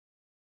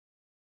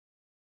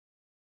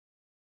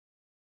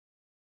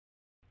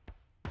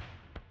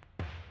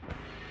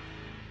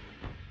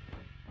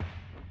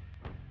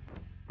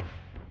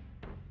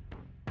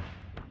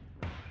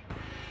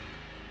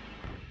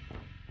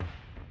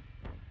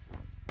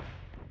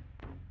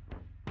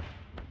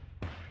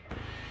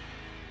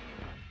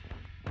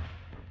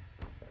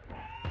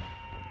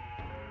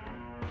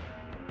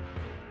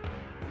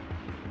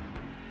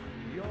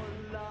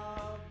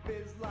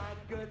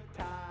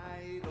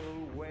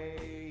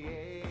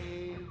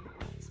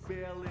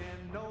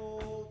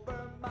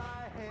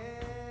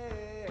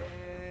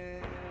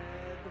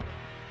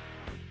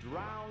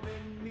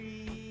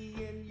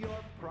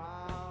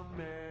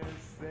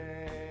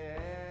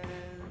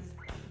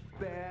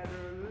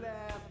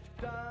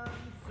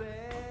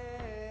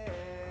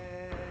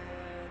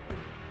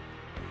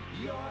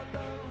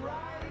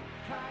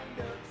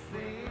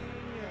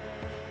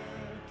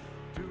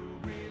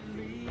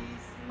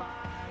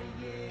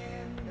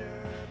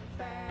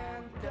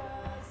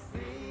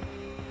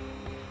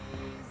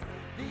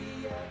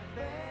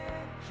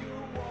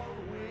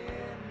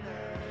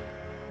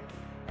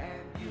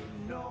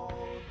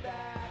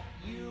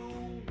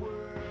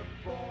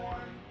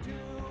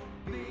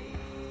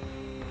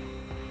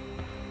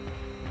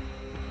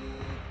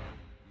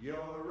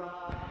You're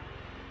a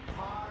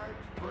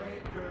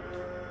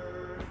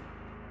heartbreaker,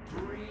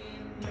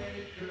 dream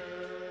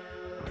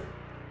maker,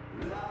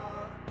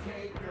 love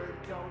taker.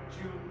 Don't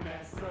you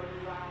mess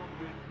around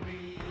with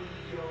me.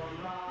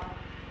 You're a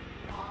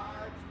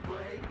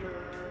heartbreaker,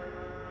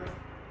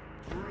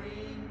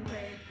 dream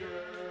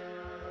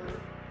maker,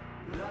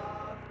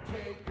 love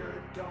taker.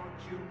 Don't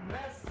you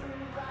mess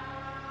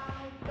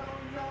around. No,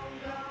 no,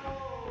 no.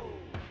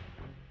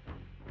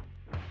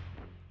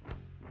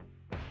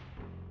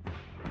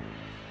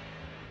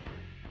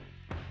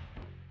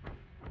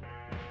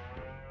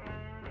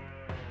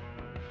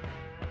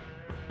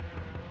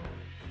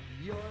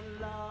 Your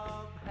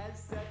love has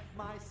set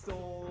my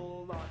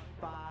soul on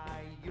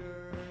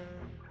fire,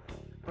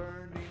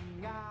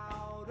 burning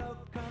out of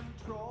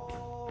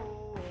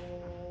control.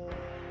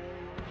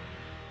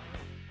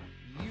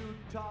 You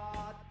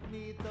taught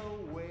me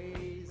the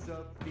ways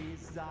of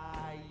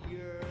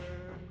desire.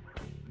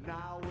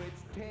 Now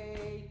it's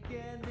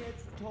taken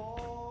its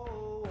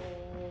toll.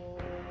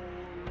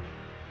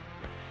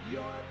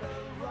 You're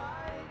the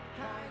right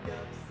kind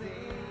of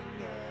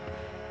singer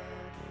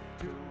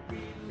to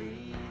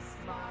release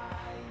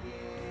my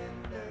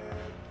inner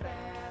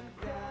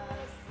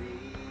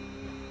fantasies,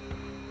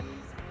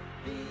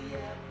 the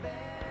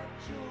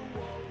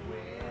eventual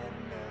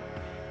winner,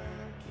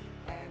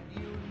 and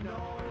you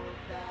know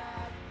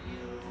that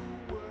you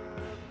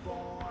were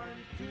born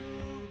to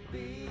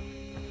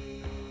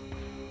be.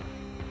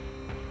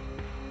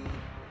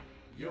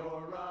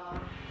 You're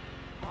a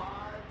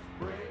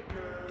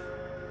heartbreaker,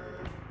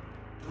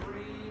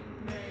 dream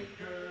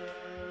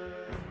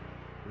maker,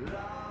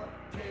 love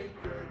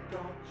taker.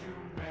 Don't you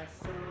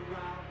mess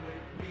around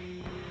with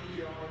me.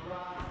 You're a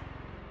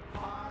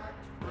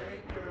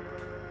heartbreaker,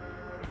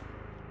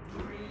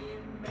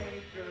 dream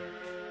maker,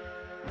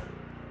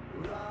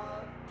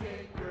 love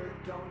taker.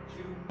 Don't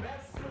you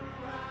mess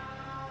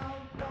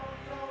around. No,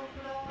 no,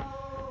 no.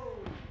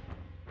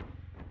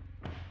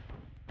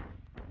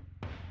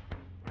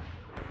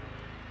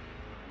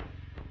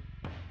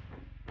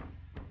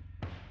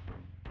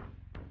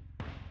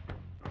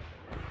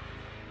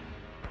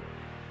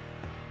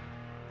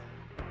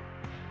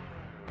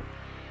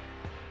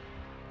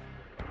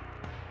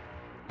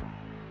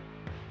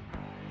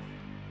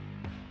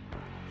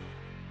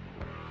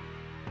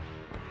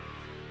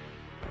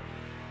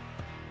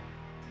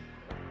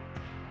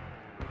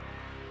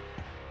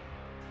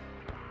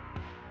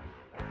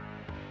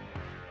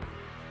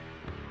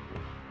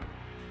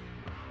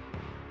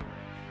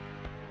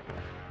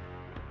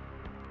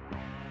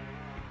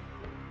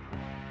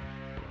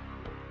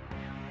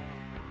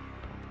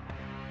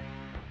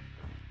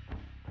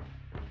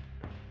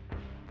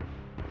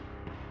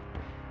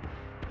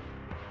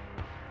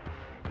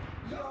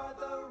 You're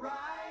the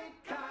right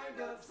kind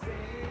of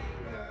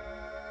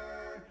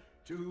singer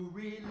to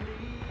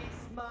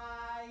release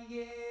my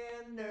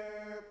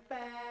inner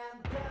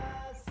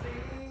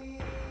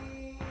fantasies,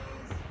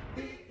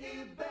 the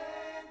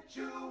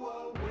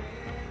eventual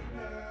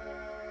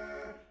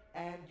winner,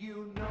 and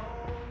you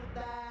know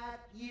that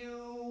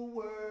you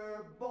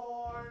were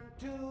born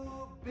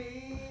to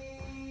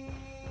be.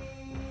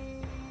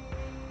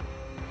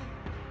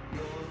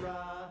 You're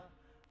a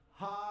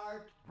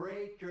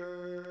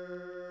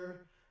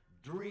heartbreaker,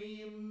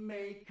 dream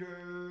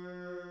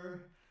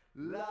maker,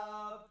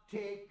 love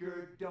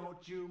taker.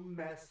 Don't you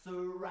mess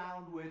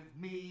around with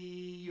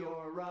me.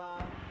 You're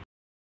a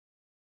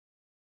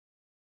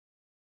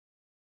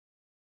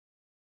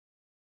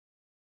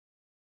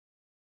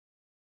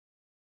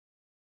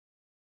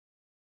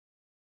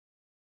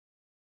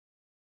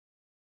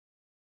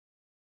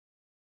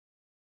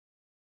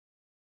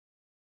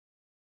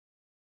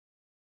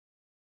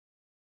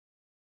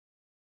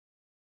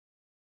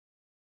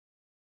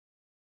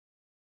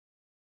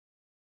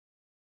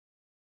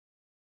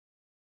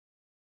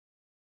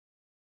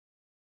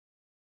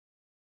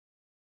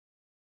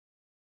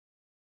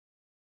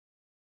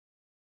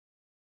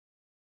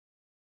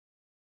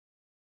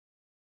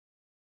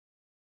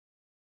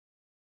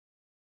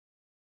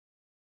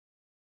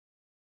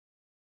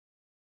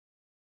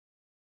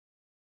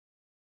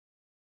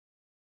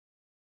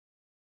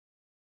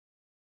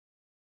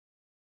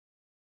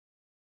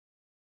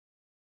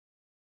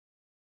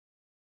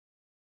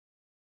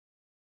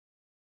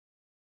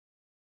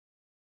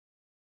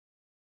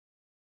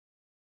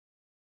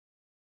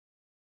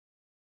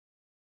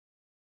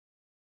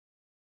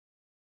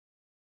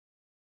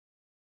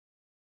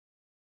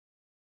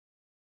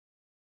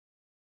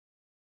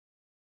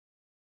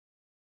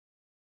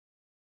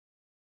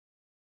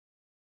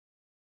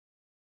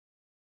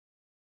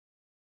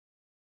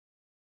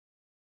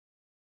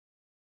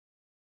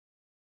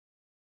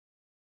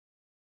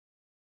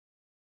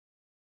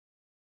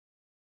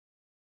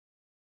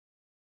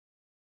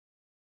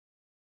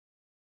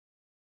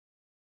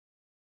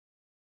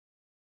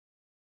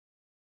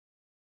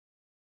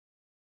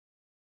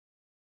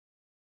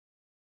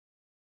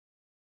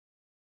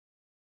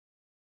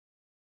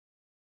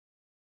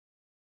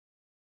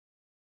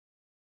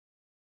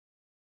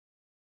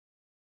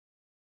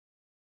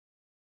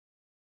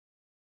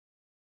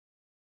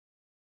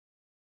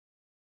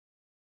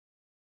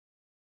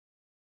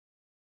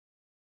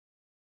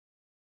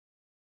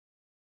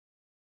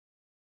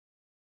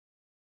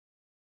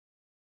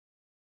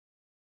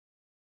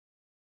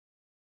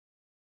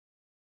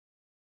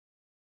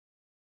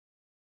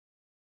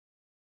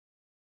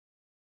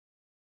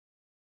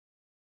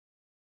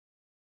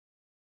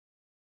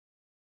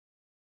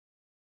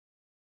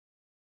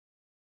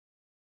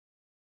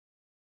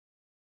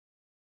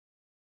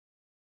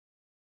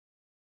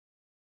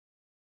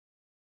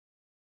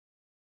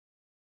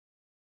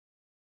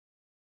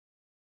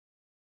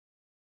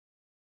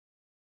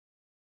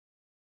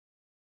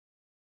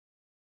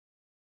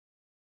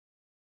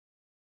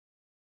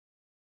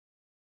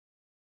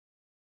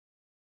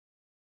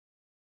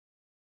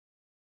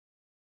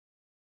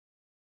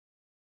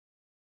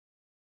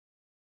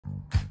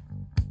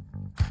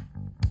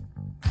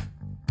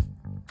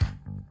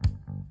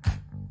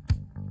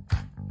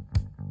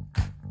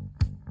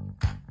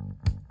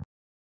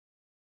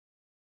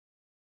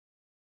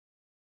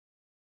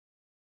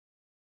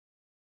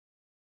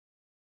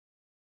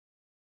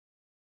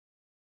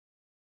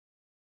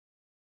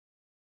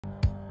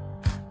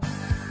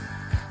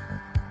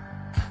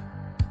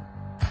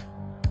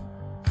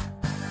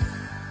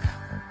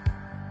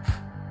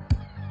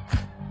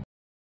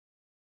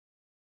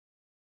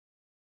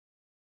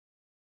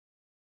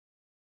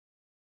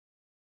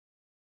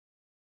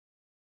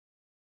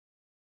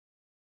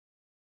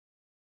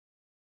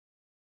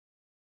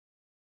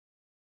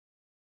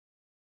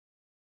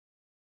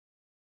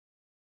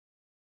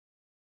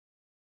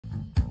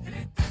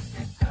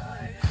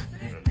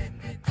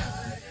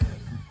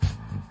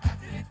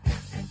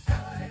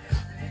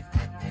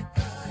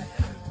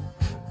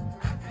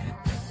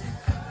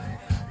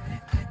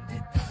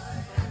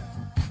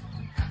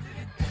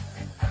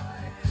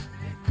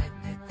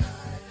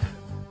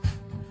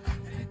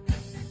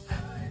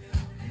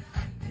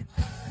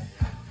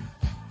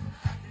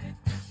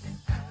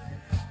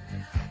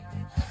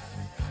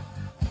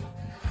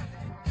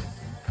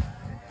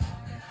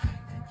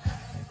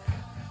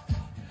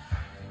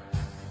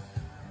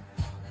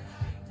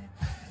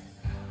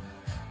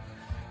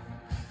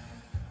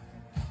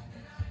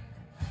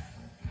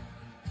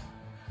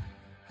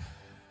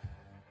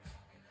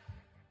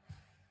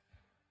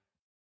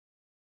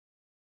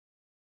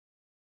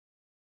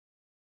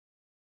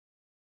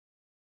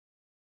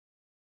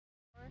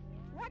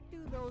What do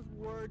those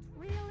words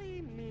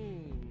really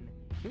mean?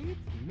 Beats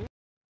me.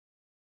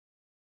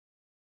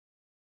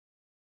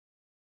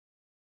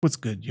 What's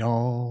good,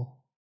 y'all?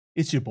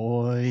 It's your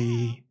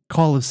boy,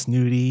 Call of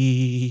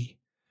Snooty,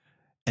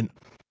 and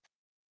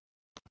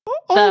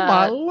oh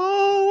my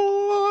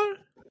lord,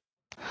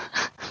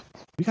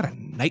 we got a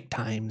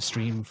nighttime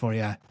stream for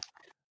you.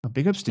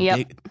 Big ups to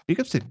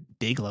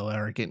Dayglow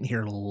are getting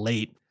here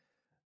late,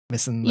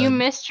 missing You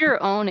missed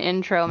your own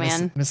intro,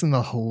 man. missing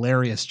the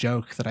hilarious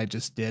joke that I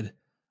just did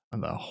on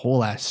the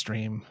whole ass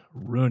stream,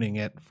 ruining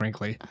it.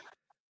 Frankly,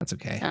 that's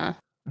okay. I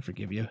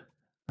forgive you.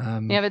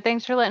 Yeah, but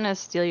thanks for letting us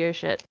steal your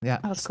shit. Yeah,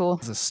 that was cool.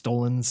 It's a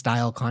stolen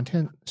style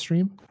content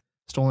stream.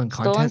 Stolen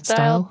content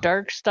style,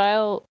 dark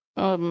style,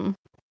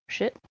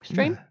 shit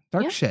stream.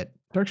 Yeah,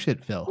 dark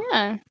shit. Phil.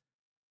 Yeah,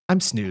 I'm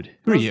Snood.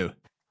 Who are you?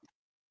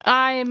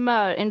 I'm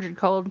Injured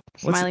Cold,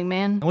 Smiling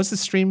Man. What's the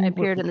stream? I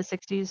appeared in the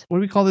 '60s. What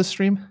do we call this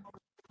stream?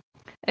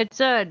 It's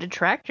a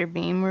Detractor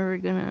beam where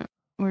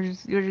we're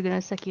just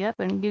gonna suck you up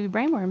and give you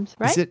brainworms,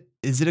 right?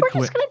 Is it a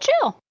we're just gonna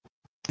chill.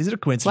 Is it a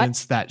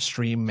coincidence that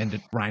stream and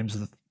it rhymes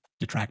with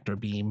Detractor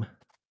beam?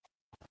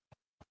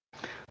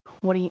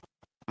 What do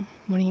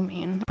you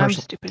mean? I'm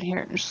stupid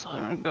here.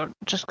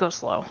 Just go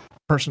slow.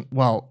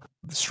 Well,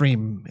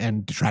 stream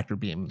and Detractor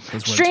beam.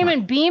 Stream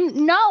and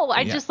beam? No,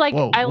 I just like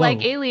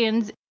like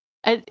aliens.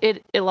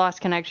 It lost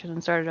connection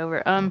and started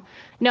over.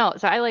 No,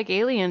 so I like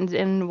aliens,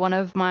 and one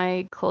of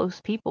my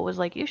close people was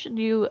like, "You should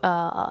do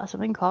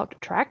something called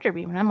Detractor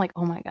beam," and I'm like,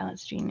 "Oh my god,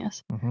 that's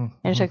genius!" And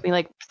it took me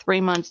like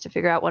 3 months to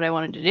figure out what I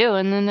wanted to do,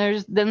 and then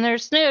there's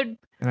Snood.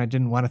 And I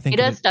didn't want to think. He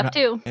does stuff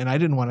too. And I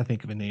didn't want to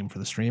think of a name for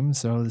the stream,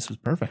 so this was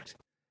perfect.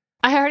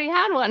 I already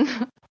had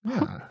one.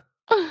 Yeah.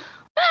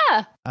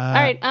 All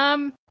right.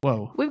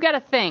 Whoa. We've got a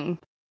thing.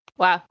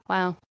 Wow.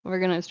 We're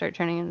gonna start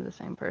turning into the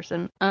same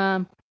person.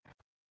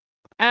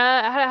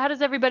 How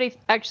does everybody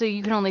actually?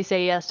 You can only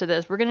say yes to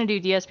this. We're gonna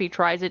do DSP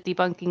tries it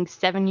debunking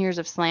 7 years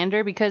of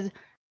slander because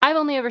I've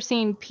only ever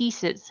seen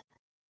pieces.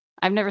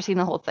 I've never seen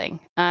the whole thing.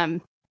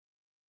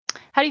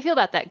 How do you feel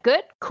about that?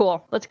 Good?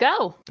 Cool. Let's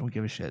go. Don't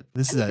give a shit.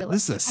 This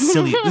is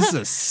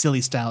a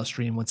silly style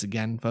stream once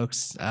again,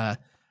 folks. I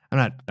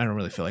don't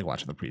really feel like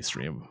watching the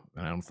pre-stream.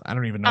 I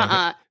don't even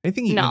know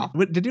anything.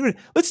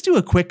 Let's do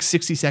a quick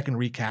 60-second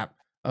recap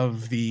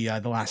of the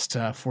last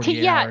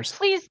 48 hours.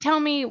 Please tell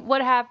me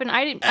what happened.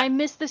 I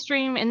missed the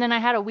stream, and then I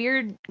had a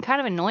weird, kind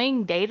of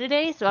annoying day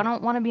today, so I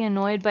don't want to be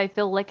annoyed by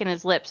Phil licking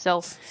his lips.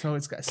 So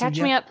catch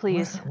me up,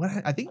 please. What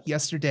I think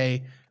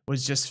yesterday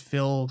was just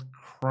Phil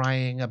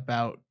crying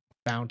about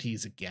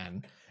bounties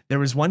again. There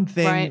was one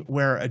thing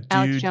where a dude,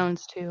 Alex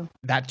Jones too.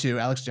 That too,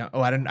 Alex Jones.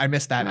 Oh, I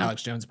missed that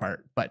Alex Jones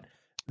part, but.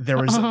 There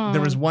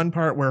was one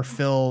part where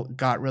Phil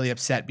got really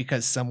upset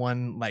because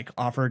someone like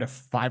offered a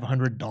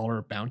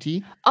 $500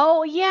 bounty.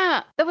 Oh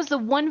yeah, that was the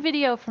one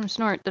video from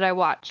Snort that I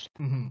watched.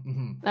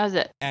 That was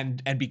it.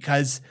 And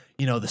because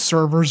the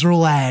servers are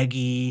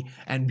laggy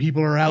and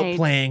people are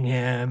outplaying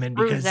him, and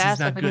because he's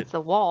not good against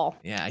the wall.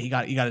 Yeah, he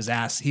got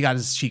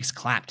his cheeks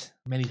clapped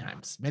many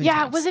times.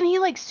 Wasn't he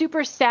like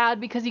super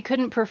sad because he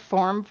couldn't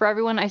perform for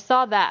everyone? I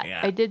saw that. Yeah.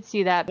 I did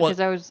see that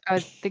because I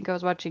think I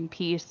was watching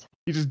Peace.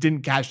 He just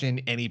didn't cash in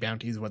any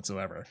bounties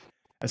whatsoever,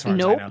 as far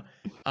as I know,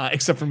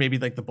 except for maybe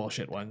like the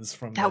bullshit ones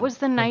from. That was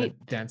the night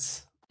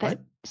that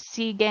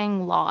C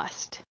Gang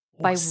lost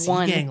by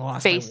one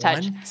face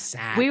touch.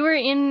 Sad. We were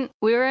in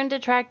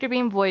Detractor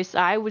Beam voice.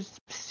 I was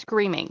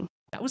screaming.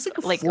 That was like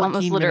a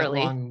 14-minute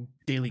long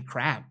daily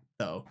crap,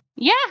 though.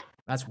 Yeah,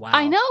 that's wild.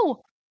 I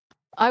know.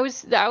 I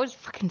was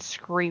freaking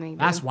screaming.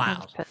 Dude. That's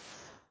wild.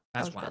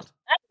 That's wild.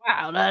 That's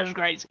wild. That is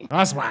crazy.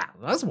 That's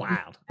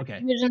wild.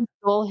 Okay. Vision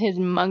stole his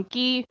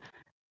monkey.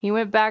 He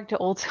went back to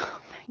old.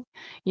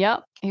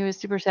 Yep. He was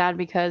super sad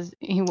because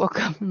he woke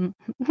up.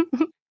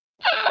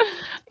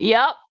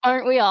 Yep.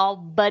 Aren't we all,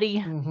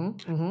 buddy?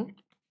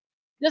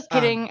 Just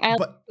kidding.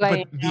 But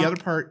the other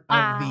part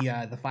of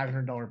the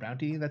 $500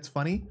 bounty that's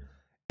funny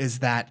is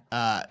that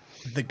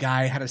the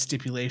guy had a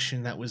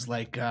stipulation that was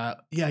like, I'll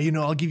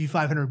give you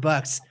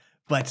 $500.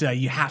 But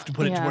you have to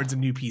put it towards a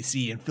new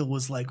PC. And Phil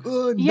was like,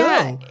 oh, no.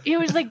 Yeah, he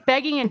was like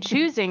begging and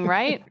choosing,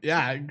 right?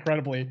 Yeah,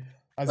 incredibly.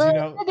 It's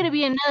not going to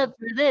be enough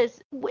for this.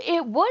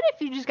 It would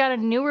if you just got a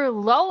newer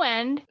low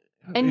end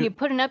and you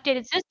put an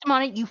updated system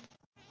on it, you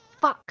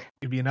fuck.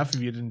 It'd be enough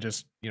if you didn't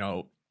just,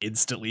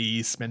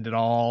 instantly spend it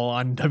all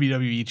on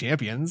WWE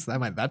champions.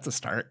 That's a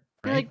start,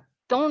 right? Like,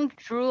 don't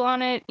drool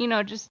on it,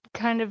 just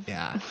kind of.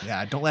 Yeah,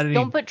 don't let it.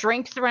 Don't put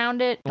drinks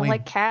around it. Don't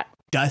let cat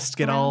dust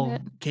get all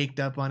caked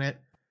up on it.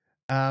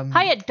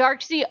 Hiya,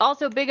 Darksea,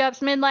 also big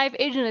ups, midlife,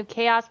 agent of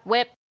chaos,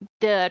 whip,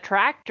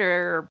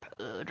 Detractor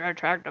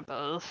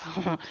pose,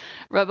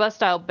 robust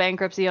style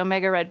bankruptcy,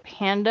 Omega Red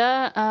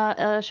Panda,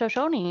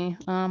 Shoshone.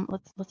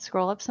 Let's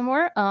scroll up some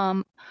more.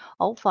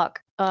 Oh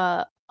fuck,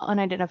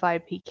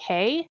 unidentified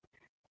PK,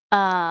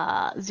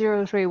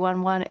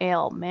 0311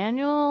 AL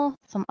Manual.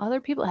 Some other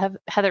people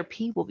Heather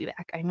P will be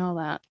back. I know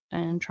that,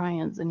 and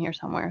Trian's in here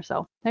somewhere.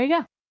 So there you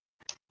go.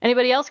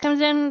 Anybody else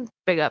comes in,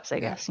 big ups, I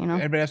guess,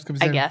 Everybody else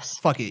comes in, I guess.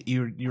 Fuck it,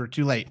 you were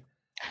too late.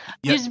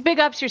 Yep. Just big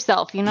ups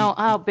yourself. You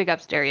know, big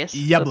ups, Darius.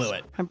 You blew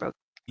it. I broke.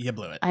 You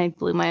blew it. I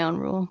blew my own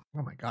rule.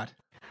 Oh my god,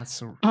 that's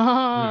so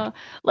rude.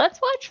 Let's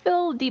watch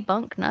Phil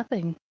debunk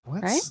nothing.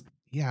 Right?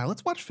 Yeah,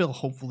 let's watch Phil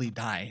hopefully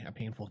die a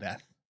painful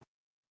death.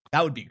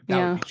 That would be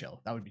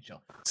chill. That would be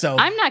chill. So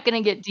I'm not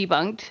gonna get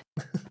debunked.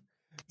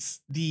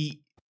 The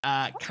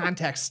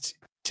context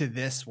to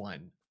this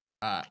one,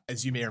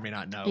 as you may or may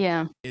not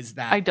know, is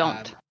that I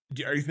don't.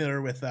 Are you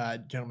familiar with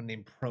a gentleman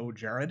named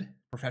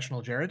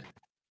Professional Jared?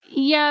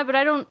 Yeah, but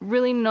I don't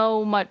really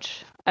know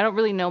much. I don't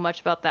really know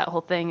much about that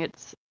whole thing.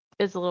 It's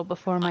a little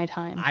before my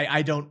time.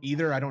 I don't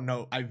either. I don't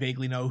know. I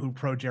vaguely know who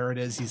Pro Jared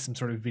is. He's some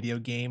sort of video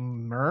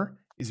gamer.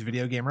 He's a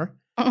video gamer.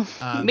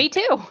 Me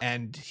too.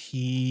 And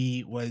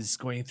he was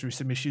going through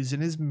some issues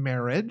in his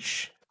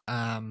marriage.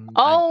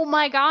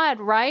 My god,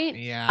 right?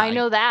 Yeah. I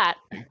know that.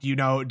 Do you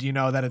know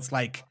that it's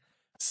like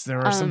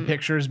there are some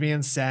pictures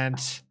being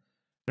sent?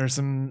 There's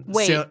some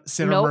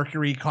Sailor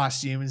Mercury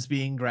costumes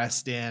being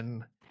dressed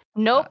in.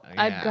 Nope,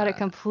 I've got it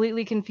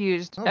completely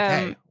confused.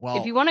 Okay, well,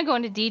 if you want to go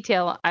into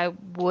detail, I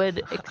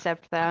would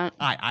accept that.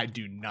 I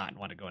do not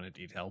want to go into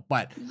detail,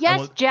 but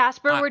yes,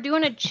 Jasper, we're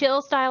doing a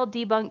chill style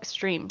debunk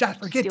stream.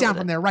 Jasper, get down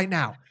from there right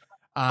now.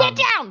 Get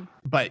down.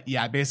 But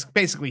yeah,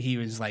 basically, he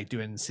was like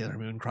doing Sailor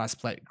Moon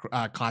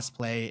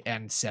cosplay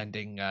and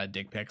sending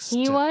dick pics.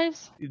 He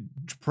was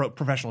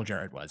Professional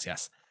Jared was,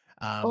 yes.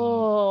 Yeah,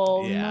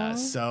 no.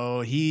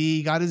 So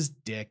he got his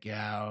dick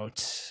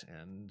out,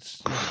 and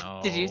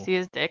Did you see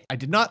his dick? I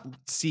did not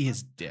see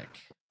his dick.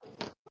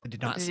 I did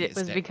not see his dick.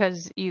 Was it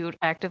because you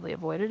actively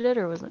avoided it,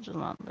 or was it just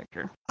not a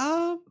picture?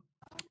 I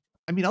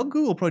mean, I'll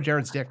Google Pro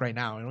Jared's dick right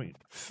now. I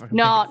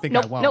don't think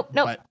I won't.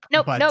 Nope.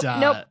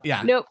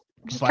 Yeah. Nope.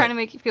 Just trying to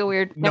make you feel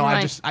weird. No,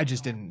 I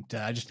just didn't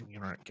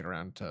get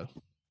around to.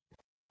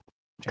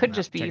 Could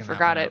just be you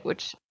forgot it,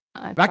 which.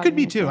 That could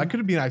be too. I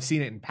could have been. I've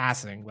seen it in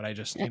passing, but I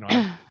just,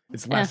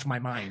 it's left my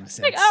mind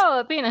since. Like,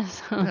 a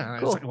penis. Yeah,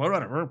 cool. It's like,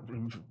 whatever.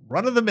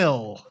 Run of the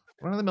mill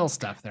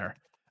stuff there.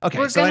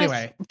 Okay, so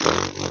anyway,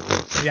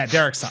 yeah,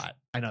 Derek saw it.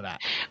 I know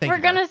that. We're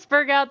gonna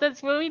spurg out.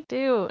 That's what we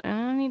do. And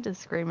I don't need to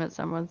scream at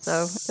someone,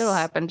 so it'll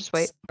happen. Just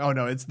wait. Oh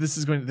no, this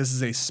is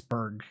a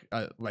spurg,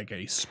 like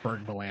a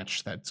spurg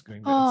avalanche that's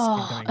going.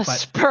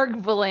 Spurg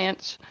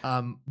avalanche.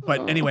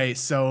 But anyway,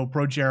 so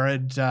Pro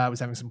Jared was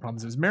having some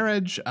problems in his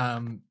marriage.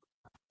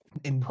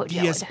 And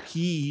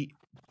DSP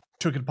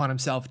took it upon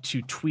himself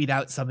to tweet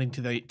out something to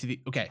the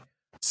okay.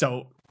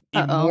 So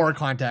in more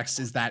context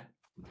is that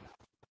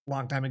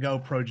long time ago,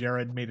 Pro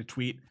Jared made a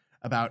tweet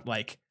about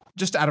like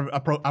just out of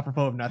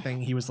apropos of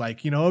nothing. He was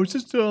like, I was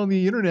just on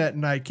the internet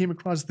and I came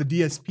across the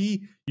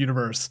DSP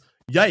universe.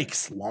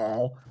 Yikes,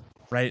 lol.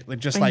 Right? Like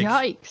just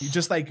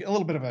like a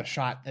little bit of a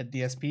shot at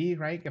DSP,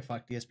 right? Get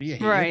fucked DSP. I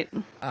hate right.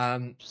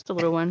 You. Just a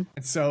little one.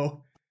 And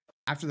so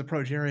after the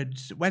Pro Jared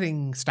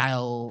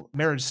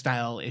marriage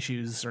style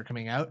issues are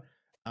coming out,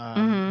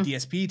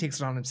 DSP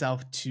takes it on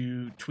himself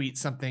to tweet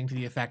something to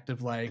the effect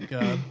of like,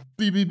 I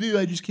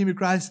just came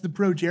across the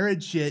Pro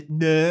Jared shit.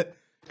 Nah.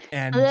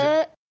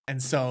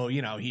 And so,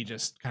 he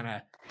just kind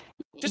of.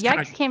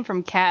 Yikes came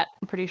from Cat,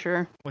 I'm pretty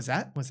sure. Was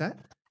that?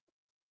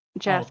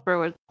 Jasper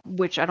was,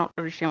 which I don't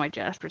understand why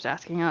Jasper's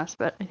asking us,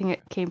 but I think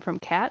it came from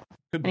Cat.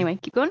 Anyway,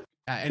 keep going.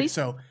 And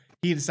so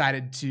he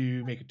decided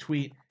to make a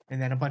tweet.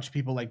 And then a bunch of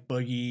people like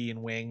Boogie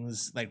and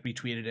Wings like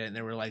retweeted it, and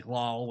they were like,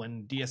 "Lol,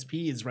 when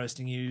DSP is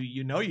roasting you,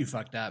 you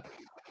fucked up."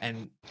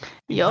 And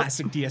in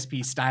classic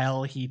DSP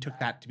style, he took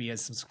that to be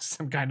as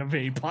some kind of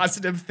a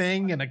positive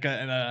thing and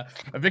a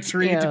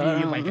victory to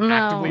be like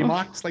actively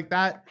mocked like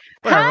that.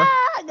 Whatever.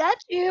 Got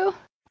you.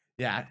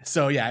 Yeah.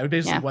 So yeah, it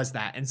basically was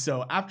that. And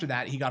so after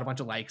that, he got a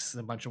bunch of likes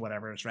and a bunch of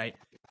whatevers, right?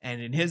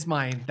 And in his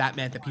mind, that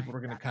meant that people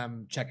were going to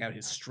come check out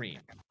his stream.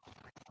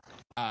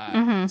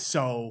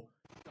 So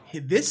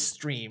this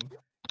stream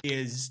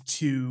is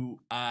to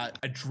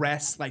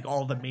address like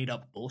all the made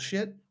up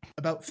bullshit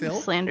about Phil.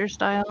 Slander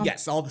style?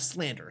 Yes, all the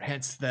slander.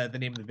 Hence the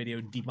name of the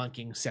video,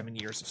 Debunking 7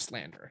 Years of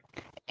Slander.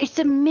 It's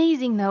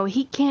amazing though.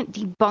 He can't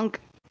debunk,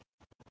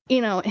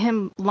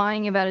 him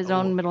lying about his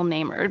own middle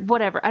name or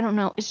whatever. I don't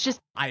know. It's just.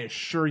 I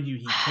assure you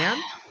he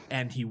can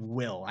and he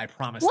will. I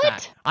promise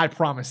that. I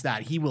promise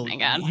that. He will. Oh my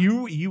God.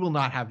 You will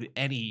not have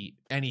any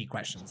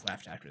questions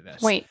left after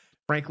this. Wait.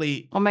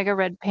 Frankly, Omega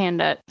Red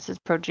Panda says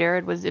Pro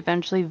Jared was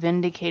eventually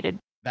vindicated.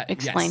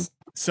 Explain. Yes.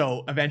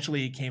 So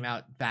eventually it came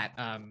out that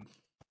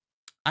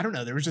I don't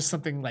know, there was just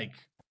something like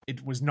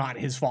it was not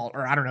his fault,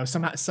 or I don't know,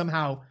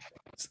 somehow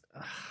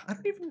I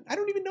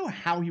don't even know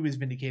how he was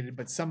vindicated,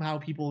 but somehow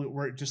people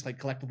were just like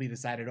collectively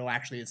decided,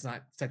 actually it's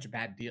not such a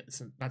bad deal,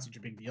 it's not such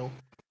a big deal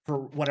for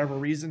whatever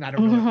reason. I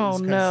don't know if it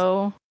was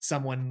because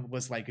someone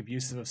was like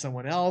abusive of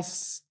someone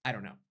else. I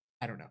don't know.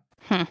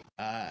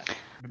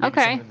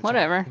 Okay,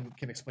 whatever.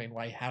 Can explain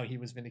how he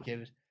was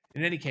vindicated.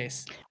 In any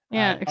case,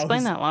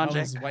 explain that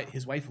logic.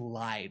 His wife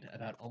lied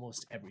about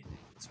almost everything.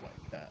 Is what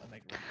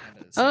Omega Red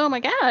Panda is. Oh my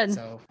God!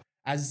 So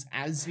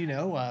as you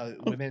know,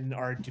 women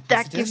are duplicitous.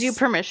 That gives you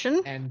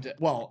permission. And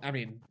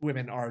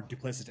women are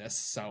duplicitous.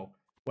 So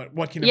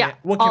what can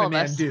a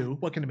man do?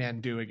 What can a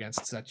man do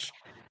against such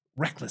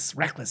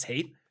reckless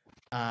hate?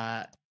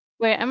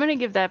 Wait, I'm gonna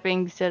give that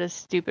being said a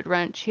stupid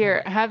wrench.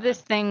 Here, have this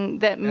thing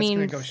that means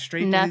gonna go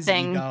straight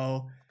nothing. to his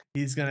ego.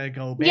 He's gonna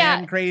go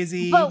ban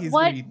crazy. But he's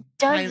what gonna be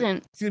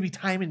doesn't? He's gonna be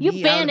timing You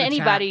me ban out of the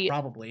anybody? chat,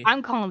 probably.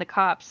 I'm calling the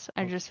cops.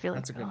 I just feel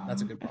that's like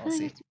a good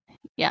policy.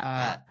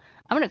 Yeah,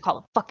 I'm gonna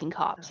call the fucking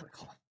cops. I'm gonna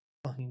call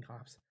the fucking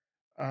cops.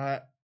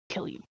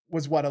 Kill you.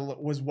 Was what a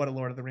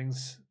Lord of the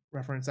Rings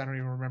reference? I don't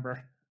even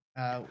remember.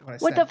 What I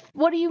said.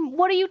 What are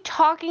you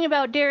talking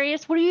about,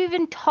 Darius? What are you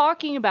even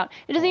talking about?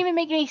 It doesn't even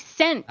make any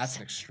sense. That's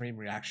an extreme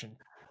reaction.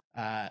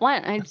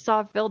 What? I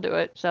saw Phil do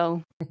it,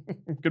 so.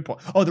 Good point.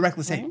 Oh, the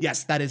Reckless Eight.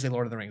 Yes, that is a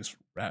Lord of the Rings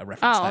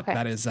reference. Oh, okay.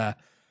 That is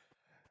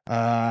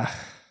I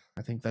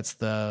think that's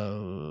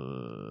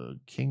the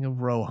King of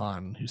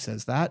Rohan who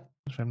says that,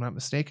 if I'm not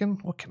mistaken.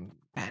 What can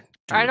man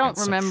do? I don't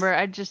remember.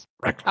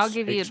 I'll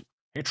give you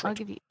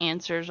hatred.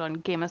 answers on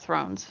Game of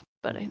Thrones,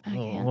 but I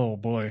can't. Oh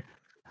boy.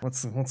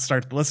 Let's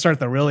start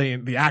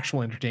the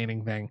actual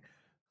entertaining thing.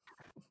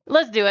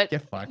 Let's do it.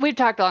 Get fucked. We've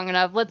talked long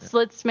enough.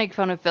 Let's make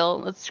fun of Phil.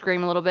 Let's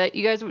scream a little bit.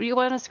 You guys, you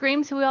want to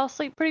scream so we all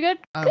sleep pretty good?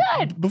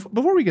 Good.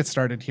 Before we get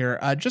started here,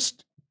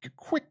 just a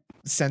quick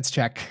sense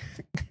check.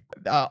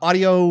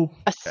 Audio.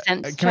 A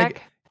sense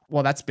check?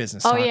 Well, that's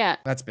business talk. Oh, yeah.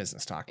 That's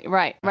business talk.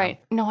 Right.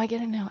 No, I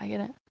get it now. I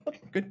get it.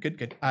 Okay,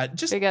 good.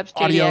 Just Big ups,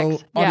 audio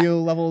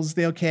JDX. levels,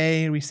 they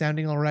okay? Are we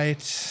sounding all right?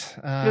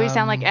 Do we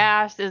sound like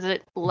ass? Is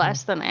it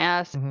less than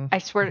ass? I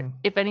swear,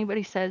 if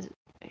anybody says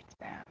it's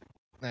bad.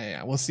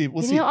 Yeah, we'll see.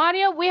 See.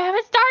 Audio, we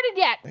haven't started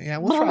yet. Yeah,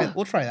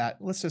 we'll try that.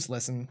 Let's just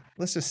listen.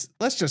 Let's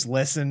just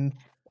listen.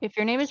 If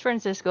your name is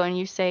Francisco and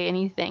you say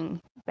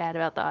anything bad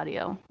about the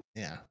audio,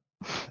 yeah,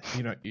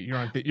 you're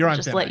on thin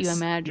just ice. let you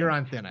imagine. You're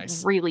on thin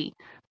ice. Really,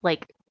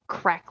 like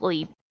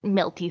crackly,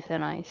 melty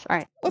thin ice. All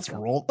right, let's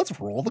roll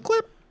the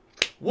clip.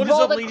 What is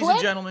up, ladies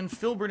and gentlemen?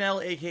 Phil Burnell,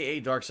 aka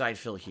Darkside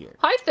Phil here.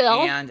 Hi,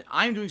 Phil. And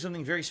I'm doing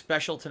something very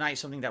special tonight,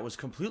 something that was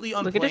completely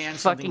unplanned,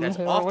 something that's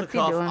off the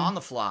cuff, on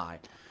the fly.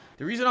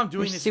 The reason I'm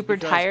doing this is super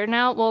because tired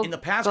now. Well, in the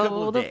past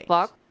couple of days,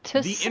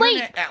 the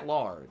internet at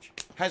large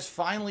has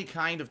finally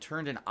kind of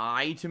turned an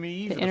eye to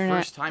me for the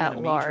first time in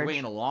a major way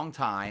in a long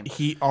time.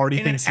 He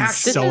already thinks he's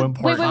so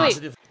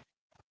important. Wait.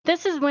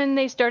 This is when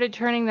they started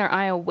turning their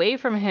eye away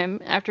from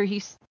him after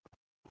he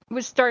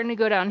was starting to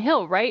go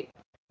downhill, right?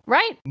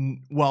 Right?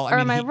 Well,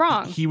 am I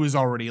wrong? He was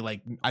already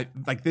like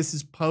this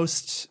is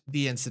post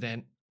the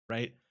incident,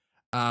 right?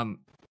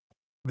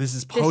 This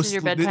is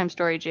your bedtime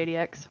story,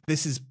 JDX.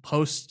 This is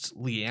post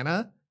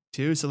Leanna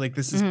too, so like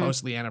this is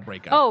post Leanna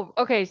breakup. Oh,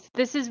 okay. So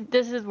this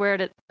is where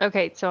it.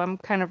 Okay, so I'm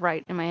kind of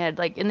right in my head.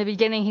 Like in the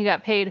beginning, he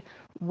got paid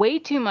way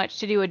too much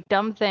to do a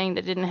dumb thing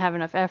that didn't have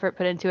enough effort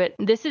put into it.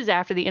 This is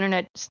after the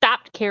internet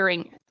stopped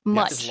caring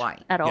much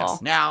at all.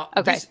 Now,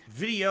 this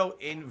video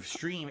in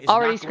stream is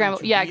already not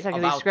scrambled. Yeah,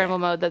 exactly. Scramble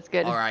mode. That's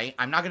good. All right.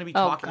 I'm not going to be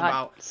talking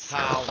about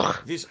how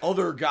this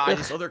other guy,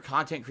 this other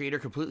content creator,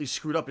 completely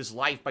screwed up his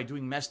life by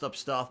doing messed up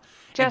stuff.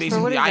 Jasper, and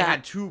basically, what is I that?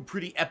 had two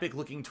pretty epic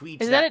looking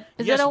tweets. Is that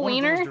a one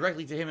wiener? Of them was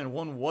directly to him, and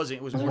one wasn't.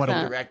 It was more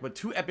direct, but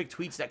two epic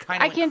tweets that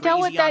kind of. I can't tell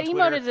what that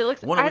emote is. It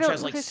looks. One of which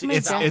has like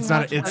 6,000. It's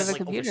not.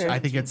 I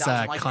think it's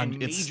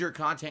major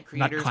content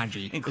creators, not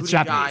kanji. Including it's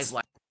Japanese. guys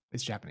like.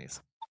 It's Japanese.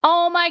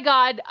 Oh my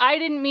God! I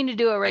didn't mean to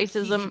do a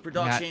racism.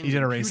 You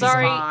did a racism.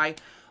 Sorry.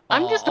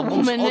 I'm just a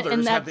woman,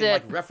 and that's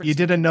it. You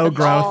did a no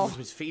growth.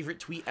 His favorite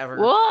tweet ever.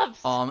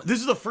 Whoops. This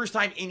is the first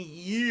time in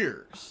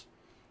years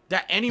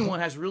that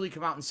anyone has really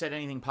come out and said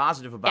anything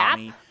positive about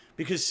me.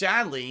 Because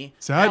sadly,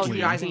 you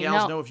guys and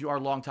gals know if you are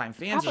longtime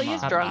fans of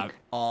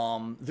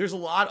mine, there's a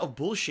lot of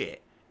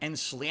bullshit and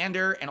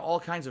slander and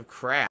all kinds of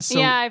crap. So,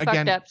 yeah, I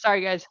fucked up.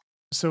 Sorry, guys.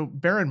 So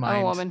bear in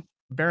mind.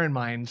 Bear in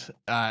mind,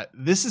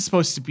 this is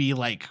supposed to be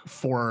like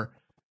for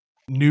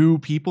new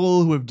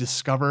people who have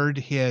discovered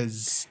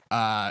his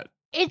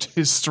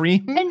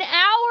stream. An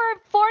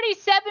hour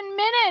 47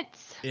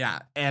 minutes. Yeah,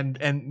 and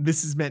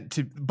this is meant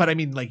to, but I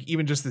mean, like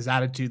even just this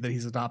attitude that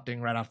he's adopting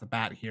right off the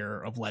bat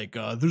here of like,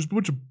 there's a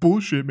bunch of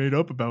bullshit made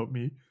up about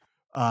me.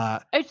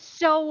 It's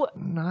so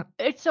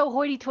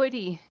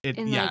hoity-toity.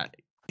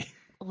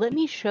 Let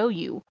me show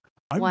you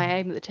why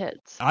I'm the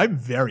tits. I'm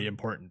very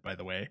important, by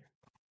the way.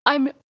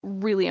 I'm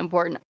really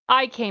important.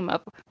 I came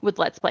up with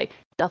Let's Play.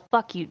 The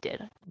fuck you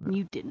did.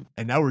 You didn't.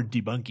 And now we're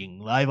debunking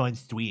live on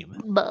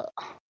stream. Buh.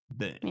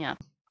 Buh. Yeah.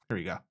 Here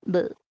we go.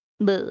 Buh.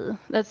 Buh.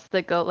 That's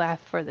the goat laugh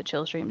for the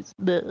chill streams.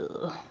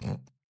 Buh.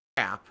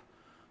 App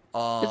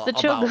it's the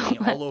chill about me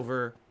all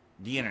over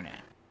the internet.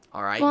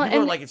 All right. Well,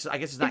 people are like, I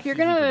guess it's not Huey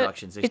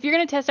Productions. If you're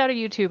gonna test out a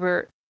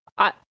YouTuber,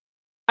 I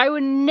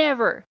would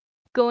never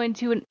go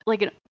into an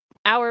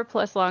hour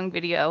plus long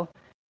video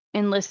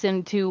and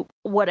listen to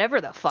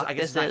whatever the fuck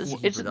this is.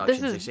 This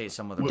is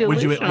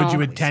would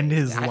you attend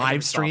his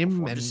live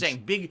stream? I'm just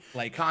saying, big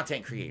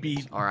content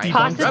creators. All right,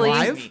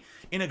 possibly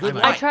in a good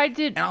way. I tried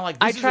to. And I'm like,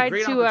 this is a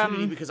great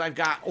opportunity because I've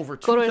got over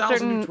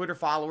 2,000 new Twitter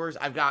followers.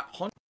 I've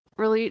got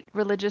really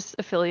religious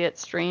affiliate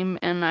stream,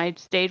 and I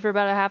stayed for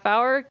about a half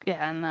hour.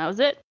 Yeah, and that was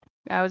it.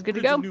 I was good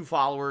to go. New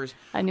followers.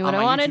 I knew what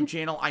I wanted. wanted. YouTube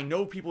channel. I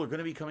know people are going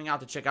to be coming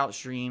out to check out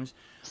streams.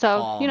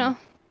 So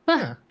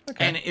Yeah,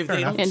 okay, and if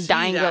they don't and see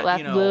Dayglow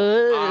that,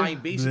 I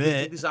basically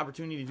Blech. take this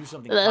opportunity to do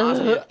something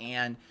positive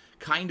and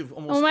kind of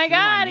almost Oh my clear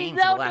God, my name he's for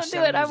the out last to do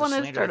 7 it. I years of want to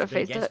slander start a that's been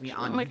face against me touch.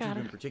 on Oh my YouTube God.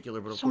 in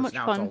particular, but of So course much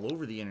now fun. it's all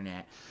over the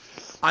internet.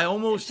 I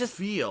almost just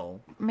feel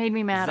made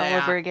me mad all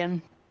that, over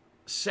again.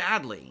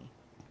 Sadly,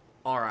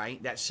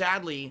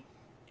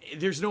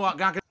 there's no not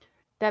gonna.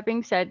 That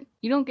being said,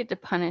 you don't get to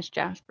punish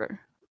Jasper.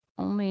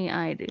 Only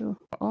I do.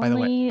 By the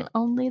way,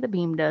 Only the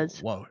beam does.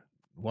 Whoa.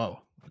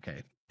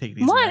 Okay, take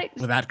these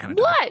with that kind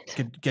of talk.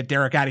 What? Get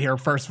Derek out of here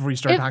first before you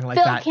start talking like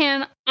Phil that.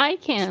 can, I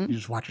can. You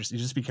just watch your. You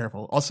just be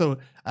careful. Also,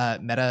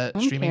 meta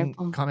streaming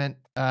comment.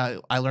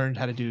 I learned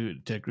how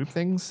to group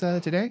things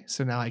today,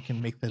 so now I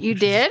can make the. You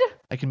did?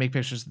 I can make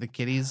pictures of the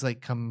kitties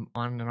like come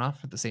on and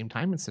off at the same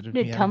time instead of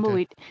me having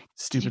Tumbleweed. to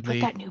stupidly. Did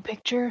you put that new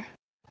picture?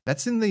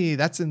 That's in the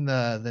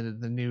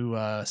new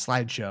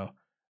slideshow.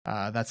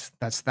 That's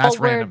where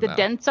random, the though.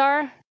 dents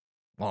are.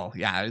 Well,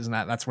 yeah, isn't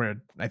that? That's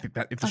where I think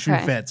that if the shoe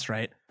fits,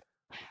 right?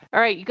 All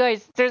right, you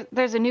guys.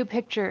 There's a new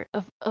picture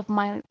of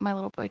my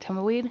little boy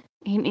Tumbleweed.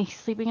 He's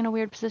sleeping in a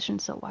weird position,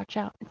 so watch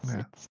out.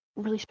 It's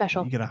really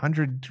special. You get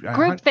 100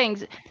 group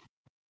things.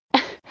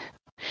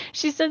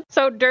 She said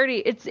so dirty.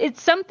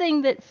 It's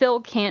something that Phil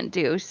can't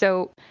do.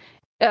 So,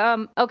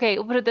 okay,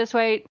 we'll put it this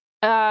way.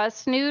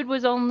 Snood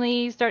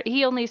only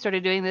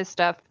started doing this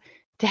stuff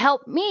to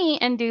help me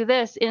and do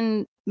this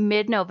in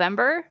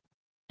mid-November,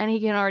 and he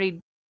can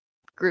already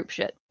group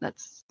shit.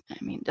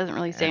 It doesn't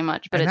really say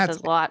much, but it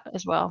says a lot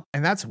as well.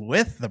 And that's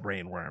with the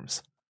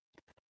brainworms.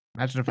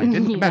 Imagine if I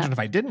didn't. Yeah. Imagine if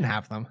I didn't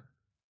have them.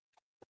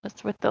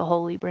 That's with the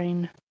holy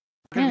brain.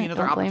 Give me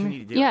another opportunity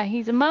to do it. Yeah,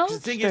 he's a monster.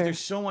 The thing is, there's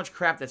so much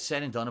crap that's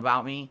said and done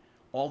about me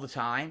all the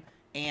time,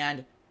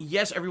 and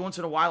yes, every once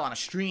in a while on a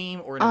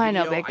stream or in a video, I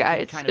know, big guy. I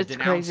can kind of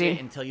denounce it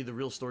and tell you the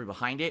real story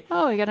behind it.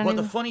 Oh, you got to But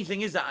the funny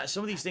thing is that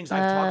some of these things I've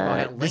talked about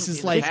at length this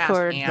is in like the past,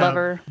 Discord and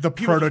lover. The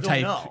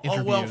prototype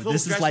interview. Well,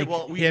 this is like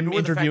him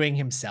interviewing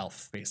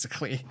himself,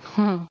 basically.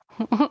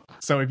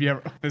 So if you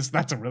ever,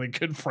 that's a really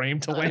good frame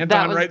to land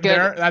on right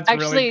there. That's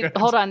actually really good.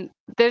 Hold on.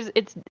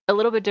 It's a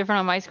little bit different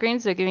on my screen,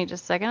 so give me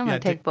just a second. I'm gonna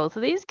take both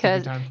of these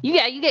because you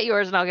get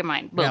yours and I'll get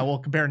mine. Boom. Yeah, we'll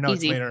compare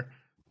notes later.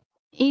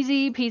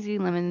 Easy peasy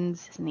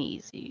lemons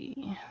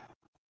sneezy.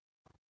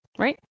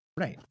 Right?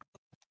 Right.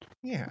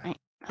 Yeah. Right.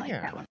 I like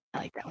that one. I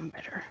like that one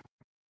better.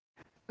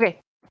 Okay.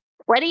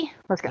 Ready?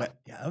 Let's go.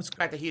 Yeah, that was the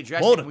fact that he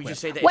addressed it. We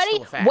just say that it's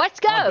still a fact. Let's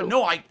go. But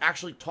no, I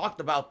actually talked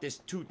about this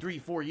 2, 3,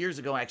 4 years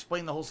ago. I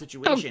explained the whole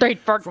situation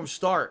from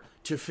start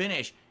to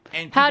finish.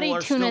 And people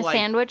are still like,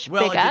 sandwich,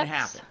 well, big it didn't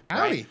happen.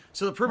 Howdy. Right?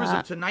 So the purpose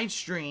of tonight's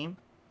stream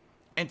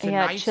and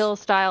tonight's chill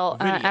style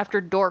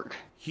after Dork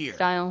here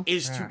style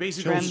is to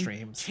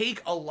basically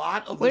take a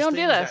lot of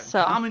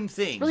common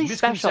things, really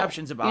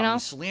misconceptions special, about me,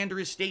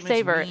 slanderous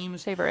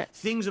statements, memes,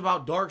 things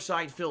about Dark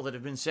Side Phil that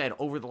have been said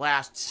over the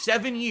last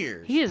 7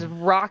 years. He is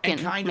rocking,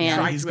 and kind man. of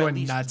try to at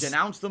least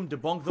denounce them,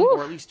 debunk them,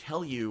 or at least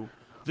tell you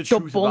the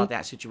truth about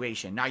that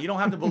situation. Now, you don't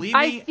have to believe me.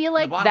 I feel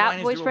like that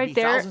voice right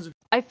there,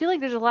 I feel like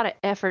there's a lot of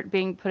effort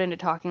being put into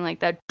talking like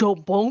that.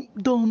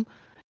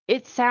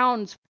 It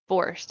sounds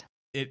forced.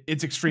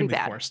 It's extremely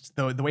forced.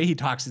 The way he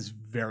talks is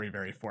very,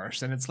 very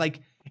forced. And it's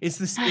like it's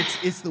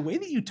the way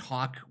that you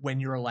talk when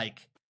you're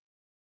like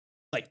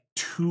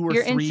 2 or 3.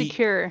 You're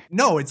insecure.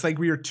 No, it's like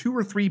we are 2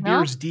 or 3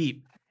 beers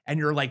deep and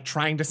you're like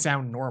trying to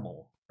sound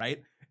normal,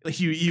 right? Like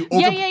you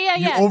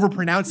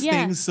overpronounce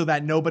things so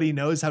that nobody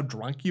knows how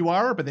drunk you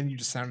are, but then you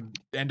just end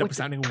up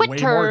sounding way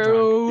more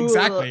drunk.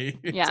 Exactly.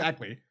 Yeah.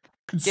 Exactly.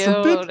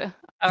 Concerted. Dude.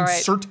 All right.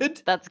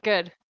 Concerted? That's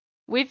good.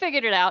 We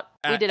figured it out.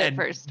 We did it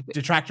first.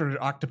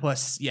 Detractor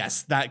octopus,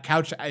 yes, that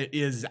couch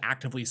is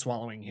actively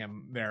swallowing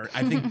him there.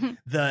 I think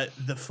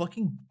the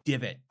fucking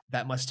divot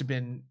that must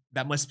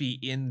be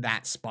in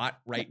that spot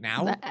right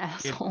now. That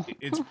asshole.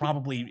 It's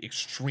probably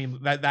extreme.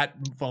 That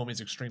foam is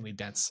extremely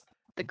dense.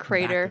 The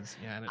crater.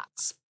 And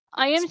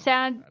I am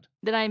sad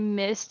that I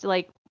missed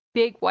like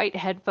big white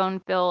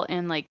headphone Phil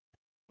and like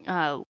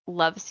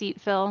love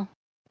seat Phil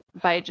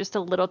by just a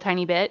little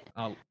tiny bit.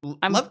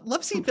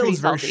 Love seat Phil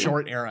is very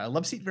short era.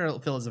 Love seat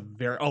Phil is a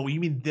very you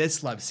mean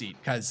this love seat,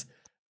 because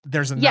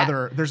there's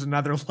another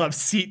love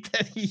seat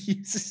that he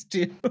uses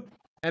too,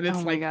 and it's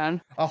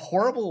a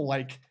horrible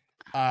like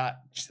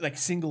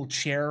single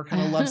chair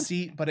kind of love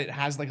seat, but it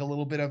has like a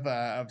little bit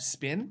of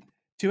spin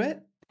to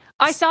it.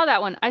 I saw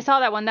that one.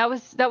 That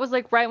was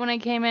like right when I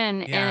came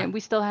in, and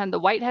we still had the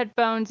white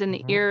headphones and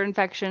the ear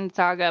infection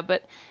saga,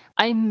 but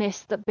I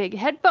missed the big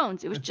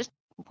headphones. It was just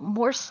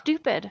more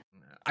stupid.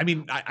 I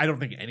mean, I don't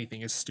think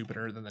anything is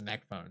stupider than the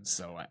neck phones.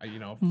 So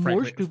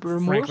more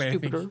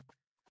stupider.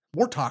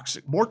 More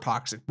toxic.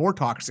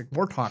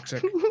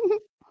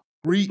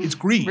 Greed. It's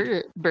greed.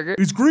 Burger.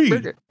 It's greed.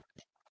 Burger.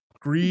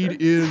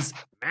 Greed is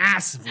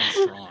massively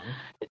strong.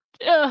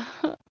 Oh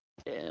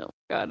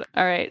God.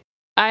 All right.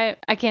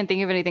 I can't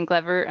think of anything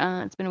clever.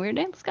 It's been a weird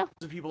day. Let's go.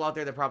 There's people out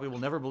there that probably will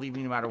never believe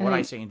me no matter what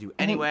I say and do.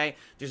 Anyway,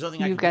 there's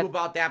nothing I can do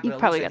about that. But you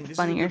probably got the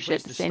funnier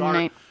shit to say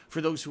tonight. For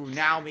those who are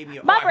now maybe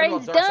my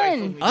brain's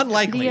done.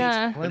 Unlikely.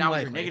 But now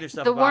with your negative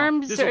stuff the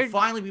worms this will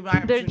finally be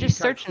my they're just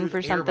searching for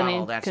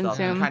something to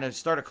consume. Kind of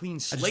start a clean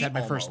slate. I just had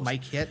my first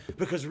mic hit.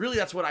 Because really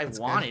that's what I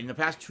wanted. In the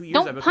past 2 years,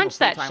 I've become a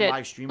full-time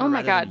live streamer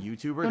rather than a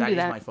YouTuber. That is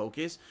my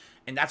focus.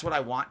 And that's what I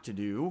want to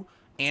do.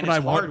 And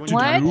it's hard when you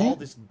have all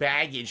this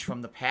baggage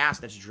from the past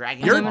that's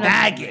dragging your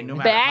baggage. No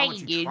matter how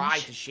much you try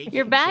to shake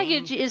your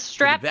baggage is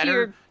strapped to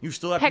your you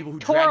still have people who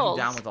drag you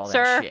down with all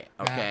that shit.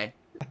 Okay.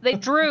 They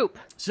droop.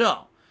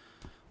 So,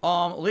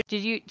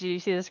 did you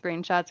see the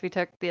screenshots we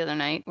took the other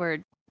night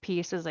where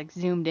Peace was like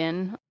zoomed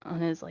in on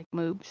his like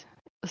moves?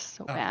 It was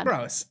so bad.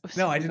 Gross.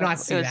 No, I did not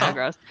see that. It was so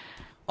gross.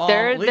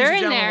 They're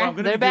in there.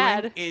 They're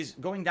bad. Is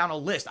going down a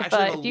list. But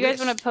do you guys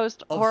want to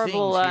post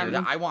horrible that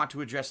I want to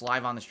address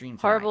live on the stream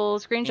tonight. Horrible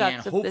screenshots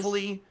and of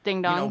hopefully, this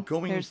ding dong.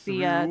 Going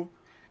through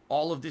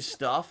all of this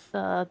stuff,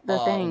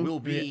 the thing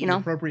will be the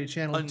appropriate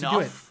channel to do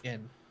it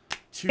in.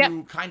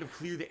 To kind of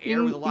clear the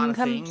air with a lot of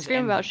things,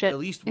 scream about shit at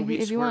least we'll be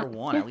at square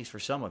one. At least for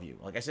some of you.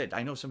 Like I said,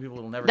 I know some people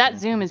will never. That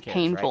zoom is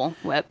painful.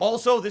 Right?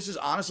 Also, this is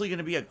honestly going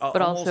to be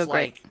almost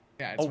like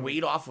a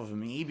weight off of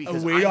me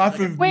because a weight off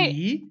of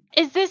me.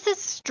 Is this a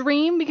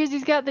stream? Because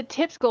he's got the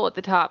tips goal at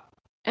the top.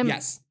 And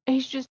yes.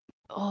 He's just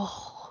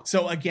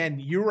So again,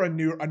 you're a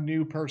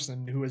new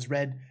person who has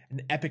read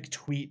an epic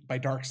tweet by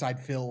Darkside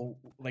Phil,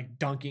 like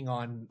dunking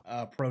on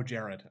Pro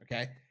Jared.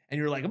 Okay, and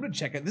you're like, I'm gonna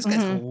check it. This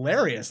guy's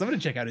hilarious. I'm gonna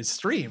check out his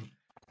stream.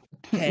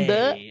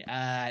 Okay,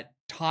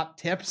 top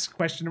tips ?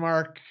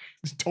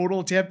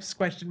 Total tips ?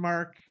 This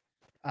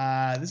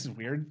is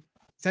weird.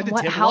 Send a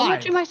tip how live.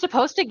 much am I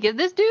supposed to give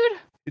this dude?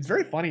 It's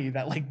very funny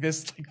that like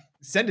this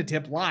send a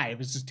tip live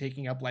is just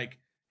taking up like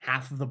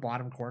half of the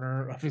bottom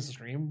corner of his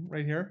stream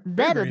right here.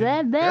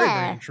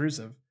 Very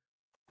intrusive.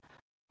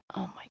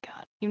 Oh my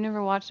god, you've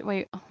never watched it?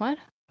 Wait, what?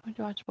 Did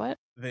you watch what?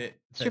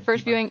 It's your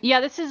first viewing. Yeah,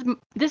 this is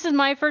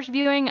my first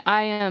viewing.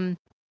 I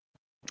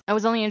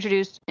was only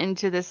introduced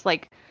into this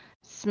like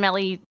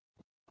smelly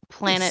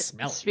planet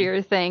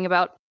sphere thing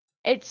about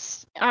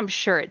I'm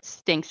sure it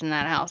stinks in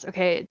that house.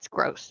 Okay, it's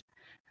gross.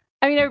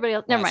 I mean, everybody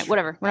else. Never mind.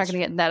 Whatever. We're not gonna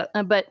get into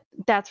that. But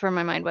that's where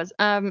my mind was.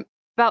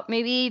 About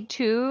maybe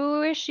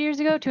 2.5 years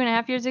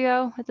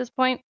ago. At this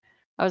point,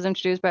 I was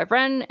introduced by a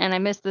friend, and I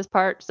missed this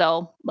part.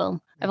 So, boom.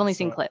 I've only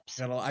seen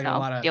clips. I got a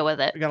lot of deal with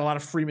it. We got a lot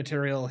of free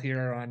material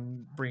here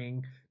on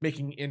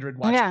making Indrid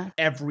watch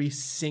every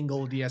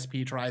single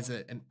DSP tries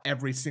it, and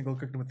every single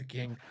Cooking with the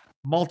King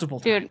multiple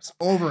times,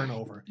 over and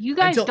over. You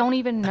guys don't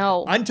even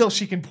know until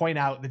she can point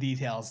out the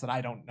details that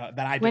I don't know.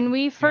 When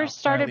we first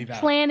started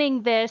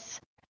planning this,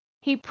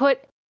 he put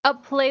a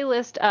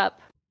playlist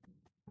up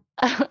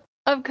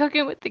of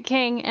Cooking with the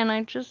King, and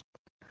I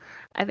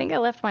think I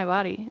left my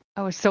body.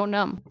 I was so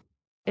numb.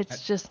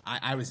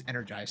 I was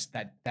energized.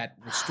 That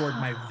restored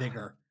my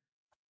vigor.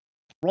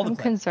 I'm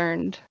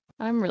concerned.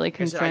 I'm really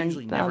concerned I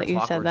usually now never that you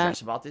said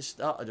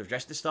that.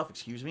 Address this stuff.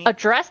 Excuse me.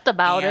 Addressed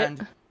about it.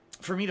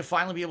 For me to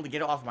finally be able to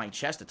get it off my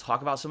chest to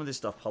talk about some of this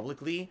stuff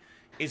publicly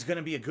is going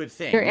to be a good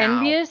thing. You're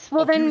envious?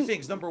 Well, then, a few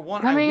things. Number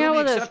one, coming out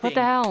with us. What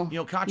the hell?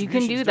 You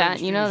can do that.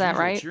 You know that,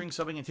 right? Cheering,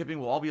 subbing, and tipping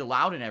will all be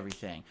allowed and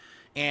everything.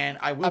 And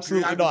I will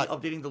be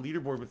updating the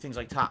leaderboard with things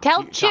like top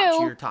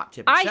cheer, top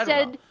tip, etc. I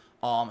said,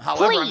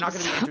 however, I'm not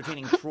going to be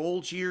entertaining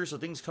troll cheers, so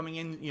things coming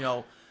in,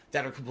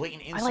 that are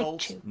blatant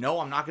insults. No,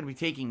 I'm not going to be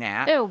taking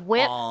that. Ew,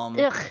 whip.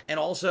 And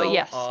also,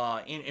 yes.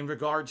 in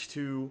regards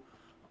to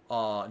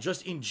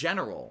just in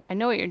general, I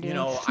know what you're doing.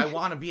 I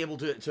want to be able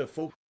to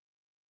focus.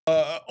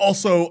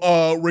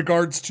 Also,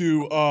 regards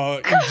to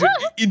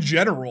in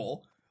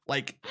general,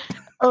 like,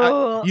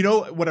 you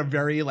know what a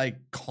very like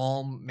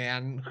calm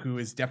man who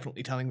is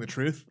definitely telling the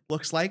truth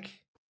looks like.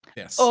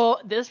 Yes. Oh,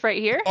 this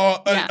right here.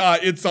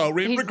 It's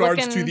in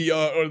regards to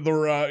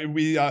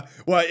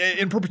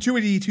in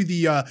perpetuity to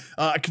the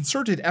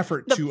concerted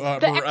effort to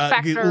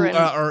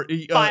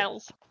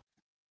files.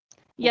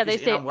 Yeah, they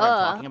say a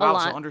lot,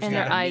 and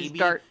their eyes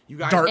dart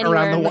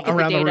around the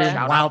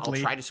room wildly.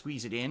 I'll try to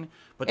squeeze it in,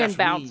 but that's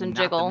bounce really and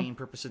not jiggle. the main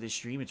purpose of this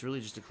stream. It's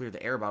really just to clear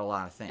the air about a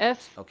lot of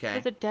things. Okay.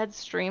 It's a dead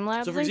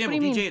Streamlabs. So, for example,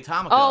 DJ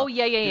Atomica. Oh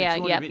yeah.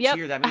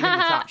 Cheer, that made him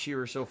the top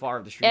cheerer so far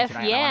of the stream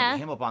tonight. I want to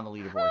get him up on the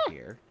leaderboard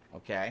here.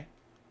 Okay.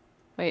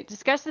 Wait.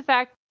 Discuss the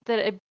fact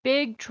that a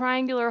big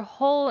triangular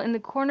hole in the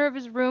corner of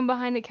his room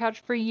behind the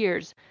couch for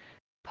years.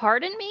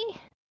 Pardon me?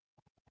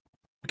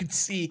 You can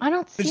see. I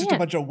don't see There's just it. a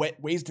bunch of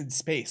wasted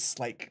space,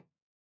 like.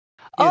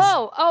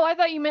 I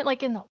thought you meant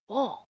like in the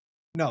wall.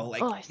 No,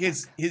 like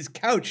his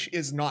couch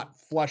is not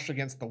flush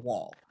against the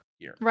wall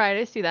here. Right,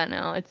 I see that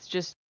now. It's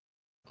just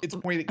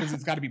pointed because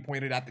it's got to be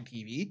pointed at the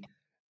TV.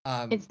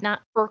 It's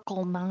not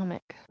ergonomic.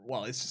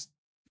 Well, it's just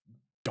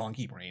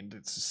donkey brained.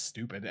 It's just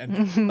stupid,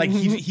 and like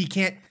he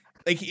can't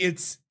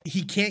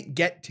he can't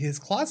get to his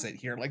closet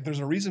here. Like there's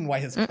a reason why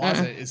his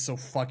closet is so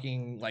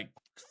fucking like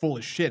full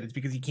of shit. It's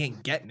because he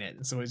can't get in it,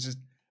 and so he's just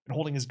been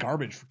holding his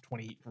garbage for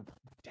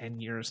 10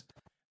 years.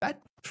 That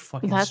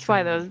fucking That's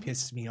why those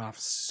pisses me off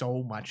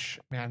so much,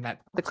 man. That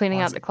the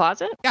cleaning out the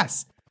closet.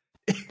 Yes,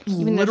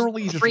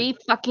 literally just 3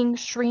 fucking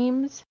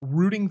streams.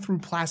 Rooting through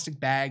plastic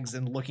bags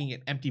and looking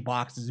at empty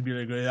boxes and be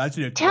like, "That's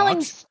a telling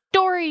box."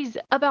 Stories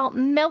about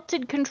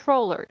melted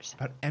controllers.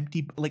 About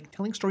empty, like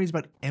telling stories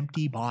about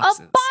empty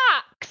boxes. A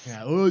box.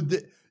 Yeah. Oh,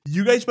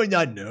 you guys might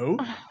not know.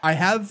 I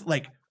have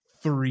like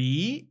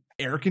 3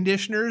 air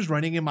conditioners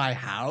running in my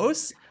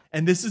house,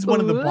 and this is one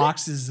of the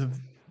boxes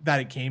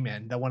that it came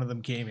in. That one of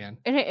them came in.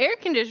 And an air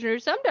conditioner,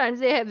 sometimes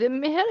they have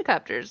them in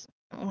helicopters.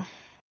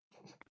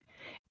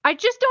 I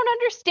just don't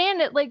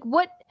understand it. Like,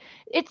 what?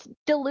 It's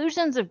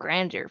delusions of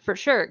grandeur for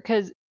sure,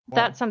 because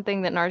that's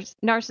something that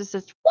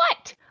narcissists.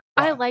 What?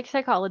 I like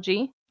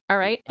psychology, all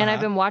right, and I've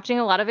been watching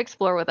a lot of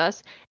Explore with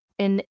Us,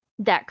 and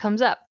that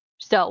comes up.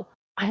 So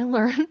I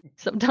learn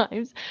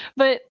sometimes,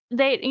 but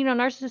they,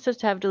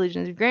 narcissists have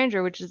delusions of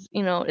grandeur, which is,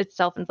 it's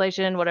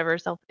self-inflation, whatever,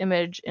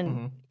 self-image,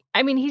 and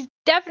I mean, he's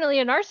definitely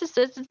a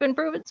narcissist. It's been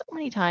proven so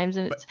many times,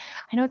 and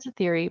I know it's a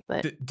theory,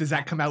 but does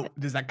that come out?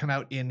 Does that come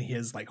out in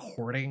his like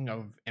hoarding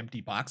of empty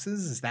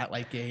boxes? Is that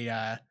like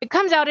a? It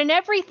comes out in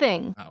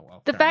everything. Oh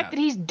well. The fact that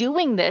he's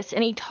doing this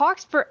and he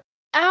talks for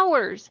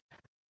hours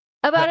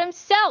about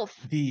himself.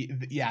 The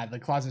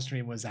closet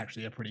stream was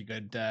actually a pretty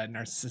good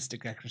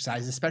narcissistic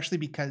exercise, especially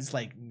because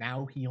like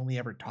now he only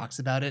ever talks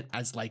about it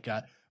as like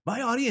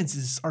my audience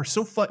is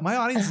so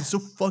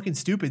fucking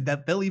stupid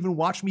that they'll even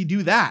watch me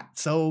do that.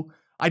 So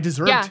I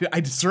deserve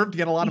to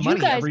get a lot of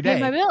money every day. You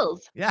guys pay my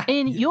bills. Yeah.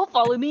 And you'll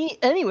follow me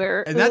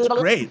anywhere. And that's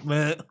great.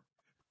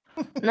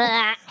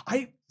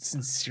 I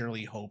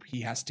sincerely hope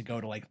he has to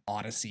go to like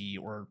Odyssey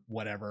or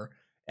whatever.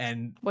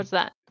 And what's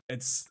that?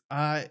 It's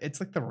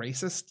like the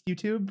racist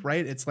YouTube,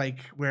 right? It's like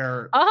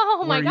where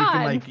my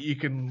god, you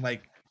can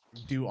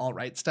do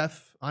alt-right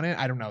stuff on it.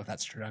 I don't know if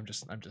that's true. I'm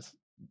just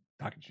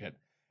talking shit.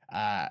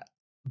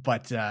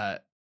 But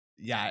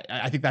yeah,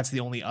 I think that's the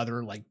only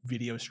other like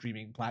video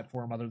streaming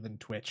platform other than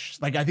Twitch.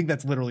 Like I think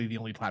that's literally the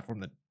only platform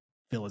that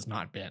Phil is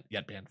not banned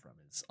from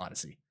is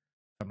Odyssey,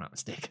 if I'm not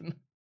mistaken.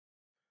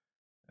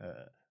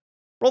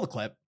 Roll the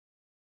clip.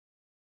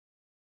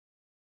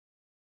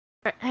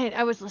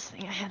 I was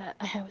listening.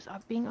 I was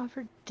being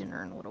offered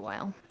dinner in a little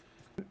while.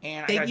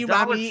 And I got a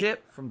dollar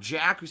tip from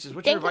Jack who says,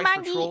 "What's your advice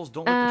for trolls?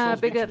 Don't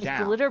let the trolls get you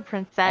down." Glitter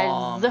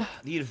princess.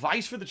 The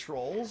advice for the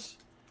trolls,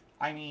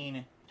 I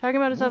mean, talking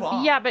about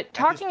yourself. Yeah, but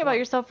talking about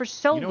yourself for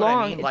so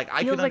long. I mean? Like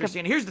I can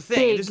understand. Here's the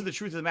thing. This is the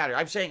truth of the matter.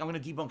 I'm saying I'm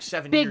going to debunk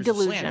 7 years of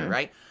slander,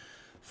 right?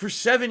 For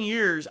 7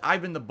 years,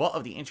 I've been the butt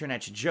of the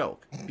internet's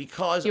joke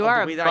because of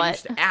the way that I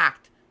used to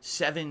act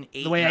 7,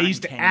 8, the way 9, I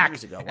used to 10 act.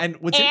 Years ago. And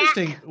what's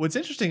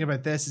interesting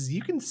about this is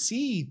you can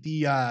see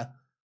the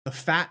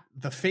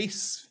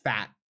face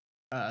fat.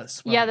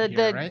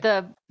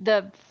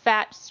 The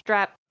fat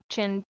strap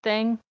chin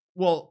thing.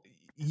 Well,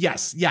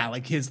 yes, yeah,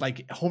 like his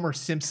like Homer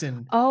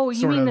Simpson. Oh,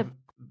 you mean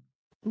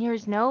near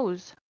his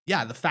nose?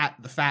 Yeah, the fat.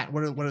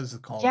 What is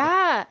it called?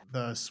 Yeah,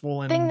 the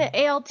swollen thing that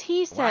ALT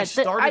said. When I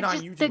started on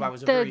YouTube, I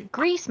was the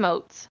grease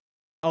motes.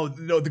 Oh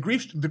no, the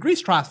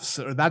grease troughs.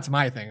 That's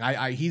my thing.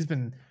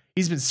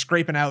 He's been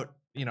scraping out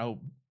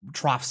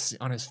troughs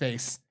on his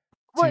face.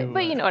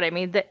 But you know what I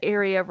mean. The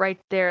area right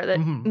there that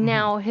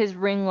now his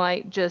ring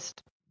light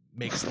just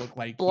makes look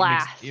like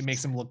blast. It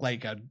makes him look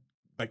like a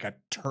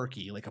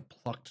turkey, like a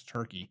plucked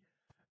turkey.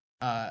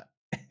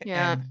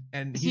 Yeah,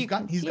 and he's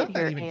got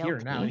that even here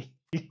now.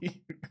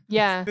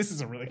 Yeah, this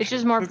is a really. It's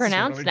just more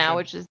pronounced now,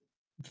 which is.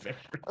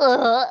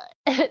 No,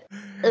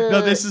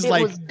 this is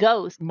like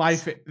ghost.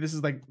 This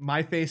is like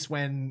my face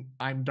when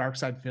I'm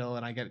Darkside Phil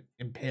and I get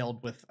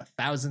impaled with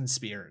 1,000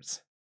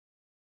 spears.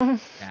 Yeah,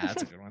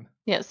 that's a good one.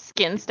 Yeah,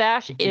 skin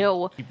stash.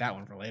 Ew. Keep that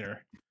one for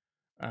later.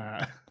 All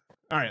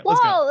right, let's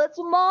go. Whoa, that's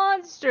a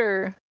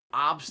monster.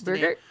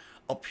 Obstinate.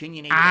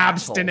 Opinionated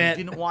obstinate.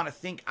 Didn't want to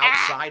think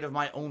outside of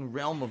my own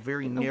realm of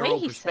very narrow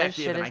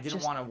perspective, and I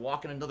didn't want to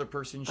walk in another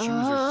person's shoes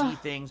or see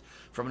things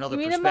from another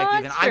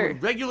perspective. And I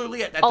would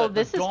regularly at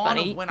the dawn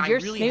of when I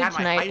really had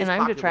my highest and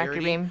I'm popularity,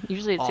 Detractor beam.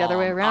 Usually it's the other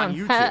way around. On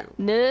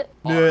YouTube.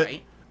 All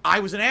right, I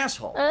was an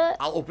asshole.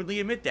 I'll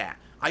openly admit that.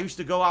 I used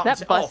to go out and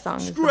say,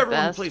 screw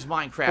everyone who plays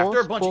Minecraft.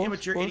 They're a bunch of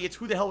immature idiots.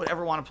 Who the hell would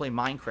ever want to play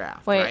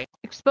Minecraft, right?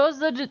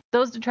 Expose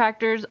those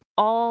detractors,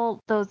 all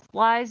those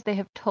lies they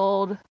have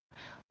told.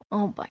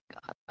 Oh my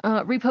god.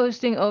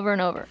 Reposting over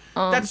and over.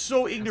 That's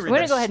so ignorant. I'm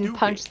going to go ahead and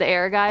punch the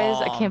air, guys.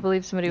 I can't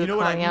believe somebody was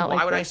calling out like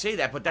Why would I say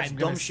that? But that's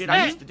dumb shit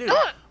I used to do.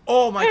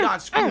 Oh my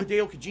god, screw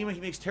Hideo Kojima. He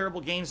makes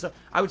terrible games.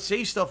 I would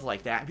say stuff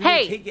like that. People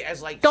would take it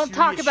as like don't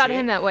talk about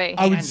him that way.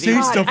 I would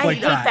say stuff like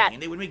that. And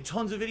they would make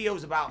tons of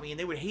videos about me and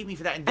they would hate me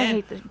for that. And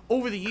then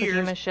over the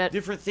years,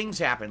 different things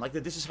happened. Like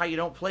the "This Is How You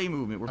Don't Play"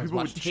 movement, where people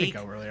would take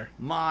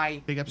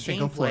my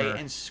gameplay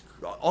and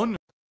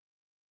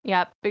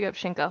yeah, big up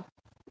Shinko.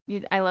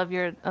 I love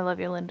your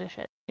Linda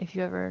shit. If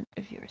you ever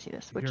see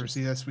this, if you ever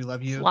see this, we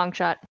love you. Long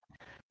shot.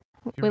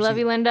 We love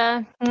you,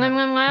 Linda.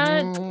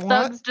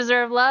 Thugs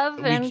deserve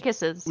love and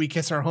kisses. We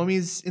kiss our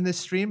homies in this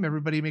stream.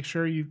 Everybody, make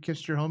sure you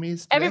kissed your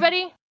homies today.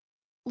 Everybody,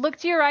 look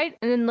to your right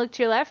and then look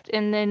to your left,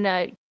 and then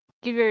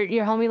Give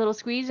your homie a little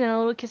squeeze and a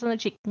little kiss on the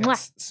cheek.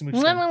 Yes, smooch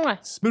them.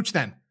 Smooch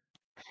them.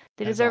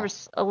 They deserve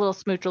a little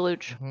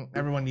smooch-a-looch.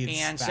 Everyone needs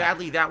And that.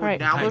 sadly, that would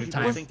now make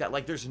people think that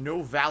like there's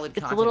no valid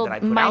content that I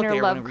put out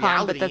there, when in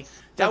reality,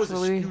 that was a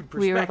skewed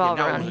perspective.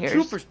 Now, it was a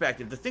true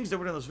perspective. The things that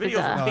were in those videos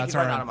were taken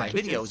right out of my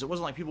videos. It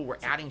wasn't like people were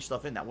adding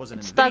stuff in that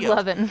wasn't in the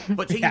videos.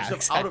 But taking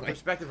stuff out of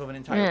perspective of an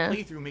entire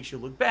playthrough makes you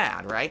look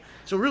bad, right?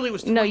 So really, it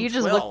was 2012 you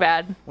just look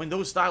bad when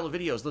those style of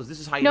videos, this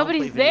is how you don't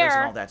play videos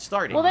and all that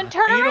started. Well, then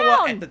turn around. You know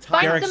what? At the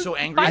time, I was so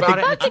angry about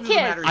it.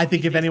 I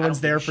think if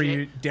anyone's there for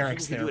you,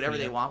 Derek's there. Do whatever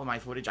they want with my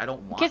footage. I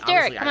don't want. Kiss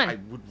Derek, come on. I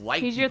would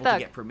like people to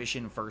get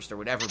permission first or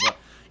whatever, but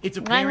it's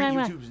apparent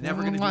YouTube's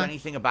never going to do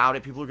anything about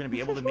it. People are going to be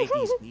able to make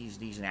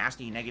these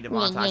nasty negative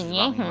montages about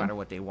me no matter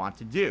what they want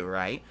to do,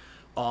 right?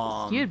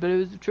 Dude, but it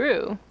was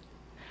true.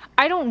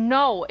 I don't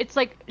know. It's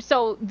like,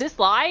 so this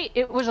lie,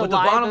 it was a lie, but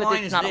the bottom but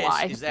line it's not a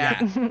lie. Is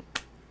that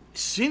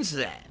since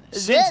then,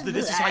 since the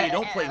This Is How You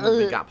Don't Play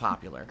movement got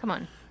popular, come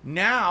on.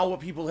 Now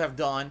what people have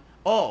done,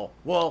 oh,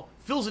 well,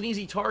 Phil's an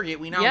easy target.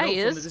 We now know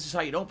from the This Is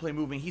How You Don't Play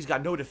movement, he's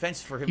got no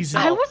defense for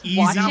himself. I was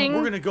watching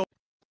we're gonna go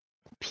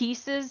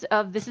pieces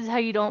of This Is How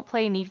You Don't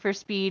Play Need for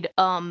Speed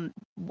Unbound.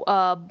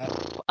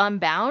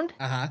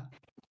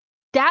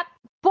 That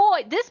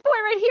boy, this boy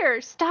right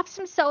here stops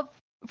himself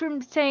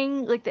from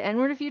saying like the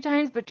N-word a few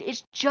times, but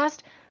it's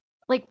just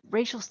like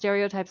racial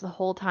stereotypes the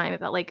whole time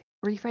about like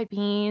refried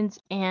beans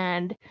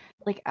and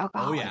like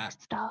alcoholic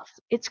stuff.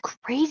 It's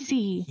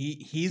crazy.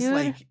 He's dude.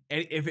 Like,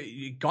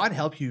 if God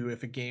help you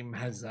if a game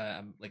has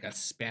like a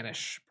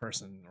Spanish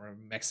person or a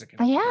Mexican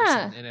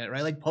person in it,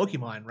 right? Like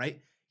Pokemon,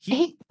 right?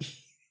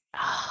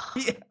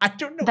 I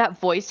don't know that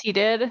voice he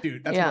did,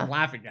 dude. That's what I'm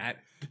laughing at.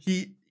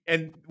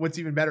 And what's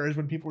even better is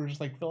when people were just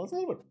like, Phil, it's a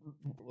little bit,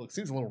 it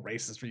seems a little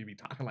racist for you to be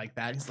talking like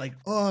that. He's like,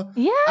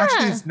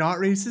 actually, it's not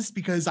racist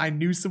because I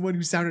knew someone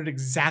who sounded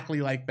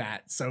exactly like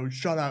that. So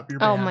shut up. You're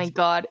banned. Oh my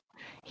God.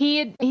 He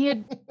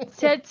had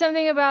said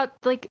something about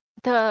like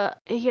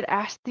he had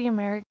asked the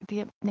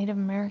Native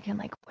American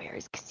like where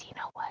his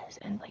casino was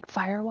and like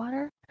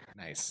Firewater.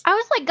 Nice. I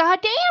was like, God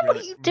damn, what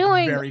are you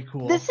doing? Very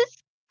cool. This is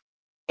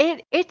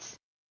it's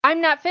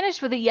I'm not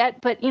finished with it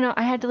yet, but you know,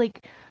 I had to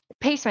like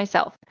pace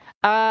myself.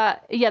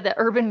 The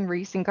urban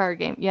racing car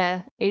game.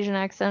 Yeah, Asian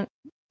accent.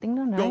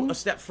 Go a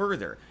step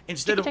further.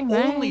 Instead of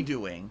only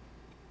doing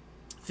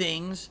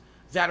things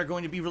that are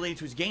going to be related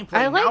to his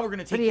gameplay, now we're going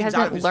to take things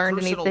out of his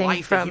personal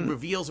life that he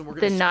reveals, and we're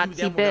going to skew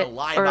them, we're going to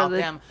lie about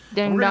them,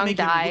 and we're going to make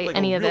him look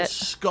like a real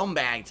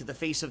scumbag to the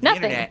face of the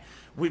internet.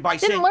 By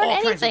saying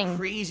all kinds of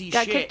crazy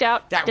shit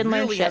that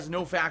really has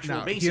no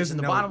factual basis. And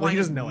the bottom line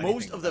is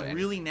most of the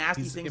really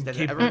nasty things that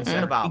have ever been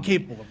said about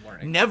him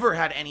never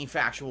had any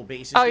factual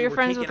basis. Oh, you're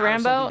friends with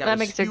Rambo? That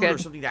makes it good. Or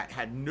something that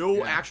had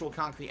no actual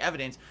concrete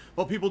evidence,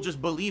 but people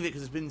just believe it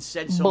because it's been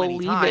said so many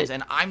times.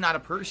 And I'm not a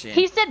person.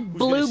 He said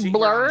blue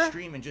blur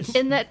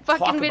in that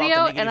fucking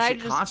video, and I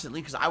just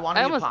constantly because I want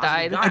to be a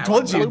positive guy. I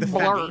told you the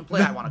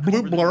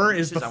blue blur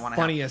is the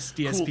funniest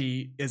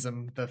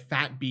DSP-ism. The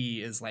fat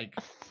B is like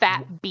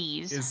fat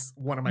bees. Is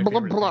one of my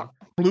favorite things.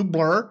 Blue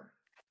blur.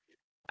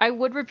 I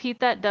would repeat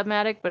that,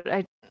 Dubmatic, but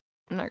I'm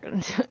not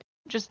gonna do it.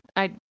 Just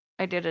I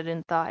did it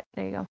in thought.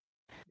 There you go.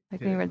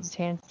 Like me read his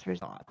hands through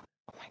thought.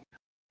 Oh my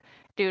God.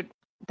 Dude,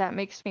 that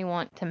makes me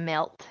want to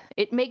melt.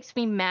 It makes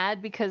me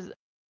mad because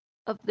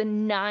of the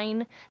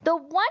 1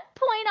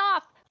 point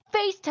off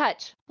face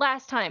touch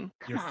last time.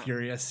 You're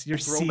furious. You're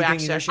throwback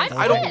session.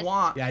 I don't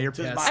want. Yeah, you're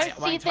pissed.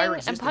 My entire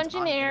existence I'm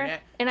punching the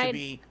air, and I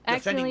be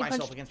defending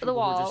myself against people who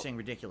are just saying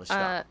ridiculous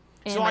stuff.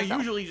 So I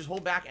usually just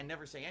hold back and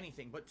never say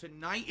anything. But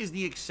tonight is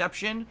the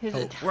exception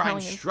where I'm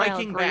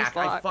striking back.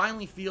 I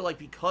finally feel like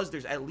because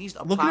there's at least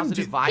a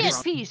positive vibe.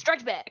 PSP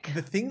strikes back.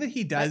 The thing that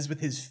he does with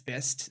his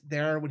fist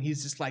there when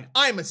he's just like,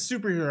 I'm a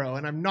superhero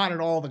and I'm not at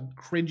all the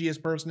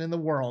cringiest person in the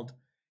world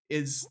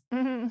is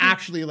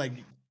actually like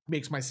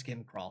makes my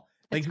skin crawl.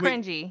 Like it's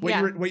cringy.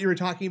 What you were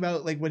talking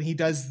about, like when he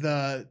does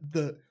the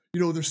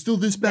there's still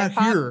this back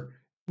here.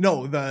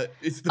 No,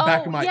 it's the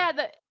back of my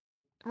the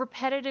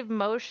repetitive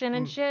motion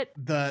and shit.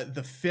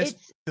 The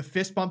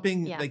fist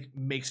bumping like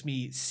makes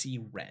me see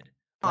red.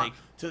 Like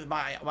to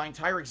my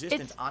entire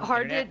existence on the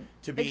internet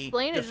to be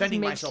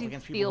defending myself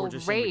against people who are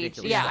just saying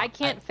ridiculous stuff. I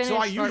can't finish. So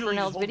I usually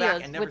just hold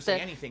back and never say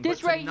anything. But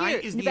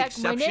tonight is the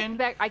exception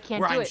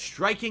where I'm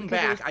striking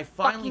back. I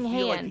finally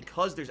feel like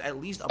because there's at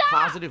least a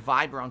positive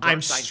vibe around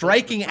Dark Side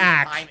striking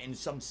time in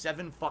some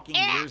 7 fucking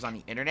years on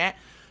the internet.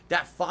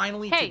 That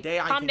finally today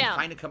I can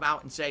kind of come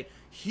out and say,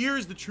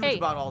 here's the truth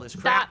about all this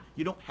crap.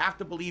 You don't have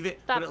to believe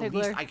it, but at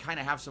least I kind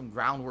of have some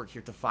groundwork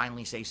here to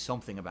finally say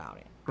something about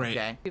it. Great.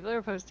 Okay? People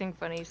are posting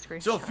funny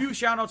screenshots. So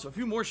a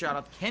few more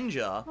shout-outs.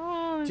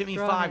 Kenja, tip me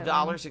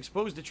 $5,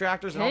 exposed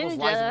detractors, and all those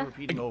lies that we're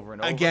repeating over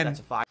and over. Again, that's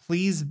a 5.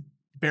 Please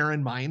bear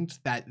in mind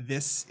that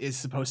this is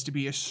supposed to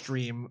be a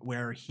stream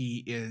where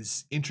he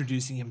is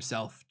introducing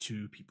himself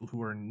to people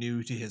who are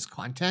new to his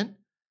content.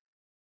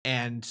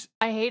 And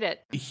I hate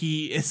it.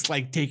 He is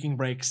like taking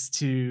breaks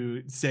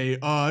to say,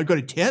 I got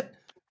a tip.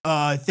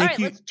 Thank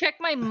you. Let's check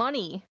my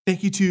money.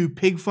 Thank you to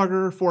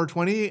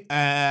Pigfucker420,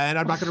 and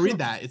I'm not going to read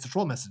that. It's a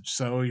troll message,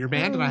 so you're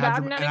banned. And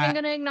I'm not even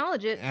going to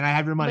acknowledge it. And I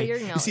have your money. But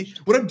you're you see,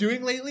 what I'm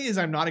doing lately is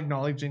I'm not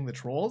acknowledging the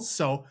trolls,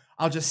 so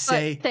I'll just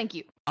say thank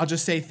you. I'll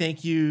just say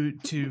thank you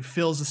to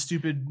Phil's a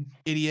stupid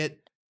idiot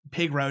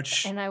pig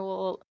roach, and I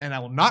will not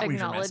read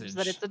your message. Acknowledge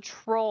that it's a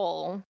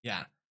troll.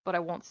 Yeah, but I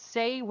won't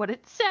say what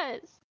it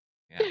says.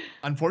 Yeah.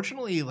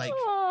 Unfortunately, like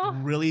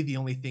really the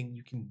only thing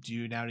you can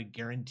do now to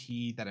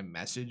guarantee that a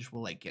message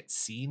will like get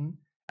seen,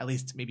 at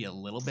least maybe a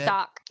little bit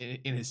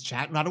in his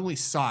chat. Not only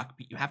sock,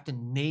 but you have to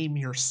name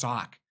your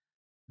sock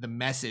the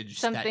message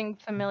something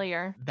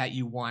familiar that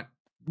you want.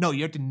 No,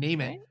 you have to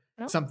name it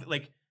something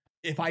like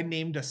if I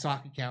named a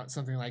sock account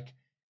something like,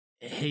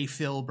 "Hey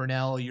Phil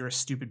Burnell, you're a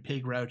stupid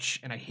pig roach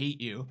and I hate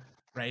you,"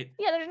 right?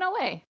 Yeah, there's no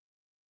way.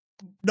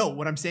 No,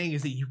 what I'm saying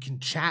is that you can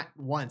chat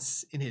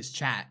once in his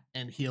chat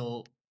and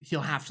he'll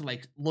have to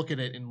like look at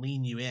it and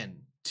lean you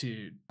in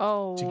to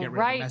get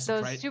rid of the message,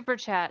 those right? super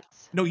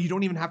chats. No, you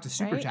don't even have to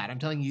super chat. I'm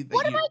telling you that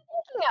what am I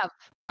thinking of?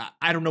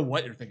 I don't know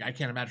what you're thinking. I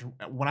can't imagine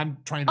what I'm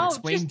trying to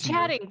explain to you. just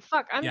chatting.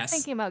 Fuck, I'm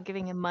thinking about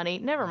giving him money.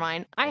 Never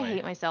mind. I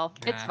hate myself.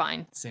 It's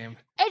fine. Same.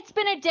 It's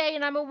been a day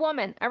and I'm a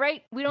woman. All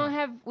right, we don't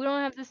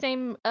have the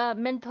same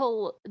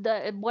mental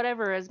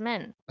whatever as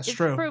men. That's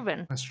true.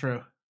 Proven. That's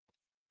true.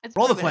 It's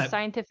Roll proven. the clip. It's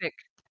scientific.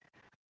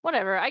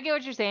 Whatever. I get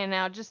what you're saying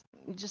now. Just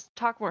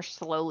talk more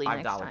slowly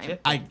next time. Tip.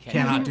 I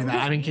cannot do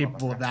that. I'm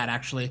incapable of that,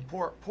 actually.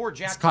 Poor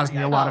Jack. It's caused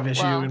me a lot of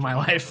issue in my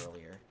life.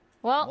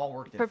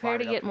 Well, prepare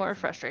to get more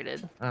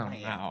frustrated. Oh,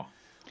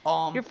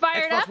 no. You're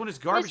fired Xbox up, One is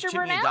garbage. Mr.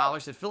 Tipped me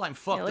 $1. Said, Phil, I'm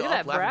fucked look up.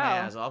 at that Laughing my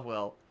brow. ass off.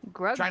 Well,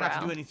 Grug try not brow.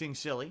 to do anything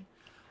silly.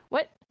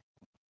 What?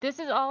 This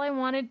is all I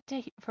wanted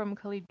to from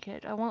Khalid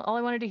Kid. All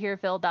I wanted to hear,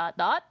 Phil. ...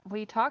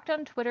 We talked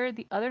on Twitter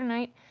the other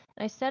night,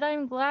 and I said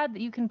I'm glad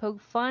that you can poke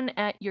fun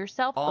at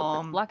yourself,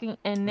 but for blocking.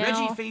 And now,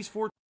 Reggie Phase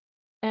 4.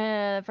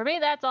 For me,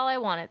 that's all I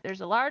wanted.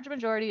 There's a large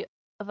majority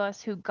of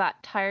us who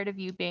got tired of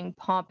you being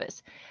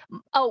pompous.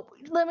 Oh,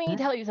 let me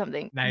tell you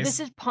something. Nice. This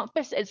is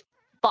pompous as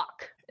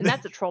fuck, and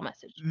that's a troll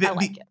message. I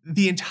like it.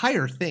 The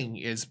entire thing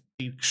is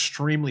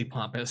extremely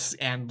pompous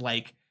and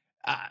like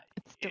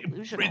it's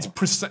delusional.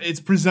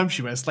 It's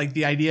presumptuous. Like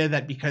the idea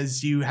that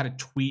because you had a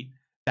tweet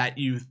that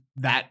you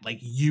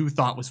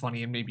thought was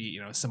funny and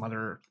maybe some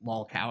other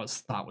lol cows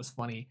thought was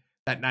funny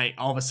that night,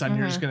 all of a sudden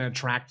you're just going to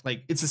attract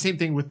like it's the same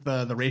thing with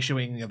the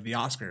ratioing of the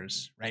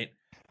Oscars, right?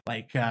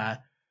 Like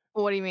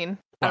what do you mean?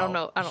 I don't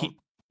know. I don't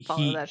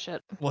follow that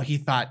shit. Well, he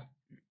thought,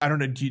 I don't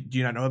know. Do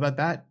you not know about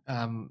that?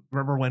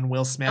 Remember when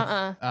Will Smith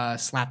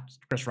slapped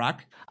Chris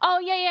Rock? Oh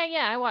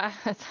yeah.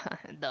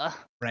 Duh.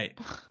 Right,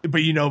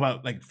 but you know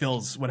about like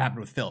what happened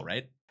with Phil,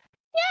 right?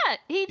 Yeah,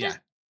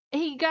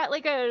 he got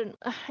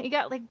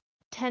like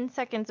 10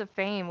 seconds of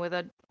fame with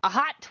a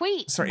hot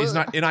tweet. Sorry, it's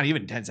not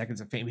even 10 seconds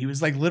of fame. He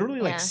was like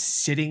literally like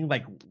sitting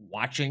like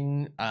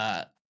watching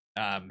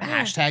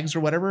hashtags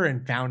or whatever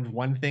and found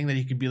one thing that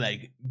he could be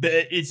like,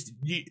 but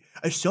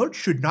assault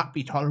should not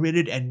be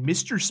tolerated and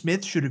Mr.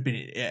 Smith should have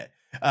been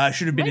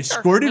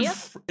escorted.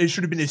 It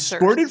should have been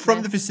escorted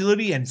from the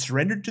facility and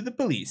surrendered to the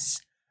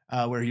police,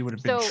 where he would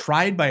have been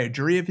tried by a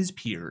jury of his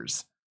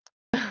peers.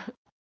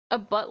 A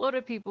buttload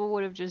of people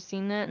would have just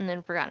seen that and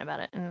then forgotten about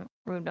it and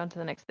moved on to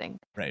the next thing.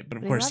 Right, but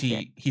of course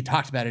he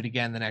talked about it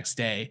again the next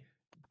day,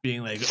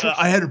 being like,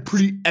 I had a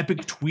pretty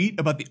epic tweet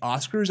about the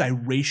Oscars. I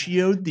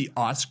ratioed the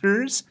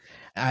Oscars.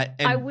 And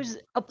I was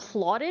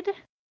applauded.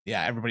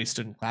 Yeah, everybody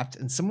stood and clapped.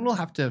 And someone will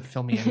have to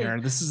fill me in here.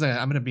 I'm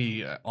going to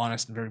be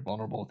honest and very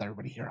vulnerable with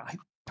everybody here. I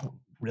don't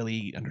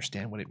really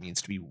understand what it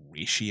means to be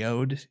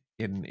ratioed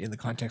in the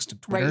context of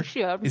Twitter.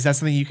 Ratioed. Is that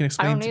something you can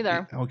explain? I don't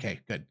either. Okay,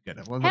 good.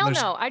 Well, Hell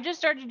no. I just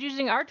started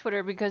using our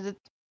Twitter because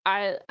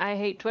I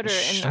hate Twitter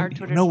and our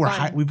Twitter. No,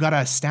 we've got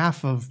a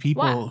staff of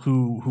people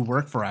who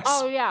work for us.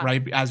 Oh yeah,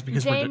 right.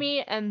 Because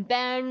Jamie and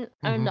Ben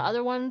and the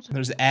other ones.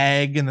 There's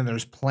Egg, and then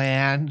there's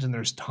Planned, and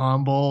there's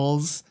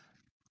Tombles.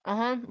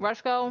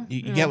 Rushko.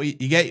 You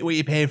get what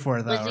you pay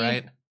for, though, Lizzie.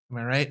 right? Am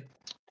I right?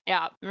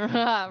 Yeah,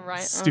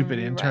 right. Stupid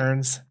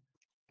interns. Right.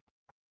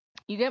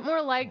 You get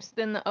more likes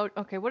than the.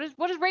 Okay, what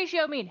does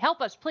ratio mean? Help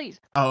us, please.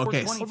 Oh,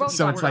 okay.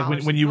 So it's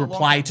like when you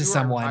reply to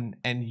someone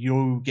and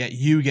you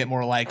get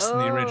more likes than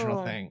the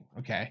original thing.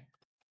 Okay.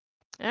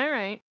 All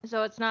right.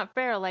 So it's not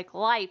fair, like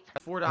life.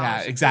 $4.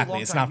 Yeah,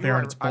 exactly. It's not fair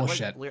and it's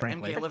bullshit.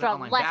 Frankly. MK11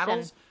 online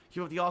battles.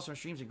 Keep up the awesome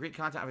streams and great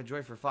content I've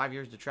enjoyed for 5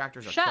 years.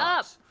 Detractors are Shut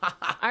clubs. up.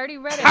 I already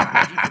read it.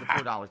 Thank you for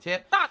the $4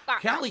 tip.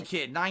 Cali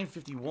Kid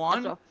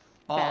 951.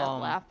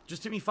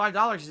 Just tip me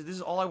 $5. He said, this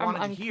is all I wanted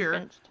to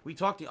hear. We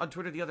talked on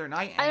Twitter the other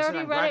night, and he said,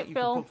 I'm glad that you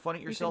can poke fun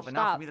at yourself, and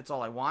now for me, that's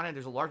all I wanted.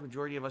 There's a large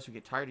majority of us who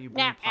get tired of you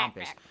being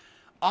pompous.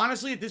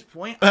 Honestly, at this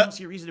point, I don't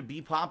see a reason to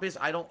be pompous.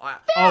 I don't.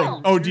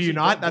 Do you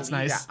not? That's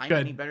nice. I'm Good.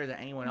 any better than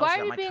anyone else. Why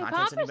are you my being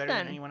content's any pompous better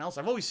than anyone else.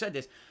 I've always said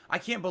this. I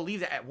can't believe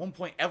that at one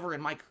point ever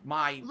in my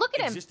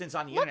existence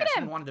on the internet,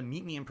 someone wanted to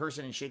meet me in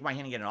person and shake my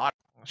hand and get an autograph.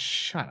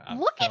 Shut up.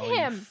 Look at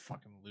him. You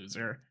fucking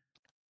loser.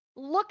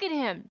 Look at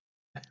him.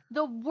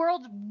 The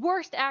world's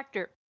worst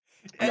actor.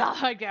 No,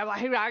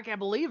 I can't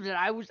believe that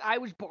I was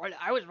born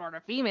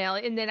a female,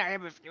 and then I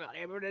have a female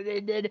neighbor,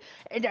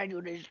 and I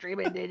do this stream,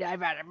 and then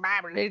I've had a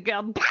mom, and it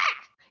goes,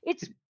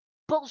 it's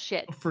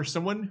bullshit. For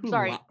someone who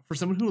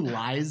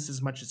lies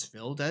as much as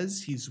Phil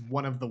does, he's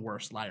one of the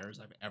worst liars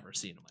I've ever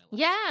seen in my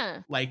life.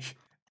 Yeah. Like,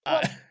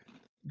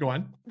 go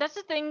on. That's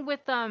the thing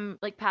with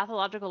like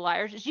pathological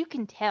liars is you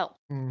can tell,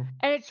 and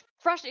it's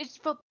frustrating.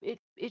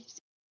 It's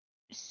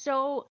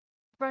so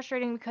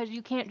frustrating because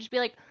you can't just be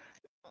like,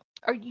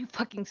 "Are you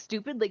fucking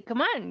stupid?" Like,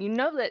 come on, you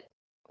know that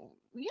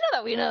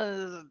we know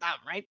this is dumb,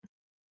 right?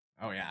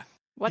 Oh yeah.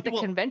 What the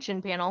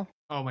convention panel?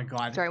 Oh my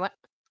god. Sorry, what?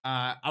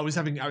 I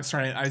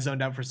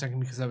zoned out for a second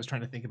because I was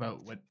trying to think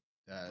about what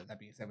that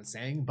being said was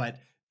saying, but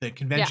the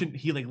convention,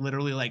 he like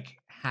literally like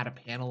had a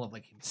panel of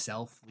like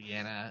himself,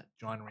 Leanna,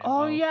 John Rambo.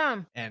 Oh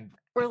yeah. And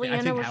or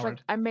Leanna was Howard.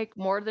 Like, I make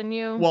more than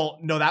you. Well,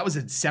 no, that was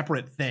a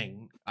separate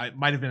thing. It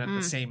might have been at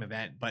the same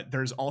event, but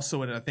there's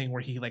also a thing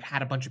where he like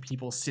had a bunch of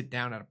people sit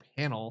down at a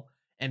panel,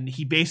 and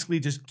he basically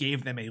just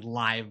gave them a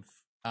live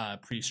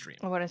pre-stream.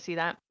 I want to see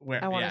that.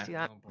 I want to see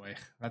that. Oh boy,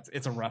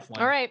 it's a rough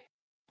one. All right.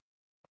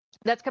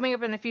 That's coming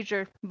up in the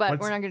future, but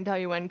we're not going to tell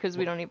you when because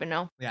we don't even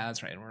know. Yeah,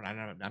 that's right.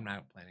 I'm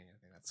not planning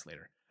anything. That's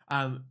later.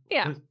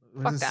 Yeah.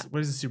 What does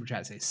the super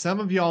chat say? Some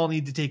of y'all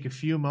need to take a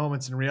few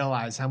moments and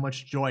realize how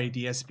much joy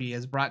DSP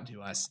has brought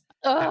to us,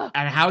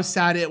 and how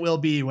sad it will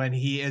be when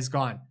he is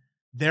gone.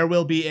 There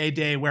will be a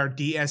day where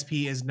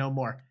DSP is no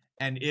more,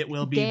 and it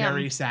will be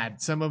very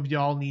sad. Some of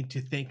y'all need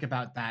to think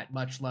about that.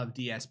 Much love,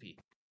 DSP.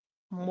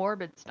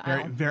 Morbid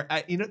style. Very,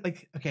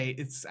 like, okay,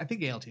 I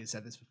think ALT has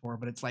said this before,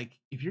 but it's like,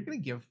 if you're gonna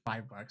give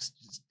 $5,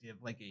 just give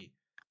like a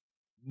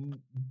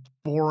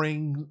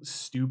boring,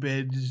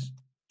 stupid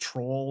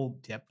troll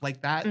tip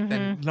like that,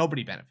 then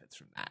nobody benefits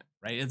from that,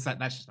 right?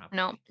 That's just not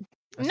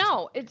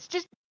no. It's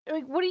just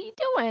like, what are you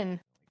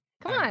doing?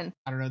 Come on.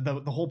 I don't know.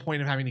 The whole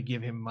point of having to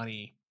give him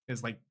money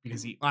is like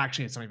because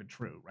actually it's not even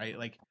true, right?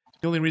 Like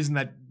the only reason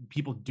that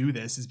people do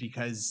this is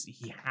because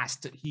he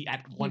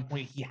at one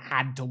point he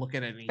had to look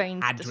at it and he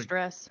had to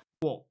distress.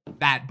 Well,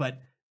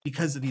 but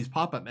because of these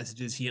pop-up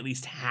messages, he at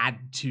least had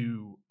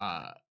to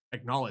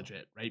acknowledge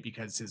it, right?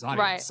 Because his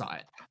audience saw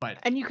it.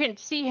 And you can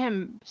see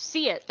him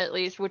see it at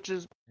least, which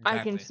is I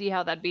can see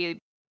how that'd be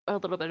a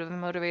little bit of a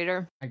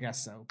motivator. I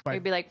guess so. But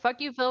he'd be like, "Fuck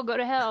you, Phil, go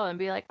to hell," and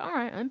be like, "All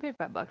right, I'm paid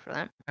 $5 for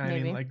that." And maybe.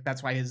 I mean, like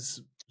that's why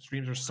his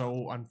streams are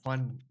so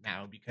unfun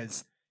now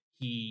because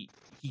he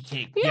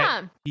can't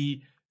get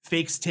he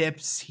fakes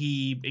tips,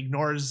 he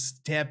ignores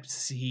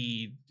tips,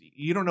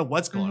 you don't know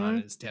what's going on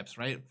in his tips,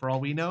 right? For all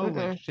we know,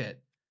 like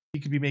shit. He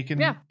could be making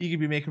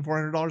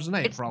 $400 a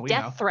night it's for all we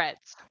know. Death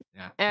threats.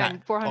 Yeah.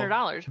 And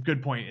 $400.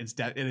 Good point.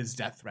 It is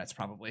death threats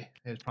probably.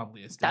 It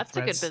probably is death That's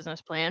threats. a good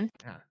business plan.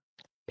 Yeah.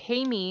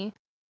 Pay me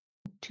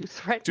to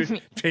threaten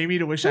me. Pay me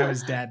to wish I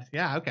was dead.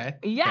 Yeah, okay.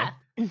 Yeah.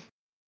 Okay.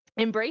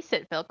 Embrace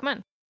it, Phil. Come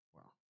on.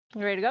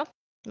 You ready to go?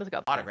 Let's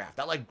go. Autograph.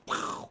 That like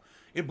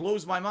it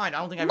blows my mind. I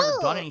don't think I've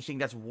ever done anything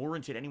that's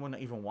warranted anyone to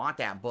even want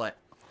that, but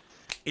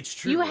it's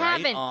true, you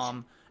right?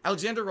 Haven't.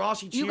 Alexander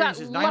Rossi cheers.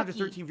 His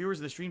 913 viewers.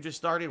 The stream just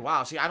started.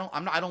 Wow. See, I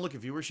don't look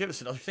at viewership.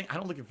 It's another thing. I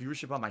don't look at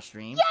viewership on my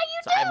stream. Yeah,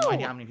 you do. I have no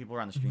idea how many people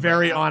are on the stream.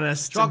 Very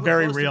honest.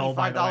 Very real.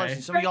 By the way.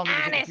 Some of y'all need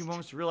to take a few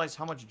moments to realize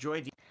how much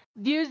joy.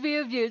 Views.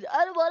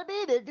 I don't want to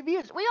be the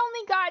views. We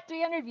only got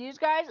 300 views,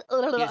 guys.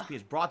 DSP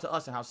is brought to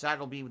us, and how sad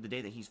it'll be with the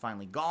day that he's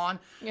finally gone.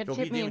 Yeah,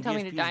 tip me and tell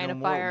me to die in a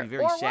fire.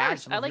 Very sad.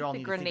 Worse. I like the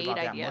grenade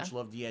idea. Much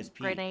love, DSP.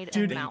 Grenade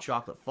and mouth.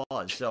 Chocolate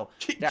fuzz. So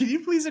can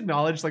you please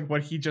acknowledge like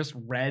what he just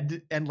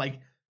read and like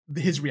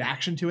his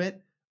reaction to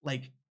it?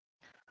 Like,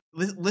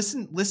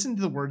 listen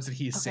to the words that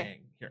he is saying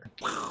here.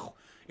 Wow.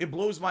 It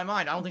blows my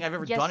mind. I don't think I've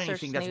ever done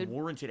anything that's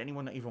warranted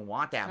anyone to even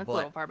want that. That's but a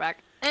little far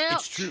back.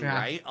 It's true,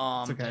 right?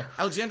 It's okay.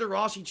 Alexander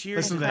Rossi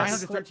cheers.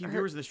 913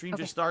 viewers. The stream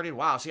just started.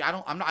 Wow. See, I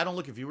don't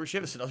look at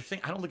viewership. It's another thing.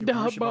 I don't look at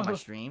viewership on my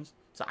streams,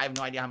 so I have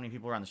no idea how many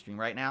people are on the stream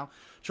right now.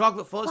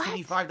 Chocolate Fuzz, give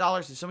me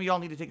 $5. Some of y'all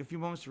need to take a few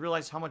moments to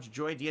realize how much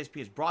joy DSP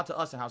has brought to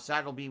us and how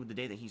sad it'll be with the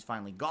day that he's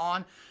finally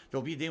gone.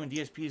 There'll be a day when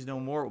DSP is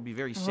no more. It will be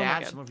very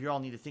sad. Some of y'all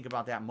need to think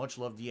about that. Much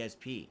love,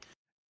 DSP.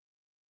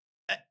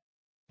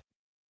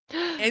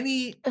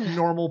 Any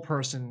normal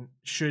person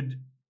should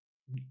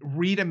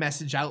read a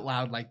message out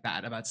loud like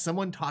that about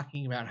someone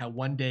talking about how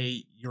one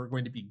day you're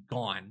going to be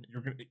gone.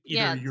 You're going to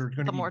you're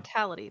going to be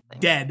mortality thing.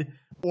 Dead,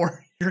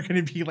 or you're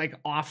going to be like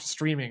off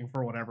streaming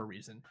for whatever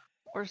reason,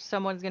 or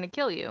someone's going to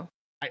kill you.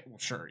 Well,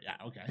 sure, yeah,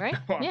 okay, right,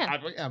 yeah,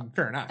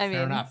 fair enough.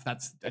 Fair enough.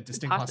 That's a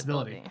distinct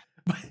possibility.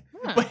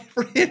 But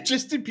for it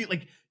just to be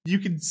like,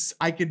 it's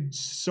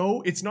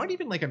not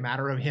even like a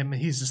matter of him.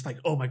 He's just like,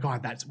 oh my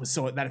god, that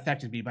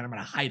affected me, but I'm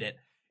going to hide it.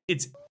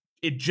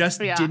 It just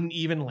didn't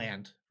even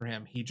land for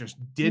him. He just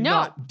did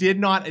not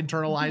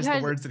internalize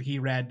the words that he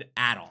read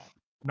at all.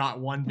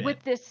 Not one bit.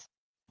 With this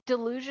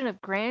delusion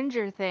of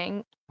grandeur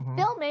thing,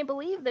 Phil may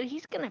believe that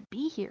he's gonna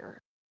be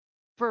here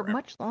for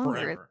much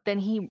longer than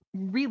he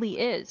really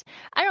is.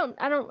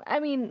 I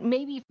mean,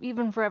 maybe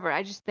even forever.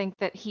 I just think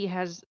that he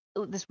has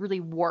this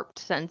really warped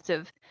sense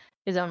of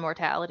his own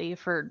mortality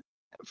for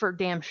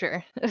damn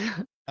sure.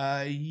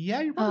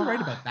 Yeah, you're probably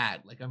right about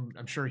that. Like,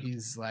 I'm sure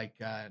he's like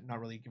not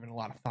really giving a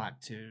lot of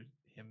thought to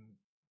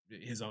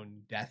his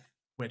own death.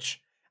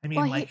 Which I mean,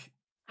 well,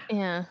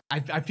 yeah.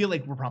 I feel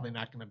like we're probably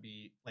not gonna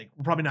be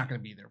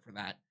there for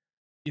that.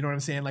 You know what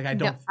I'm saying? Like, I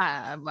don't.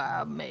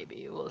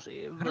 Maybe we'll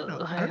see. I don't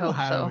know. I hope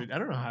so. I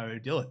don't know how I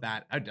would deal with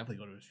that. I'd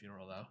definitely go to his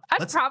funeral though.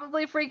 I'd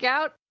probably freak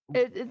out.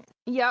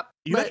 Yep.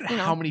 You imagine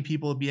how many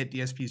people would be at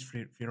DSP's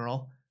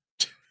funeral?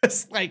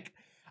 Just like,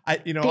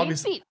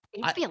 obviously.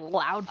 It'd be a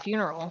loud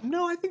funeral.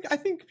 No, I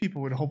think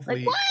people would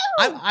hopefully.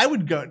 Like, I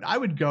would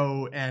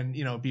go and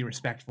be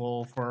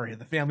respectful for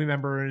the family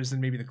members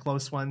and maybe the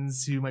close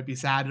ones who might be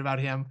sad about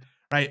him,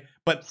 right?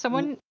 But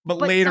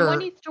later, someone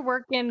needs to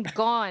work in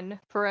 "Gone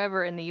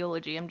Forever" in the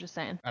eulogy. I'm just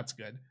saying. That's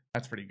good.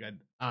 That's pretty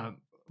good.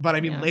 But I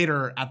mean,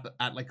 later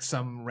at like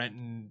some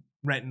Renton,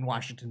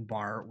 Washington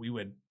bar, we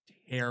would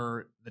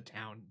tear the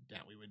town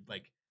down. We would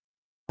like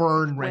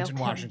burn Renton,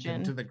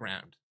 Washington to the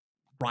ground,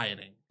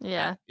 rioting.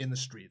 Yeah. In the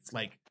streets,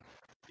 like.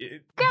 Give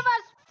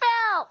us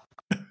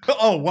Phil!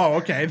 Oh, whoa,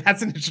 okay.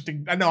 That's an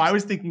interesting... No, I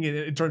was thinking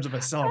in terms of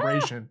a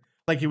celebration.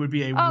 Like, it would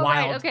be a wild...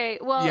 Right, okay.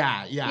 Well,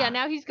 yeah,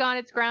 now he's gone.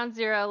 It's ground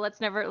zero. Let's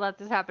never let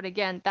this happen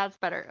again. That's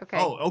better. Okay.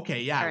 Oh,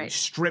 okay, yeah.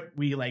 Right.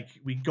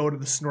 We go to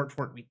the snort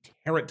fort, we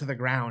tear it to the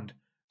ground.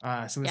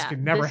 So this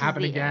could never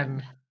happen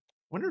again.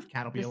 Wonder if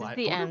Cat will be alive.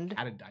 This is the end.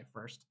 Cat would die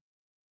first.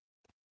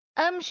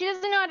 She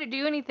doesn't know how to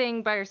do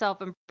anything by herself.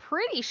 I'm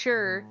pretty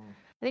sure.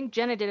 I think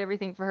Jenna did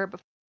everything for her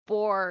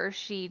before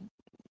she...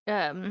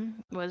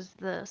 was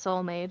the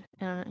soulmate.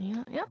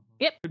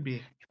 Yep. Could be.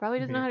 She probably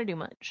doesn't know how to do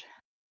much.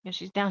 Yeah,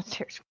 she's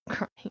downstairs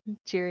crying,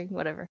 cheering,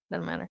 whatever.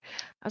 Doesn't matter.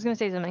 I was gonna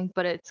say something,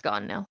 but it's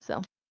gone now.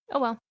 So, oh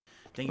well.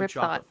 Thank you,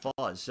 Chocolate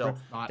Fuzz. So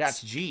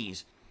that's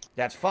G's.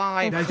 That's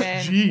 5, that's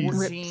 10, G's.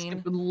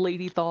 14.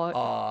 Lady thought.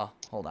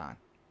 Hold on.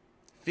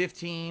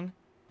 15.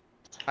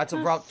 That's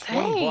about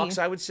 $20,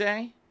 I would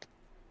say.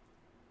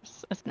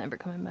 It's never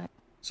coming back.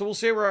 So we'll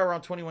say we're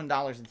around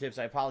 $21 in tips.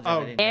 I apologize.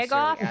 I didn't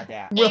necessarily add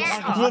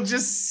that. We'll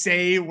just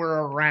say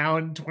we're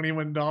around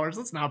 $21.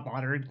 Let's not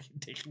bother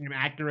taking an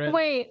accurate.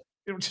 Wait.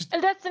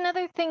 That's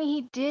another thing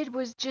he did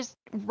was just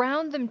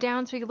round them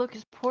down so he could look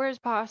as poor as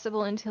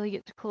possible until he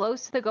gets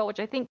close to the goal, which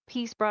I think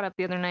Peace brought up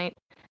the other night.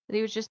 That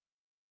he was just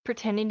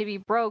pretending to be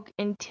broke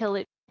until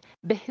it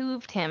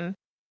behooved him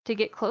to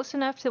get close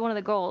enough to one of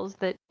the goals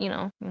that,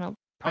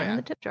 put in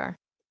the tip jar.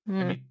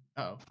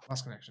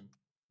 Lost connection.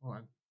 Hold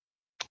on.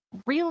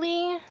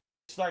 Really?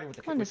 Starting with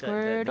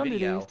the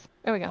video.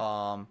 There we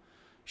go.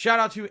 Shout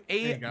out to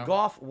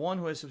A-Goff1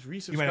 who has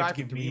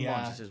resubscribed to me. He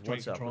says,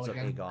 what's up,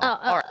 A-Goff?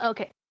 Right.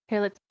 Okay. Here,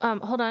 let's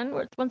hold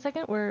on. 1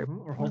 second. We're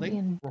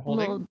holding. We're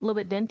holding. A little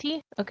bit denty.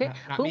 Okay.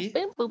 Not me.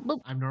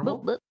 I'm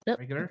normal.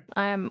 Regular.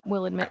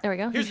 Will admit. There we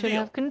go. Here's you should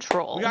have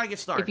control. We gotta get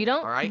started. If you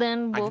don't,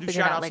 then we'll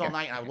figure it out later. I could do shout outs all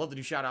night, and I would love to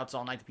do shout outs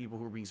all night to people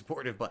who are being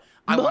supportive, but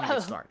I want to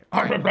get started.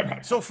 All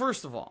right. So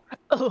first of all,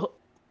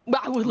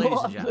 ladies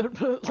and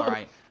gentlemen, all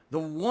right. The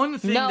one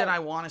thing that I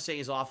want to say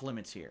is off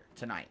limits here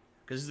tonight,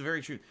 because this is the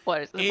very truth.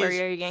 What is this? Where are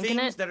you yanking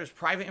things it? that is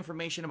private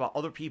information about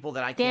other people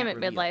that I can't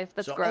reveal. Damn it, Midlife.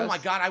 That's so, gross. Oh my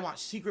God, I want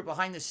secret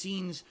behind the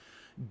scenes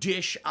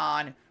dish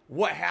on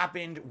what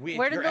happened with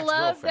your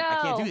ex-girlfriend.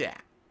 I can't do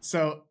that.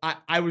 So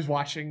I was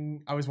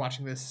watching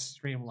this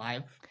stream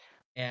live,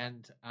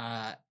 and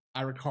I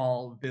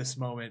recall this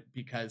moment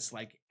because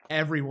like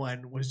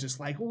everyone was just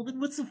like, well, then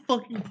what's the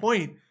fucking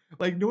point?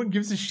 Like no one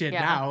gives a shit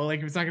now. Like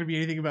if it's not gonna be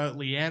anything about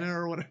Leanna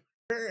or whatever.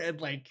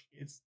 And like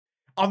it's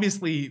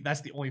obviously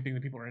that's the only thing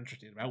that people are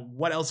interested about.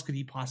 What else could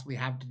he possibly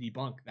have to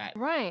debunk that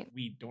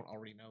we don't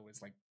already know is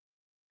like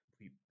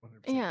complete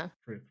 100%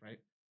 truth, right?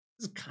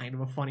 This is kind of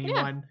a funny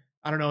one.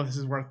 I don't know if this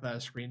is worth a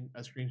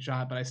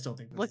screenshot, but I still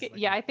think this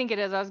is I think it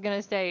is. I was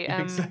gonna say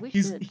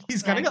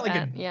he's kind of got like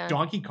a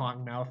Donkey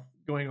Kong mouth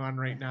going on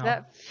right now.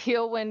 That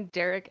feel when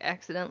Derek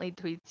accidentally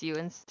tweets you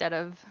instead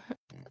of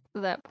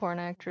that porn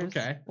actress,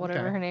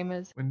 whatever her name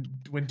is.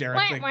 When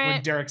Derek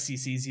when Derek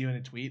CCs you in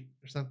a tweet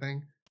or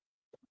something.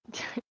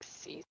 Derek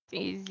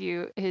CCs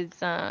you his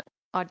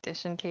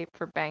audition tape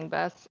for Bang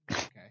Bus.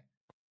 Okay.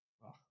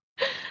 Well,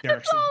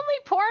 that's the only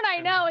porn I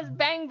know is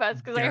Bang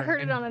Bus because I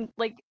heard it on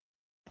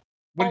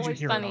What did you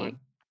hear Sunny. it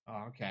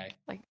on? Oh, okay.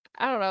 Like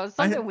I don't know,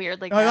 something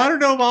weird like that. I don't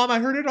know, Mom. I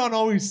heard it on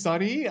Always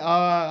Sunny.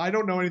 I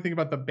don't know anything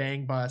about the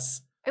Bang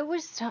Bus. It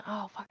was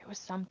it was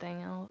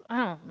something else.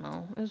 I don't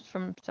know. It was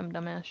from some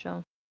dumbass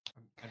show.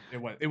 It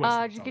was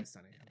Always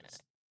Sunny.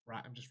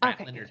 I'm just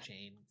rattling your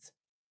chains.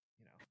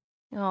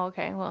 Oh,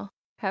 okay. Well,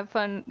 have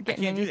fun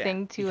getting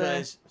anything to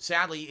because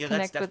sadly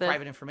that's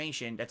private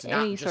information. That's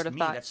not just sort of me.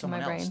 thought That's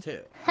someone else too.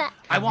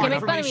 I I want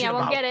information I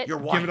won't about get it. your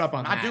wife. Give it up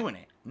on not that. doing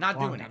it. Not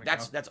doing it.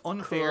 That's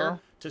unfair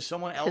to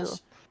someone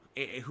else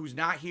who's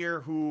not here,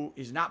 who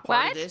is not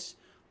part of this,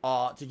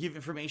 to give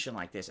information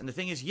like this. And the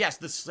thing is, yes,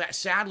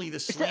 sadly the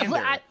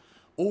slander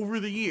over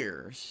the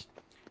years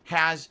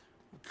has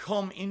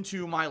come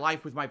into my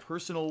life with my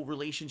personal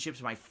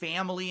relationships, my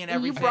family, and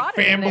everything. You brought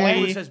it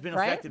family has been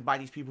affected by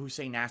these people who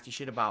say nasty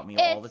shit about me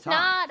all the time.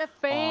 It's not a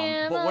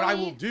family. But what I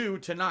will do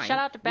tonight, Shout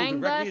out to will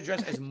directly Bangladesh.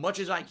 address as much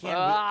as I can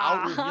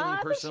without revealing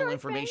personal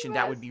information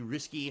that would be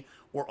risky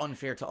or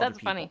unfair to other people.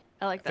 That's funny.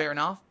 I like that. Fair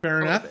enough?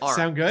 Fair enough. All right.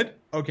 Sound good?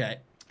 Okay.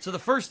 So the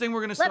first thing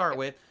we're going to start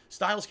with,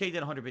 Styles K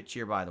did 100-bit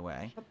cheer, by the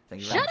way.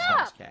 Thank you very much, Shut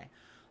up! Styles K.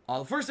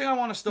 The first thing I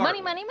want to start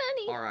Money.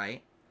 all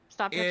right,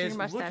 Stop touching is your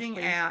mustache, looking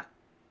please. at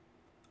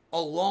a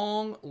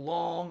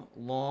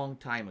long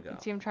time ago.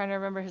 See, I'm trying to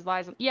remember his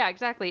lies. Yeah,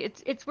 exactly.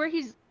 It's where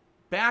he's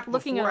Back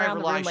looking before I around ever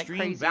the room live like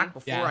streamed, crazy. back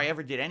before I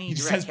ever did any He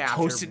just direct has capture,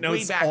 post-it way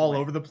notes back all when.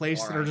 over the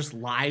place that are just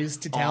lies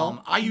to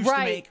tell. I used to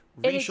Right. make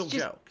And it's racial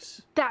just-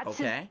 jokes. that's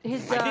okay?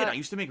 his, I did. I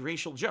used to make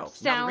racial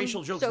jokes. Now, the sound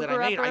racial jokes that I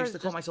made, I used to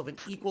call soaker-uppers, myself an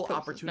equal post-it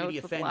opportunity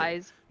notes with offender.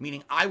 lies.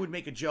 Meaning, I would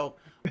make a joke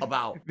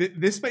about.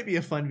 This might be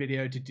a fun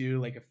video to do,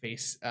 like a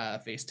face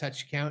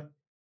touch count.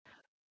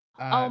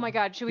 Oh my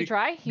god, should we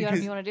try? You want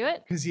to do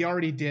it? Because he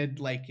already did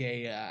like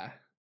a.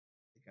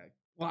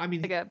 Well, I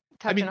mean, Like a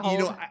touch and hold.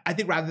 you know, I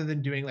think rather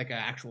than doing like an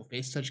actual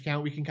face touch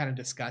count, we can kind of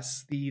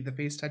discuss the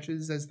face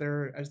touches as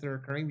they're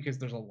occurring, because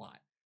there's a lot,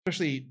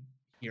 especially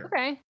here.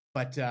 Okay.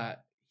 But I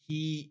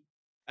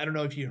don't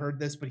know if you heard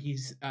this, but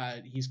he's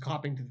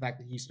copping to the fact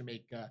that he used to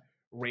make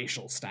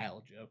racial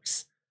style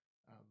jokes.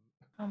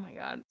 Oh my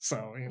god.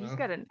 So you know, He's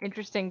got an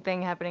interesting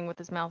thing happening with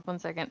his mouth. 1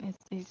 second.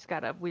 He's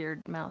got a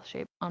weird mouth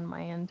shape on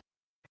my end.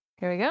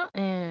 Here we go.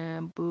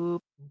 And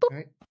boop.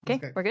 Boop.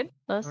 Okay, we're good.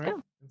 Let's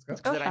go.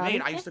 Let's go. That I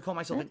made. I used to call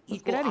myself an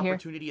equal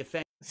opportunity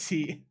offender.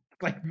 See,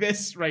 like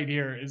this right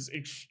here is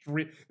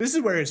extreme. This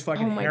is where his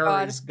fucking hair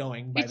is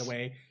going. By the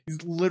way,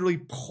 he's literally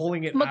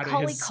pulling it out of his.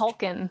 Macaulay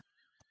Culkin.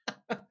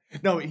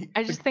 No,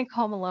 I just think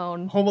Home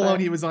Alone. Home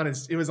Alone. It was on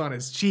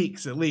his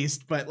cheeks at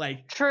least, but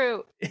like.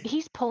 True.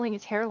 He's pulling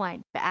his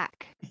hairline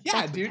back. Yeah,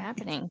 That's dude. what's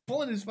happening. He's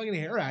pulling his fucking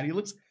hair out. He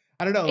looks.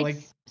 I don't know. Like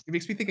it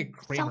makes me think of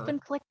Kramer.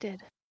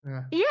 Self-inflicted.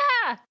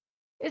 Yeah.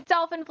 It's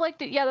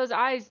self-inflicted. Yeah, those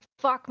eyes.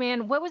 Fuck,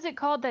 man. What was it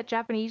called? That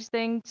Japanese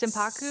thing?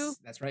 Senpaku?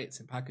 That's right,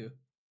 senpaku.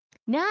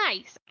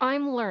 Nice.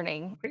 I'm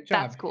learning. Great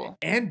job. That's cool.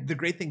 And the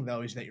great thing,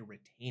 though, is that you're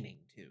retaining,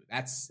 too.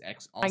 That's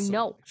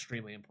also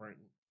extremely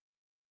important.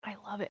 I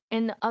love it.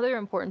 And the other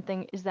important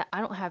thing is that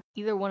I don't have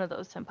either one of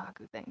those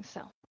senpaku things,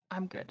 so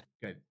I'm good.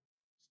 Good.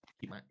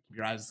 Keep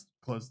your eyes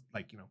closed,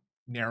 like,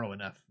 narrow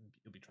enough.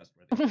 You'll be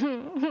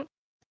trustworthy.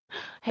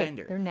 Hey,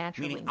 they're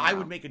naturally meaning I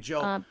would make a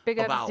joke big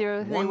up about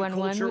 0311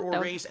 one culture with or the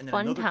race and then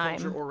fun another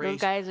time. culture or Those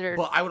race. guys are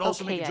But I would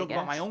also okay, make a joke I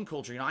about my guess. own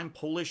culture. I'm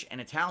Polish and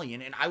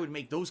Italian, and I would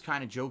make those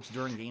kind of jokes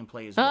during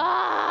gameplay as well.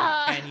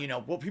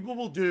 And what people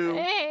will do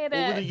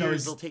over the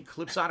years, they'll take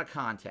clips out of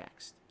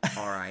context.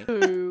 All right,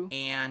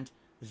 and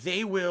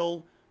they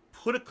will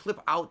put a clip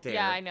out there.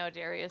 Yeah, I know,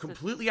 Darius.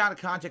 Completely out of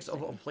context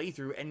of a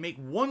playthrough and make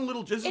one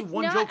little. This is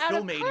one joke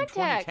Phil made in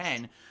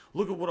 2010.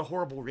 Look at what a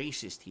horrible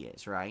racist he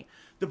is, right?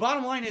 The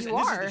bottom line is, and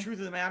this is the truth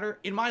of the matter,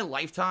 in my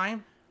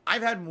lifetime,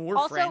 I've had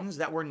more friends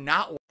that were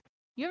not.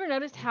 You ever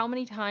noticed how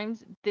many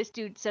times this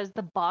dude says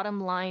the bottom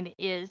line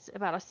is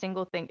about a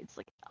single thing? It's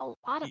like a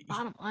lot of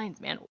bottom lines,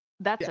 man.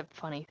 That's a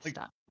funny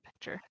stuff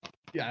picture.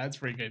 Yeah, that's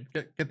pretty good.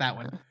 Get that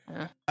one.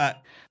 All right.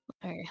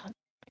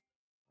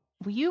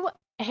 Will you?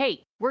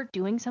 Hey, we're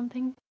doing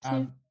something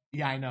soon.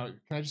 Yeah, I know.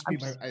 Can I just be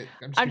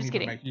I'm just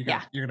kidding.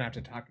 You're gonna have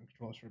to talk in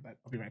controls for a bit.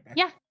 I'll be right back.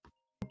 Yeah.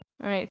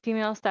 All right,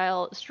 female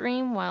style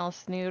stream while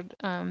Snood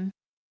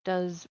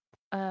does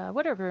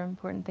whatever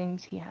important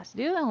things he has to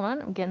do. Hold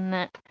on, I'm getting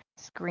that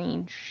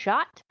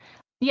screenshot.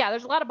 Yeah,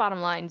 there's a lot of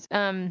bottom lines.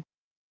 I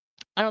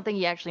don't think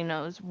he actually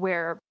knows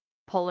where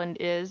Poland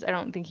is. I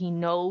don't think he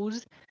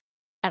knows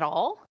at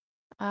all.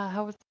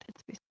 How was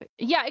it?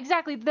 Yeah,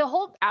 exactly. The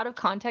whole out of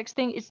context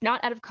thing is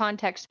not out of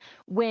context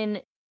when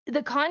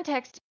the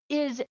context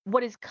is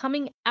what is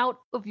coming out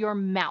of your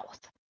mouth.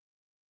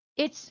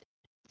 It's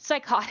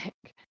psychotic.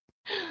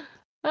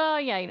 Oh,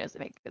 yeah, he knows to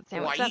make a good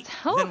sandwich.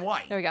 Then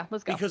white. There we go.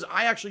 Let's go. Because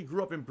I actually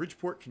grew up in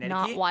Bridgeport,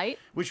 Connecticut. Not white.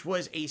 Which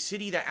was a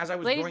city that, as I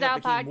was Ladies growing up,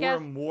 became podcast. more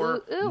and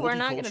more we're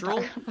not gonna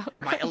multicultural. talk about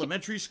My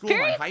elementary school,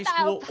 my high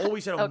school,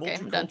 always had a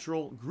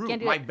multicultural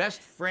group. My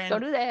best friend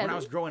when I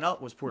was growing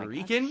up was Puerto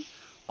Rican.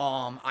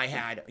 I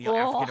had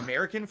African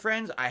American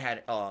friends. I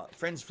had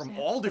friends from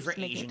all different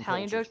Asian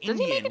cultures,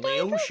 Indian,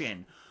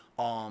 Laotian.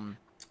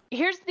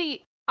 Here's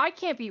the I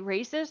can't be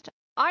racist.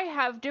 I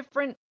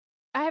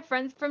have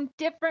friends from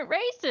different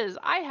races.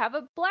 I have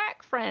a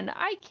black friend.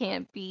 I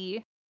can't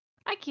be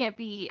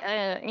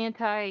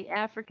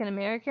anti-African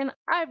American.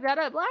 I've got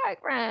a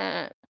black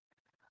friend.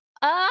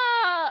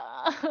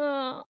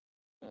 Oh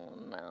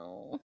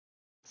no.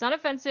 It's not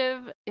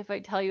offensive if I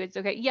tell you it's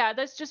okay. Yeah,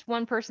 that's just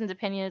one person's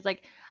opinion. It's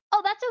like,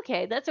 oh, that's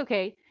okay. That's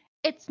okay.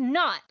 It's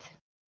not.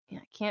 Yeah,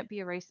 I can't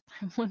be a racist.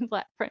 I'm one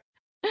black friend.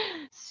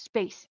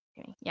 Space.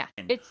 Yeah,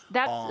 that's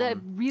a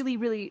really,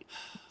 really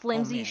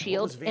flimsy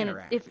shield, and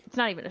if it's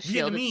not even a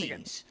shield,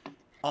 Vietnamese.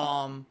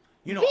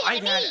 You know,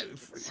 I've had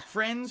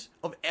friends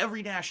of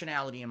every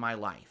nationality in my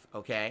life,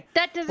 okay?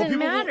 That doesn't matter. But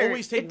people will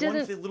always take one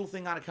little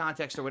thing out of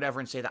context or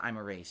whatever and say that I'm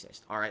a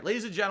racist. All right,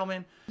 ladies and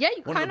gentlemen. Yeah,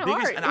 you kind of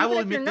are. And I will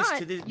admit this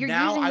to this.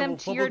 Now I will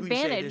publicly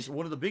say this.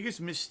 One of the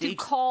biggest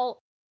mistakes. To call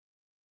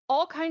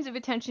all kinds of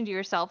attention to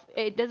yourself.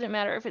 It doesn't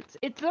matter if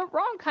it's the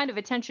wrong kind of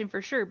attention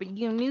for sure, but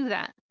you knew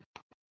that.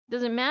 It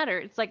doesn't matter.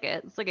 It's like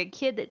a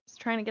kid that's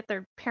trying to get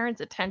their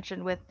parents'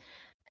 attention with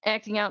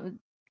acting out and,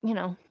 you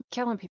know,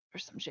 killing people or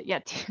some shit. Yeah,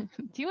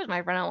 T was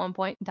my friend at one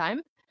point in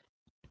time.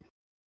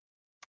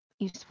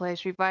 Used to play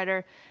Street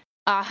Fighter.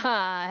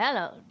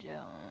 Hello,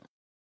 Joe.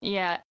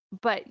 Yeah,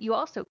 but you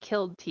also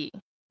killed T.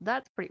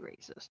 That's pretty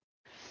racist.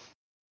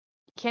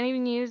 Can't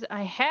even use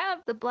I have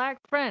the black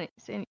friend.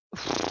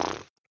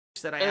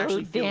 That I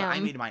actually feel that I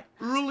made my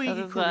early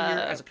career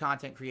as a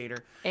content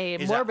creator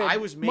is that I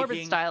was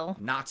making style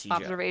Nazi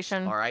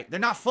observation. Jokes, all right? They're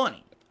not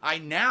funny. I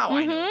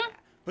know that.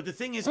 But the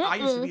thing is, I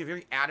used to be a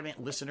very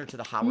adamant listener to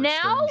the Howard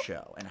Stern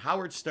show. And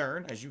Howard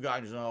Stern, as you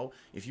guys know,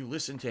 if you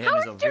listen to him,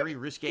 is a very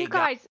risque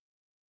guy.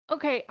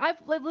 Okay, I've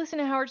listened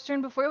to Howard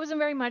Stern before. It wasn't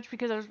very much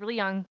because I was really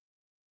young.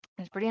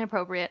 It was pretty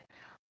inappropriate.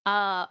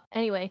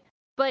 Anyway,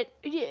 but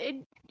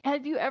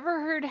have you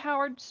ever heard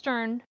Howard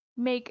Stern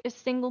make a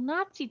single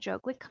Nazi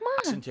joke? Like, come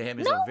on. Listen to him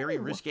is a very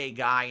risque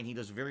guy, and he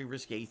does very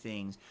risque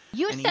things.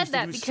 You said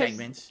that because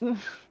segments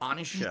on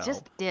his show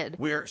just did.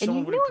 Where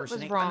someone would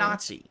impersonate a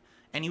Nazi.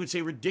 And he would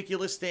say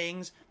ridiculous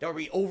things that would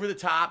be over the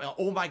top. And,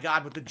 oh my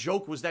God! But the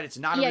joke was that it's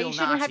not a real Nazi. You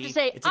shouldn't have to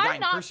say, it's a guy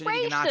I'm not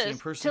impersonating a Nazi in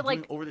person, to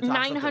like over the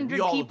top 900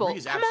 stuff that we people. all agree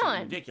is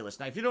absolutely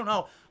ridiculous. Now, if you don't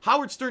know,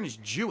 Howard Stern is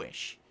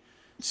Jewish,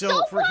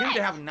 so for him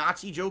to have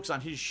Nazi jokes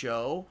on his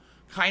show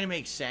kind of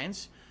makes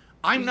sense.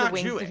 I'm not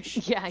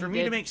Jewish. Yeah, for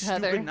me to make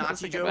stupid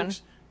Nazi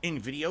jokes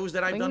in videos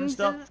that I've done and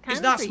stuff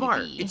is not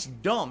smart. It's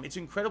dumb. It's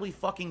incredibly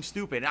fucking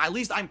stupid. And at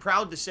least I'm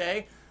proud to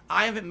say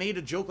I haven't made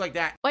a joke like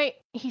that. Wait,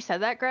 he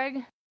said that,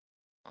 Greg?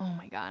 Oh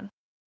my God.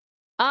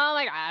 Oh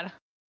my God.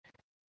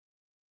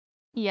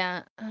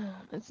 Yeah,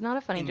 it's not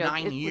a funny joke.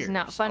 It was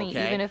not funny,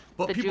 even if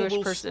the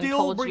Jewish person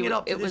told you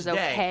it was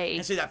okay.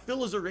 And say that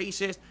Phil is a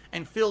racist,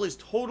 and Phil is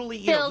totally,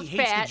 he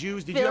hates the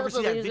Jews. Did you ever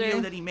see that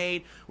video that he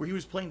made where he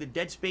was playing the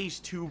Dead Space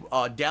 2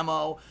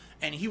 demo,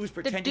 and he was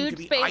pretending to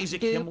be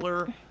Isaac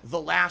Himmler,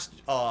 the last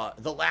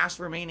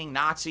remaining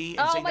Nazi,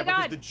 and saying that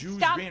because the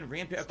Jews ran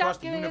rampant across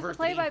the universe,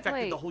 they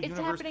infected the whole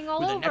universe with a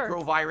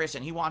necrovirus,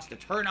 and he wants to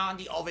turn on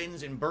the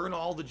ovens and burn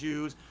all the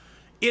Jews.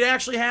 It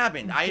actually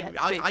happened.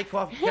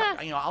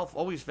 I'll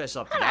always fess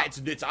up to that.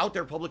 It's out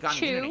there public on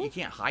the internet. You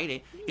can't hide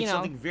it. It's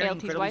something very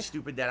incredibly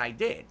stupid that I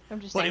did.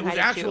 But it was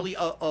actually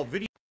a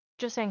video.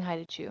 Just saying hi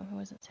to Chew. I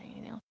wasn't saying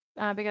anything else.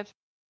 Big ups,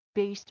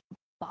 Based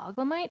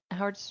Boglemite.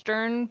 Howard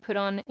Stern put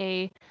on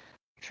a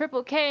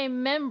Triple K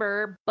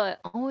member, but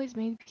always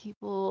made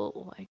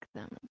people like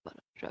them. But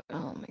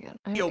oh my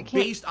God,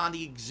 based on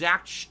the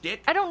exact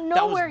shtick I don't know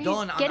that was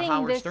done on the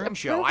Howard Stern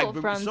show.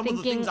 Some of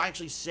the things I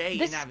actually say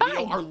in that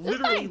video are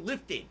literally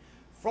lifted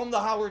from the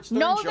Howard Stern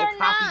show,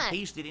 copy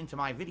pasted into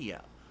my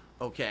video.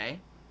 Okay.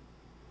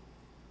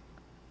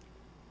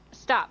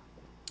 Stop.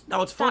 Now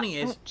what's funny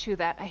is don't chew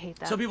that. I hate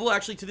that. Some people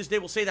actually to this day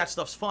will say that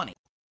stuff's funny.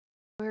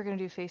 We were gonna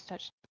do face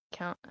touch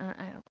count.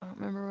 I don't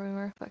remember where we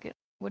were. Fuck it.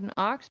 Wooden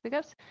Ox, big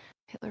ups.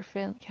 Hitler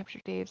failed to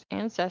capture Dave's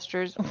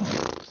ancestors.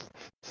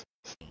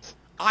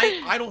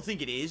 I don't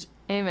think it is.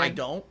 Amen. I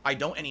don't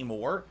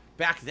anymore.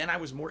 Back then I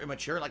was more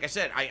immature. Like I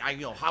said,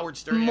 Howard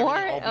Stern and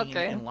everything all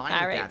being in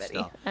line with that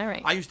stuff. All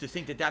right. I used to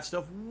think that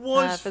stuff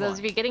was for those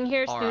of you getting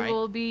here, Stu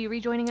will be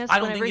rejoining us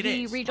whenever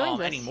he rejoins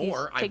us.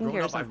 Anymore. I've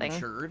grown up, I've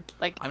matured.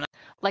 Like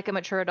a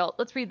mature adult.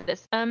 Let's read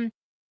this.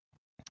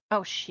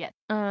 Oh shit.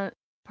 Part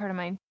of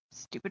my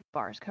stupid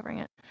bar is covering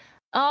it.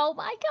 Oh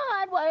my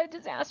God, what a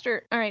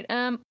disaster. All right.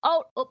 That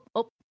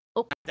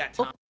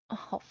time.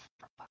 Oh,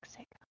 for fuck's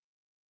sake.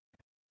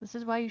 This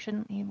is why you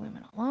shouldn't leave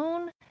women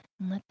alone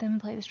and let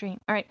them play the stream.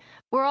 All right.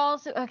 We're all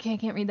okay, I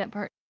can't read that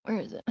part. Where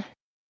is it?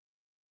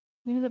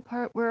 We know the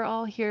part we're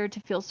all here to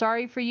feel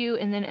sorry for you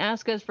and then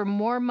ask us for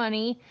more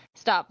money.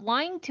 Stop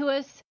lying to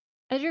us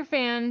as your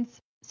fans.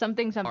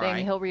 Something.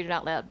 Right. He'll read it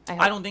out loud.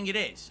 I don't think it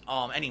is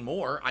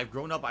anymore. I've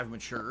grown up. I've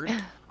matured.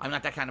 I'm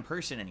not that kind of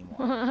person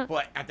anymore.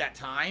 But at that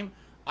time,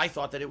 I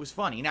thought that it was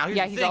funny. Now,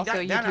 here's the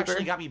thing. That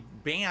actually got me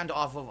banned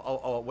off of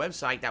a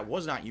website that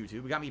was not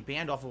YouTube. It got me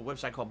banned off of a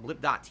website called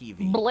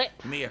blip.tv. Blip.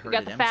 You may have heard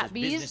of them. Fat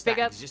bees. Big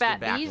up fat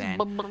bees.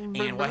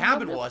 And what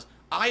happened was,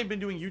 I had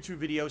been doing YouTube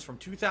videos from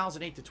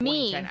 2008 to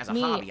 2010 as a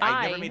hobby.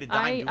 I never made a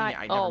dime doing it.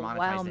 I never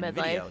monetized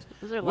any videos.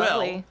 Those are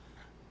lovely.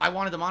 I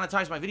wanted to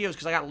monetize my videos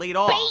because I got laid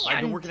off.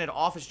 I've been working at an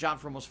office job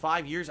for almost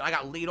 5 years, and I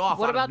got laid off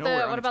out of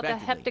nowhere. What about the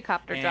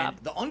hepticopter job?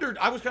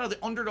 I was kind of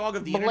the underdog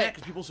of the internet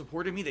because people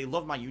supported me. They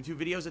loved my YouTube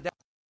videos at that.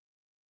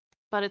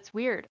 But it's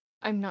weird.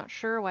 I'm not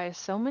sure why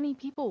so many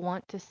people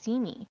want to see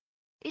me.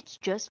 It's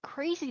just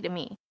crazy to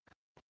me.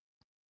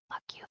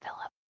 Fuck you,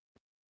 Philip.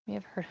 You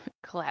have heard of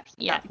collapse.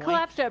 Yeah,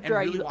 collapsed after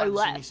I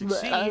left.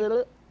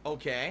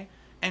 Okay.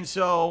 And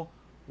so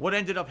what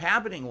ended up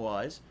happening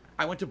was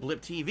I went to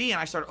Blip TV and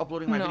I started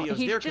uploading my videos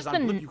there because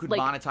on Blip you could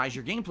monetize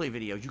your gameplay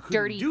videos. You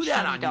couldn't do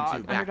that on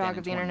YouTube back then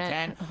in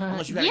 2010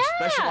 unless you had a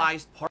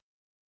specialized part.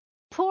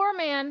 Poor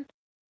man,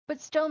 but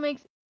still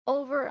makes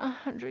over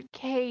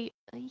 100K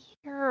a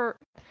year.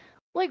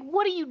 Like,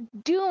 what are you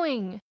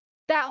doing?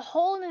 That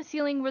hole in the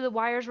ceiling where the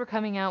wires were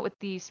coming out with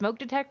the smoke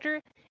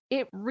detector,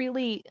 it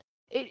really,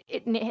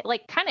 it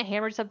like kind of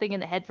hammered something in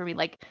the head for me.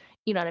 Like,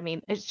 you know what I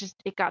mean? It's just,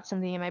 it got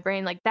something in my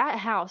brain. Like, that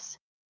house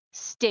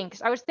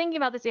stinks. I was thinking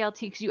about this ALT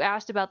because you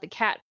asked about the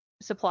cat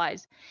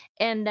supplies.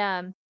 And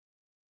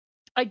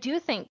I do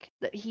think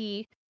that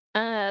he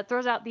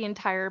throws out the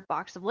entire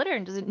box of litter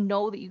and doesn't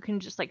know that you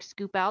can just like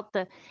scoop out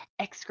the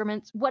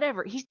excrements,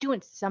 whatever. He's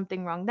doing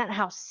something wrong. That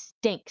house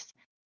stinks.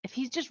 If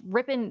he's just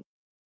ripping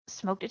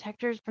smoke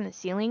detectors from the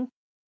ceiling,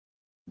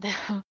 this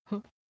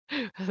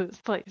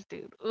place,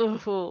 dude.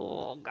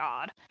 Oh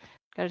God,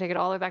 gotta take it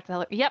all the way back to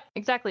hell. Yep,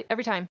 exactly.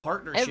 Every time.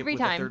 Partnership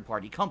with a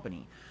third-party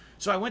company.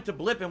 So I went to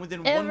Blip, and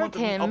within 1 month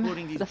of me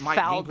uploading my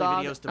gameplay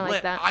videos to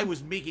Blip, I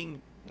was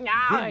making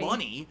good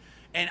money.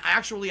 And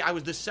actually, I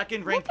was the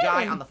second-ranked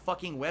guy on the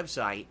fucking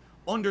website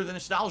under the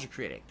Nostalgia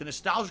Critic. The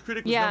Nostalgia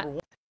Critic was number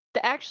 1.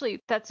 Actually,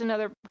 that's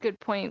another good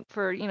point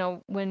for, you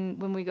know,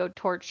 when we go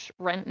torch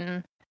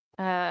Renton,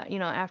 you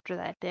know, after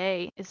that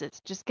day, is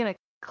it's just gonna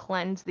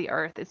cleanse the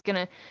earth. It's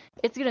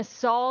gonna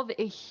solve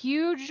a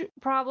huge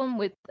problem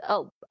with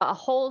a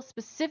hole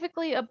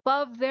specifically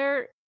above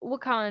their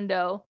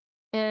Wakando,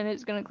 and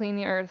it's gonna clean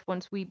the earth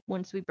once we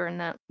burn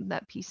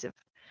that piece of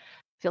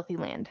filthy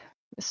land.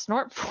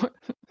 Snort for.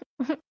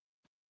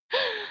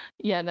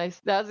 Yeah,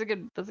 nice. That's a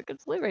good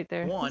salute right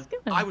there.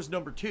 I was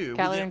number 2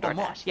 within a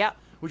month,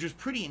 which was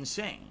pretty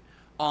insane.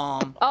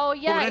 Oh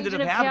yeah, Agent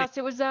of Chaos.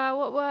 It was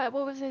what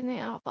was his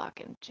name? Oh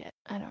fucking shit,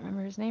 I don't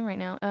remember his name right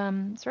now.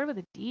 Started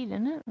with a D,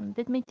 didn't it?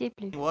 Did my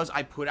deeply.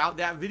 I put out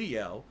that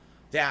video,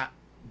 that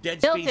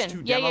Dead Space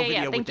 2 demo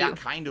video with that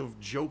kind of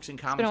jokes and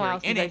commentary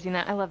in it.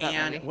 I love that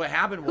and movie. What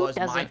happened was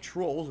my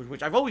trolls,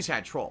 which I've always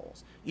had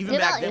trolls. Even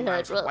back then when I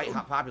was white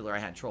hot popular, I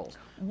had trolls.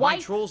 My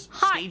trolls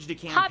staged a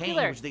campaign,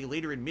 which they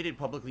later admitted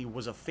publicly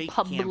was a fake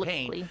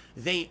campaign.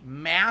 They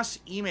mass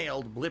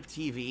emailed Blip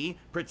TV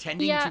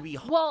pretending to be...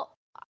 Well,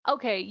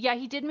 okay, yeah,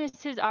 he did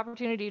miss his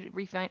opportunity to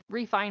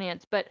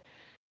refinance, but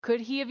could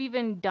he have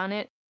even done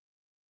it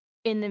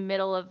in the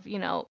middle of, you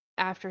know,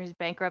 after his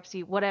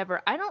bankruptcy,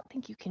 whatever? I don't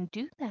think you can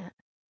do that.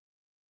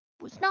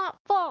 It's not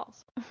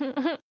false.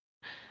 I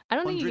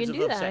don't think you can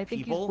do that. I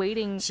think he's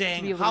waiting saying,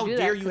 to be able how to do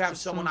dare that you have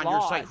someone on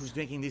your site who's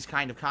making this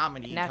kind of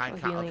comedy, kind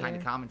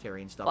of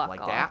commentary and stuff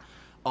like that.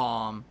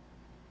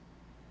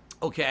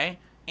 Okay.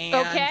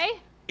 And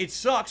it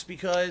sucks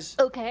because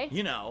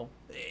you know,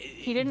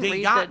 he didn't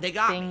they got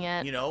thing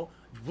yet. You know,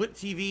 Blip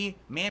TV,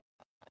 man.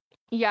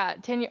 Yeah,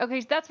 10 years.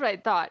 Okay, so that's what I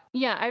thought.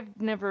 Yeah, I've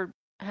never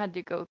had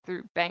to go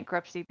through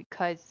bankruptcy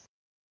because,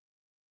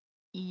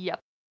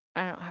 yep,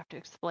 I don't have to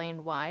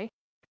explain why.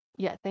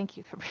 Yeah, thank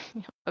you for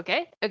bringing up.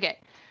 Okay.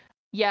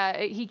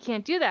 Yeah, he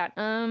can't do that.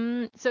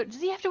 So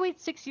does he have to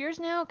wait 6 years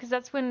now? Because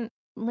that's when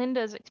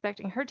Linda's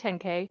expecting her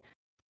 10K.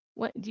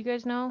 What, do you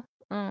guys know?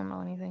 I don't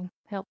know anything.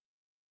 Help.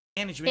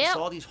 Management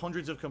saw these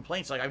hundreds of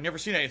complaints. Like, I've never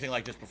seen anything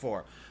like this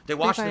before. They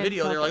watched the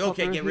video, they're like,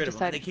 okay, get rid of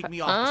him. They kick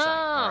me off the site,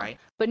 all right?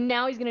 But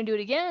now he's going to do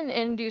it again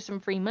and do some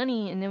free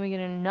money, and then we get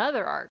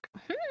another arc.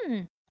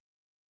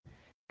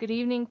 Good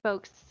evening,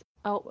 folks.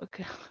 Oh,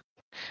 okay.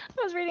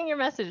 I was reading your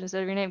message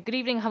instead of your name. Good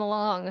evening, hum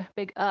along.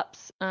 Big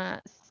ups.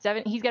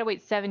 He's got to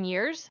wait 7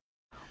 years.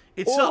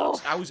 It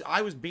sucks.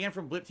 I was banned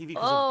from Blip TV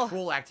because of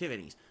troll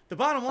activities. The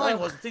bottom line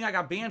was the thing I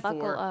got banned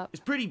for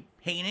is pretty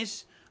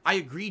heinous. I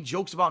agree,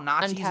 jokes about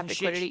Nazis and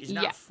shit is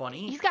not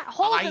funny. He's got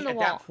holes in the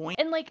wall. At that point,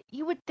 and like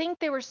you would think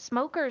they were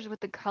smokers with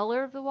the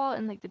color of the wall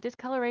and like the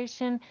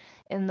discoloration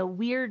and the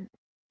weird.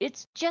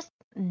 It's just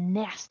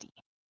nasty.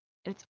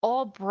 It's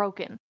all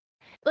broken.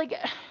 Like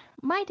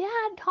my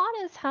dad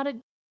taught us how to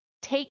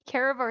take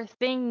care of our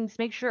things,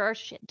 make sure our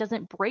shit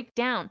doesn't break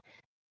down.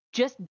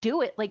 Just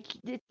do it. Like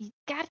you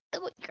gotta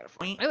do it. You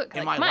gotta do it.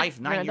 In my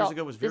life 9 years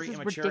ago was very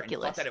immature and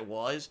thought that it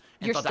was.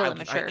 And You're thought still that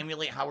immature. I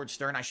emulate Howard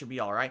Stern, I should be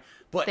all right.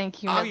 But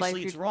thank you,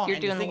 obviously it's wrong. You're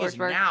and doing the thing is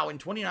now in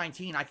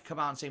 2019 I could come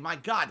out and say, my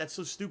God, that's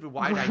so stupid.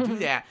 Why did I do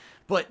that?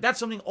 But that's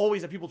something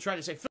always that people try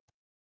to say.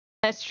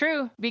 That's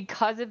true.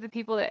 Because of the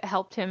people that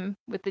helped him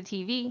with the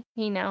TV,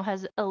 he now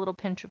has a little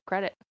pinch of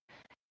credit.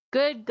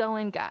 Good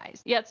going,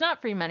 guys. Yeah, it's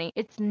not free money.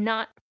 It's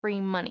not free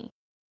money.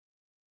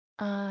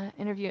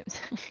 Interview.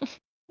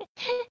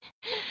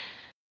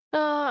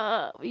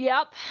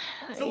 Yep.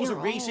 Phil was a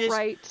racist.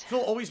 Right.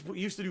 Phil always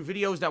used to do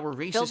videos that were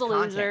racist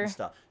content and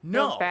stuff.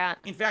 No.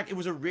 In fact, it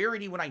was a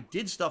rarity when I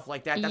did stuff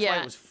like that. That's why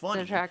it was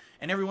funny.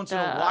 And every once in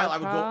a while, I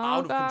would go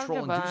out of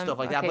control and do stuff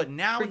like that. But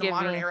now in the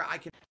modern era, I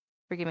can...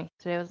 Forgive me.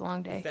 Today was a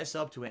long day. Fess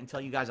up to it and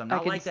tell you guys I'm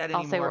not like that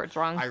anymore. I'll say where it's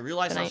wrong. I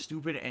realized how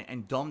stupid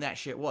and dumb that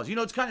shit was. You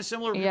know, it's kind of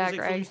similar. Yeah,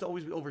 Phil used to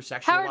always be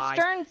over-sexualized. Howard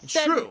Stern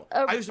said true.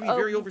 I used to be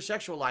very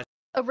over-sexualized.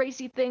 A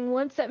racy thing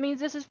once, that means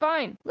this is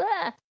fine.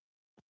 Blah.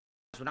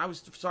 When I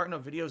was starting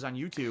up videos on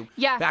YouTube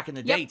back in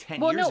the day, 10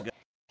 years ago.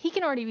 he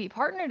can already be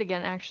partnered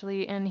again,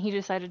 actually, and he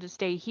decided to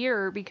stay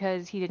here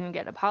because he didn't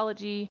get an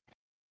apology.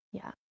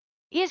 Yeah.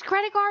 His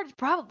credit cards,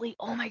 probably.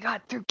 Oh my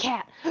god, through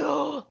Cat.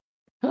 Oh,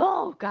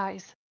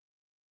 guys.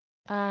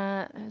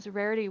 It's a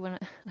rarity when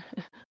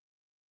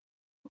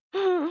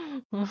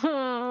oh,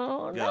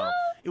 no.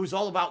 It was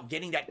all about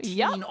getting that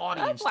teen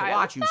audience to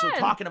watch you. So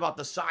talking about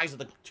the size of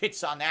the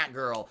tits on that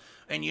girl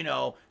and, you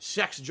know,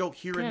 sex joke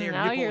here and there,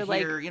 nipple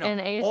here, you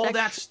know, all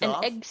that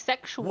stuff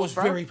was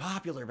very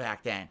popular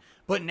back then.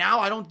 But now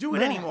I don't do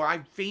it anymore. I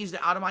phased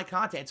it out of my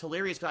content. It's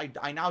hilarious because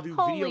I now do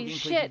video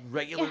gameplay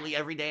regularly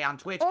every day on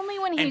Twitch. Only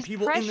when he's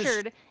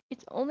pressured.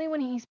 It's only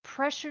when he's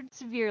pressured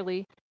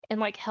severely and,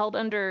 like, held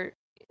under,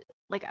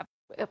 like,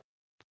 a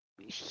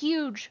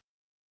huge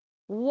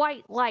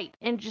white light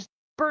and just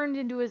burned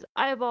into his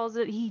eyeballs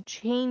that he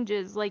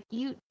changes. Like,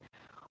 you...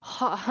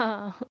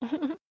 Oh,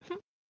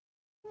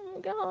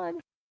 God.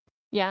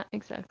 Yeah,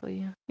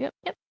 exactly. Yep.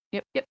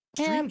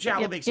 Stream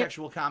chat will make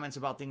sexual comments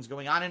about things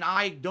going on, and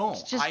I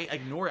don't. I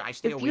ignore it. I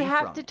stay away from it. If you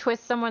have to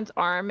twist someone's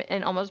arm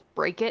and almost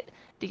break it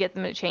to get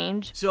them to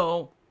change...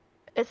 So...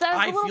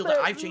 I feel that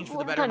I've changed for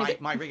the better.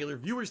 My regular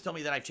viewers tell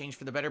me that I've changed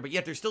for the better, but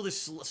yet there's still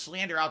this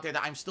slander out there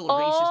that I'm still a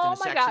racist and a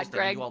sexist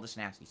and I do all this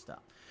nasty stuff.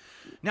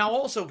 Now,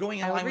 also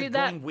going in line with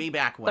going way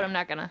back when, but I'm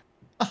not gonna.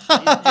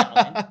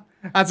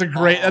 That's a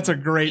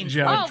great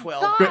joke.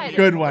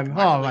 Good one.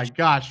 Oh my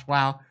gosh!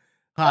 Wow.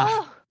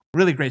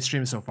 Really great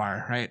stream so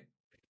far, right?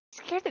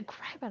 Scared the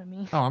crap out of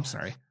me. Oh, I'm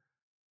sorry.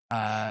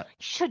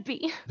 Should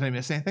be. Did I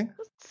miss anything?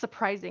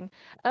 Surprising.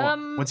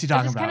 What's he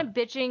talking about? Kind of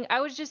bitching.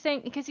 I was just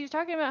saying because he was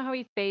talking about how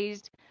he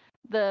phased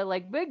the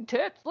like big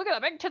tits. Look at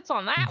the big tits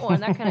on that one.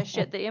 That kind of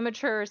shit. The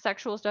immature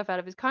sexual stuff out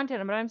of his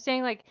content. But I'm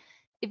saying like,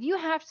 if you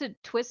have to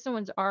twist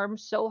someone's arm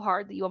so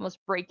hard that you almost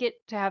break it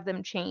to have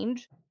them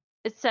change,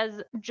 it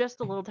says just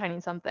a little tiny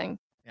something.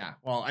 Yeah.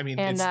 Well, I mean,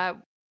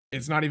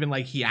 it's not even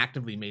like he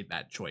actively made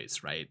that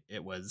choice, right?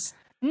 It was.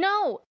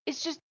 No,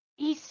 it's just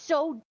he's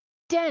so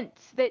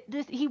dense that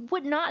he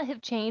would not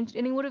have changed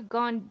and he would have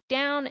gone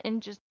down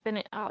and just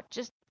been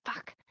just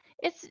fuck.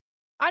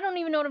 I don't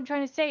even know what I'm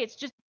trying to say. It's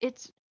just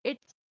it's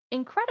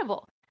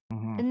incredible.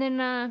 And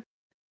then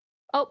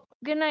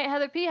good night,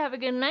 Heather P. Have a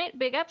good night.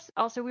 Big ups.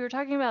 Also, we were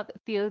talking about the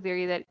Theo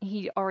theory that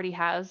he already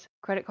has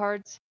credit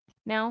cards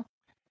now.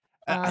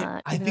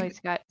 I think he's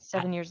got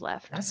 7 years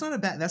left. That's not a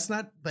bad. That's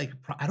not like.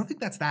 I don't think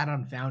that's that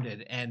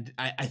unfounded. And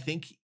I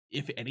think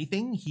if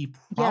anything, he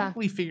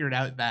probably figured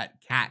out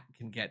that Cat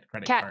can get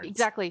credit cards.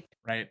 Exactly.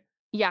 Right.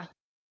 Yeah.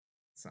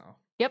 So.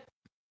 Yep.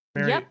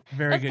 Very that's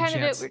good kind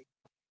chance. Of it.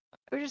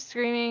 We're just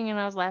screaming, and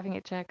I was laughing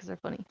at chat because they're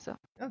funny. So.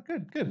 Oh,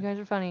 good. You guys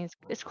are funny.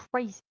 It's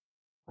crazy.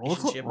 Roll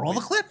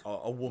the clip.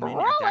 A woman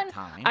at that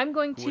time. I'm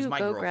going to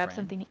go grab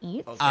something to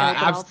eat.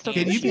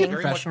 Can you be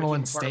professional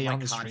and stay on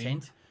the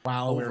stream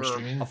while we're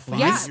streaming?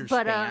 Yeah,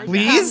 but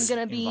please. I'm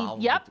gonna be.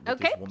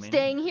 Okay.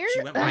 Staying here.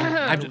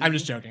 I'm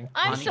just joking.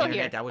 I'm still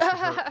here. That was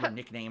her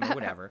nickname or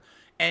whatever.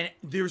 And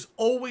there's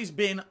always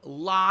been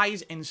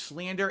lies and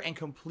slander and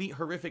complete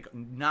horrific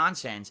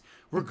nonsense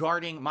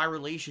regarding my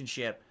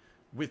relationship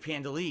with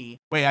Panda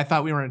Lee. Wait, I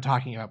thought we weren't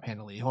talking about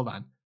Panda Lee. Hold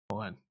on.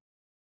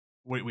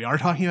 Wait, we are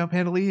talking about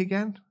Panda Lee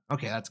again?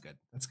 Okay, that's good.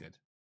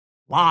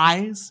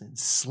 Lies and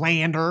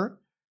slander.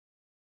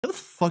 How the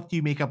fuck do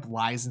you make up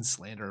lies and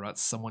slander about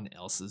someone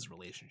else's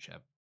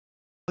relationship?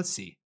 Let's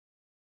see.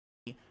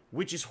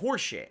 Which is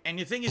horseshit. And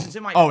the thing is, it's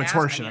in my past. It's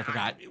horseshit. I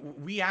forgot.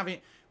 We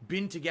haven't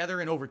been together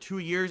in over 2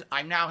 years.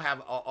 I now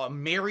have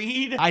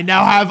married.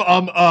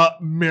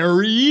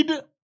 Married.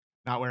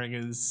 Not wearing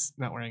his.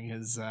 Well,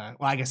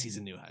 I guess he's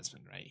a new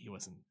husband, right? He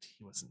wasn't.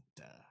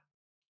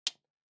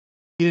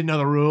 He didn't know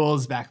the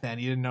rules back then.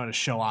 He didn't know how to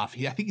show off.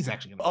 I think he's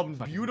actually going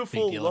to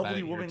beautiful,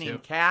 lovely woman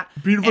named Kat.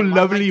 Beautiful,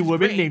 lovely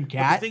woman named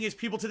Kat. The thing is,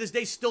 people to this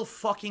day still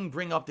fucking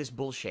bring up this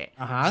bullshit.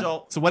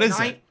 So what is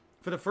it?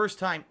 For the first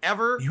time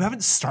ever, you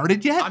haven't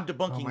started yet. I'm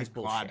debunking this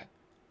bullshit.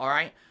 All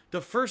right. The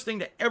first thing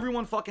that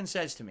everyone fucking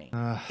says to me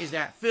is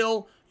that,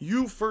 Phil,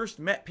 you first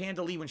met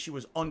Panda Lee when she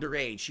was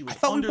underage. She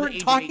was under the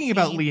age of 18. Talking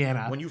about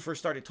Leanna. When you first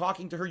started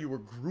talking to her, you were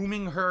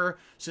grooming her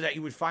so that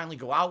you would finally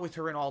go out with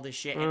her and all this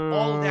shit. And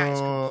all of that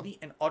is complete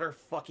and utter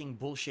fucking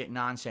bullshit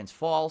nonsense.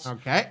 False.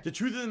 Okay. The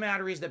truth of the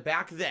matter is that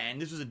back then,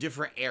 this was a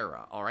different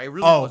era. All right? It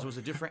really was. It was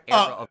a different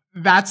era.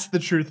 That's the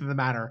truth of the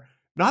matter.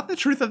 Not the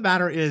truth of the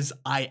matter is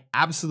I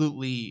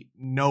absolutely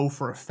know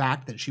for a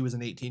fact that she was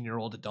an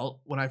 18-year-old adult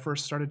when I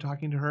first started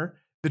talking to her.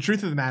 The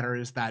truth of the matter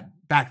is that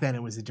back then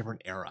it was a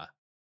different era.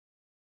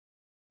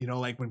 You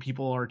know, like when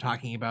people are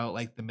talking about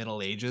like the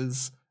Middle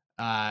Ages,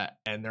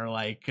 and they're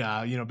like,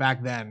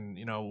 back then,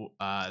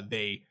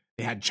 they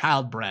had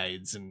child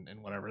brides and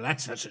whatever.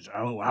 That's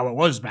how it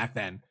was back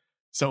then.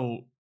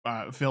 So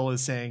Phil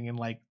is saying in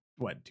like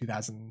what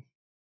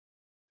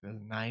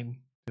 2009,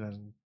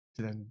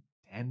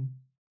 2010,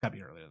 gotta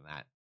be earlier than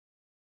that.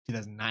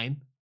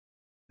 2009,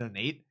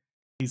 2008.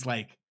 He's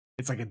like.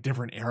 It's like a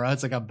different era.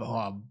 It's like a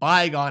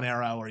bygone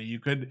era where you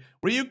could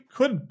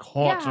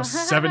court a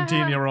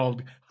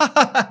 17-year-old.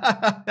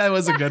 That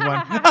was a good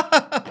one.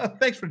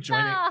 Thanks for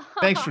joining.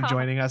 Thanks for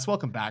joining us.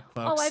 Welcome back,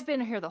 folks. Oh, I've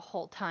been here the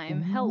whole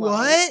time. Hello.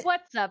 What?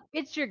 What's up?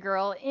 It's your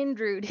girl,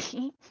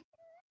 Indrudy.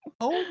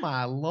 Oh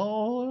my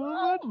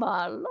lord. Oh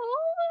my lord.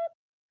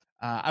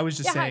 I was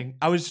just saying.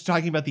 I was just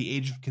talking about the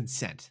age of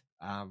consent.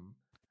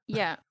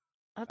 Yeah,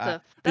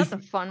 that's a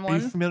fun one. Are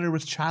you familiar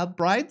with child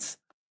brides?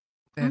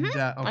 And okay,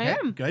 I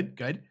am.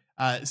 Good.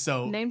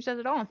 So name says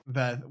it all.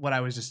 What I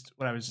was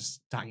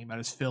just talking about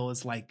is Phil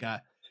is like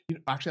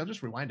actually I'll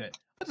just rewind it.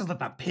 Let's just let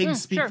that pig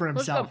speak for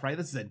himself, right?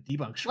 This is a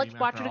debunk stream. Let's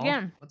watch it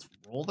again. Let's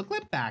roll the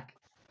clip back.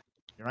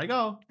 Here I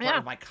go. Part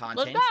of my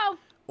content. Let's go.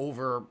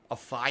 Over a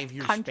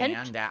 5-year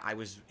span that I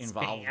was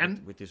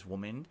involved with this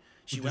woman.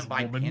 She went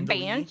by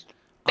Panda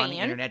on the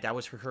internet. That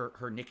was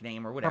her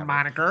nickname or whatever. Her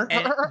moniker.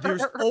 And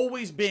there's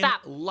always been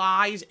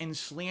lies and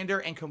slander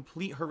and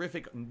complete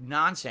horrific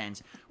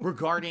nonsense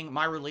regarding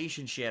my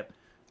relationship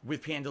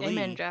with Panda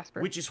Lee,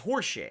 which is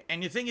horseshit.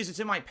 And the thing is,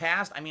 it's in my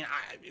past. I mean,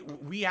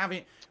 we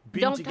haven't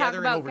been together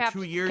in over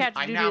 2 years.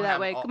 I'm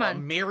now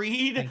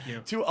married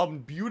to a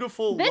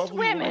beautiful, lovely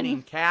woman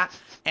named Kat,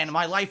 and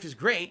my life is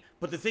great.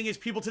 But the thing is,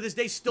 people to this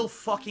day still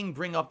fucking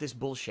bring up this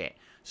bullshit.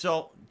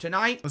 So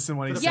tonight, listen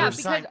what he for the says.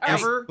 first time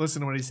ever,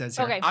 listen to what he says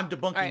here. Okay. I'm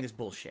debunking this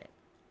bullshit.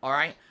 All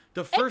right?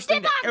 The first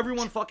thing that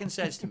everyone fucking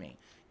says to me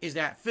is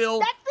that,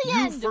 Phil,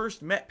 you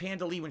first met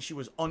Panda Lee when she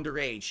was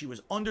underage. She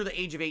was under the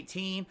age of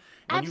 18.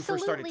 When you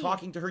first started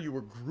talking to her, you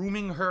were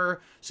grooming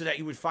her so that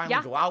you would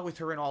finally go out with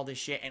her and all this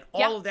shit. And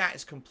all of that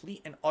is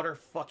complete and utter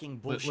fucking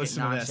bullshit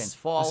nonsense.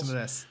 False. Listen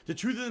to this. The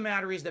truth of the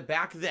matter is that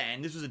back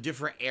then, this was a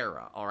different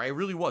era. All right? It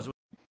really was.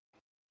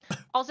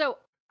 Also,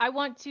 I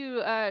want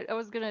to, I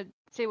was going to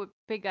say what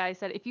Big Guy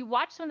said. If you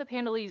watch some of the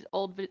Panda Lee's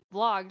old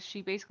vlogs,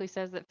 she basically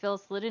says that Phil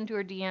slid into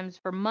her DMs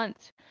for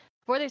months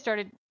before they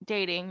started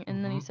dating,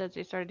 and then he says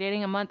they started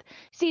dating a month.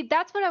 See,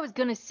 that's what I was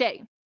gonna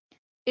say.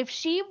 If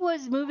she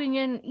was moving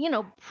in,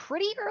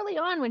 pretty early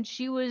on when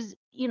she was,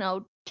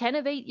 10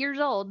 of 8 years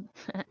old.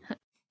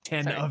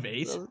 10 of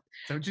 8? Is that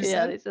what you said?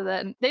 said? They said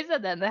that. They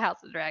said that in the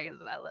House of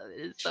Dragons, and I love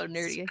it. It's so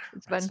nerdy.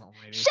 It's fun.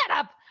 Shut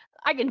up!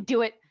 I can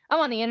do it.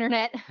 I'm on the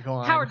internet. Go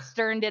on. Howard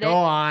Stern did it. Go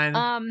on.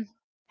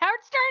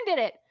 Howard Stern did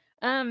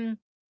it.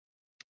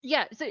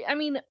 Yeah. So I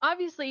mean,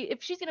 obviously,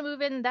 if she's gonna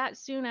move in that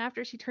soon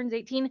after she turns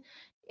 18.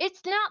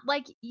 It's not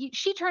like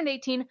she turned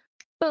 18,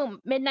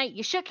 boom, midnight,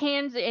 you shook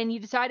hands and you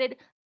decided,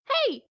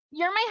 hey,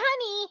 you're my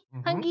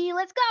honey. Hunky,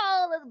 let's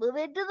go. Let's move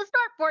into the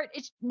starport.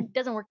 It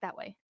doesn't work that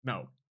way.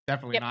 No,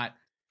 definitely not.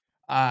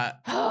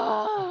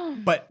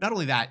 But not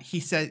only that,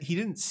 he said he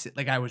didn't,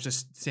 like I was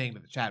just saying to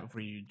the chat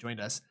before you joined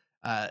us,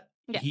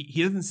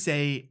 he doesn't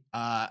say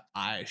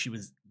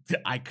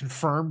I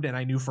confirmed and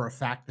I knew for a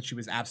fact that she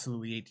was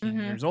absolutely 18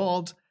 years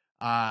old.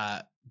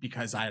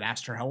 Because I had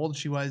asked her how old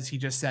she was. He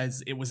just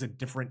says it was a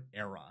different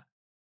era.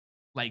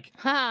 Like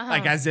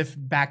as if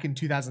back in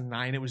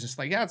 2009, it was just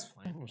like, yeah, it's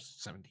fine. It was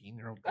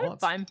 17-year-old girl.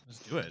 It's fine. Let's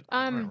do it.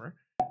 Whatever.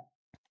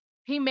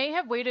 He may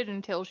have waited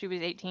until she was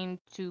 18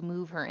 to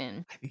move her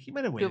in. I think he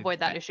might have waited to avoid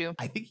that issue.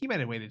 I think he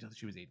might have waited until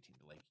she was 18 to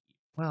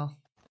well.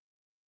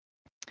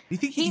 Do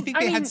you think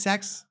they had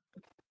sex?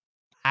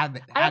 I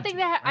don't think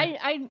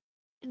that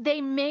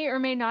they may or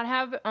may not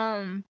have.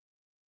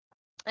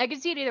 I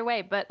could see it either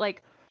way, but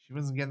like. She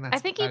wasn't getting that. I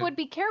think he would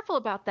be careful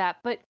about that,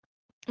 but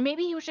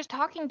maybe he was just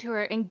talking to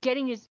her and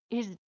getting his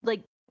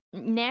like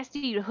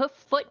nasty hoof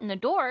foot in the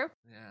door.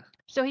 Yeah.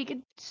 So he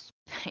could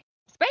spank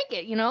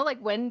it, like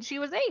when she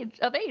was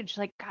of age.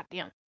 Like,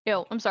 goddamn.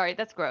 Yo, I'm sorry,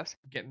 that's gross.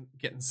 Getting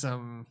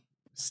some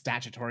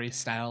statutory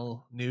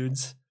style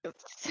nudes.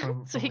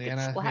 So he could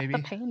slap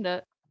the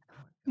panda.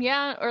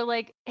 Yeah, or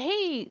like,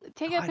 hey,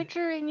 take a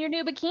picture in your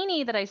new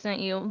bikini that I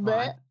sent you.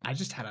 Oh, I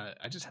just had a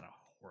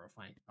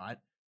horrifying thought.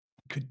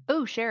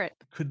 Share it.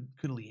 Could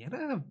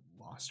Leanna have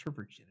lost her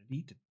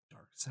virginity to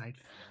Darkside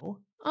Phil?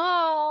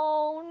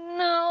 Oh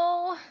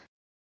no!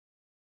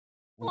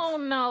 Oof. Oh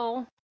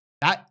no!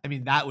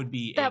 That would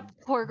be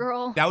poor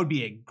girl. That would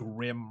be a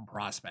grim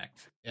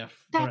prospect.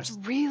 If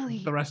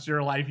the rest of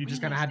your life you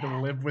just kind of had to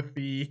live with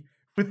the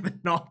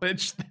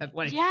knowledge that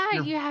like you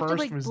have to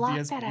like block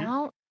DSP. That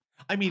out.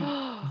 I mean,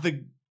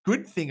 the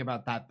good thing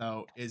about that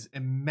though is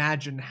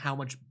imagine how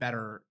much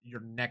better your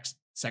next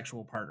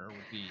sexual partner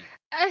would be.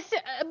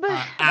 But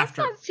that's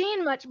not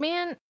saying much,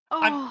 man.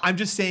 I'm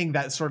just saying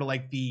that sort of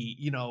like the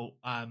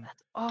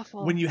that's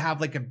awful. when you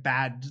have like a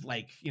bad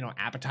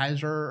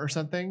appetizer or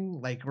something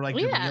like your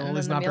meal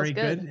is not very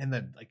good and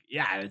then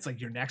it's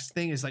like your next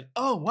thing is like,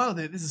 oh wow,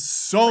 this is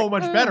so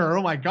much better.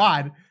 Oh my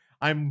god,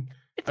 I'm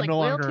like no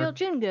longer tail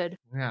gin good.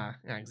 Yeah,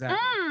 exactly.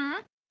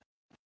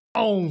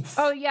 Oh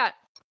yeah,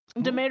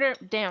 Demeter,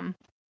 damn.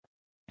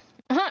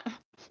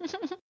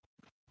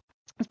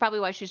 That's probably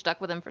why she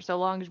stuck with him for so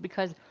long, is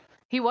because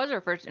he was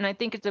her first, and I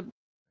think it's a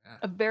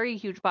very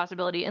huge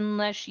possibility,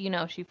 unless she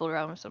fooled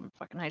around with some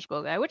fucking high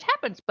school guy, which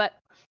happens, but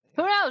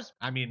who knows?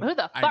 I mean, who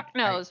the fuck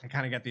knows? I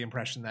kind of get the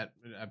impression that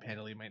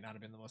Panda Lee might not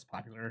have been the most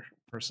popular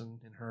person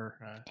in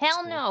her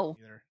hell no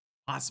either.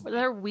 Possibly.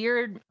 They're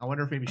weird. I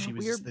wonder if maybe she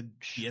was just the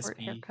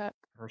DSP haircut.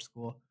 her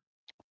school.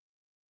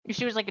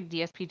 She was like a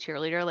DSP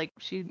cheerleader. Like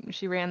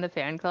she ran the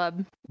fan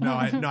club. No,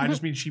 I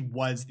just mean she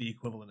was the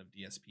equivalent of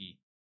DSP.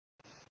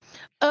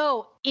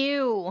 Oh,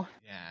 ew.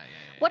 Yeah.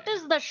 What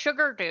does the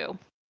sugar do?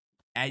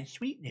 Add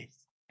sweetness.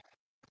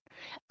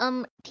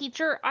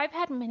 Teacher, I've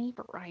had many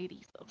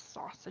varieties of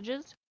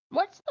sausages.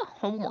 What's the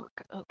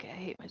homework? Okay, I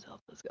hate myself.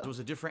 Let's go. It was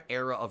a different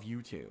era of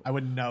YouTube. I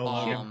wouldn't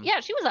know.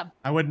 Yeah, she was a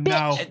I wouldn't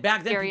know.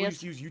 Back then, people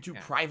used to use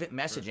YouTube private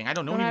messaging. I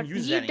don't even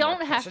use that anymore. You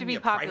don't have to be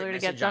popular to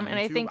get them, and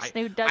I think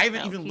Snood does. I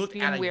haven't even looked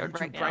at a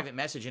YouTube private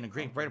message in a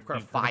great part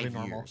of 5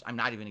 years. I'm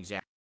not even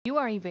exaggerating. You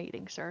are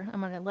evading, sir.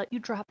 I'm gonna let you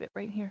drop it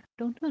right here.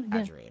 Don't do it again.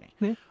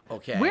 Exaggerating.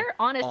 Okay. We're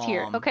honest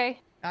here, okay?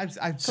 I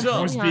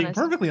was being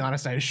perfectly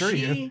honest, I assure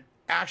you.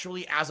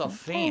 Actually, as a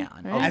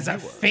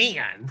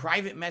fan,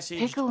 private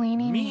message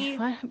me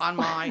on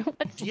my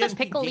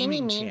DSP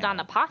gaming channel. On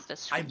the pasta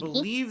street. I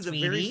believe the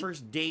very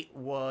first date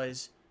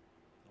was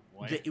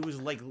it was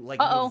like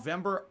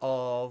November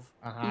of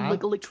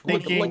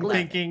thinking. What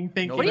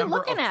are you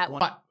looking at?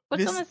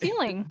 What's on the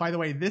ceiling? By the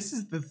way, this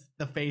is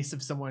the face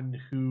of someone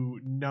who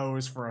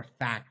knows for a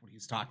fact what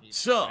he's talking about.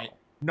 So. Right?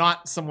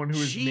 Not someone who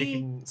is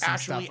making some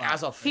actually stuff up.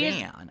 as a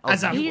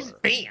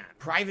fan,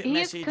 private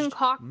message. He's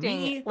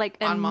concocting like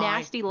a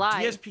nasty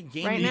lie DSP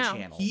gaming right now.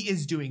 channel. He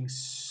is doing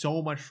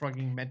so much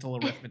fucking mental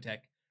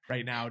arithmetic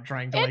right now,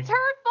 trying to. It's her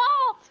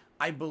fault.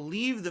 I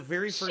believe the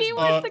very first. She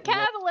was the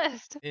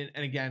catalyst. And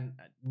again,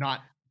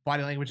 not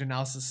body language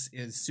analysis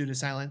is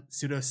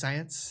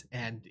pseudoscience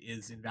and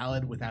is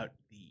invalid without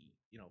the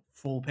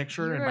full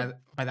picture. And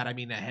by that I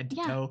mean a head to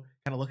toe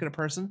kind of look at a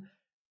person.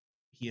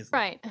 He is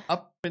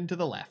up and to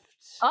the left.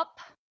 Up.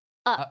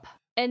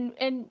 And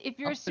if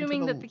you're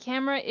assuming that the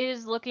camera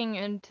is looking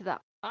into the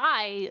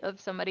eye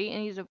of somebody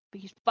and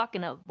he's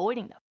fucking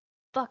avoiding the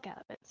fuck out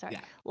of it. Sorry.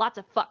 Yeah. Lots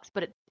of fucks,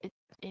 but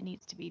it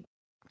needs to be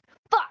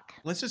fuck.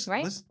 Let's just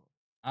right?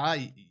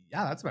 Yeah,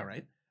 that's about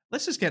right.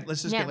 Let's just get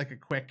like a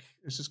quick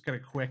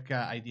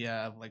idea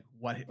of like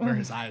where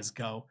his eyes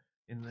go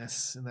in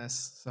this.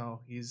 So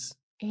he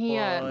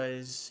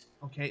was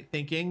okay,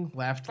 thinking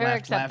left, up,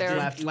 left,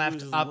 left,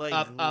 up,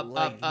 left, up,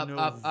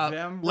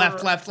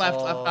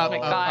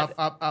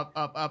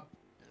 up.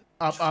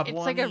 It's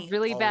like a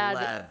really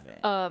bad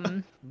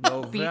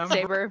Beat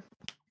Saber.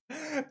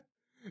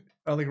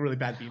 Like a really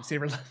bad Beat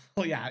Saber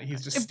level. Yeah,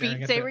 he's just staring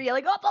Beat Saber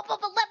yelling up,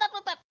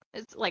 left.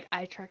 It's like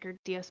eye tracker,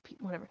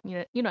 DSP, whatever.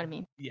 You know what I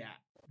mean? Yeah.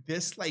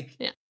 This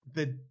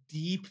the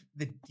deep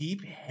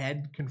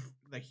head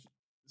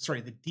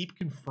the deep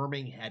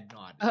confirming head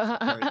nod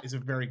is a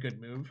very good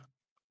move.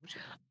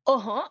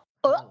 Fire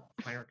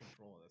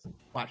control of this.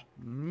 Watch.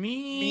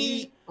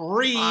 Me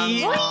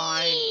on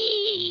my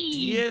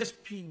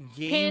DSP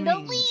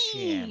gaming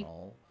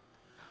channel.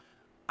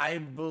 I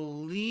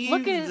believe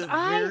look at his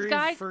eyes,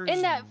 guys.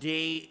 In that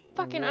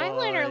fucking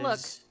eyeliner look.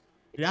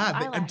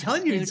 Yeah, I'm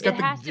telling you, it's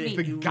got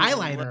the guy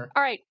liner.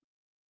 All right.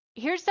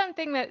 Here's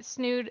something that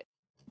Snood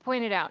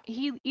pointed out.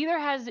 He either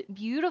has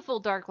beautiful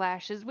dark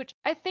lashes, which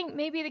I think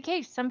may be the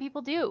case. Some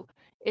people do.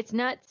 It's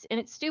nuts and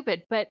it's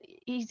stupid, but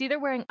he's either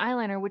wearing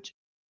eyeliner, which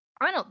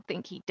I don't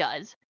think he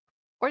does,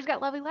 or he's got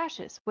lovely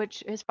lashes,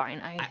 which is fine,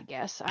 I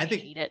guess. I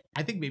hate it.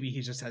 I think maybe he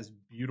just has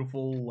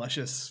beautiful,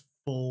 luscious,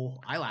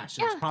 full eyelashes.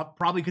 Yeah.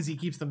 Probably because he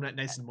keeps them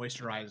nice and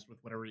moisturized with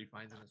whatever he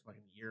finds in his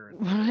fucking ear.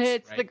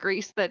 It's right? The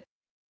grease that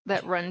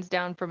runs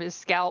down from his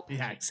scalp.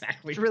 Yeah,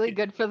 exactly. It's really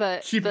good for the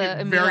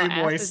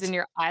amino acids in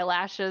your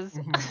eyelashes.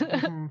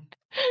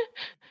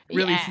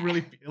 Really,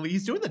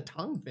 he's doing the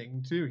tongue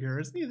thing too here,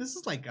 isn't he? This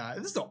is like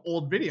this is an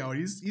old video.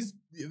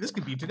 This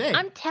could be today.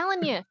 I'm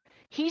telling you,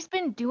 he's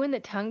been doing the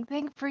tongue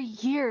thing for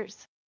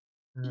years.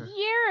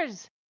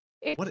 Years.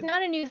 It's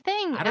not a new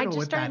thing. I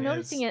just started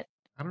noticing it.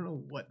 I don't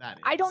know what that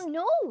is. I don't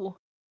know.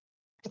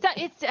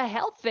 It's a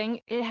health thing.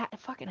 It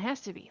fucking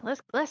has to be.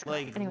 Let's go.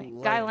 Anyway,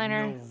 guy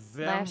liner.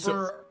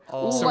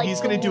 So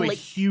he's gonna do a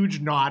huge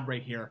nod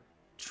right here.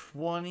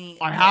 20.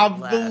 I have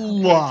the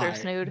lie.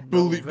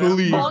 Believe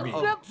me.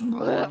 Bunga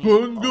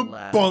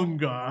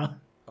bunga.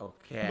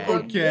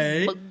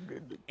 Okay.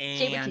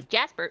 And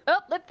Jasper. Oh,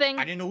 that thing.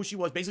 I didn't know who she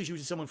was. Basically, she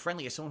was just someone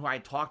friendly, someone who I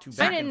had talked to back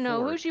and forth. I didn't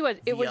know who she was.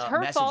 It was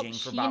her fault.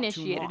 She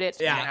initiated it.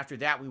 Yeah. And after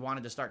that, we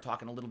wanted to start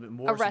talking a little bit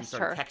more. Arrest so we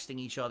started her. texting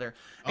each other.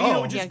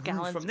 And, it just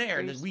grew from there.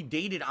 And then we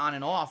dated on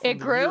and off from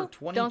the year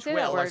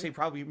 2012. I'd say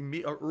probably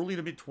early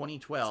to mid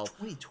 2012.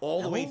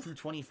 All the way through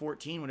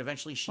 2014 when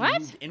eventually she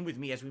moved in with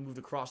me as we moved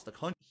across the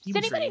country. Does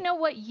anybody know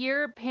what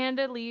year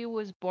Panda Lee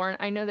was born?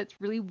 I know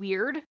that's really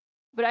weird,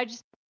 but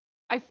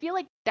I feel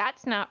like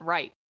that's not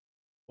right.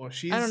 Well,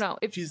 I don't know.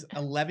 She's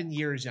 11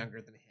 years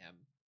younger than him.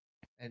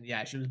 And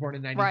yeah, she was born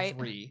in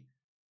 93.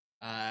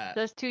 Right.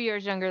 That's 2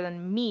 years younger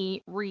than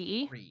me,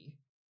 Ree.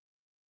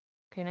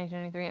 Okay,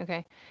 1993.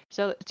 Okay.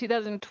 So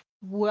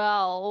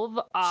 2012,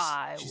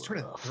 she's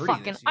turning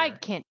 30 this year. I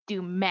can't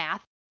do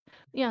math.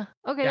 Yeah.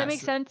 Okay, that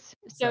makes sense.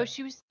 So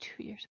she was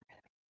 2 years younger than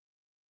me.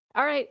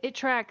 All right, it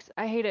tracks.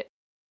 I hate it.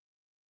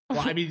 Well,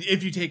 I mean,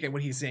 if you take it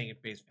what he's saying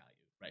at face value,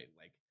 right?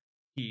 Like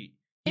he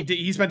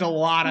spent a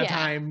lot of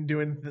time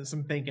doing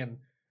some thinking,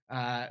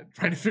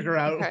 trying to figure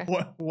out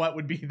what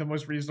would be the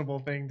most reasonable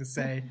thing to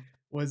say.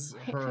 was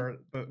her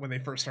when they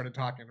first started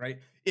talking, right?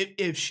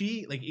 If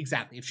she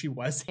if she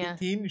was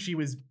 18, she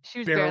was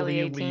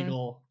barely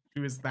legal. She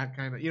was that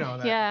kind of,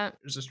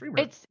 there's a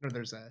streamer or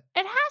there's a.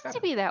 It has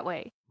to be that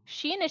way.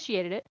 She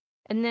initiated it,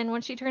 and then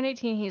when she turned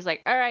 18, he's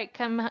like, "All right,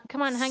 come on,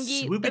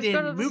 Hungy, move it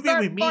in with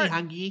me,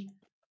 Hungy."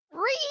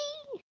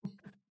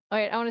 All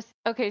right, I want to.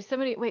 Okay,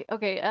 somebody, wait.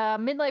 Okay,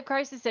 Midlife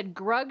Crisis said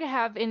Grug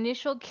have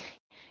initial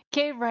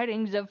cave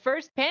writings of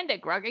first panda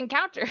Grug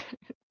encounter.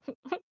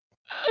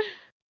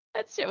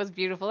 That shit was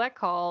beautiful. That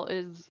call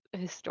is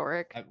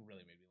historic. That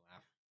really made me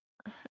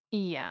laugh.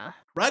 Yeah.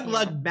 Grug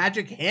lug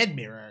magic hand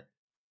mirror.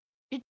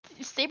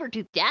 It's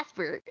Sabertooth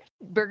Jasper.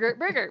 Burger.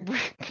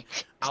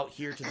 Out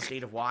here to the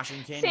state of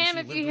Washington. Sam,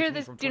 if you hear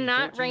this, do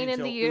not rein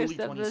in the use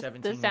of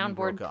the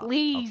soundboard,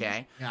 please.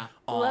 Okay. Yeah.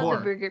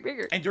 Love the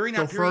burger. And during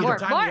that period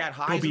of time, we had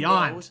highs and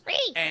lows.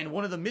 And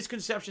one of the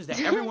misconceptions that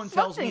everyone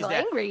tells me is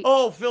that,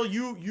 oh, Phil,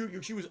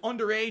 she was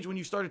underage when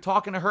you started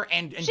talking to her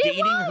and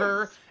dating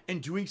her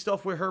and doing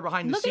stuff with her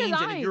behind the scenes,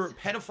 and you're a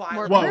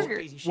pedophile.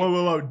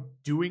 Whoa!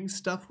 Doing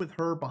stuff with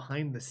her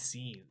behind the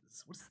scenes.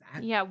 What's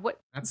that? Yeah, what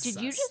did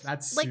you just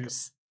that's like a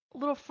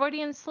little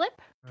Freudian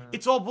slip?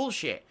 It's all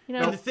bullshit.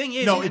 And the thing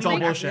is, it's all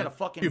bullshit. Had a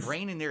fucking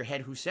brain in their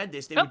head who said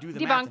this. They would do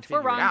the math and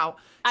figure it out.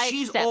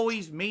 She's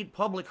always made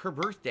public her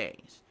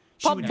birthdays.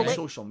 She would do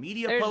social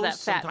media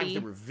posts. Sometimes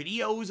there were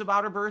videos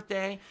about her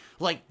birthday.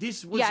 Like,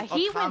 this was a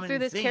he common went through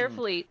this thing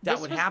carefully. that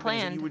would happen.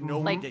 Is that you would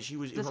know that she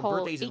was her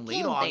birthday's in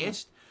late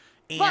August.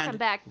 Welcome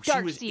back,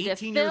 she was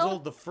 18 years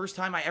old the first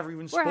time I ever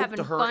even spoke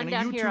to her in a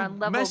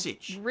YouTube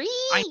message.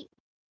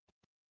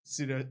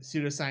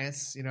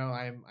 Pseudoscience,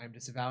 I'm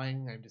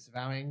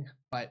disavowing,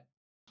 but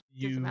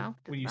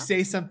when you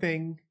say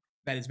something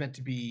that is meant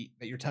to be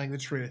that you're telling the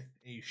truth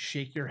and you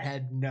shake your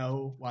head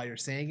no while you're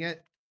saying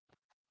it,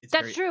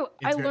 that's true.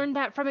 I learned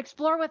that from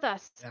Explore With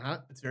Us.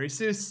 It's very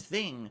Seuss.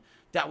 Thing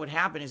that would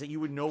happen is that you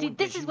would know that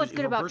this is what's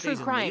good about true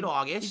crime. Late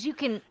August, you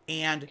can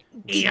and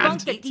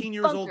 18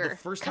 years old the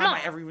first time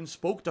I ever even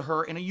spoke to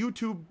her in a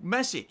YouTube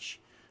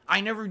message. I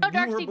never knew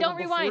her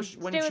before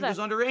when she was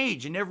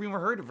underage and never even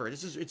heard of her.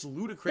 It's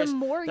ludicrous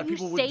that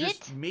people would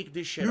just make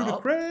this shit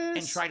up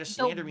and try to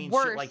slander me and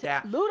shit like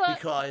that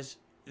because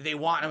they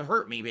want to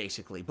hurt me,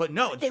 basically. But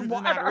no, the truth of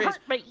the matter is,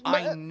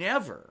 I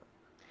never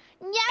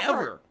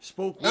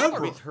spoke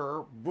with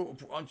her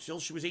until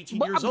she was 18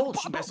 years old.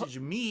 She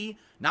messaged me,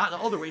 not the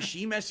other way.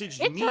 She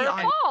messaged me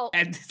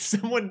and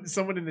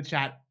someone in the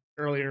chat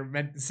earlier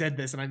said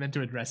this, and I meant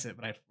to address it,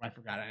 but I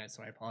forgot it,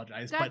 so I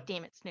apologize. God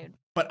damn it, Snood.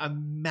 But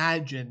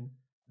imagine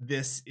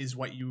this is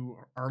what you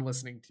are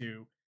listening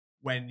to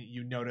when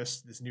you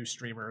notice this new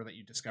streamer that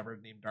you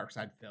discovered named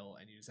Darkside Phil,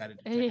 and you decided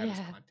to check out his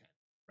content,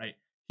 right?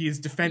 He is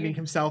defending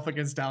himself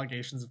against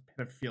allegations of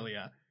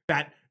pedophilia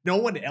that no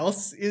one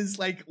else is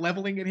like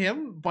leveling at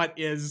him, but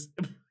is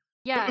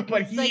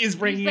but he is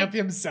bringing up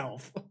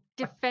himself,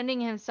 defending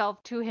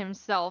himself to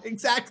himself,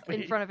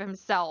 exactly in front of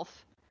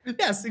himself.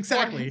 Yes,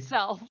 exactly.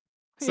 Himself.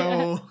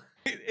 So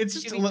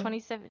it's just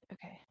 27.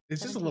 Okay.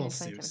 It's just a little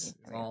Seuss.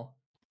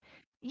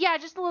 Yeah,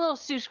 just a little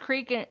Seuss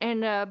Creek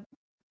and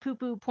Poo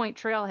Poo Point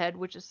Trailhead,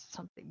 which is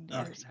something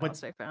nearest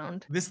house I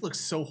found. This looks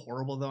so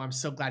horrible, though. I'm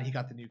so glad he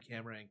got the new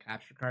camera and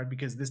capture card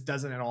because this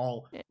doesn't at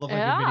all look like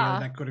a video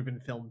that could have been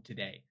filmed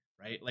today,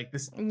 right? Like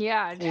this,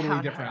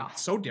 totally different.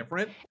 So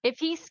different. If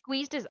he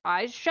squeezed his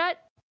eyes shut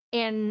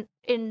and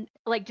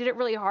like did it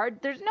really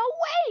hard, there's no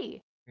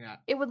way. Yeah.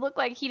 It would look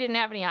like he didn't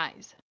have any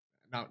eyes.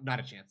 No, not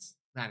a chance.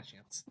 Not a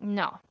chance.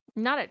 No,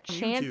 not a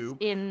chance.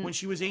 YouTube, in when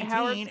she was 18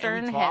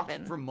 and we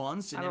talked for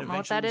months, and then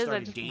eventually we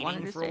started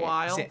dating for a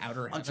while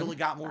until it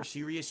got more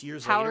serious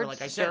years later.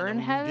 Like I said,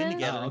 and then we moved in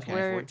together in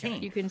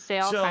 2014. You can say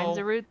all kinds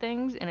of rude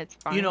things, and it's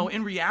fine.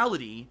 In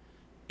reality,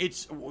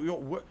 it's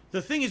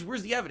the thing is,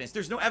 where's the evidence?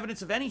 There's no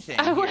evidence of anything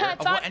I here, of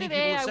what any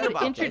today, people have said about this.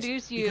 I would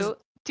introduce you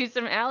to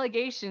some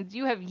allegations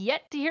you have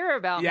yet to hear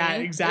about. Yeah,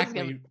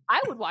 exactly. I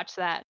would watch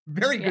that.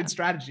 Very good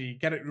strategy.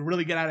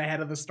 Really get out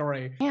ahead of the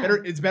story. Yeah.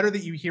 It's better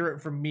that you hear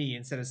it from me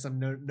instead of some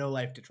no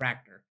life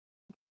detractor.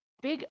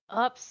 Big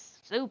up,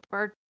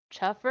 super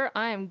chuffer.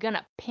 I am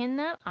gonna pin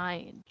that.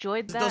 I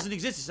enjoyed that. It doesn't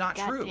exist. It's not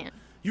true. Damn.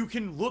 You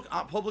can look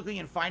up publicly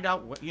and find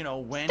out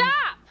when. Stop!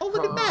 Oh,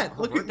 look at that!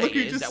 Look,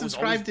 you just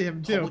subscribed to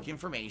him too. Public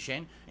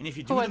information, and if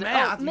you do the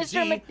math, you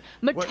see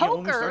when we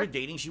started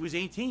dating, she was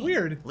 18.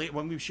 Weird.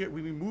 When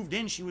we moved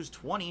in, she was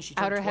 20. She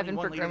Outer turned heaven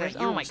 21 for later that groomers.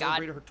 year. Oh my we God.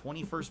 celebrated her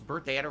 21st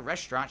birthday at a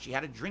restaurant. She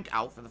had a drink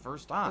out for the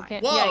first time. Okay.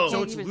 Whoa!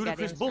 So it's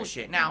ludicrous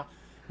bullshit. Now,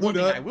 one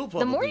thing I will publicly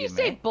the more you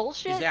say admit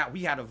bullshit, is that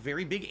we had a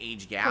very big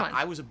age gap.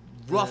 I was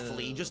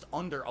roughly just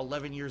under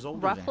 11 years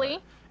older than her.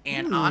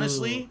 And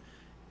honestly,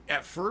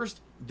 at first,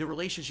 the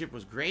relationship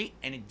was great,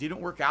 and it didn't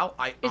work out.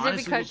 Is it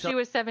because she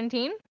was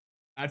 17?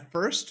 At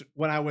first,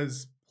 when I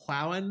was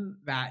plowing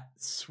that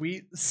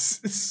sweet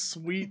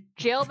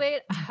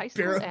jailbait high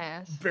school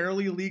ass,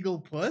 barely legal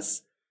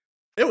puss,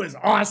 it was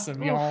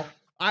awesome, y'all.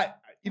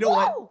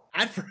 What?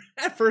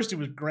 At first, it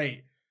was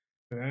great.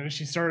 But then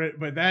she started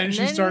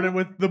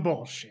with the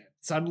bullshit.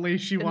 Suddenly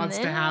she wants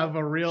to have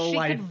a real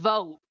life. She could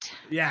vote.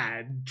 Yeah,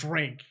 and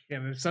drink.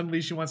 And suddenly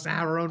she wants to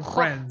have her own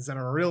friends and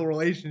a real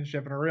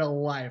relationship and a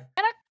real life.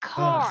 And a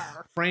car.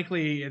 Ugh,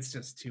 frankly, it's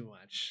just too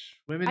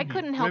much. I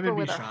couldn't help her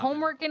with her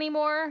homework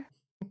anymore.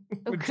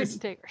 I couldn't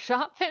take her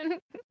shopping.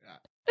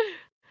 Yeah.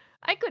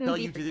 I couldn't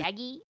be the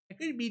Daggy. I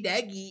couldn't be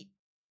Daggy.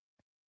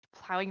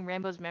 Plowing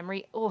Rambo's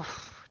memory. Oh,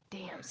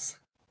 damn. This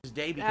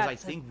day because I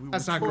think we were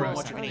so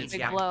much of an age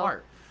gap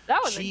apart.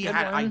 That was she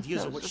had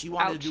ideas of what she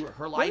wanted to do with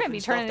her life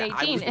and stuff that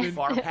I was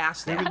far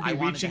past that. I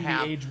wanted to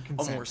have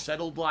a more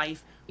settled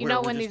life. You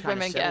know when these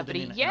women get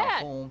uppity.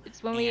 Yeah,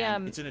 it's when we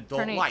it's an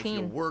adult life.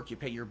 You work, you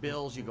pay your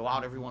bills, you go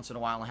out every once in a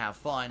while and have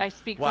fun. I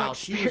speak While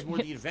she was more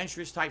the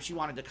adventurous type, she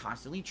wanted to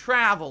constantly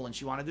travel and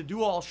she wanted to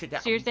do all shit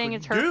that. So you're saying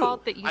it's her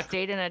fault that you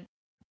stayed in a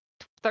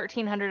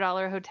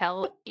 $1,300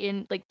 hotel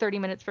in like 30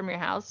 minutes from your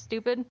house?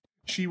 Stupid.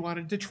 She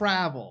wanted to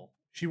travel.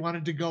 She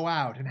wanted to go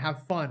out and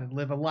have fun and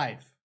live a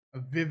life, a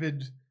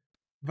vivid,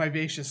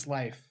 vivacious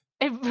life.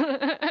 A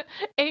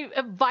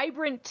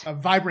vibrant.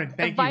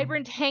 Thank you.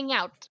 Vibrant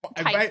hangout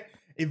type.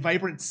 A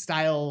vibrant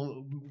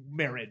style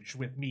marriage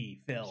with me,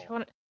 Phil. I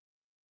wanted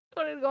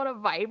to go on a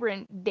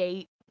vibrant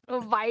date, a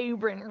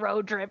vibrant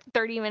road trip,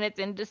 30 minutes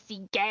into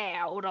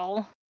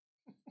Seattle.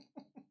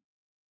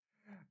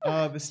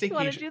 The staycation. I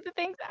want to do the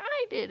things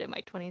I did in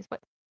my 20s.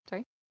 What?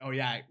 Sorry. Oh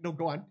yeah, no,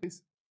 go on,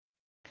 please.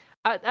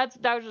 That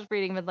was just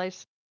reading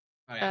Midlife's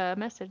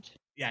message.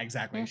 Yeah,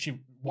 exactly. Yeah. She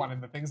wanted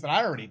the things that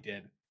I already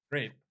did.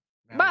 Great.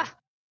 Bah,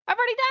 I've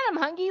already done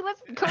them, Hungy.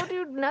 Let's go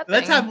do nothing.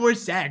 Let's have more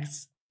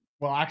sex.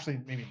 Well,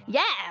 actually, maybe not.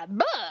 Yeah,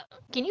 but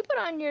can you put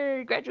on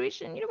your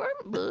graduation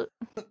uniform?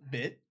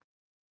 Bit,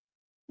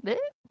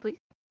 please.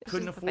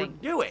 Couldn't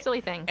afford to do it.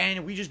 Silly thing.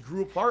 And we just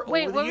grew apart over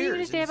the years. What were you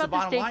going to say about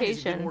the staycation? Line is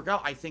it didn't work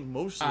out. I think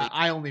mostly.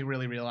 I only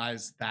really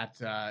realized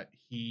that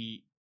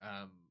he.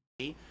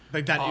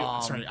 Like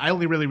that. Sorry, I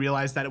only really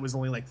realized that it was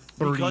only like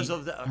 30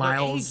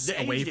 miles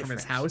away from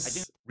his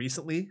house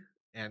recently,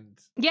 and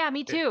yeah,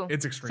 me too.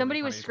 It's extremely.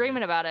 Somebody was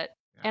screaming about it,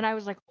 and I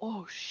was like,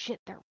 "Oh shit,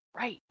 they're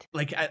right."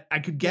 Like I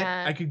could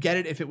get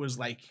it if it was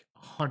like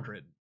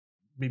 100,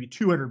 maybe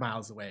 200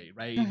 miles away,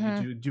 right?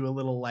 Mm-hmm. You do a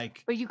little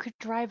like. But you could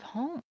drive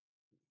home.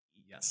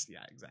 Yes,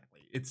 yeah,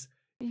 exactly. It's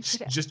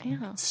just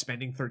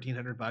spending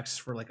 $1,300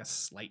 for like a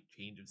slight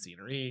change of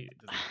scenery. It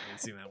doesn't really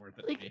seem that worth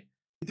it to me.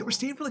 They were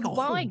staying for like a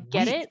whole week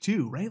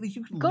too, right? Like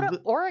you can go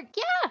to Oregon.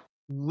 Yeah,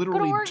 literally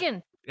go to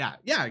Oregon.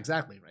 Yeah,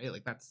 exactly, right?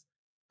 Like that's.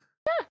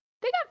 Yeah,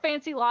 they got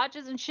fancy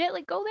lodges and shit.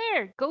 Like go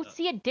there, go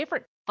see a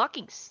different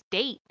fucking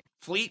state.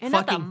 Fleet and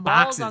fucking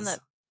boxes.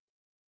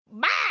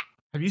 Bah!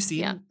 Have you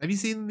seen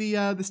the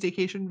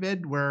staycation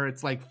vid where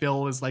it's like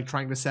Phil is like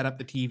trying to set up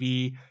the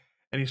TV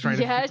and he's trying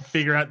to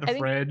figure out the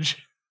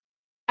fridge?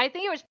 I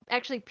think it was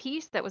actually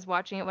Peace that was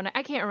watching it when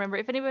I can't remember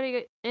if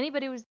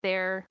anybody was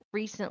there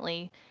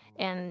recently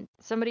and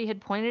somebody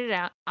had pointed it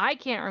out. I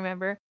can't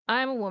remember.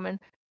 I'm a woman.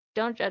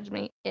 Don't judge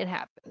me. It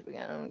happens. We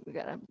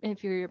gotta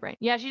inferior your brain.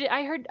 Yeah, she did.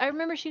 I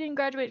remember she didn't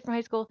graduate from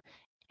high school.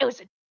 It was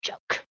a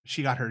joke.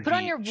 She got her. Put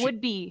on your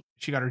would-be.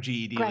 She got her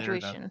GED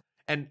graduation.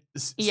 Later,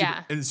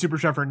 and Super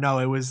Trevor, no,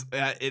 it was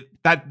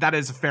that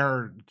is a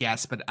fair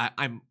guess, but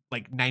I'm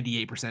like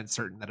 98%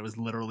 certain that it was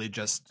literally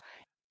just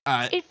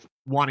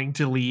wanting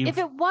to leave. If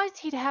it was,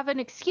 he'd have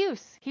an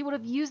excuse. He would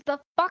have used the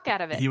fuck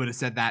out of it. He would have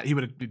said that. He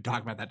would have been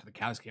talking about that till the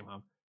cows came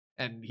home.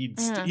 And he'd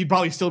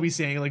probably still be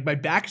saying, like, my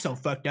back's so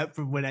fucked up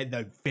from when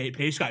the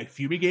paste got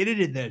fumigated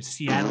and the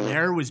Seattle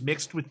air was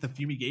mixed with the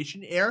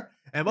fumigation air.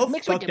 And I'm all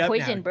mixed fucked with the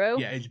poison, now. bro.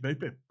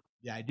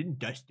 Yeah, I didn't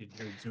dust it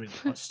here, so it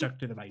got stuck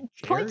to my chair.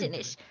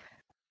 Poisonous.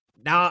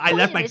 Now I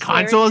left my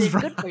consoles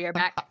good for your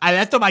back. I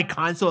left all my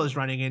consoles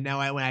running, and now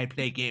when I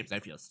play games, I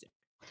feel sick.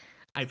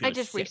 I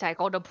just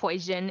recycled the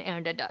poison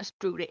and the dust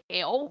through the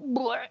air.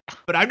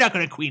 But I'm not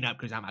going to clean up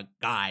because I'm a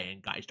guy,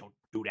 and guys don't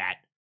do that.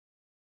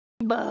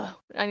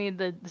 I need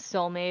the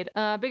soulmate.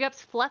 Big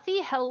ups,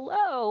 Fluffy.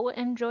 Hello.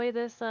 Enjoy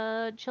this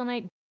chill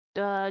night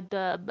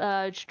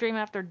stream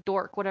after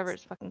Dork, whatever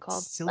it's fucking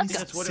called.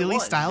 Silly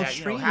style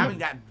stream. Having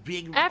that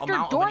big after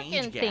amount Dork of an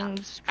age and gap.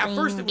 things. At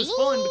first it was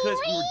fun because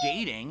we were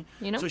dating,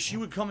 you know? so she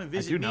would come and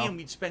visit me and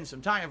we'd spend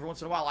some time. Every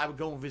once in a while I would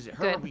go and visit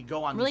her. Good. We'd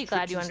go on really these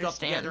trips and stuff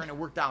together, and it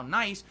worked out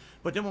nice.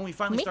 But then when we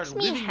finally started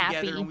living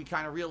together and we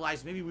kind of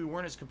realized maybe we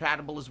weren't as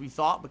compatible as we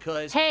thought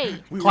because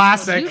we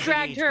classic. You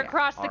dragged her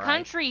across the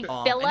country,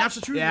 Philip. That's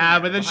the truth. Yeah,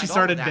 but then she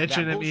started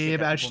bitching at me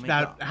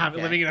about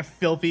living in a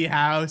filthy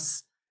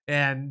house.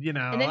 And, you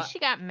know. And then she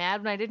got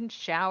mad when I didn't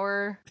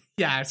shower.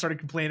 Yeah, I started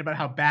complaining about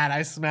how bad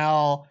I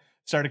smell.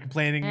 Started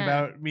complaining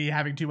about me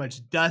having too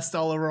much dust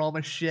all over all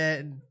my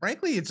shit. And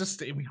frankly,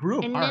 we grew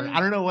apart.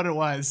 I don't know what it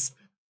was.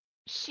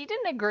 She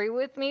didn't agree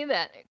with me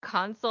that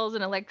consoles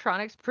and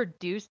electronics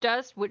produce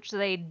dust, which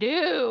they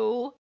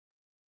do.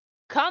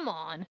 Come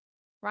on.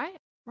 Right?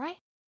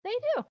 They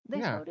do.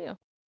 They so do.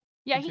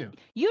 Yeah,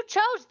 you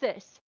chose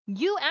this.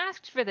 You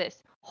asked for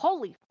this.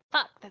 Holy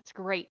fuck, that's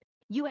great.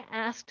 You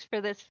asked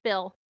for this,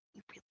 Phil.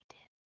 You really did.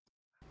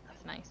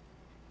 That's nice.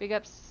 Big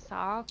up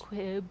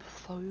Sawquib.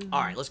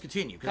 All right, let's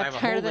continue because I have a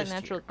whole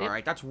list here. All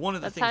right, that's one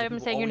of the things that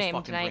people always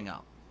fucking bring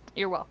up.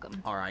 You're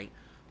welcome. All right.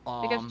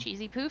 Big ups,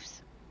 cheesy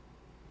poofs.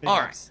 All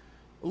right.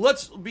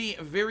 Let's be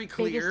very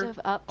clear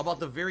about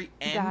the very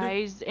end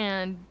guys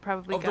and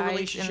probably of the guys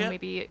relationship, and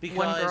maybe because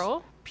one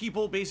girl.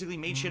 people basically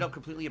made shit up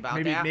completely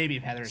about that. Maybe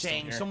Heather's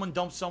saying someone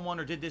dumped someone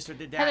or did this or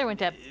did that. Heather went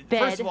to bed.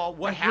 First of all,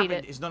 what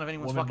happened is none of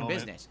anyone's fucking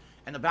business.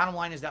 And the bottom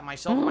line is that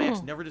myself and my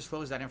ex never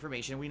disclosed that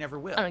information. We never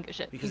will. I don't give a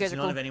shit. Because it's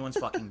none of anyone's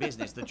fucking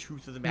business. The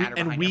truth of the matter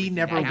and we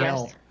never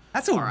will.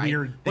 That's a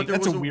weird thing.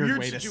 That's a weird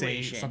way to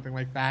say something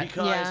like that.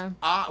 Because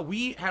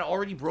we had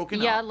already broken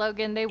up. Yeah,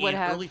 Logan, they would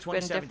have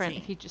been different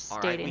if he just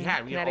stayed in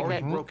We had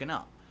already broken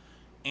up.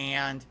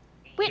 And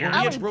we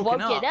had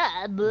broken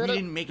up, we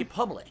didn't make it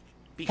public.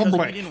 Because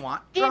we didn't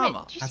want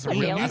drama. That's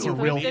a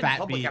real fat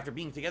public beat. After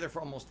being together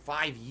for almost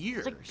 5 years.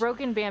 It's like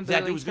broken bamboo.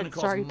 That it was going to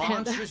cause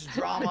monstrous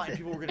drama, and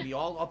people were going to be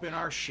all up in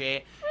our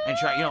shit and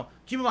try. You know,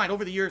 keep in mind,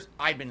 over the years,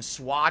 I'd been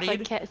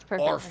swatted.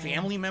 Our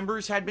family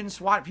members had been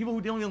swatted. People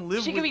who didn't even live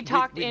with me. She could be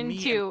talked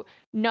into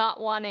not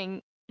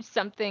wanting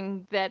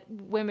something that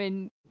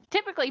women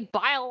typically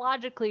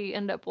biologically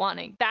end up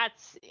wanting.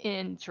 That's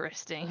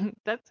interesting.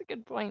 That's a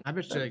good point. I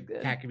bet you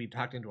Cat can be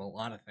talked into a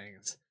lot of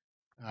things.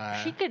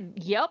 She could.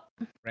 Yep.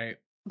 Right.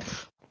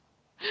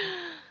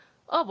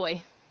 Oh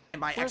boy. And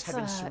my ex had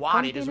been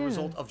swatted as a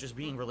result of just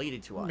being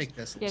related to us.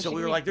 So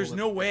we were like, there's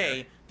no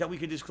way that we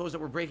could disclose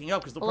that we're breaking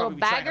up because they'll probably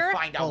be trying to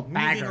find out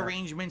moving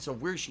arrangements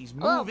of where she's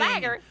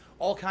moving.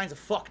 All kinds of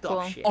fucked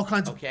up shit. All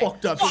kinds of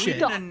fucked up shit. We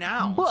didn't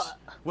announce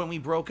when we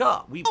broke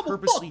up. We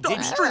purposely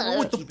didn't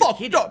with the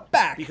fucked up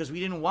back because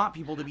we didn't want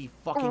people to be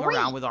fucking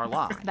around with our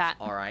lives.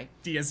 All right.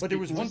 But there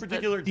was one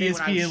particular day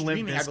when I was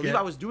streaming. I believe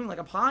I was doing like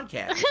a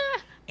podcast,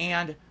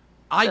 and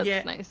I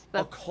get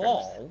a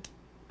call.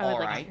 All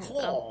right.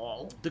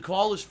 The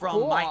call is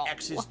from my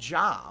ex's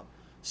job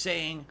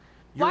saying,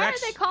 your Why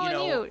ex, are they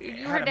calling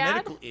you? had a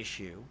medical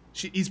issue.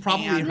 He's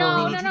probably her. No.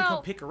 We need you to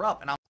come pick her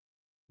up. And I'm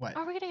what?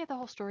 Are we gonna get the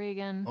whole story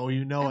again? Oh,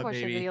 you know I've it, watched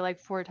baby. The video like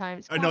 4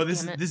 times. Oh no,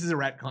 this is a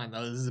retcon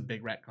though. This is a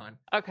big retcon.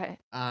 Okay.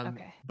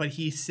 Okay. But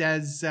he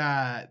says,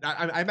 I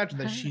imagine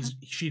that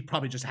she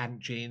probably just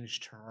hadn't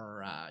changed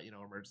her,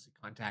 emergency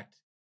contact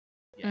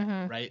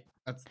yet, right?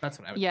 That's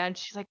what I would. Yeah, and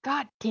she's like,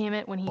 God damn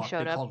it, when he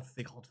showed up.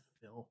 They called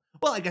Phil.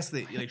 Well, I guess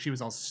she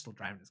was also still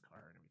driving his car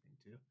and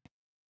everything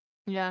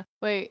too. Yeah.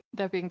 Wait.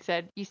 That being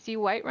said, you see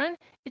Whiterun?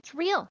 It's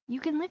real. You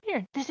can live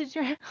here. This is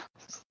your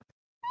house.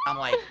 I'm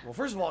like, well,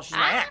 first of all, she's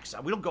my ex.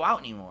 We don't go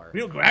out anymore.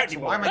 We don't go out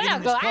anymore. Why am I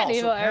getting this call?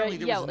 So apparently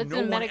there was it's no a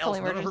one medical else.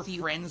 None of her emergency.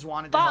 friends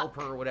wanted to help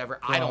her or whatever.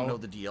 I don't know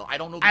the deal. I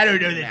don't know the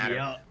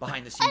deal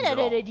behind the scenes I don't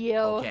know the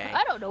deal. Okay.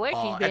 I don't know where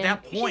she's been. At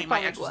that point,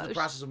 my ex was in the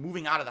process of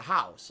moving out of the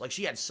house. Like,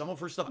 she had some of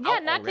her stuff out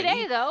already. Yeah, not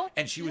today, though.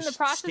 And she was in the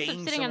process of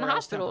staying sitting in the somewhere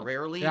else hospital.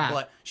 temporarily,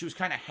 but she was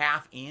kind of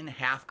half in,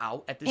 half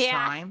out at this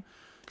time.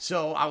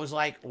 So I was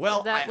like,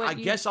 well, I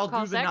guess I'll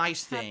do the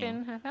nice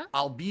thing.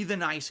 I'll be the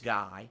nice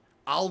guy.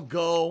 I'll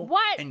go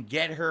and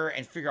get her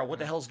and figure out what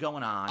the hell's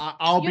going on.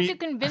 You have to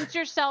convince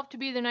yourself to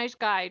be the nice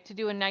guy to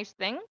do a nice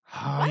thing?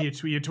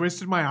 You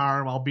twisted my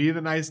arm. I'll be the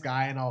nice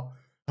guy and I'll,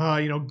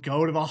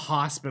 go to the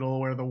hospital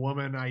where the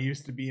woman I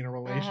used to be in a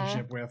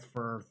relationship with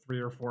for 3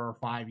 or 4 or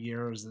 5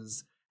 years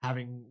is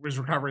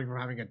recovering from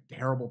having a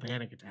terrible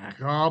panic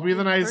attack. I'll be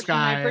the nice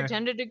guy. I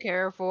pretended to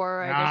care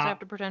for. I guess I have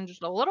to pretend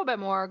just a little bit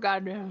more.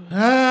 Goddamn.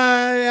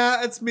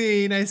 Yeah, it's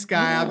me, nice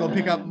guy. I'll go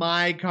pick up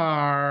my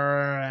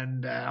car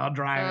and I'll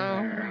drive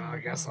there. I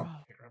guess I'll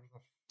pick her up at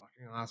the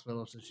fucking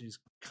hospital since she's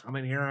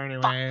coming here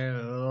anyway.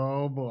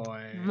 Oh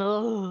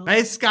boy.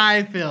 Nice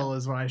guy Phil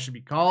is what I should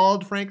be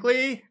called,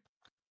 frankly.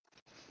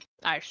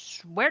 I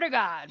swear to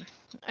God,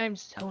 I'm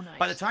so nice.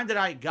 By the time that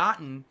I had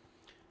gotten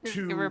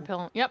to give her a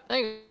pill. Yep, there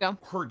you go.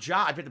 Her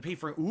job, I had to pay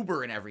for an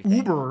Uber and everything.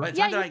 Uber? By the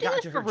time that I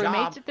got to her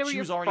job, she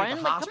was already at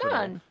the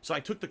hospital. So I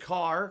took the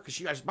car,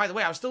 because by the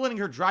way, I was still letting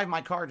her drive my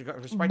car,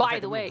 despite the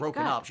fact that we were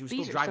broken up. She was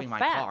still driving my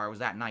car. I was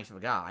that nice of a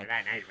guy.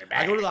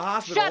 I go to the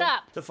hospital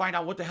to find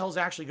out what the hell's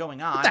actually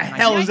going on. What the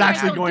hell is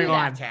actually going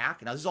on?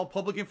 Now, this is all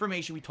public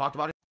information. We talked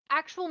about it.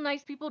 Actual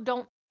nice people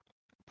don't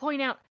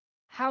point out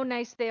how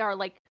nice they are.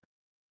 Like,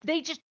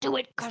 they just do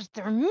it because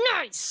they're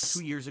nice.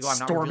 2 years ago, I'm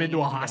not storm into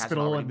a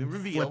hospital and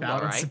flip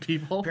out on some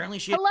people. Apparently,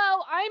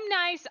 hello, I'm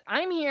nice.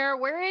 I'm here.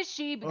 Where is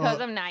she?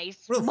 Because I'm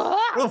nice. Where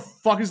the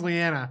fuck is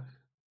Leanna?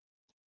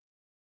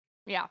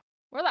 Yeah.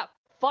 Where the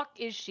fuck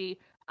is she?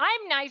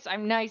 I'm nice.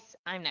 I'm nice.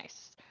 I'm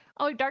nice.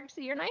 Oh,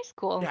 Darksy, you're nice.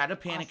 Cool. She had a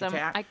panic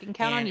attack. I can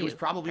count on you. It was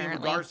probably in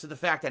regards to the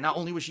fact that not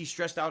only was she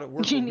stressed out at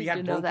work, but we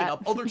had broken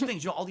up. Other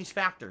things, all these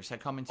factors had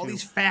come into play.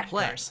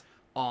 Factors.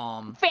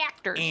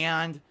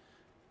 And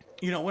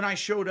when I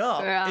showed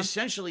up,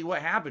 essentially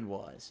what happened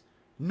was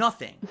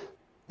nothing.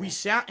 We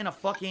sat in a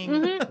fucking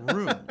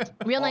room.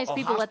 Real nice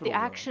people let the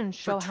action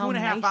show how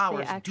nice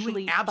they actually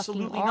doing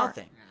absolutely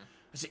nothing.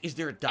 Is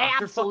there a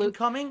doctor fucking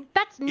coming?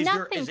 That's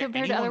nothing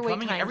compared to other wait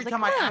times. Every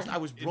time I asked, I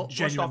was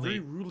brushed off very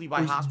rudely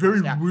by hospital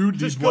very staff. Rudely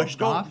just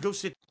go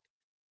sit.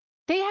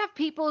 They have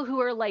people who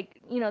are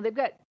like, they've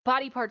got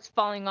body parts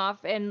falling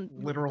off and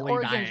literally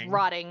organs dying.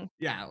 rotting.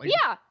 Yeah.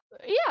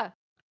 Yeah.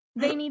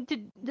 they need to.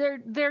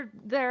 Their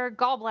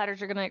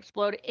gallbladders are gonna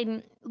explode,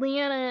 and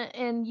Leanna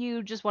and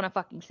you just want a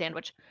fucking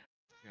sandwich.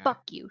 Yeah.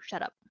 Fuck you.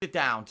 Shut up. Sit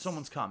down.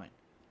 Someone's coming.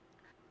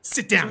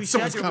 Sit down.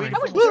 Someone's coming. I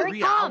was for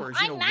 3 hours,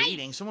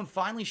 waiting. Someone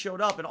finally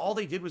showed up, and all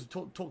they did was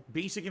told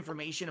basic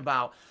information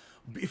about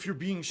if you're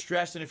being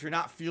stressed and if you're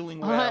not feeling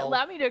well.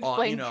 Allow me to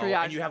explain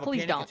triage. And you have a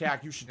panic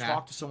attack, you should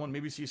talk to someone,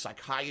 maybe see a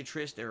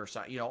psychiatrist or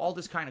all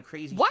this kind of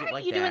crazy shit like that. Why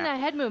are you doing that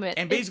head movement?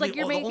 And basically, it's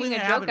like you're making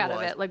a joke out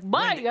of it. Like,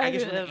 my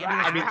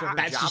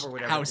that's just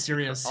how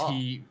serious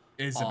he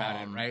is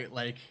about it, right?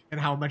 Like, and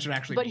how much it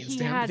actually means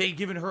to him. They'd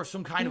given her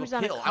some kind of a pill.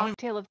 He was on a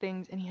cocktail of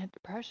things, and he had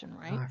depression,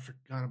 right? Oh, I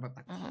forgot about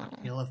the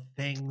cocktail of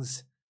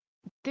things.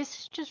 This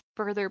is just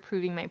further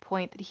proving my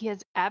point that he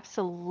has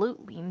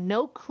absolutely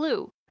no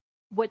clue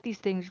what these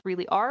things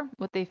really are,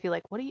 what they feel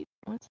like.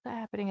 What's that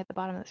happening at the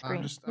bottom of the screen?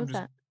 I'm just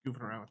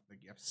goofing around with the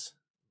gifts.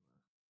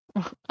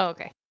 Oh,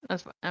 okay.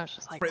 That's fine. I was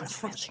just like, friends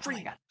from the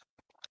street.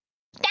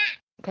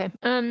 Okay.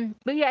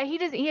 But yeah,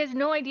 he has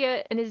no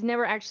idea and has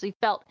never actually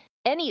felt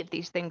any of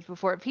these things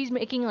before. If he's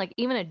making like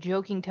even a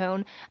joking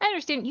tone, I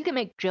understand you can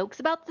make jokes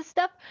about this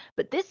stuff,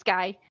 but this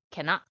guy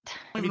cannot.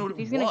 I don't even know what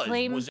he's gonna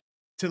claim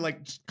to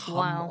like just come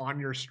on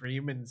your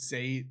stream and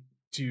say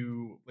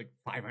to like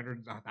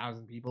 500,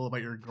 1,000 people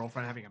about your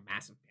girlfriend having a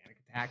massive panic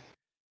attack,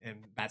 and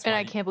that's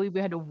I can't believe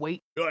we had to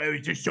wait. Oh, it was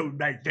just so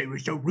nice. They were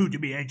so rude to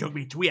me. It took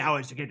me 3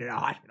 hours to get to the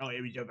hospital.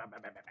 It was so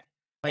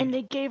like, and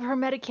they gave her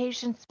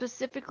medication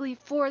specifically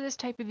for this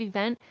type of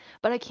event,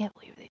 but I can't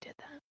believe they did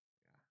that.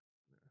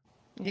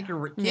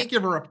 Can't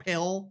give her a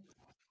pill.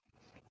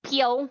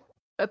 Pill,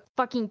 a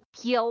fucking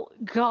pill.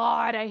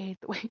 God, I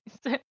hate the way you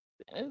said it.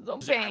 It's so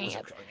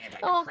bad.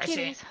 Oh,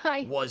 kitties.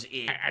 Hi. Was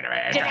it? I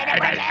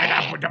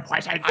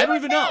don't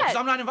even know, because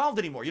I'm not involved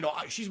anymore.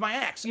 She's my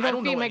ex. You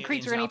don't feed my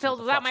creature any pills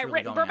without my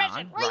written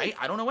permission, right?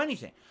 I don't know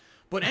anything.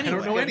 But anyway, I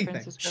don't know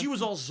anything. She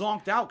was all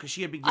zonked out because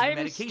she had been given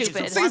medication. So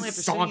finally,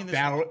 after sitting in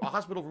this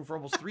hospital room for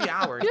almost 3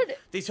 hours,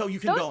 they tell you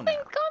can go now.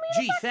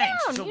 Gee,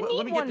 thanks. So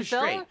let me get this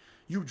straight.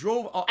 You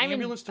drove an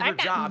ambulance to her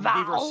job. You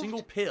gave her a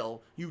single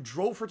pill. You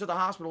drove her to the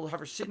hospital to have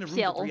her sit in the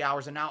room for 3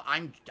 hours, and now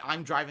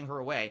I'm driving her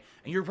away.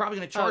 And you're probably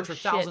going to charge her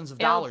thousands of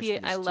dollars for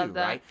this too,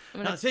 right?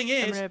 Now the thing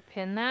is,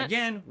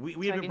 again,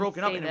 we had been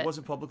broken up and it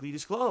wasn't publicly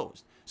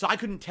disclosed, so I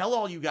couldn't tell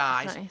all you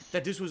guys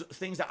that this was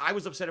things that I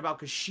was upset about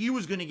because she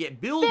was going to get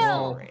billed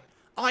for it.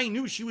 I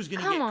knew she was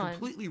going to get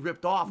completely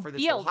ripped off for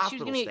this whole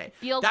hospital stay.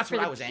 That's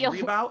what I was angry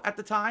about at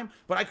the time,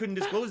 but I couldn't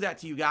disclose that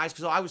to you guys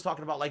because I was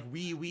talking about like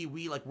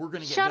like we're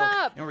going to get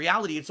billed. In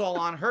reality, it's all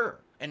on her.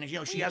 And she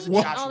has a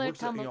job. She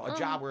works at, a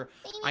job where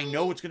I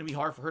know it's going to be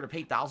hard for her to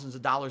pay thousands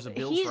of dollars of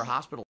bills for a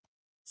hospital.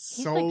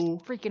 He's like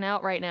freaking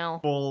out right now.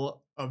 Full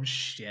of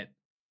shit.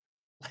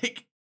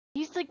 Like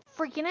he's like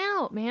freaking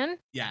out, man.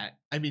 Yeah,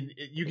 I mean,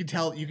 you can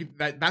tell.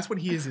 That's when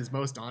he is his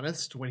most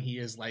honest. When he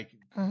is like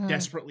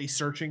desperately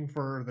searching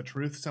for the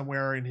truth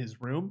somewhere in his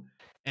room,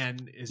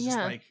 and is just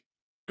like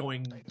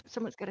going.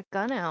 Someone's got a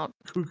gun out.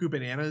 Cuckoo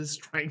bananas,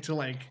 trying to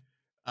like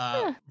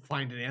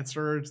find an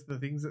answer to the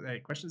things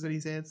questions that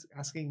he's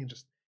asking, and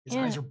just his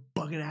eyes are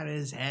bugging out of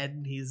his head,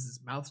 and his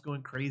mouth's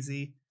going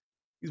crazy.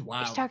 He's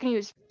wild. He's talking to you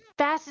as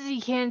fast as he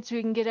can, so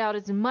he can get out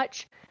as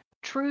much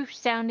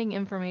true-sounding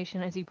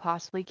information as he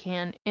possibly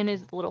can in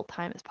as little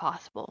time as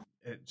possible.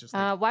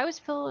 Why was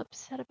Phil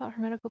upset about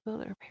her medical bill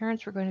that her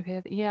parents were going to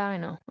pay? Yeah, I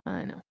know.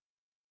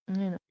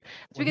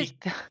 It's because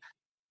Phil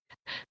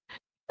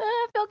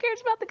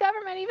cares about the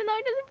government, even though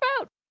he doesn't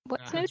vote.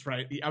 That's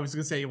right. I was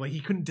going to say, well, he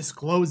couldn't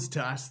disclose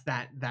to us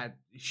that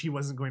she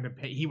wasn't going to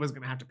pay. He wasn't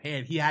going to have to pay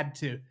it. He had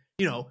to,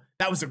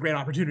 that was a great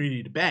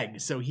opportunity to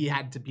beg. So he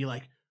had to be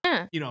like,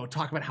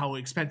 talk about how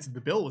expensive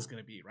the bill was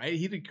going to be, right?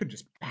 He couldn't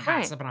just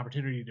pass up an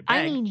opportunity to beg.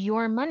 I need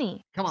your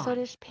money. Come on. So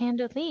does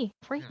Panda Lee.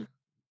 Free.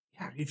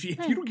 Yeah. If you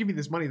don't give me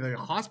this money, the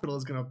hospital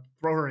is going to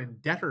throw her in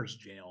debtor's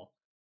jail.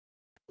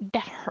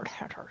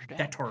 Debtors.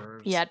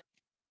 Yeah.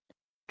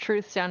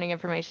 Truth-sounding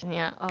information.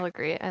 Yeah, I'll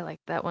agree. I like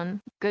that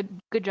one. Good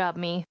job,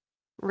 me.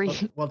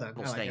 Well done.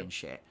 We'll stay in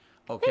shit.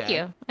 Okay. Thank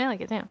you. I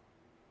like it too.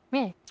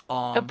 Yeah.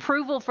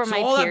 Approval from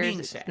my peers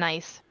is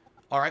nice.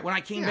 All right, when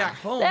I came back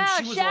home,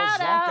 she was all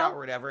zonked out or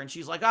whatever, and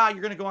she's like, you're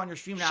going to go on your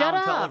stream now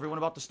and tell everyone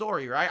about the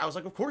story, right? I was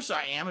like, of course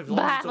I am, as long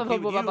as it's okay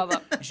with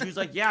you. And she was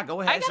like, yeah, go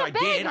ahead. So I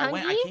did.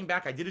 I came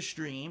back, I did a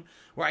stream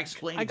where I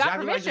explained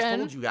exactly what I just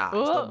told you guys.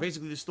 So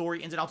basically the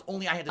story, ins and outs,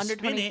 only I had to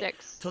spin it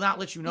to not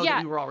let you know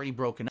that we were already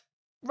broken up.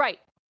 Right.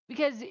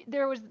 Because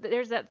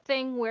there's that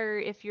thing where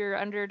if you're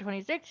under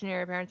 26 and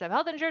your parents have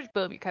health insurance,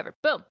 boom, you're covered.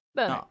 Boom.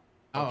 Boom.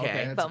 Oh,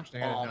 okay. And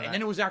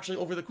then it was actually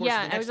over the course of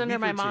the next I was under week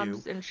my or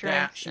mom's two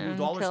insurance. She moved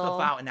all her stuff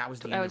out, and that was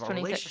the end of our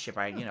relationship.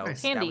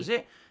 That was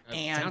it.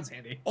 And sounds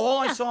handy. all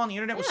I saw on the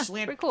internet was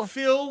slander. Cool.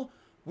 Phil,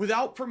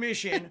 without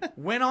permission,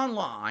 went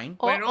online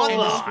and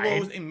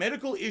disclosed a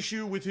medical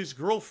issue with his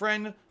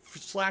girlfriend /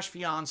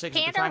 fiance.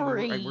 Because at the time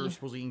we were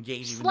supposedly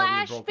engaged, even though we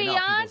were broken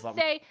up. People thought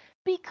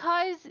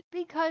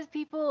because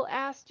people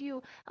asked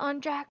you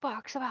on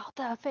Jackbox about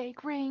the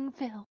fake ring,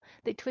 Phil.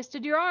 They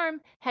twisted your arm,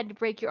 had to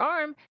break your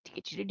arm to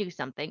get you to do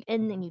something,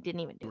 and then you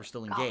didn't even do it. We were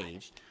still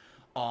engaged.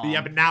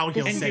 Yeah, but now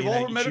he'll and say gave all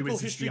that her she medical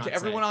was his history to fiancé,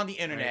 everyone on the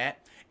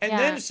internet. right? And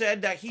then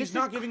said that he's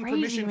not giving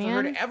permission for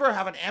her to ever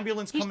have an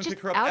ambulance come and pick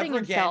her up ever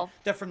again.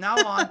 That from now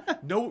on,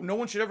 no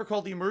one should ever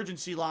call the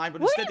emergency line,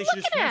 but instead they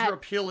should just hand her a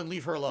pill and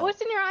leave her alone.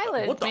 What's in your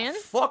eyelids, what the man?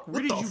 fuck?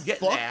 Where did you get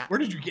that? Where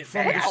did you get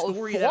from that? the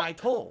story that I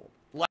told?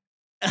 Like,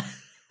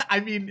 I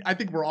mean, I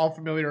think we're all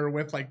familiar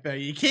with like the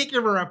you can't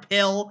give her a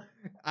pill,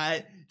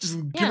 just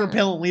give her a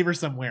pill and leave her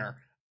somewhere.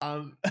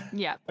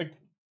 Yeah. Like,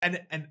 and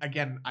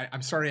again,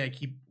 I'm sorry I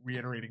keep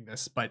reiterating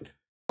this, but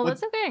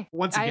that's okay.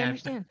 I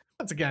understand.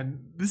 Once again,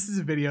 this is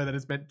a video that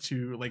is meant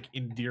to like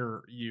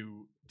endear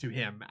you to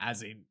him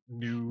as a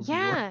new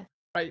viewer,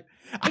 right?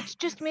 It's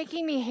just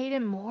making me hate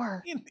him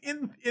more.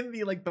 In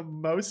the like the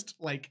most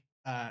like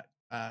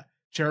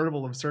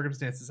charitable of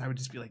circumstances, I would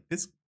just be like,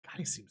 this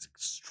guy seems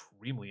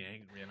extremely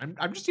angry, and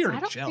I'm just here to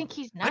chill. I don't think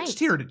he's nice. I'm just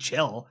here to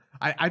chill.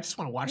 I just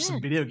want to watch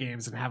some video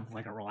games and have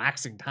like a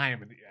relaxing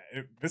time.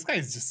 And this guy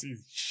is just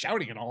he's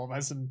shouting at all of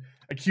us and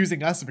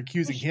accusing us of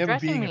accusing him of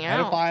being a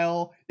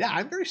pedophile. Yeah,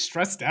 I'm very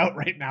stressed out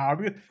right now.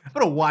 I'm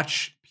gonna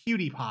watch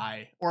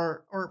PewDiePie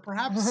or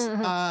perhaps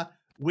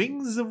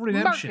Wings of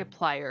Redemption.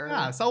 Markiplier.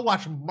 Yeah, so I'll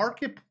watch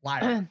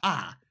Markiplier.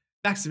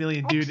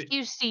 Maximilian Dude.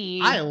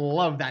 XQC. I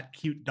love that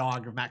cute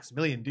dog of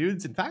Maximilian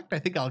Dudes. In fact, I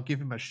think I'll give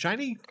him a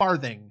shiny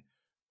farthing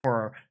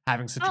for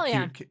having such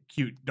a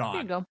cute dog.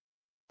 There you go.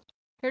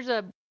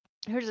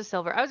 Here's a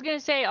silver. I was gonna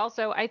say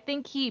also, I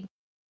think he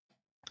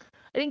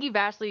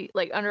vastly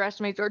like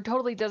underestimates or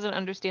totally doesn't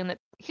understand that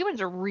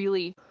humans are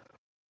really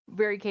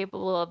very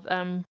capable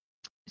of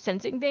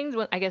sensing things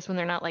when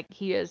they're not like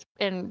he is,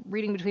 and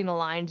reading between the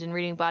lines and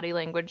reading body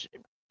language.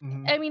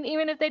 Mm-hmm. I mean,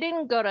 even if they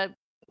didn't go to,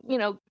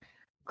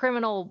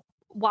 criminal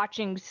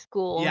watching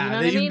school. Yeah, you know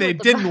what I mean? They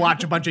didn't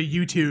watch a bunch of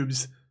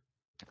YouTubes.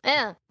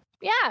 Yeah.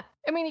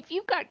 I mean, if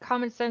you've got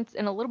common sense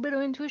and a little bit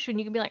of intuition,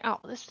 you can be like, "Oh,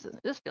 this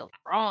feels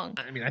wrong."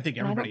 I mean, I think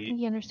I don't everybody. think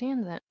he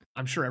understands that.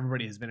 I'm sure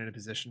everybody has been in a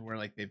position where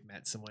like they've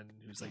met someone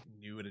who's like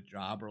new at a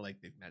job, or like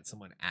they've met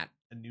someone at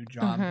a new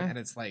job, and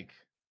it's like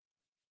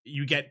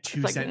you get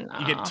two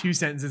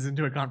sentences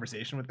into a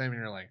conversation with them, and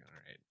you're like, "All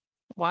right,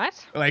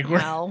 what? Like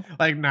we're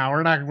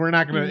we're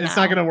not gonna. It's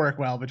not gonna work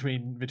well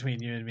between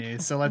you and me.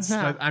 So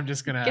I'm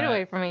just gonna get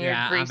away from me.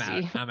 Yeah, you're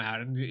greasy. I'm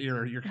out, and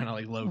you're kind of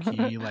like low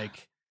key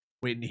like.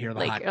 Waiting to hear the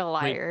like a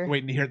liar.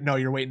 Waiting to hear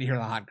you're waiting to hear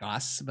the hot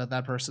goss about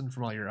that person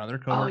from all your other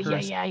coworkers. Oh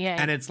yeah.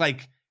 And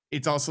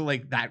it's also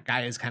like that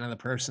guy is kind of the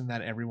person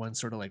that everyone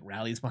sort of like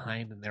rallies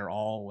behind, and they're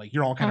all like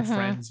you're all kind of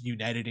friends,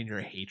 united in your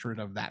hatred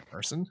of that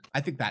person.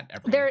 I think that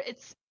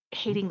it's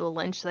hating the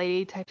lynch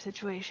lady type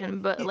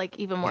situation, but like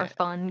even more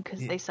fun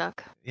because they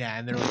suck. Yeah,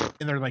 and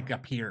they're like a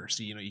peer,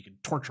 so you can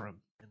torture them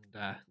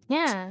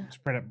and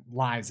spread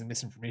lies and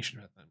misinformation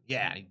about them.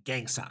 Yeah,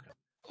 gang stalk them.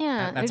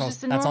 Yeah, that's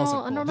also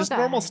cool. Just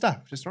normal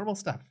stuff.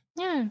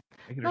 Yeah,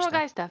 normal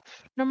guy stuff.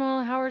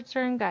 Normal Howard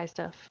Stern guy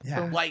stuff.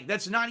 Yeah, like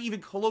that's not even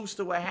close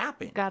to what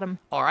happened. Got him.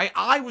 All right,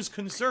 I was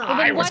concerned.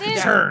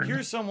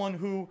 Here's someone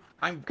who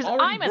I'm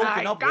already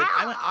broken up with.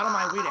 I went out of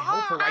my way to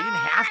help her. I didn't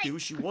have to.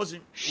 She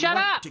wasn't. Shut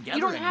up. Together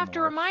you don't have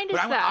to remind us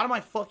that. But I went out of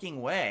my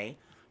fucking way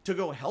to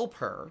go help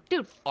her.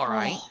 Dude. All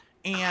right,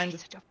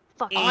 and.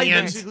 I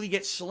basically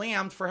get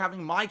slammed for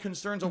having my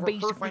concerns over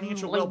her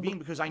financial well-being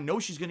because I know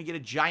she's going to get a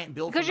giant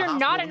bill because from the you're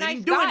hospital not a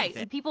nice guy.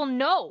 And people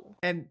know.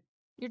 And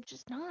you're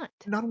just not.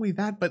 Not only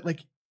that, but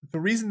like the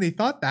reason they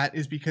thought that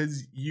is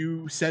because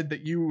you said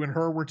that you and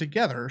her were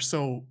together.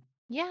 So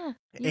yeah,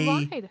 you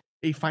lied.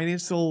 A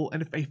financial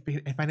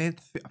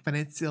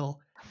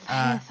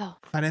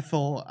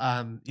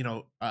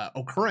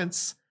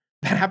occurrence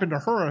that happened to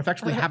her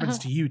effectively happens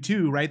to you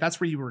too, right? That's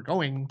where you were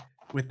going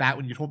with that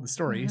when you told the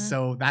story.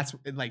 So that's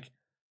like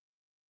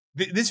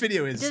this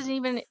video is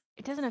it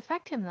doesn't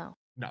affect him though.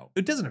 No,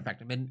 it doesn't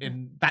affect him,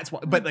 and that's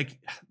why. But like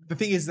the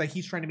thing is, like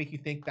he's trying to make you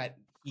think that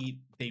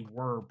they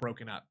were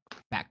broken up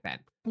back then.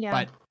 Yeah,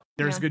 but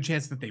there's a good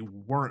chance that they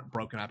weren't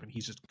broken up, and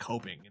he's just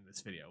coping in this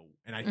video.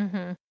 And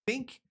I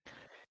think,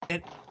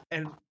 and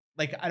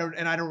like I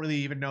don't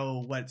really even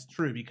know what's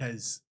true,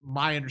 because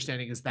my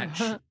understanding is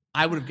that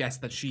I would have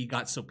guessed that she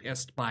got so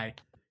pissed by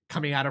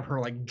coming out of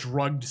her like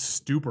drugged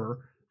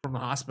stupor from the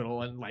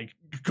hospital and like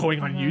going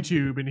on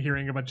YouTube and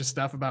hearing a bunch of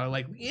stuff about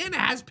like Leanna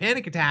has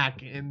panic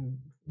attack, and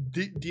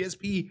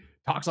DSP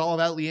talks all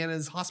about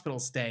Leanna's hospital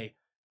stay.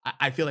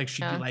 I feel like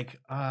she'd be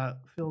like,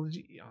 Phil,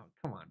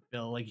 come on,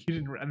 Phil, like you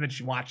didn't. And then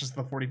she watches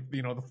the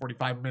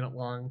 45-minute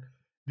long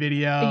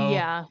video.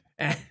 Yeah,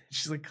 and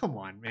she's like, come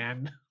on,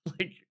 man,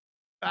 like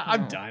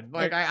I'm done.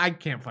 Like I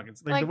can't fucking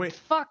like the way.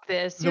 Fuck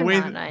this. You're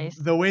not nice.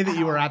 The way that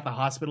you were at the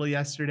hospital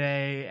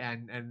yesterday,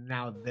 and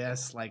now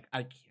this, like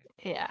I can't.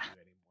 Yeah.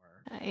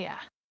 Yeah,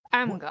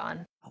 I'm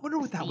gone. I wonder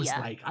what that was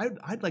like.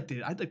 I'd like to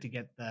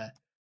get the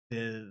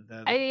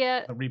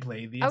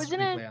replay, the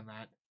instant replay on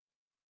that.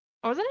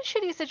 I was in a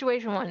shitty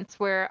situation once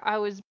where I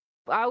was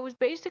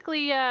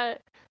basically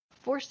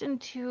forced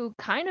into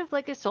kind of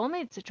like a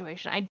soulmate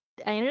situation. I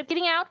ended up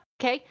getting out,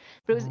 okay,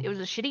 but it was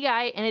a shitty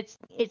guy, and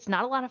it's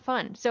not a lot of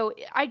fun. So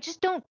I just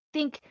don't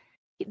think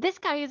this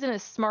guy isn't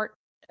as smart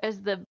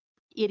as the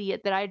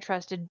idiot that I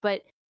trusted,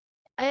 but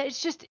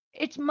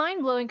it's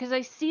mind blowing because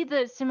I see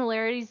the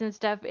similarities and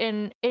stuff,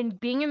 and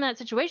being in that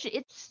situation,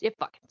 it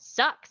fucking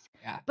sucks.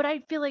 Yeah. But I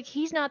feel like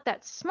he's not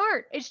that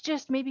smart. It's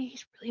just maybe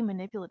he's really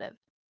manipulative.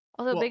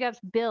 Although Big Ups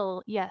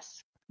Bill,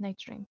 yes, night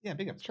stream. Yeah,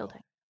 Big Ups chill Bill.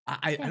 time.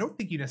 I don't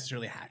think you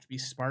necessarily have to be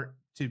smart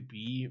to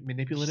be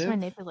manipulative. Just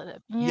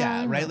manipulative.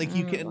 Yeah, right. Like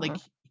you can like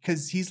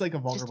because he's like a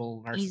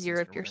vulnerable narcissist. Easier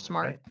if you're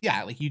smart. Right?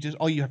 Yeah, like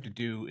all you have to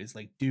do is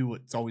like do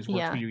what's always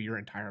worked for you your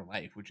entire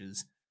life, which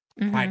is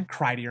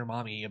cry to your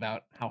mommy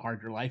about how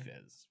hard your life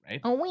is,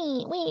 right? Oh,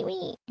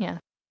 wee. Yeah.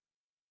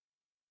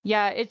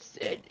 Yeah,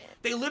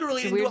 they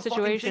literally it's a weird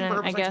situation,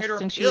 I guess,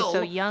 since she was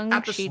so young.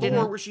 At the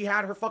store where she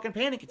had her fucking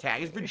panic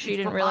attack. She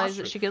didn't realize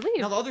that she could leave.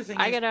 Now, the other thing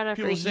I got out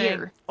after a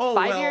year. Oh,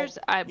 5 years,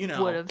 I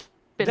would have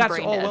been that's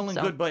brain all dead, well and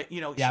good, but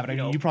you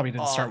probably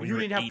didn't start when you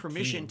were didn't have 18.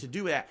 permission to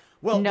do that.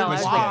 Well, no, I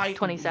was like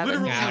 27.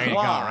 Literally, yeah, there you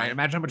go, right?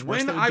 Imagine how much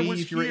worse that would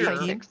be if you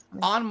were 18.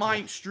 On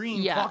my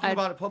stream, talking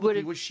about it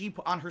publicly, was she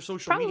on her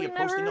social media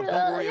posting up,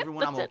 "Don't worry,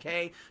 everyone, I'm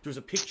okay." There was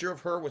a picture of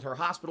her with her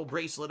hospital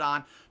bracelet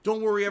on.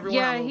 "Don't worry,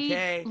 everyone, I'm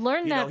okay." He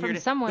learned that from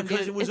someone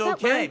because it was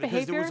okay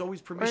because there was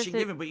always permission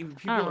given, but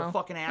people are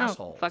fucking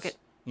assholes. Fuck it.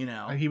 You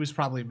know, he was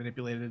probably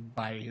manipulated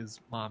by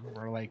his mom,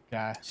 or like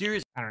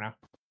seriously, I don't know.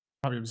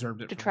 Probably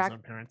observed it from his own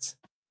parents.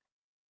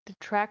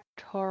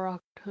 Detractor,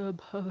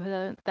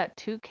 that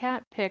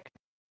 2-cat pic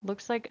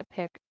looks like a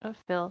pic of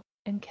Phil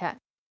and Cat.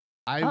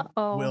 I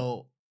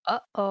will.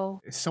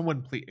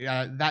 Someone please.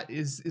 That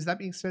is that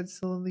being said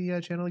still in the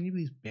channel? Can you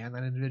please ban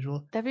that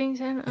individual? That being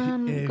said,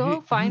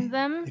 go find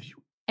them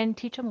and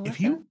teach them a lesson.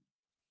 If you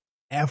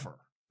ever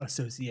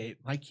associate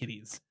my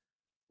kitties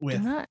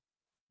with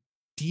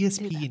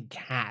DSP and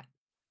Cat.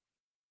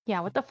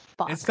 Yeah, what the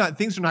fuck? It's not.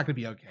 Things are not going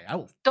to be okay.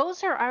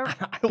 Those are our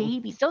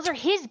babies. Those are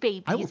his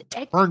babies. I will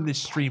turn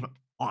this stream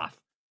off.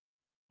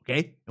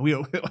 Okay,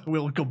 and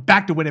we'll go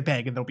back to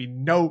Winnipeg, and there'll be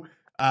no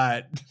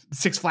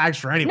Six Flags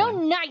for anyone.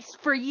 No nice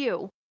for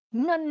you.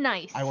 No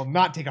nice. I will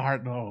not take a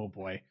heart. Oh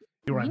boy,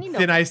 you were on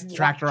thin ice,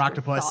 Detractor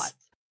Octopus. Thoughts.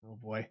 Oh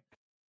boy,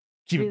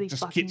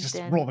 just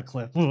roll the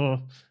clip.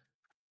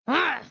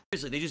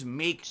 Seriously, they just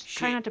make shit.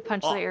 Try not to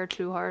punch the air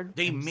too hard.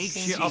 They make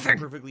shit up and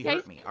perfectly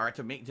hurt me. All right,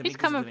 to make this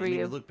coming for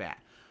you. Look bad.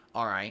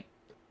 All right.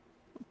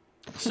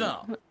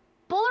 So.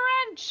 Bull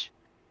wrench.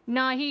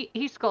 No,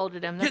 he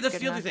scolded him. That's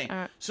the other thing.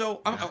 So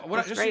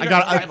I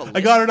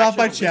got it off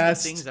my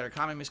chest. Things that are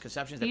common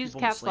misconceptions that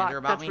people slander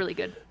about me. That's really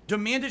good.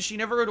 Demanded she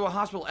never go to a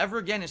hospital ever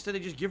again. Instead, they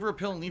just give her a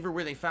pill and leave her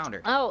where they found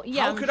her. Oh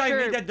yeah. How could I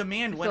make that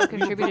demand when we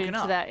were broken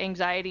up? To that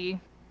anxiety.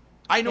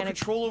 I had no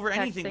control over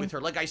anything with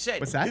her. Like I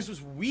said,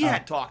 we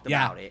had talked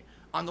about it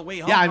on the way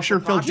home. Yeah, I'm sure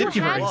Phil did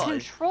give her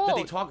control. That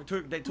they took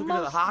her to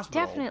the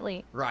hospital.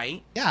 Definitely.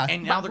 Right? Yeah.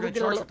 And now they're going to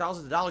charge her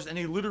thousands of dollars, and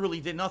they literally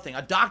did nothing.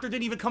 A doctor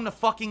didn't even come to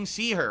fucking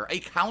see her. A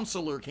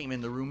counselor came in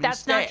the room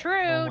That's instead. Not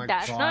true.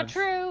 That's not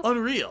true.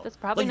 Unreal. That's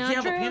probably not true.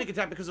 You can't have a panic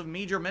attack because of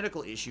major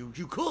medical issues.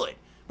 You could,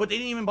 but they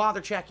didn't even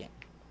bother checking.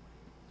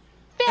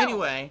 Phil.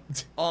 Anyway,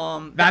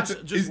 that's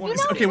just one.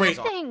 Okay, wait.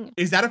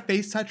 Is that a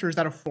face touch or is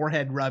that a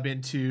forehead rub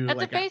into?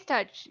 That's a face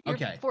touch. Your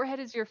forehead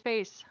is your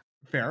face.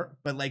 Fair,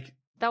 but like.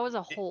 That was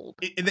a hold.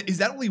 Is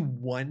that only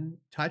one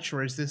touch,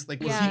 or is this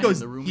like he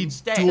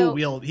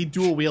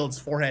dual wields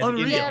forehead in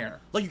the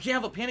air? Like you can't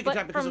have a panic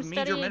attack because of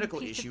major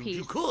medical issues.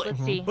 You could,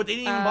 but they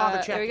didn't even bother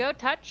checking. There we go,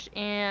 touch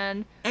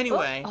and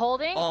anyway,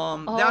 holding.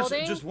 That's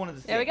just one of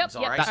the things. There we go.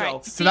 All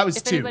right, so that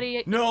was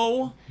 2.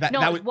 No,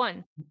 that was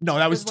 1. No,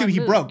 that was 2. He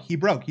broke.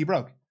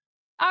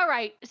 All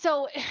right,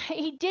 so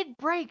he did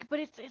break, but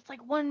it's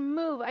like one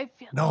move. I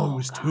feel. No, it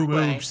was 2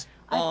 moves.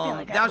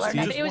 I feel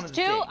like it was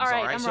 2. All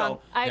right, I'm wrong.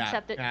 I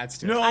accept it. That's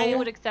 2. No, I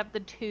would accept the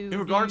 2. In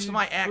regards to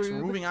my ex,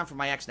 we're moving on from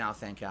my ex now.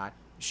 Thank God.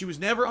 She was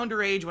never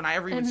underage when I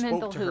ever even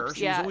spoke to her.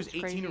 She was always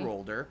 18 or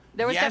older.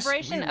 There was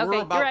separation. We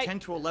were about 10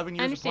 to 11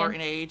 years apart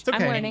in age. It's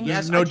okay. I'm learning.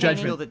 Yes, no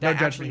judgment. No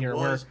judgment here.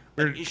 We're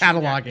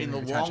cataloging in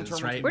the long term.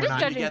 Right? We're just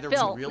judging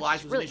Phil. We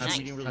realized was an issue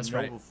we didn't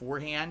really know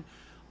beforehand.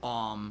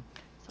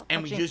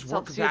 And we just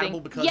weren't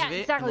compatible because of it. Yeah,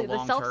 exactly.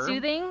 The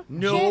self-soothing.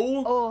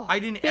 No, I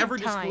didn't ever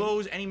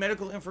disclose any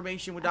medical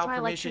information without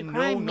permission.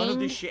 No, none of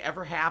this shit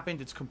ever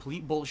happened. It's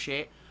complete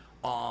bullshit.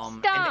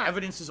 And the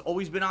evidence has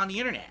always been on the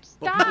internet.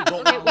 But people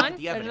don't want to look at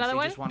the evidence.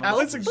 They just want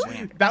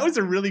to that was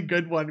a really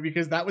good one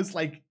because that was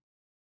like,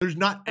 there's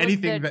not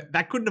anything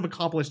that couldn't have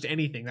accomplished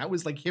anything. That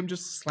was like him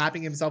just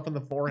slapping himself on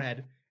the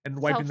forehead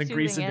and wiping the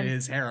grease into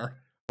his hair.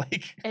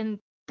 Like, and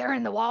they're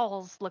in the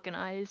walls looking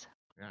eyes.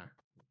 Yeah.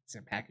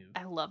 Senpaku.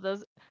 I love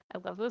those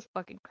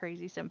fucking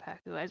crazy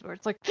Senpaku eyes where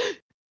it's like,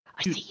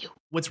 I see you.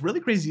 What's really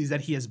crazy is that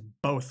he has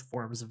both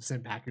forms of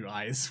Senpaku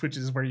eyes, which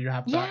is where you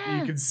have you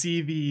can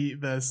see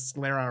the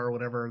sclera or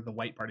whatever the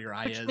white part of your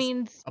eye is. Which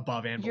means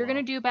above and below. You're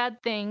gonna do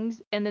bad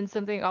things, and then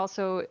something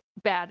also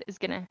bad is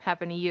gonna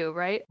happen to you,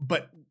 right?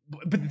 But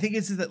the thing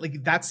is that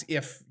like that's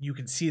if you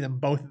can see them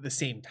both at the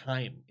same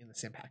time in the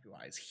Senpaku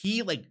eyes.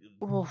 He like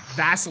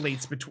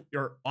vacillates between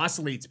or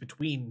oscillates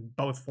between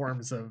both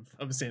forms of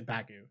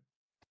Senpaku.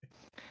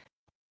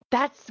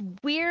 That's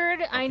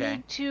weird. Okay. I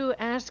need to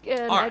ask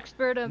an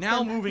expert of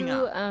now moving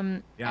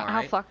on.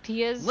 how fucked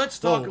he is. Let's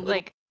talk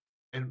like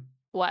and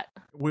What?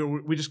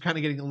 We're just kind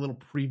of getting a little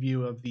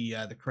preview of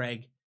the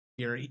Craig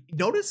here.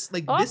 Notice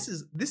like this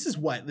is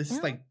what? This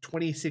is like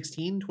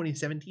 2016,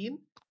 2017,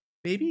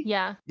 maybe?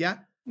 Yeah. Yeah.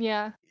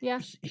 Yeah. Yeah.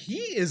 He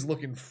is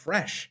looking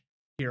fresh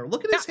here.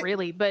 Look at his Not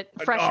really, but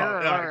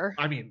fresher.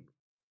 I mean,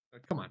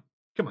 come on.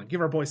 Come on,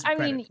 give our boy some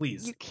credit,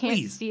 please. You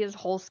can't see his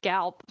whole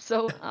scalp,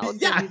 so I'll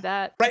give you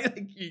that. Right?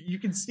 Like, you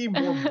can see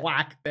more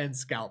black than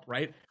scalp,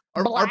 right?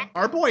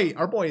 Our boy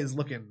is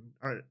looking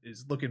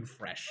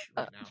fresh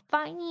right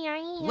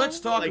now. Let's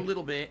talk a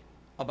little bit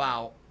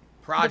about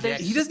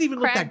projects. He doesn't even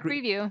look that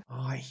great. Preview.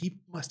 Oh, he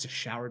must have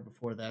showered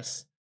before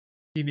this.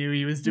 He knew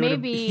he was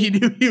doing Maybe.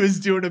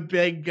 a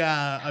big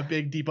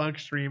debunk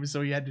stream,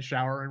 so he had to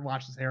shower and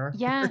wash his hair.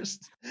 Yeah.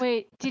 First.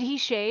 Wait, did he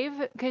shave?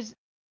 Because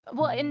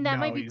and that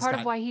might be part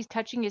of why he's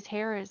touching his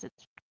hair, is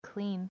it's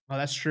clean. Oh,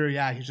 that's true.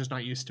 Yeah, he's just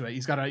not used to it.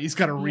 He's got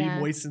to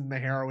re-moisten the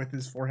hair with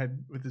his forehead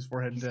He's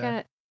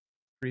gotta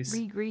grease.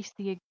 Re-grease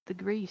the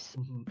grease.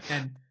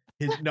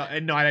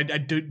 And I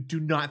do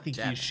not think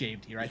he's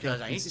shaved here. I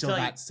think he's still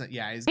got.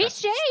 Yeah,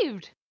 he's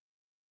shaved.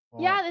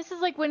 Oh. Yeah, this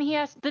is like when he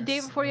has the day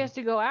before he has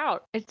to go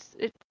out.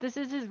 This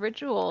is his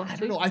ritual. I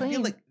don't know. I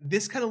feel like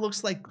this kind of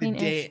looks like the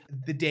day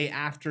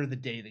after the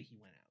day that he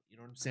went out. You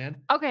know what I'm saying?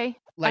 Okay.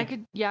 Like, I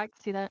could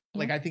see that. Yeah.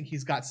 Like I think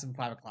he's got some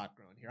 5 o'clock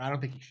growing here. I don't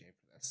think he shaved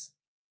for this.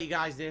 You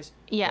guys, this.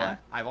 Yeah.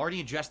 I've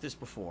already addressed this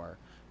before.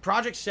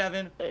 Project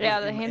 7. Yeah,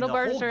 the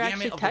handlebars are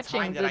actually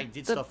touching. That I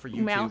did stuff for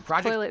YouTube. Mouth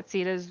toilet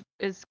seat is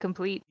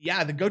complete.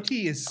 Yeah, the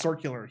goatee is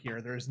circular here.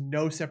 There's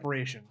no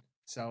separation.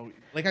 So,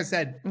 like I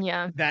said,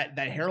 that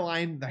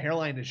hairline, the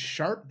hairline is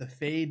sharp. The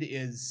fade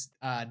is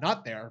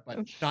not there, but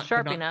not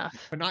sharp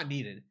enough, but not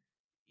needed.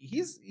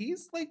 He's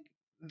like,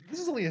 this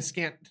is only a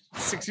scant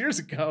 6 years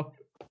ago.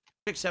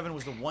 Project 7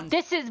 was the one.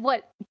 This is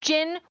what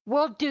gin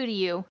will do to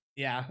you.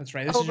 Yeah, that's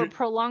right. Over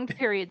prolonged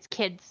periods,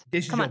 kids.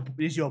 This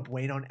is your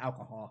bueno on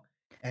alcohol,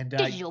 and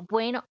this is your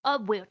bueno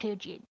of will to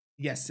gin.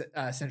 Yes,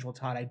 Central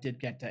Todd, I did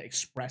get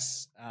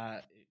explicit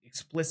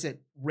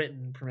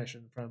written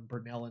permission from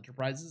Burnell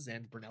Enterprises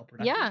and Burnell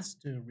Productions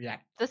to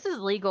react. This is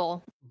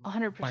legal,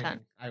 100%.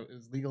 It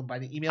was legal by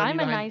the email.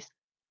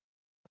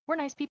 We're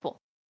nice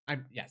people.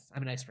 I'm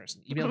a nice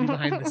person. Email me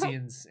behind the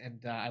scenes,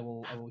 and I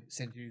will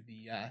send you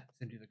the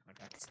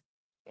contracts.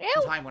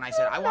 Time when I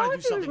said I want to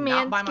do something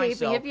not by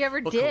myself, if you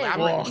ever but did,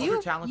 collaborate with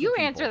other talented you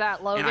people. answer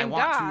that, Logan. And I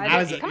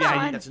want to come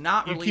on. that's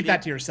not you related keep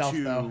that to yourself,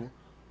 to, though.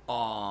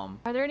 Are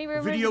there any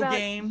rumors video about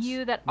games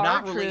you that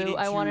not are related true?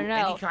 I want to know.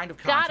 Any kind of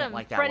content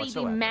like that Freddie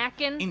whatsoever.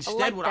 Mackin,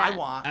 Instead, what I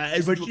want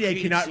is to I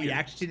cannot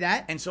react to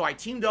that. And so I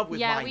teamed up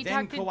with my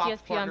then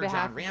co-op partner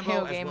John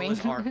Rambo, as well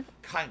as our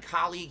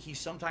colleague. He's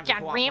sometimes a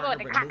co-op partner,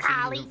 but mostly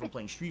known him from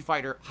playing Street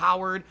Fighter.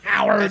 Howard,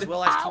 as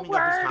well as teaming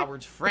up with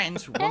Howard's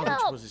friends, one of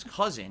which was his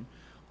cousin.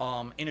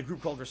 In a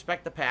group called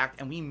Respect the Pact,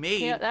 and we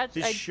made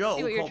this show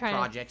called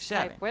Project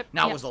 7.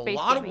 Now, it was a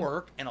lot of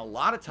work and a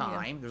lot of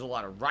time. There's a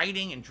lot of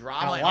writing and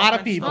drama and a lot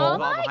of people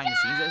involved behind the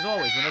scenes, as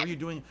always, whenever you're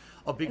doing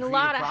a big creative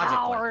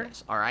project like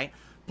this, all right?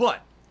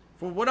 But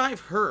for what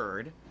I've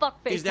heard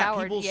is that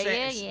people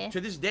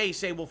to this day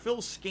say, well,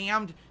 Phil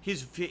scammed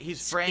his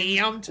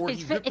friends, or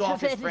he ripped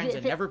off his friends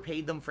and never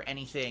paid them for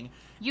anything.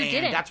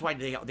 And that's why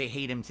they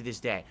hate him to this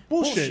day.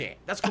 Bullshit.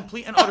 That's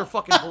complete and utter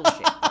fucking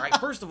bullshit. All right.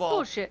 First of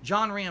all,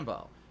 John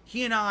Rambo.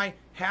 He and I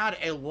had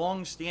a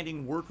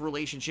long-standing work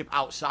relationship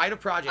outside of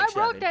Project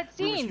 7. I wrote that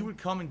scene. He would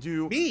come and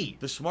do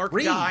the Smart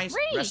Guys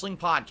Wrestling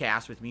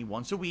podcast with me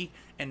once a week,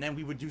 and then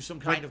we would do some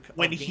kind of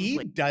when he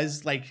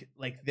does like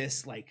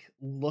this, like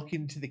look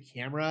into the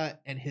camera,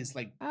 and his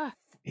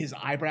his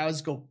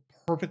eyebrows go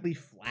perfectly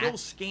flat. Phil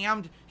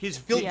scammed his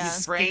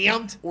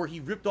friends, or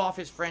he ripped off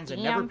his friends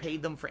and never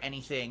paid them for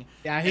anything.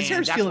 Yeah, his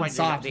hair's feeling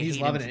soft. He's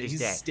loving it.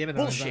 He's stimming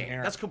on his own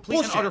hair. That's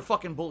complete and utter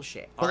fucking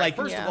bullshit. All right,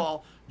 first of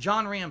all,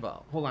 John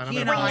Rambo. Hold on, he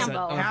and I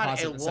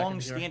had a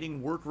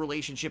long-standing work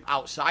relationship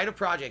outside of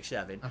Project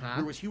 7,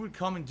 where he would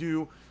come and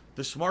do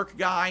the Smart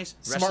Guys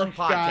Wrestling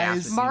podcast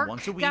with me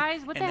once a week,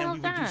 and then we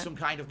would do some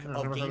kind of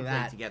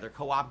gameplay together,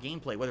 co-op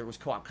gameplay, whether it was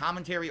co-op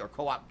commentary or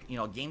co-op,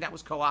 a game that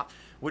was co-op,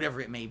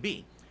 whatever it may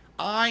be.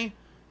 I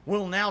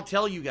will now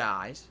tell you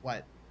guys.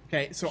 What?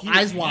 Okay, so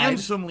eyes wide.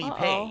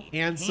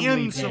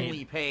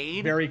 Handsomely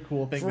paid. Very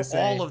cool thing to say.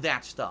 For all of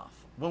that stuff.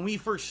 When we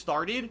first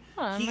started,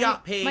 he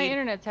got paid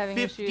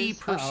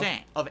 50%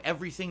 of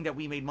everything that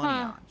we made money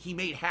on. He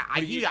made half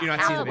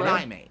of what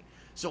I made.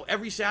 So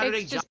every Saturday,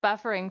 it's just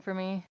buffering for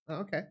me.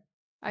 Oh, okay.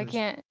 I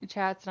can't.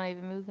 Chat's not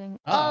even moving.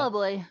 Oh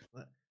boy.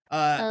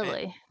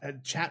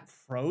 Chat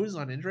froze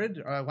on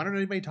Indrid. Why don't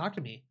anybody talk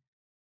to me?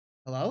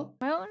 Hello?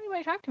 Why don't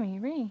anybody talk to me?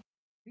 Really?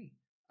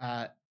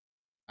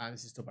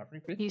 This is still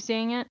buffering. You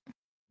seeing it?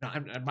 No,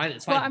 mine.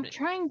 It's fine. Well, I'm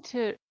trying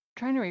to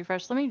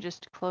refresh. Let me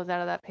just close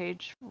out of that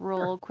page.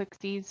 Roll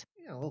quick-sies.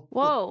 Yeah.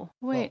 Whoa!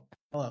 Wait.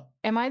 Hello.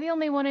 Am I the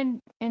only one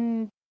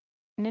in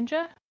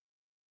Ninja?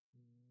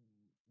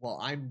 Well,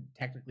 I'm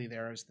technically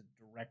there as the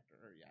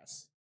director.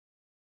 Yes.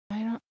 I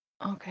don't.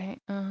 Okay.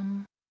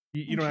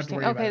 You don't have to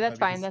worry about it. Okay, that's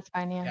fine. That's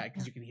fine. Yeah. Yeah,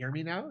 because you can hear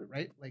me now,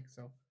 right? Like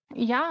so.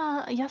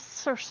 Yeah, yes,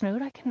 Sir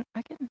Snoot. I can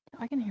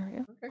hear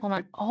you. Okay, hold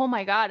on. Oh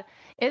my God,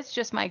 it's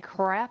just my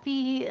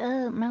crappy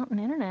mountain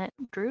internet.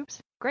 Droops.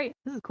 Great.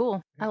 This is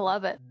cool. I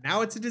love it.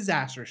 Now it's a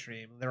disaster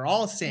stream. They're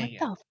all saying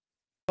what it.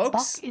 The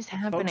folks, fuck is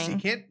happening? Folks, you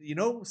can't. You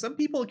know, some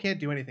people can't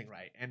do anything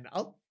right, and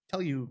I'll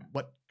tell you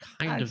what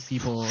kind of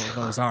people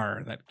those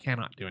are that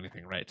cannot do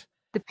anything right.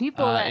 The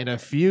people that in a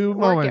few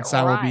moments,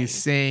 I will be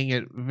saying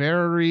it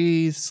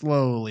very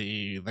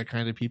slowly. The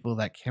kind of people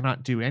that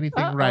cannot do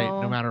anything right,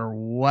 no matter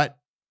what,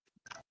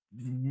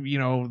 you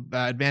know, the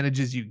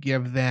advantages you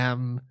give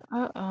them.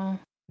 You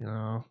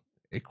know,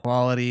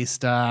 equality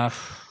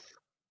stuff.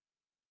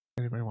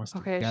 Anybody wants to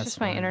guess? It's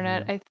just my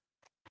internet.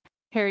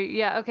 Harry,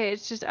 yeah, okay,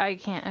 it's just I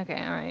can't. Okay,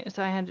 all right.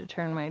 So I had to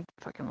turn my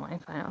fucking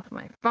Wi-Fi off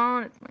my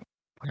phone. It's my.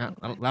 Yeah,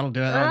 that'll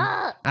do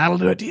it. That'll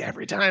do it to you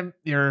every time.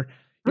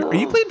 Are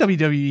you playing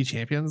WWE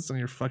Champions on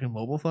your fucking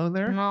mobile phone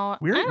there? No,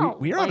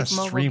 we're on a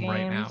stream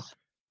right now.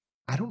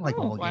 I don't like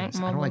mobile games.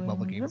 I don't like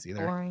mobile games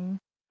either. Boring.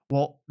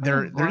 Well,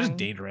 they're just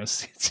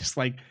dangerous. It's just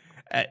like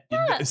some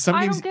games.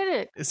 I don't get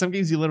it. Some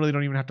games you literally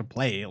don't even have to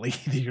play.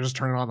 Like you just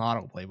turn it on the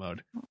autoplay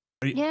mode.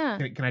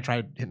 Can I try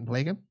hit and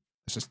play again?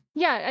 It's just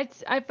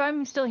if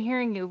I'm still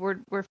hearing you,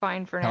 we're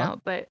fine for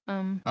now. But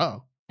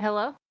oh,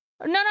 hello?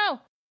 No.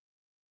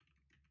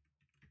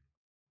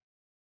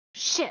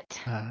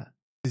 Shit.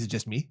 Is it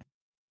just me?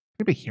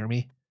 Anybody hear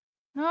me?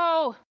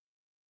 No.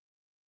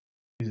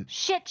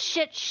 Shit.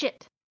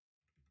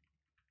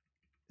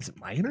 Is it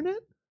my internet?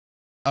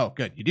 Oh,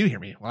 good. You do hear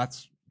me. Well,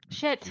 that's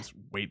shit. Just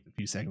wait a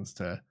few seconds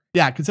to.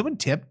 Yeah, can someone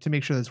tip to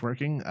make sure that's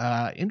working?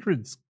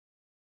 Indrid's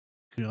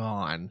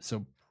gone,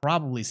 so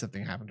probably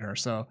something happened to her.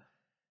 So,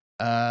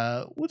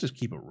 we'll just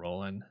keep it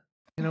rolling.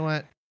 You know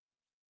what,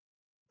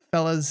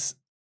 fellas?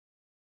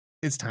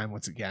 It's time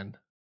once again.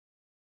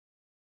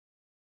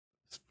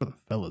 It's for the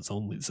fellas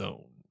only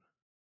zone.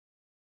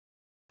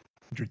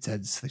 Indrid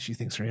says that she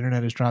thinks her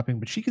internet is dropping,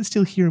 but she can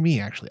still hear me,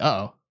 actually.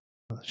 Oh,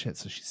 shit,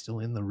 so she's still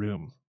in the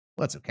room.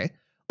 Well, that's okay.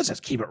 Let's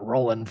just keep it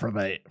rolling for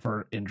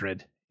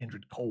Indrid.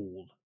 Indrid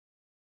Cold.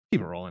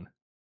 Keep it rolling.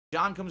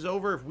 John comes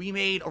over. If we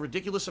made a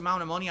ridiculous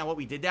amount of money on what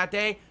we did that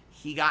day,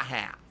 he got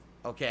half.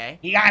 Okay?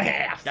 He got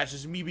half. That's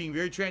just me being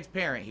very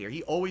transparent here.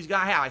 He always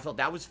got half. I felt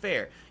that was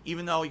fair.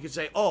 Even though you could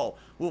say, oh,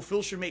 well,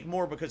 Phil should make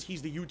more because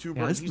he's the YouTuber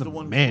and he's the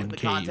one who's putting the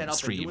content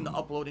up and doing the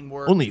uploading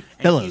work. Only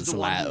fellas he's the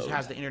one who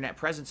has the internet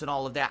presence and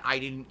all of that. I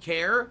didn't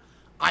care.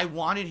 I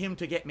wanted him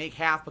to make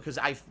half because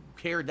I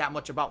cared that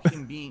much about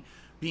him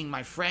being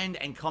my friend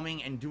and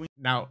coming and doing.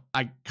 Now,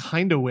 I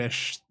kind of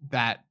wish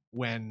that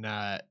when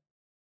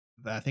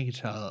thank you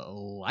to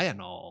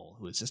Lionel,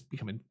 who has just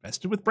become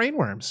infested with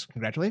brainworms.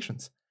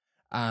 Congratulations.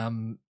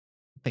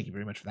 Thank you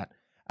very much for that.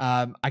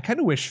 I kind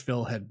of wish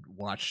Phil had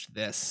watched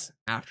this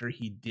after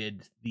he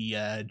did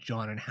the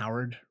John and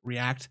Howard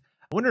react.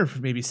 I wonder if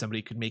maybe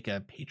somebody could make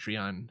a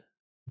Patreon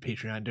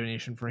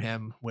donation for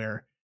him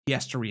where he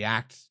has to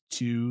react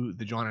to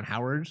the John and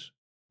Howard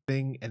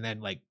thing and then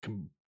like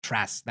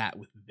contrast that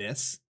with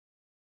this.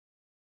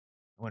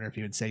 I wonder if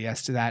he would say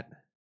yes to that.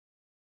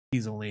 I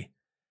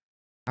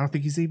don't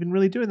think he's even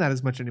really doing that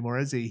as much anymore,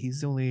 is he?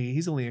 He's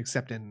only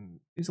accepting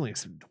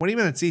 20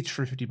 minutes each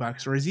for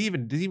 $50, or does he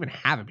even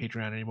have a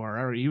Patreon anymore?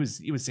 Or he was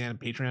saying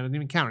Patreon doesn't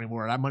even count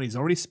anymore. That money's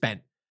already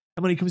spent.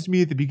 That money comes to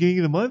me at the beginning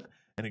of the month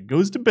and it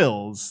goes to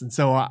bills. And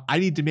so I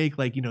need to make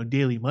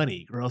daily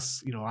money, or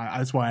else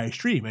that's why I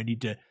stream. I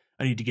need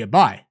to get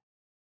by.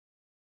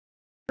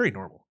 Very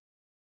normal.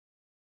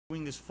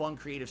 Doing this fun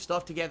creative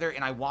stuff together,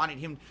 and I wanted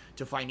him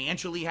to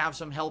financially have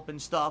some help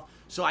and stuff,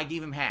 so I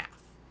gave him half.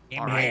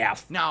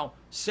 Half. Now,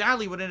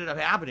 sadly, what ended up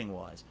happening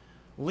was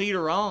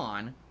later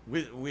on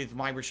with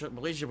my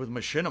relationship with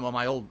Machinima,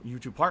 my old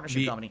YouTube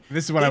partnership company.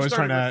 This is what I was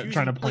trying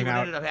to point out.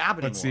 What ended up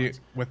happening Let's see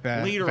with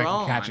the later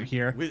on catch it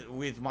here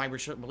with my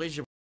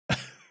relationship.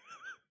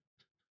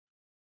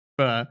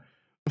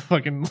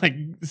 Fucking like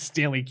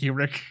Stanley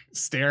Kubrick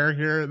stare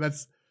here.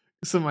 That's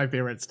some of my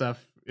favorite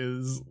stuff.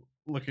 Is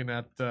looking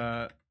at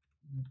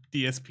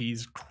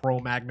DSP's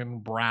Cro-Magnon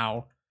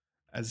brow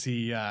as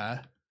he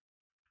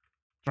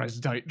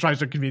tries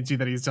to convince you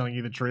that he's telling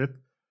you the truth.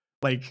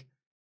 Like,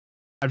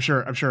 I'm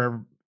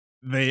sure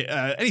they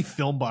any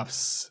film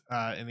buffs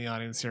in the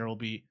audience here will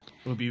be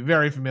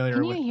very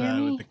familiar with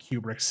the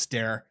Kubrick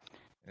stare,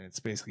 and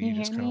it's basically you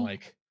just kind of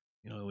like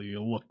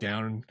you look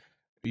down and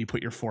you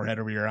put your forehead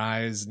over your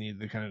eyes and you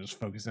kind of just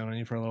focus down on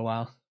you for a little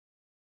while.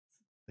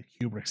 The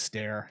Kubrick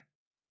stare,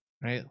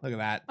 right? Look at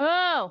that.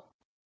 Oh,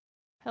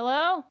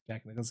 hello,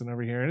 Jack Nicholson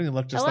over here. Doesn't he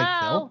look just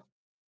like Phil?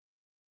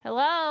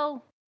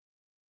 Hello.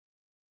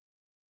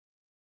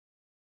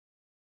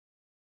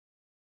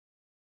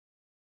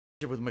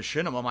 With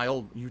Machinima, my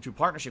old YouTube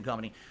partnership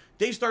company,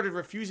 they started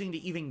refusing to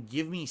even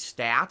give me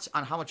stats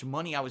on how much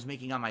money I was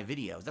making on my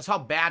videos. That's how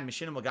bad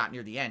Machinima got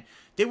near the end.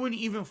 They wouldn't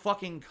even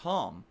fucking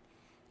come,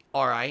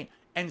 all right,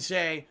 and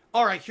say,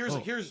 all right, here's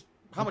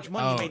how much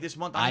money you made this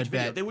month on each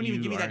video. They wouldn't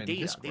even give me that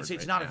data. They'd say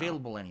it's not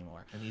available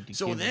anymore.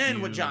 So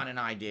then what John and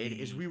I did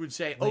is we would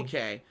say,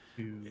 okay,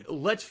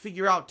 let's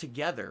figure out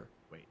together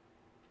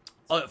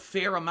a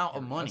fair amount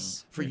of money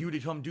for you to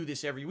come do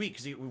this every week,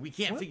 because we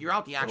can't figure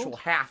out the actual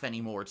half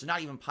anymore. It's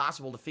not even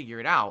possible to figure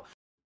it out.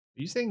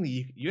 Are you saying that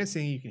you guys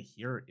saying you can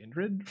hear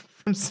Indrid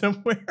from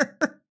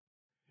somewhere?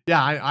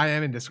 Yeah, I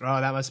am in Discord.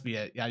 Oh, that must be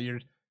it. Yeah,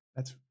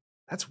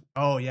 that's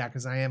oh yeah,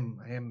 because I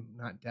am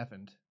not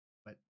deafened,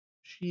 but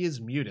she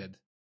is muted.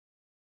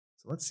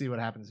 So let's see what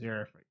happens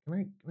here. Can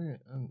I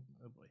oh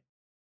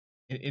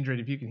boy. Indrid,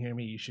 if you can hear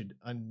me, you should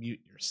unmute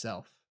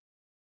yourself.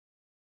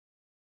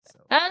 So,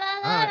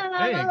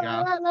 there you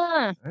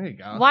go. There you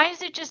go. Why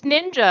is it just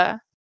Ninja?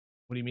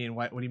 What do you mean?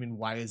 What do you mean?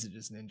 Why is it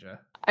just Ninja?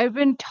 I've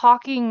been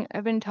talking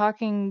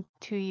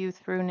to you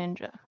through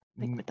Ninja.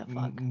 Like, what the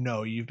fuck?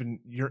 No, you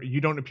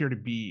don't appear to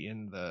be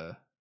in the.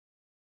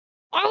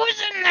 I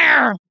was in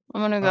there.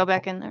 I'm gonna go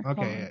back in there.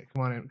 Okay, yeah,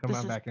 come on in. Come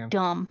on back in.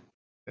 Dumb.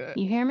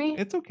 You hear me?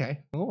 It's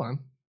okay. Hold on.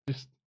 I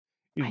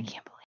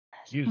can't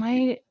believe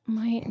this.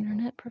 My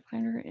internet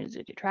provider is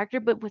a Detractor,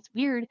 but what's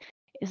weird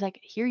is I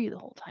could hear you the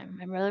whole time.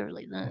 My brother was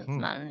like, "It's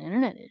not an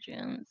internet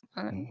issue." It's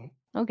not.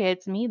 Okay,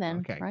 it's me then.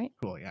 Okay, right?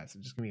 Cool. Yeah. So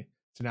just give me.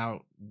 So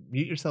now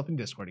mute yourself in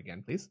Discord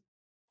again, please.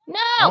 No.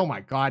 Oh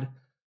my God.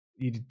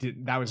 You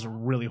did. That was a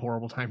really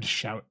horrible time to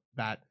shout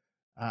that.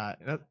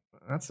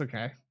 That's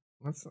okay.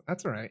 That's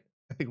all right.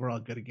 I think we're all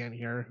good again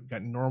here. We've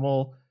got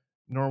normal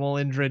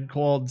Indrid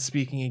Cold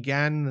speaking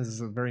again. This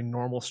is a very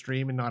normal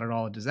stream and not at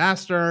all a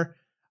disaster.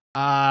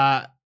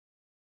 Yeah,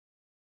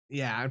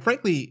 and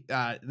frankly,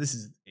 this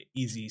is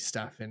easy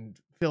stuff. And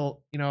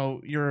Phil,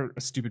 you're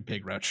a stupid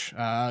pig roach.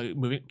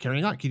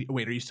 Carrying on.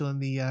 Wait, are you still in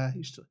the?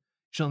 You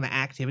still in the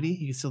activity?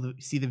 You can still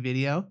see the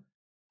video.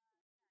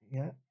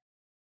 Yeah.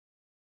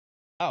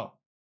 Oh,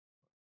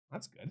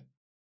 that's good.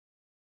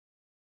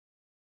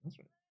 That's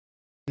right.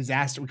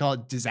 Disaster. We call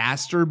it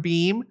disaster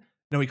beam.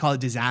 No, we call it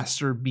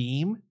disaster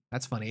beam.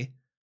 That's funny.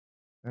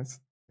 That's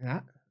yeah.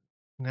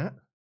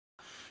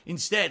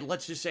 Instead,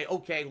 let's just say,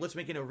 okay, let's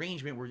make an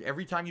arrangement where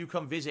every time you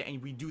come visit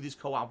and we do this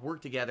co-op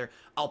work together,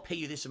 I'll pay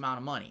you this amount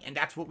of money. And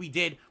that's what we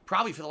did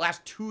probably for the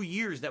last 2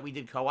 years that we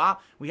did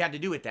co-op. We had to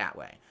do it that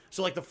way.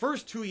 So like the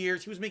first 2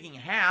 years, he was making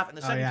half, and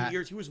the second 2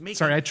 years, he was making.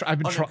 Sorry,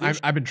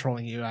 I've been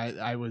trolling you.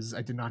 I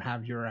did not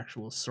have your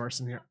actual source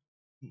in here.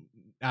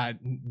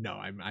 No,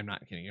 I'm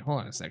not kidding you.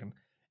 Hold on a second.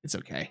 It's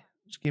okay.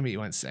 Just give me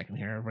 1 second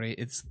here, everybody.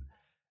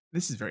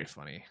 This is very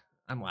funny.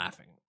 I'm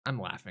laughing.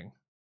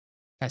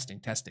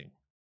 Testing.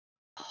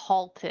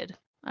 Halted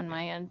on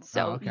my end.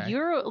 So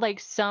you're like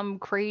some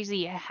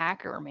crazy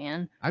hacker,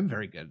 man. I'm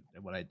very good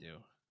at what I do,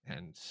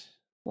 and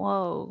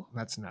whoa,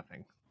 that's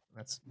nothing.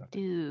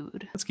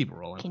 Dude. Let's keep it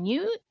rolling. Can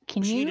you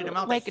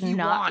like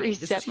not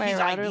reset my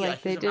router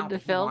like they did to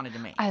Phil?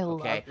 I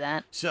love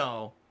that.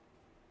 So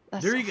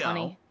that's there you so go.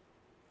 Funny.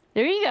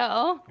 There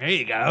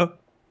you go.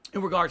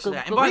 In regards to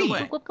that, and by the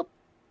way,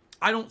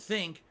 I don't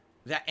think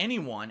that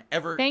anyone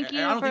ever. I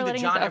don't think that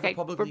John ever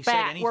publicly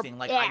said anything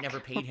like I never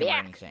paid him or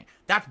anything.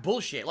 That's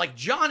bullshit. Like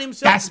John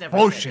himself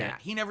never said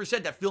that. He never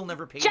said that Phil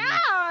never paid me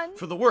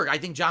for the work. I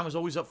think John was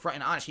always upfront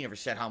and honest. He never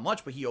said how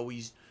much, but he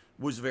always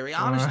was very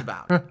honest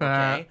about it.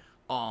 Okay.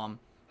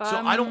 So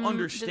I don't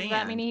understand. Does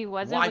that mean he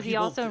wasn't? Was he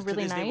also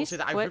really nice? Will say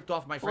that I ripped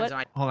off my friends.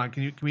 And hold on.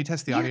 Can we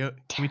test the audio?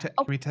 Can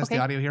we test the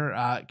audio here?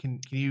 Can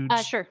you?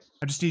 Sure.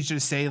 I just need you to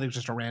say like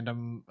just a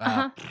random.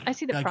 I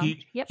see the prompt.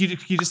 Can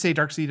you just say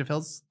Dark Seed of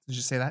Hills? Did you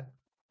just say that?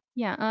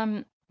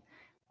 Yeah.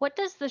 What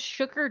does the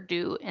sugar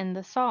do in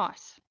the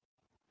sauce?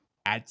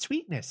 Add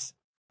sweetness.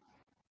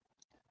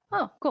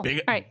 Oh, cool. All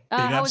right.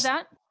 How was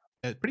that?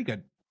 Pretty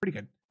good.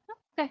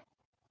 Okay.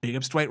 Big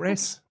ups Dwight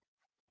Race.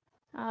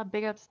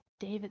 Big ups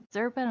David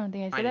Zerp. I don't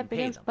think I said that.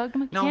 Big ups Bug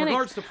Mechanics. Now, in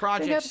regards to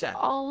Project 7.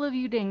 All of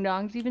you ding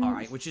dongs, even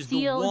which is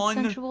the one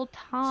sensual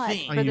Todd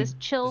for this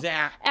chill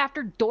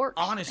after Dork.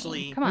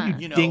 Honestly, come on.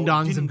 Ding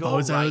dongs and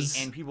bozos.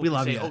 Right, and people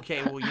love say, you.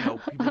 okay, well,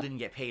 people didn't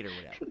get paid or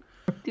whatever.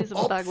 Do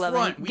some thug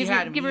loving.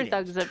 Give her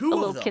thugs a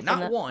little kiss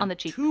on the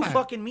cheek. Two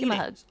fucking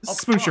meetings.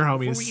 Smooch your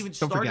homies. Before we even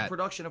started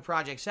production of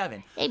Project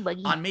 7. Hey,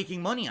 Buggy. On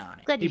making money on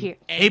it. Glad you're here.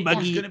 Hey, Buggy.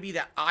 It was going to be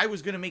that I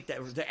was going to make the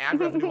ad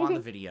revenue on the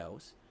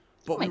videos.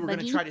 But we were going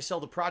to try to sell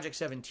the Project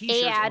 7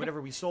 t-shirts and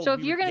whatever we sold. So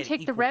if you're going to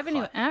take the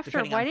revenue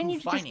after, why didn't you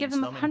just give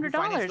them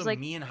 $100? Like,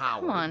 me and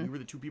Howard. Come on. We were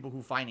the two people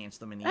who financed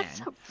them in the That's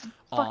end.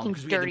 So fucking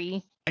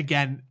dirty.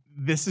 Again,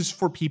 this is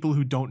for people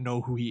who don't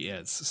know who he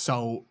is.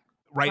 So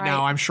right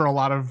now, I'm sure a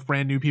lot of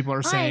brand new people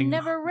are saying, I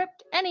never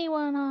ripped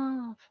anyone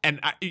off. And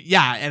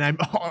and I'm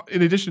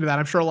in addition to that,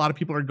 I'm sure a lot of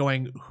people are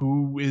going,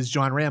 who is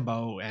John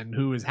Rambo and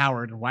who is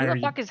Howard? And why who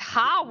the fuck is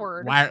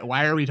Howard?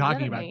 Why are we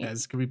talking about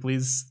this? Can we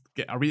please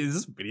is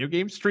this a video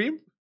game stream?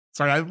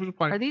 Sorry,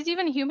 are these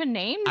even human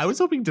names? I was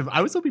hoping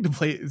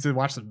to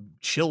watch some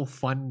chill,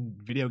 fun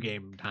video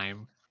game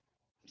time.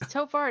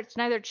 So far, it's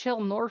neither chill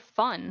nor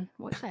fun.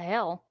 What the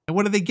hell? And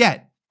what do they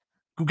get?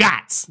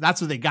 Gugats. That's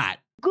what they got.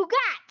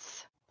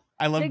 Gugats.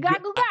 They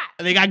got Gugats.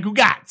 They got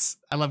Gugats.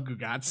 I love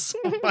Gugats so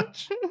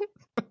much.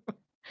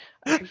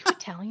 Are you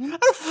Italian? How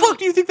the fuck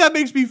do you think that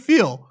makes me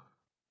feel?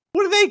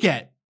 What do they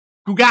get?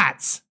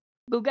 Gugats.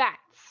 Gugats.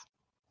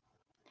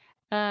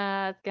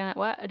 It's gonna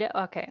what?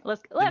 Okay,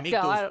 let's make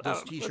go.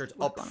 Those T-shirts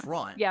up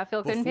front. Yeah,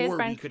 Phil couldn't pay his before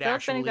friends. we could Phil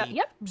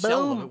actually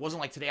sell them. It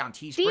wasn't like today on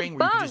Teespring where you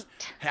could just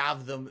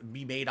have them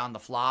be made on the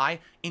fly.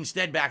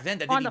 Instead, back then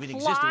that didn't even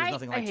exist. There was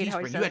nothing like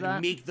Teespring. You had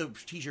to make the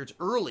T-shirts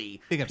early,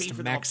 pay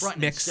for them up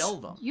front, and sell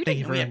them. Thank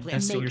you for we had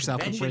plans to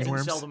yourself in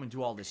and sell them and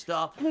do all this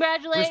stuff.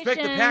 Congratulations!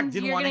 Respect the Pack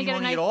didn't want any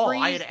money at all.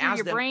 I had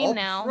asked them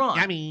up front.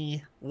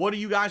 Yummy. What do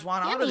you guys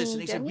want out of this?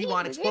 And they said we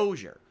want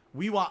exposure.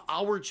 We want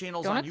our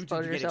channels on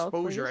YouTube to get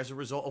exposure as a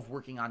result of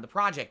working on the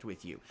project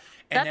with you.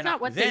 And that's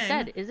not what they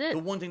said, is it? The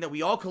one thing that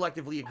we all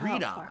collectively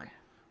agreed on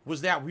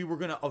was that we were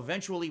going to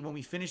eventually, when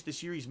we finish the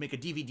series, make a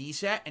DVD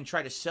set and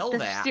try to sell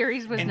that. The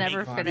series was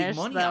never finished,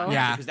 money though. on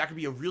that, because that could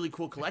be a really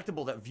cool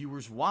collectible that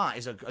viewers want.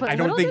 Is a I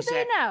don't think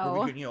they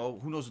know. We could,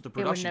 who knows what the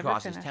production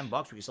cost is? $10.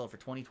 We could sell it for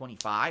 $20,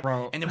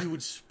 $25, and then we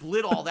would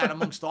split all that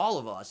amongst all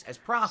of us as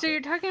profit. So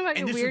you're talking about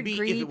your weird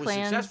greedy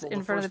plans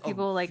in front of the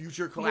people, like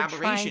future you're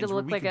trying to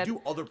look like a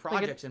do other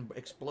projects and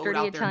explode dirty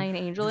out there. Italian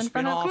angel in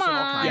front of. Come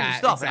on. Yeah,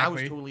 stuff. And I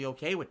was totally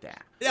okay with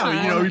that.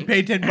 Yeah, we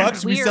paid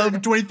 $10, we sell them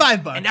for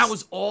 $25, and that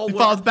was all. It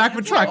falls back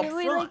with truck.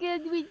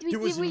 There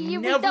was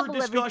never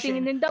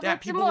discussion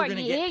that people were going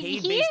to get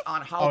paid based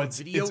on how the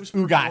videos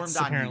performed on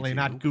YouTube. Apparently,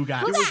 not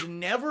Gugats. There was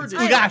never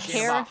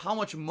discussion about how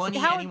much money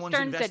anyone's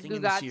investing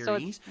in the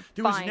series.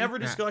 There was never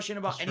discussion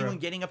about anyone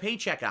getting a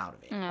paycheck out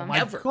of it. Oh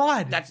my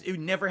God. It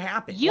never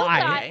happened.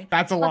 Why?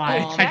 That's a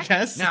lie, I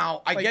guess.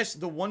 Now, I guess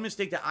the one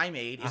mistake that I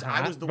made is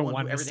I was the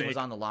one who everything was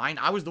on the line.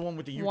 I was the one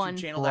with the YouTube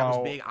channel that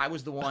was big. I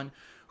was the one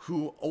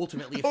who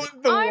ultimately...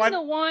 I'm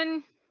the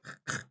one...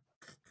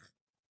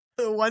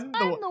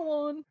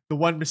 The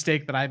one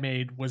mistake that I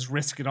made was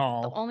risk it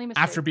all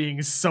after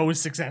being so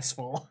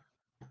successful.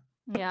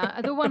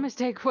 Yeah, the one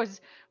mistake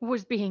was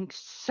being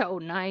so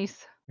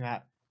nice. Yeah,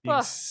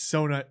 being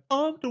so nice.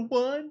 I'm the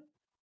one.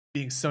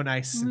 Being so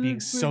nice and being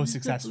so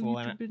successful,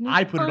 and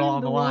I put it all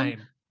on the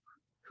line.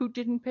 Who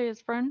didn't pay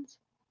his friends?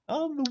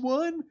 I'm the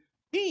one.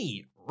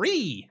 Me.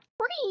 Free.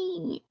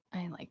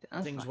 I like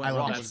that. Things went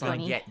wrong. I was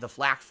going to get the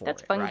flack for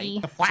it,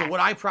 funny. Right? So what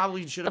I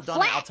probably should have done,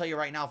 and I'll tell you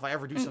right now, if I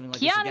ever do something like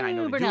this again, I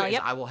know to do it, is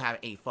I will have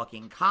a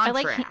fucking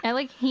contract. I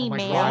like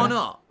He-Man. Drawn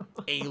up.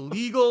 A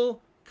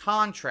legal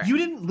contract. You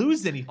didn't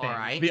lose anything. All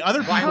right. The other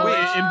people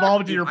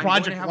involved in your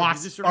project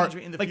lost.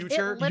 In the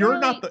future. You're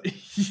not the.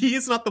 He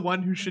is not the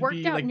one who should be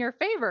worked out in your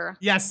favor.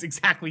 Yes,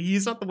 exactly.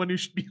 He's not the one who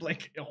should be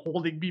like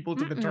holding people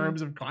to the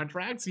terms of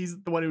contracts. He's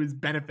the one who is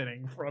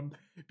benefiting from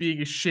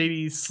being a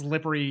shady,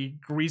 slippery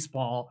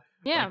greaseball.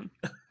 Yeah.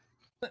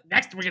 Like,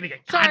 next, we're gonna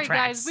get contracts. Sorry,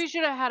 guys. We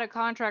should have had a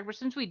contract, but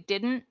since we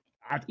didn't,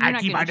 I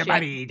keep on the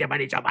money. The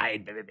money's on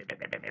mine.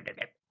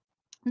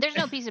 There's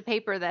no piece of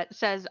paper that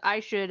says I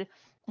should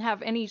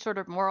have any sort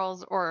of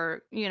morals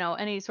or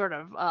any sort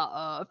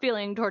of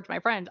feeling towards my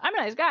friends. I'm a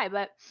nice guy,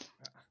 but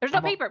there's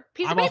no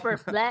piece of paper.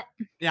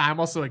 Yeah,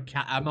 I'm also a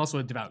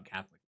devout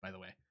Catholic, by the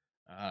way.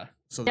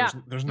 So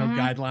there's no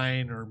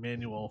guideline or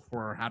manual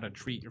for how to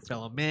treat your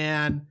fellow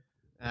man.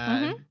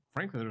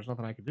 Frankly, there's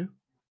nothing I can do.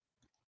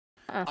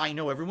 I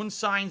know everyone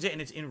signs it and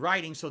it's in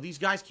writing, so these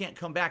guys can't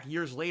come back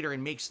years later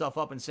and make stuff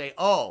up and say,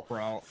 "Oh,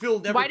 bro,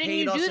 Phil never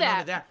paid us none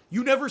of that."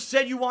 You never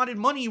said you wanted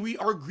money.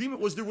 Our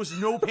agreement was there was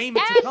no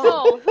payment to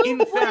come.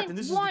 In fact, and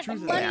this is the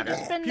truth of the matter,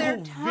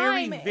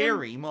 people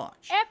very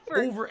much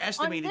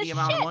overestimated the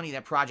amount of money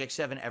that Project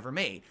 7 ever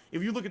made.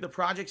 If you look at the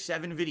Project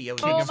 7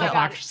 videos,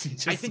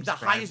 I think the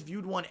highest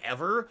viewed one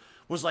ever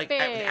was like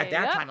at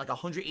that time like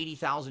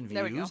 180,000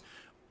 views.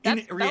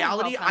 In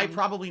reality, I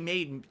probably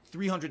made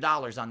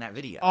 $300 on that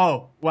video.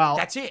 Oh, well.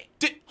 That's it.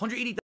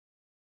 180,000.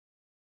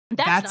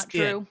 That's not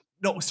true.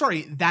 No,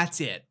 sorry.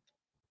 That's it.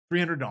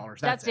 $300.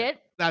 That's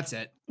it? That's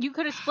it. You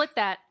could have split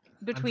that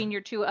between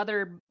your two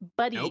other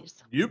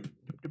buddies. Nope.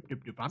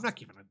 I'm not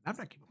giving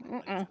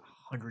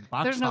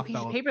 $100. There's no piece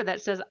of paper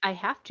that says I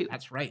have to.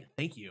 That's right.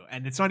 Thank you.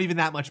 And it's not even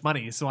that much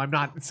money, so I'm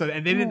not. So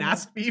and they didn't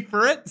ask me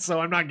for it,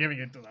 so I'm not giving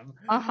it to them.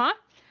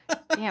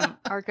 Damn,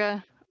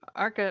 Arca.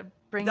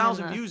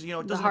 1,000 views,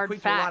 it doesn't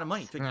equate to a lot of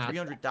money. It's like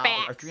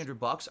 $300 or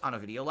 $300 on a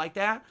video like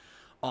that.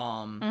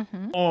 And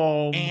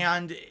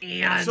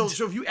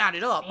so if you add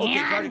it up,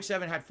 Project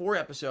 7 had 4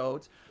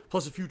 episodes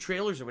plus a few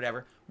trailers or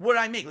whatever. What did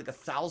I make? Like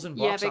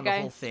 $1,000 on the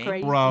whole thing.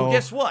 Bro. Well,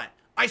 guess what?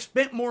 I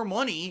spent more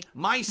money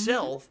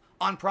myself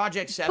on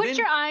Project 7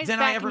 than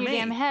I ever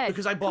made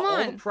because I bought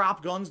all the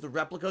prop guns, the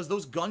replicas,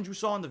 those guns you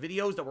saw in the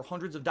videos that were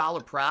hundreds of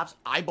dollar props.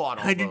 I bought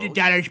all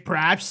 $100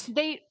 props.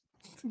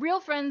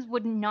 Real friends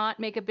would not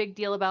make a big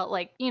deal about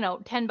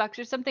 $10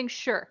 or something,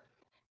 sure.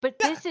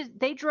 But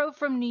they drove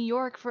from New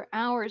York for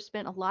hours,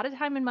 spent a lot of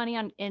time and money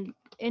on an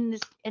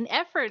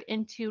effort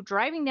into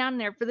driving down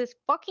there for this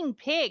fucking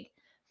pig.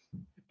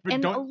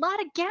 And a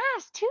lot of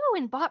gas too,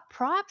 and bought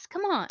props.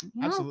 Come on.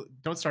 Absolutely.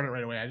 Don't start it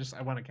right away.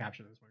 I want to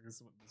capture this one.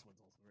 This one's also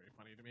very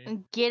funny to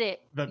me. Get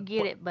it,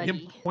 buddy.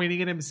 Him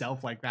pointing at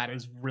himself like that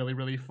is really,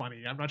 really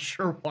funny. I'm not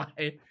sure why.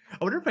 I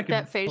wonder if I can.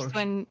 That face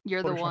when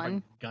you're the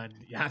one. Gun.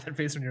 Yeah, that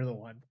face when you're the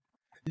one.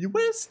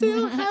 We're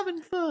still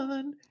having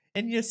fun,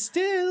 and you're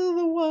still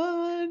the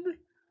one.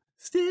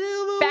 Still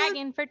the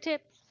Bagging for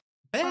tips.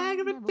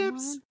 Bagging for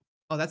tips.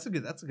 Oh, that's a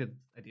good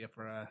idea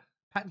for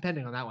patent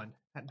pending on that one.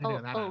 Patent pending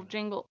on that one.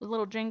 Jingle,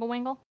 little jingle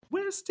wingle.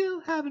 We're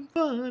still having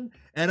fun,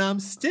 and I'm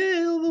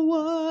still the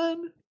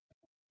one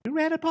who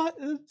ran a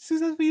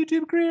successful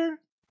YouTube career.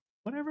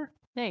 Whatever.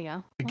 There you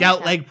go. The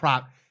gout leg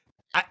prop.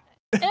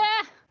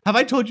 Have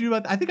I told you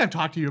about? I think I've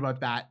talked to you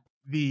about that.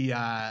 The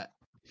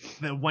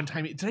one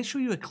time, did I show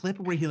you a clip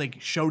where he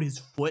like showed his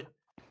foot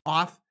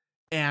off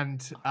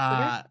and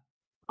I'll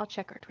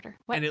check our Twitter.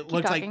 What? And it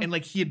looked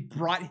like he had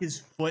brought his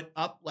foot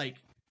up like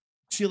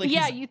to like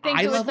his you think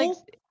eye it was level?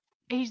 like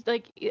he's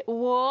like,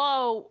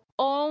 whoa,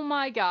 oh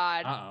my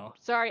god. Uh-oh.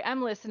 Sorry,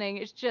 I'm listening.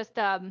 It's just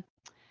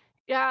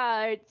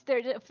it's there.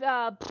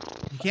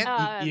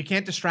 You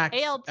can't distract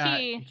ALT.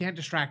 You can't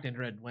distract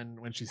Indrid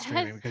when she's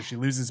streaming because she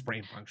loses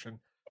brain function.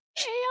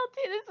 ALT,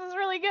 this is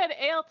really good.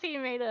 ALT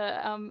made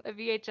a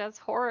VHS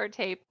horror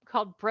tape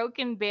called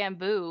Broken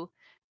Bamboo,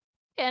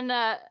 and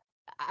I'm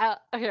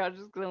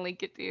just gonna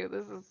link it to you.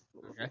 This is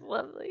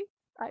lovely.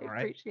 I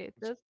appreciate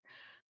this.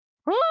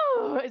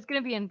 Woo! It's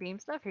gonna be in Beam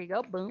stuff. Here you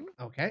go. Boom.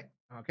 Okay.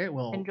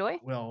 We'll enjoy.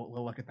 We'll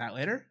look at that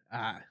later.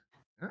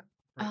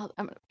 I'm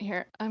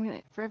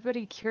gonna for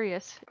everybody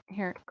curious.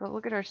 Here, go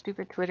look at our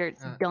stupid Twitter.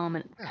 It's dumb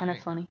and it's kind of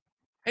funny.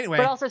 Anyway,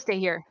 but also stay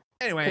here.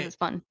 Anyway, because it's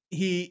fun.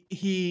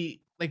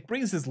 He like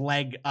brings his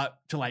leg up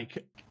to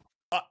like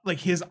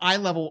his eye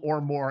level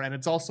or more, and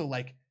it's also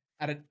like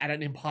at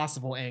an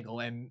impossible angle.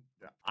 And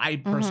I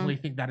personally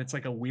think that it's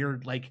like a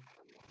weird like.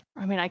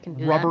 I mean, I can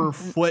do rubber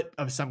foot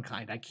of some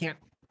kind. I can't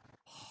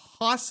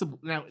possibly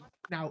now.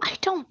 I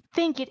don't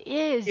think it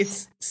is.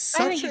 It's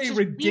such a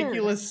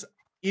ridiculous,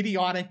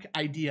 idiotic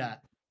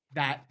idea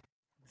that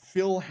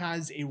Phil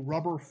has a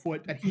rubber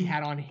foot that he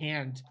had on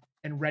hand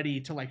and ready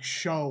to like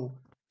show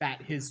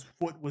that his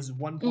foot was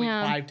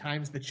 1.5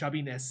 times the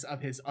chubbiness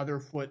of his other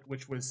foot,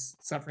 which was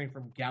suffering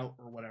from gout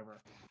or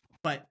whatever.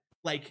 But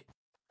like,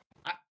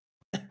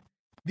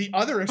 the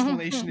other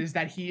explanation is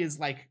that he is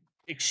like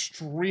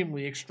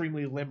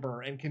extremely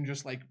limber and can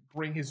just like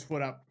bring his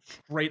foot up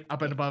straight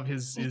up and above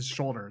his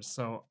shoulders.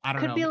 So I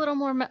don't know. Could be a little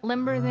more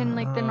limber than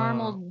like the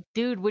normal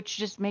dude, which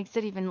just makes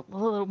it even a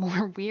little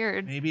more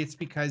weird. Maybe it's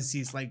because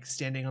he's like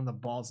standing on the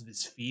balls of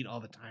his feet all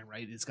the time,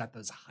 right? He's got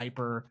those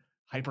hyper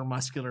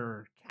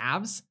muscular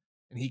calves,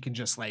 and he can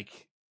just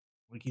like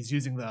he's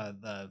using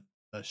the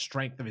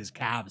strength of his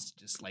calves to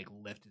just like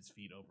lift his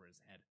feet over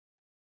his head.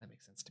 That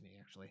makes sense to me,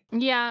 actually.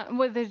 Yeah,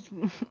 with his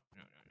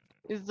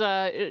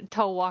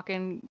toe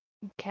walking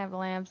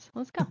calves.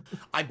 Let's go.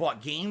 I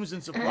bought games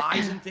and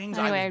supplies and things.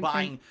 Anyway, I was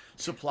buying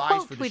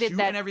supplies for the shoot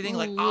and everything.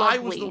 Like I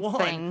was the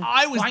one.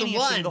 I was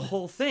financing the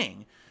whole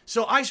thing.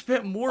 So I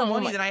spent more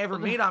money than I ever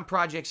made on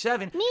Project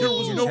 7. There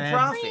was no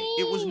profit.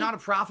 It was not a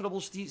profitable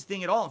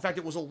thing at all. In fact,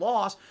 it was a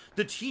loss.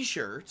 The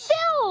T-shirts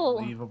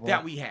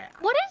that we had.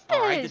 What is this?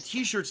 All right, the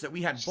T-shirts that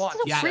we had bought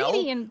to sell,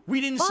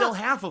 we didn't sell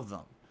half of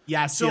them.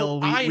 Yeah, so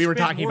we were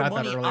talking about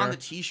that earlier. On the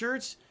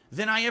T-shirts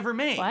than I ever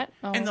made. What?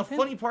 Oh, and the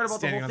funny part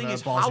about the whole thing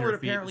is Howard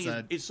apparently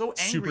is so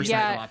angry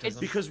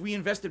because we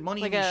invested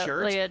money in these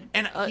shirts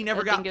and he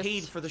never got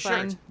paid for the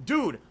shirts.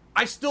 Dude,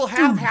 I still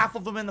have half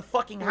of them in the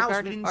fucking house.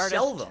 We didn't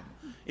sell them.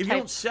 If you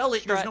don't sell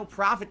it, there's no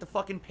profit to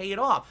fucking pay it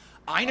off.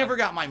 I never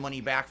got my money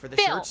back for the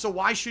shirts, so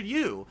why should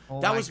you?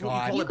 That was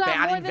what we call a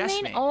bad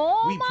investment.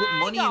 We put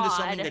money into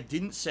something that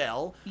didn't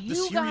sell. The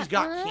series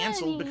got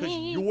canceled because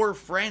your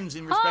friends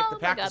in Respect the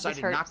Pack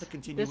decided not to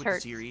continue with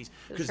the series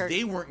because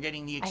they weren't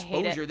getting the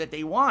exposure that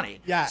they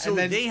wanted. Yeah, so and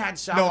then, they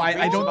had no,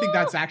 I don't think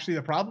that's actually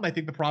the problem. I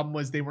think the problem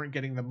was they weren't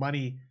getting the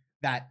money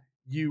that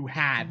you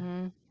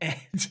had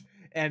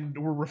and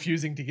were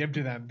refusing to give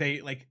to them. They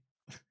like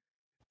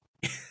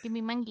give me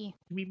monkey.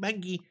 Give me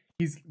monkey.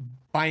 He's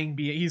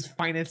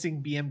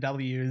financing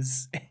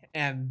BMWs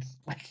and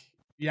like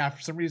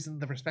for some reason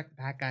the Respect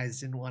the Pack guys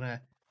didn't want to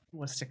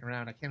stick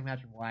around. I can't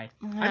imagine why.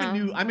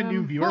 I'm a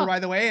new viewer by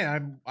the way,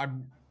 and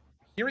I'm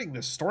hearing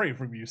this story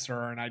from you,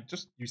 sir, and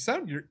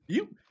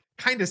you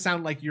kind of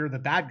sound like you're the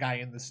bad guy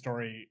in this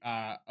story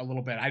a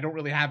little bit. I don't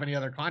really have any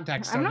other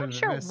context. I'm not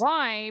sure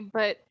why,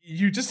 but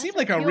you just seem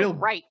like a real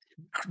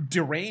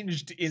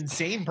deranged,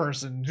 insane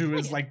person who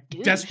is like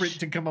desperate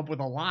to come up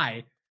with a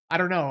lie. I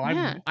don't know.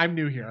 I'm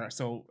new here,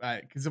 so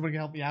can someone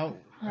help me out?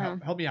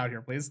 Help me out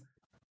here, please.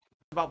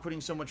 About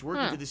putting so much work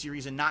into the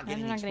series and not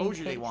getting the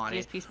exposure they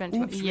wanted.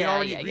 Oops, we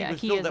already agreed with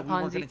Phil that we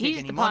weren't going to take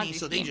any money,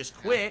 so they just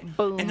quit,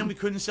 and then we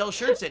couldn't sell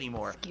shirts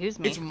anymore. Excuse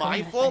me. It's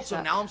my fault,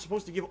 so now I'm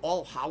supposed to give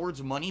all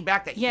Howard's money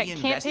back that he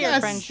invested can't pay your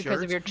friends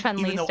because of your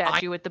Chun-Li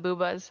statue with the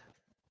boobas.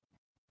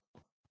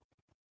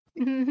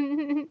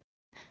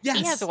 Yes.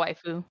 He has a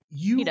waifu.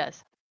 He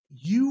does.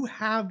 You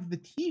have the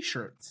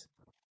T-shirts.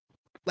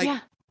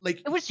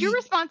 Like it was your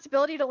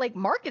responsibility to like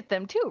market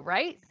them too,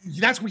 right?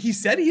 That's what he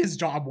said his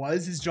job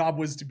was. His job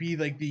was to be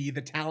like the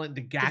talent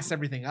to gas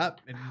everything up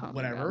and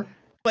whatever.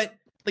 But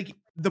like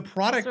the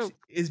product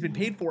has been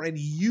paid for and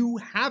you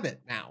have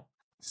it now.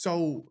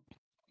 So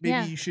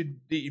maybe you should,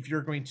 if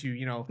you're going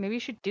to, maybe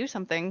you should do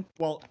something.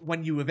 Well,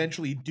 when you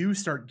eventually do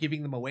start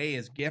giving them away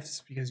as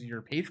gifts because of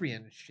your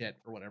Patreon shit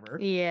or whatever.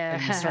 Yeah.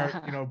 And you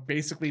start,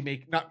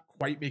 basically not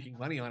quite making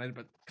money on it,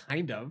 but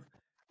kind of.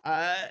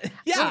 Yeah,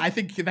 I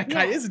think that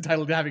guy is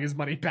entitled to having his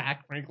money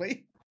back,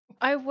 frankly.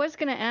 I was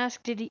gonna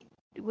ask,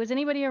 was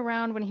anybody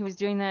around when he was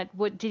doing that?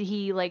 What did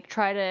he like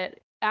try to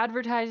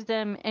advertise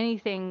them?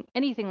 Anything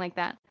like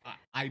that?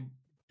 I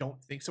don't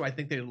think so. I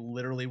think they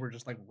literally were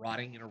just like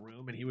rotting in a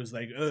room, and he was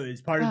like, "Oh,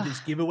 as part of this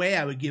giveaway,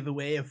 I would give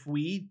away a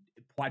free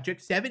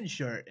Project 7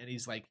 shirt," and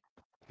he's like,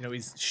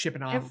 he's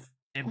shipping off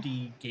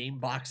empty game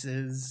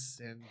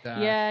boxes, and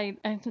yeah,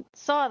 I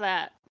saw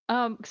that.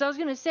 Because I was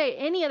gonna say,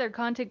 any other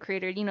content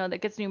creator,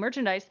 that gets new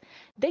merchandise,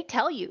 they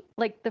tell you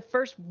like the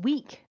first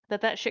week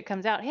that shit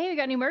comes out. Hey, we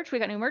got new merch. We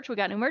got new merch. We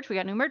got new merch. We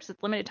got new merch.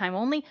 It's limited time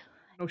only.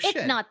 Oh shit!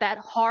 It's not that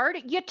hard.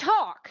 You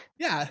talk.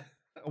 Yeah.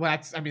 Well,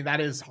 that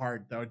is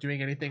hard though.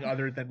 Doing anything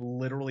other than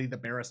literally the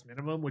barest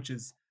minimum, which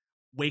is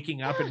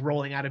waking up and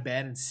rolling out of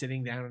bed and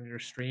sitting down on your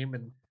stream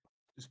and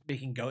just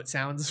making goat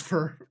sounds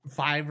for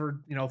 5 or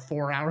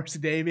 4 hours a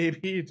day,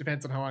 maybe. It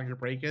depends on how long your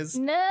break is.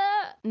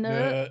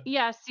 No.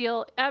 Yeah,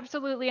 Seal.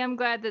 Absolutely. I'm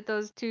glad that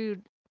those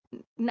two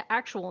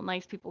actual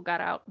nice people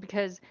got out,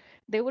 because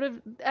they would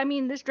have. I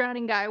mean, this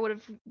drowning guy would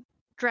have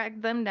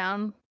dragged them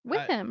down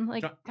with him.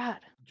 Like, God.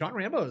 John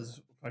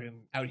Rambo's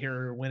fucking out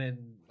here winning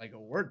like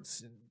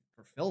awards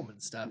for film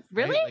and stuff.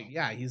 Really? Right? Like,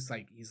 yeah, he's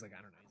like I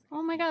don't know.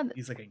 Oh my God,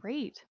 he's like a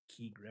great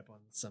key grip on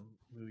some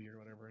movie or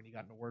whatever, and he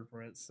got an award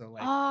for it. So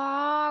like,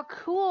 oh,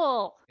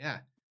 cool. Yeah,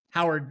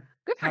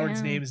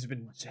 Howard's name has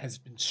been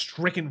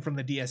stricken from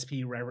the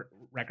DSP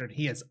record.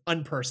 He is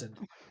unpersoned.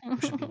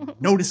 There should be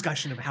no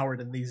discussion of Howard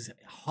in these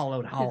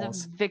hollowed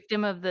halls. He's a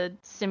victim of the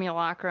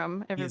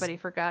simulacrum. Everybody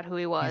forgot who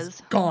he was.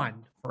 He's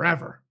gone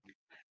forever.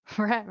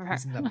 Forever.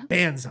 He's in the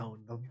ban zone,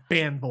 the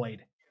ban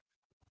void.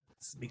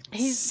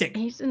 He's sick.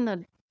 He's in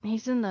the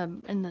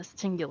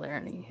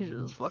singularity. He's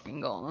just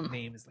fucking gone. His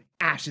name is like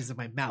ashes in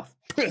my mouth.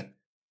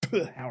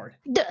 Howard.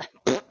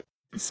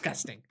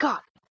 Disgusting. God.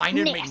 I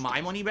didn't make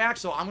my money back,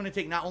 so I'm going to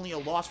take not only a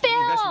loss from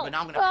the investment, but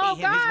now I'm going to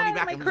pay him his money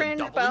back and lose a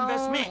double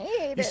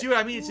investment. You see what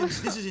I mean?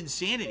 This is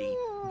insanity.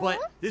 But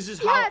this is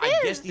how I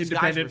guess these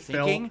guys were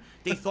thinking.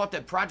 They thought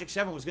that Project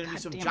 7 was going to be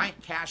some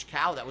giant cash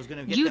cow that was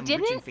going to get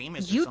them rich and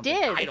famous or something.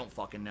 I don't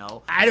fucking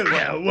know. I don't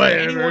know. Whatever.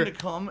 Anyone to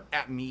come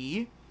at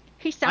me.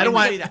 He sounds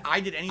like that I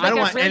did anything. I don't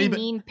want really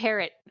mean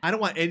parrot. I don't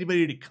want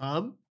anybody to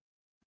come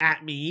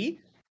at me.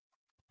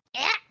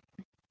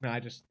 No,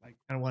 I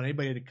don't want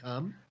anybody to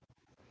come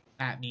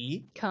at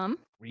me. Come.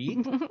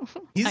 Reed.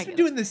 He's been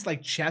doing this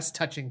like chest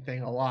touching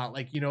thing a lot.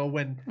 Like,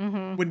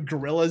 when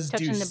gorillas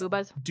touching the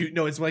boobas.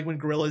 It's like when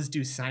gorillas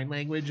do sign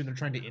language and they're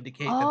trying to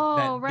indicate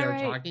that they're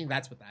talking.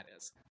 That's what that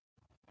is.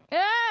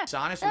 It's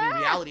honest, when in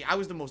reality, I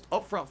was the most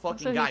upfront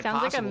fucking guy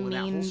possible in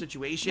that whole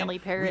situation. We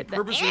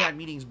purposely had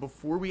meetings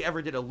before we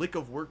ever did a lick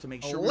of work to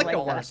make sure we were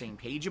all on the same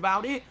page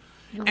about it.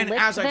 And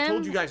as I've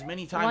told you guys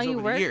many times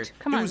over the years,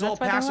 it was all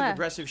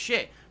passive-aggressive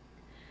shit.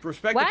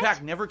 Respect the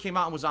Pack never came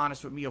out and was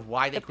honest with me of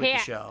why they quit the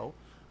show.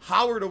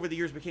 Howard over the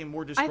years became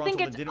more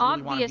disgruntled and didn't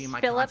really want to be in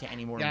my content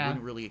anymore and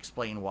wouldn't really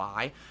explain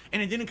why.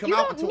 And it didn't come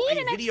out until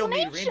a video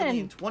made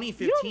randomly in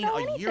 2015,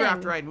 a year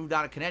after I had moved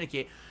out of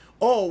Connecticut.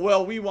 Oh,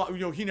 well, we want,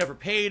 he never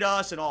paid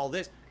us and all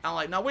this. I'm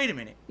like, now, wait a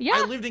minute.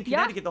 I lived in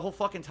Connecticut the whole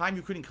fucking time.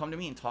 You couldn't come to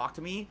me and talk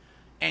to me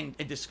and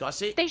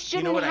discuss it. They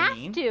shouldn't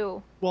have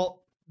to.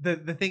 Well, the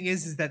thing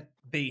is that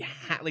they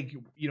had, like,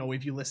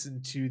 if you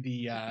listen to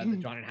the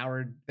John and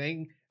Howard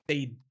thing,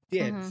 they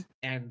did,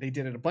 and they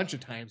did it a bunch of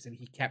times, and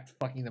he kept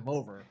fucking them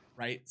over,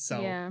 right?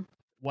 So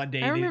one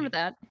day, I remember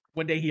that.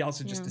 One day he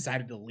also just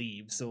decided to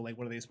leave. So like,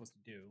 what are they supposed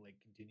to do? Like,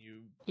 continue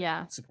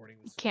supporting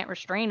this? Can't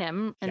restrain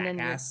him, and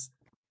jackass.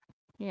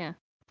 Yeah.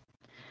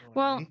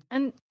 Well,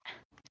 and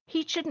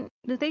they shouldn't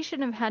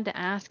have had to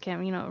ask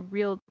him, a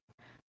real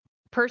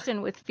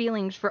person with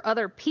feelings for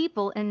other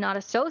people and not a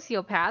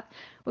sociopath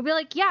would be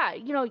like, yeah,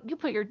 you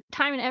put your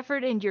time and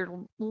effort and your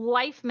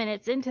life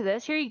minutes into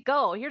this. Here you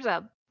go. Here's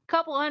a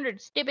couple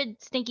 $100 stupid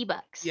stinky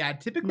bucks. Yeah,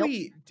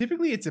 typically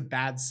it's a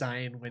bad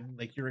sign when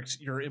like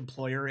your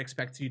employer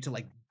expects you to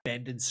like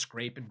bend and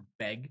scrape and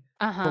beg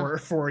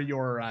for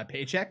your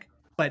paycheck.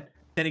 But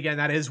then again,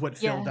 that is what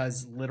Phil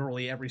does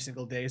literally every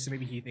single day. So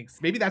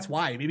maybe that's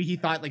why. Maybe he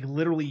thought like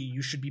literally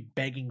you should be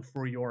begging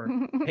for your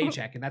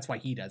paycheck, and that's why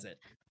he does it.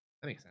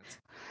 That makes sense.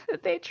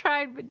 They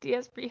tried, but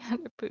DSP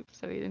had to poop,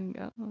 so he didn't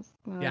go.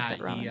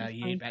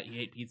 He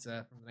ate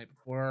pizza from the night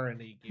before,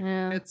 and he gave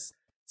him bits,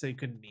 so he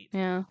couldn't eat.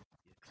 Yeah.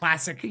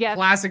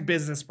 Classic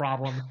business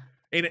problem.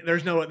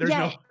 There's no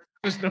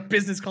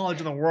business college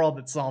in the world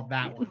that solved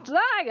that one.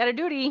 I got a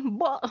duty.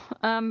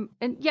 And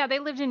they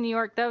lived in New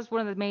York. That was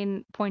one of the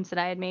main points that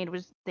I had made,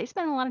 was they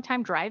spent a lot of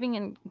time driving,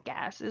 and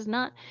gas is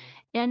not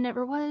and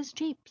never was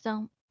cheap.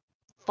 So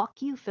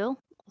fuck you, Phil.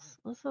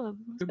 Let's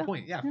Good go.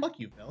 point. Yeah, fuck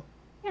you, Phil.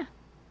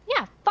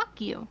 Yeah, fuck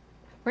you.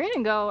 We're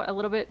gonna go a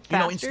little bit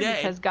faster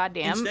because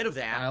goddamn. Instead of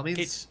that,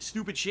 it's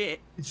stupid shit.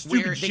 It's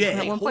stupid shit.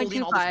 They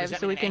 1.25,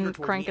 so we can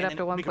crank it up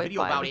to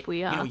 1.5 if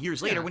we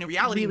years later, when in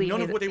reality, really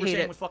none of what they were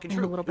saying was fucking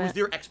true. It was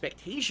their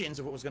expectations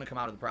of what was going to come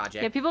out of the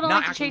project. Yeah, people don't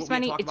like to chase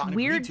money. It's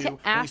weird to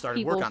ask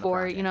people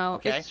for,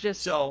 it's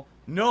just. So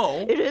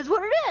No. It is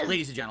what it is.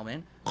 Ladies and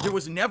gentlemen, there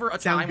was never a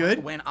time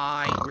when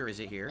where is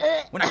it here?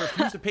 When I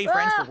refused to pay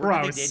friends for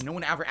work that they did. No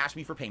one ever asked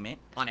me for payment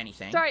on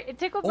anything. Sorry, it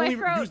tickled my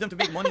throat. Only used them to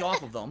make money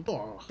off of them.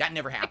 That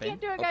never happened. I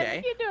can't do it, guys. Okay.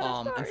 I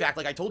can't do it. In fact,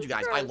 like I told you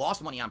guys, I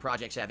lost money on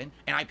Project 7,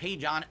 and I paid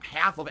John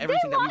half of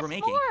everything that we were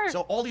making.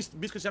 So all these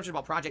misconceptions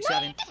about Project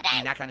 7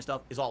 and that kind of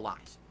stuff is all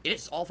lies. It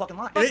is all fucking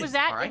lies. What was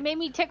that? It made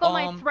me tickle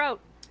my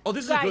throat. Oh,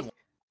 this is a good one.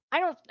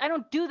 I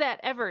don't do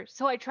that ever.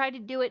 So I tried to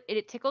do it.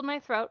 It tickled my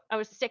throat. I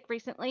was sick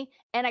recently,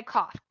 and I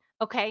coughed.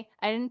 Okay,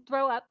 I didn't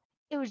throw up.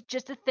 It was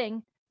just a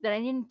thing that I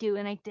didn't do,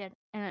 and I did,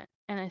 and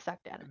I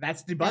sucked at it.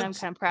 That's debunked. And I'm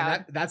kind of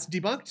proud. That's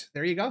debunked.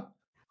 There you go.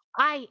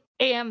 I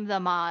am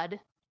the mod,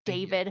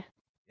 David.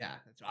 Yeah,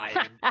 that's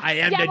right. I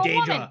am the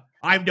Daedra.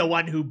 I'm the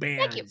one who bans.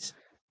 Thank you.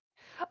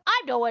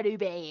 I'm the one who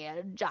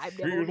bans. I'm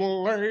the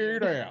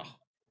one.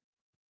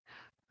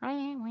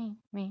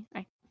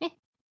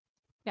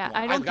 Yeah, well,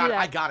 I don't do that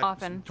I gotta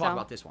often. Talk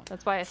about this one.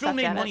 That's why I Phil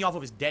made money it. off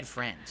of his dead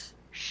friends.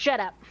 Shut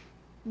up.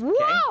 Okay?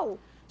 Whoa!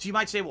 So you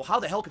might say, well, how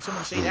the hell could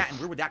someone say that, and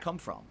where would that come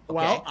from?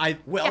 Okay?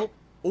 Well,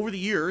 over the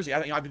years,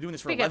 I've been doing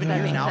this for 11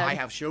 years now. I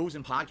have shows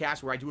and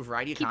podcasts where I do a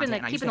variety of content,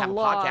 and I used to have a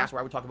podcast where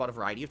I would talk about a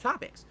variety of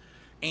topics.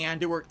 And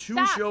there were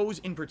two shows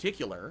in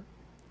particular,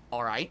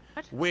 all right,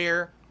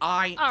 where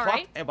I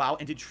talked about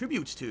and did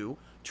tributes to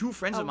two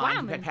friends of mine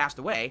who had passed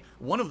away.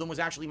 One of them was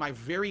actually my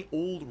very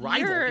old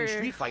rival in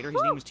Street Fighter.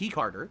 His name was T.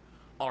 Carter.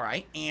 All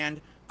right,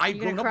 and I've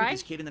grown up with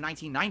this kid in the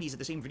 1990s at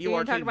the same video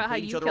arcade. We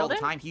played each other all the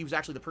time. He was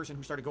actually the person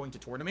who started going to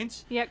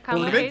tournaments. Yeah,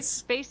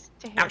 tournaments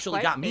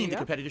actually got me into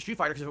competitive Street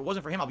Fighter, because if it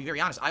wasn't for him, I'll be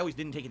very honest, I always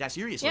didn't take it that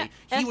seriously.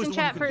 Yeah, he was the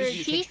one who convinced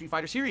me to take Street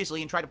Fighter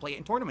seriously and try to play it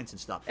in tournaments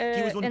and stuff. He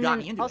was the one who got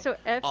me into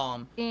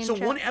it. So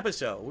one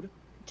episode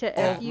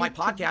of my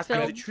podcast,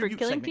 I did a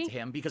tribute segment to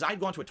him because I'd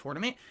gone to a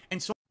tournament,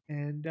 and so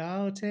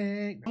I'll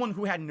take someone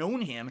who had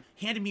known him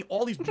handed me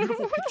all these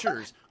beautiful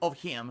pictures of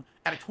him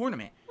at a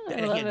tournament that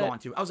he had gone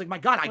to. I was like, my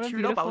God, I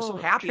teared up. I was so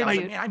happy. I was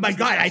like, man,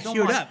 I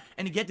teared up.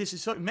 And to get this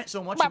is meant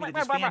so much to me that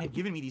this fan had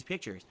given me these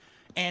pictures.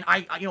 And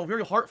I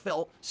very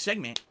heartfelt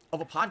segment of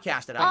a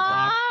podcast that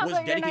I was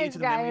dedicated to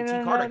the memory of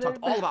T. Carter. I talked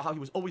all about how he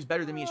was always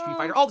better than me at Street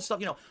Fighter. All this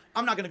stuff,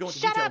 I'm not going to go into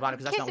detail about it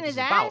because that's not what this is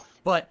about.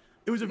 But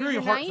it was a very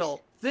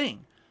heartfelt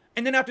thing.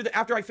 And then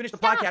after I finished the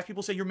podcast,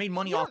 people say you're made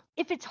money off.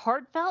 If it's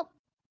heartfelt,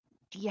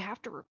 do you have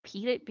to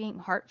repeat it being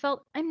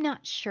heartfelt? I'm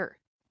not sure,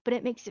 but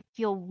it makes it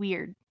feel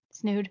weird.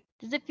 Snood,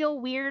 does it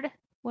feel weird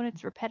when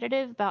it's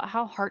repetitive about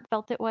how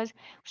heartfelt it was? It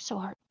was so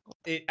heartfelt.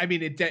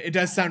 It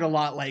does sound a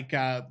lot like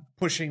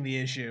pushing the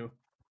issue.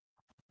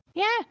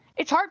 Yeah,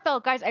 it's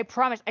heartfelt, guys. I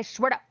promise. I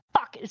swear to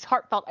fuck, it's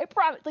heartfelt. I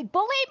promise. Like,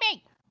 believe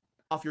me.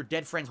 Off your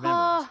dead friend's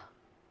memories.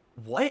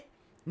 What?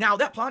 Now,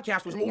 that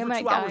podcast was over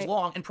 2 hours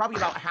long, and probably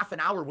about half an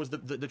hour was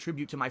the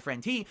tribute to my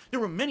friend T. There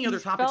were many other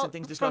topics and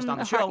things discussed on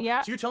the show.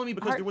 So you're telling me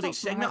because there was a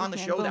segment on the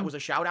show that was a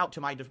shout-out to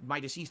my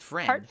deceased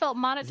friend, heartfelt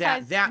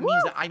monetized. that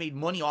means that I made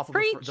money off of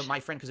my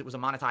friend because it was a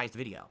monetized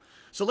video.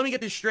 So let me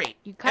get this straight.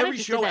 Every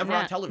show ever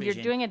on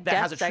television that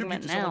has a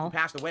tribute to someone who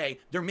passed away,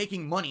 they're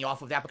making money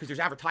off of that because there's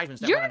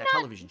advertisements that run on a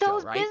television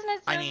show, right?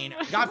 I mean,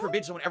 God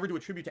forbid someone ever do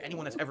a tribute to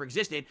anyone that's ever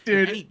existed.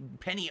 Dude. Any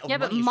penny of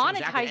money is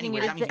transacted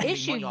anywhere. That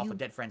means you make money off of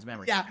dead friend's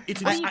memory. Yeah.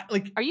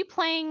 Are you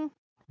playing?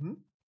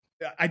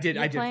 I did.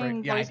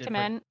 Voice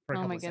Command.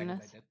 Oh my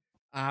goodness.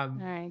 All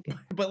right.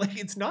 But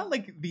it's not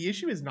like the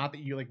issue is not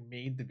that you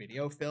made the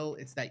video, Phil.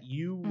 It's that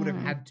you would have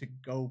had to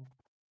go.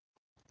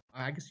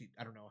 I guess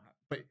I don't know how,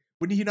 but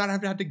wouldn't you not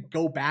have had to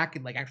go back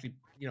and actually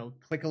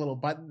click a little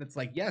button that's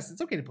like, yes,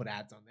 it's okay to put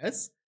ads on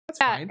this. That's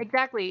fine.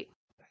 Exactly.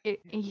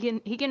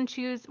 He can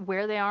choose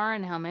where they are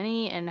and how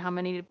many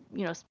to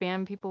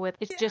spam people with.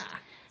 It's just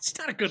it's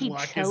not a good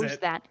look, is it? He chose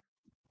that.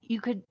 You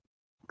could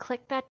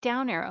click that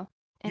down arrow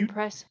and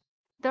press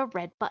the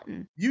red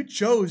button. You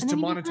chose to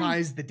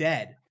monetize the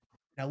dead.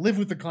 Now live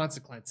with the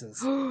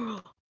consequences.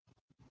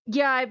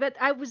 Yeah, but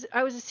I was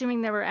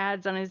assuming there were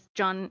ads on his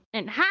John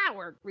and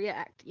Howard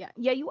React.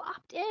 Yeah, you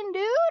opt in,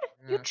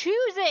 dude. You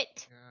choose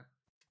it.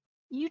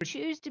 You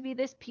choose to be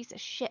this piece of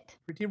shit.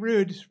 Pretty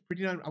rude.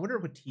 I wonder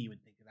what T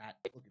would think of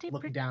that.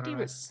 Looking down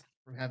on us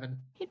from heaven.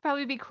 He'd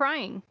probably be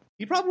crying.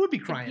 He probably would be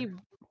crying.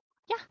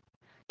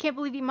 Can't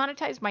believe he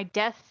monetized my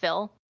death,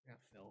 Phil. Yeah,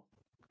 Phil.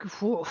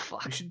 Oh,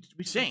 fuck. We should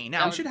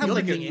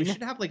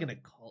have an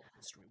occult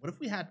stream. What if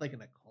we had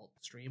an occult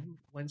stream,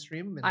 one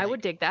stream? And I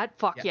would dig that.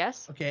 Fuck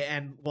yes. Okay,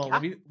 and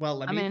let me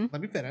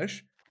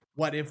finish.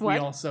 What if we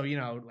also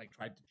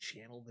tried to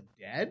channel the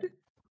dead?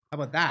 How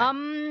about that?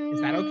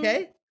 Is that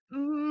okay?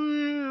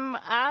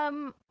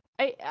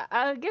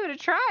 I'll give it a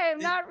try. I'm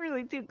not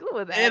really too cool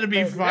with that. It'll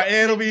be fine.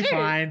 It'll be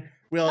fine.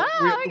 We'll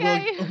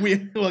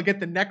get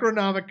the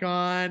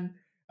Necronomicon.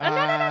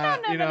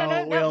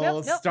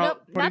 We'll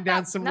start putting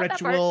down some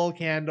ritual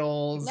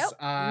candles.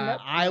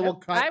 I will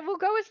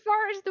go as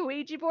far as the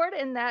Ouija board,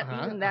 and that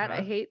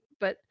I hate.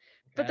 But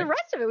the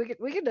rest of it,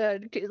 we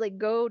could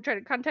go try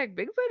to contact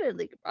Bigfoot and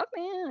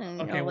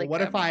Rockman. And,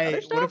 what if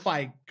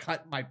I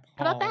cut my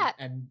palm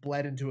and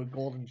bled into a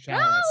golden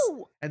chalice,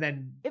 and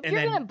then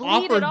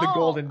offered the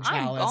golden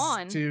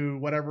chalice to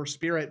whatever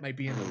spirit might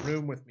be in the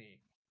room with me?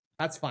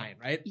 That's fine,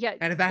 right? Yeah.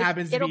 And if that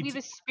happens, it'll be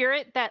the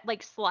spirit that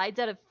like slides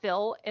out of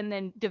Phil and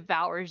then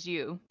devours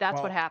you.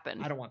 That's what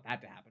happened. I don't want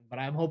that to happen, but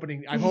I'm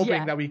hoping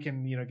that we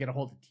can, get a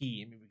hold of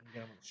T and maybe we can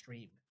get him on the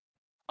stream.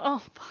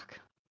 Oh fuck.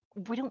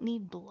 We don't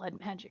need blood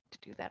magic to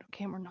do that,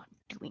 okay? We're not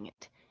doing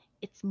it.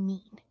 It's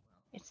mean.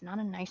 It's not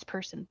a nice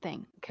person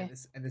thing, okay?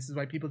 And this is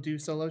why people do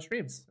solo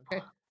streams,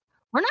 okay?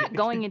 We're not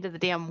going into the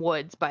damn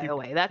woods, by the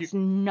way. That's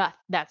not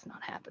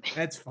happening.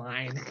 That's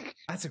fine.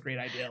 That's a great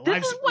idea.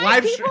 This is why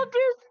people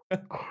do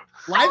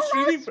live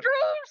streaming.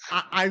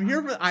 I'm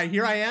here.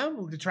 Here I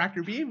am,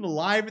 Detractor Beam,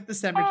 live at the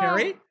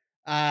cemetery.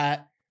 I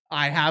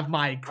have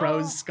my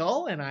crow's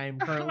skull, and I'm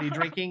currently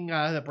drinking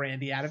the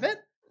brandy out of it.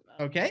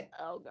 Okay.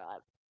 Oh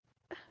God.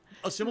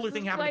 A similar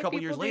thing happened a couple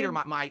years later.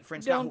 My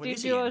friend Scott,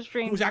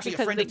 who was actually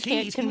a friend of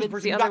T's, he was the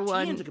person who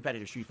got T into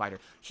competitive Street Fighter.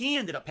 He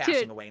ended up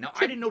passing away. Now,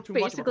 I didn't know too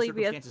much about the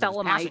circumstances of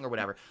his passing or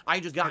whatever. I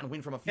just gotten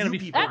wind from a few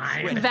people who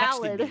had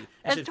texted me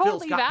and said, Phil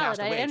Scott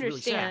passed away. It's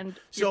really sad.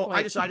 So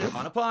I decided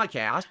on a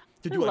podcast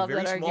to do a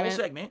very small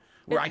segment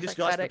where I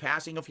discussed the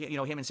passing of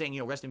him and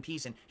saying, rest in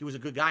peace, and he was a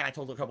good guy, and I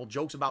told a couple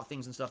jokes about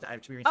things and stuff that I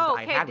experienced that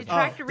I had with him.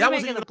 Detractor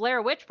remake of the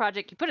Blair Witch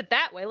Project. You put it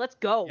that way. Let's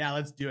go. Yeah,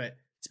 let's do it.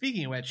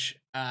 Speaking of which,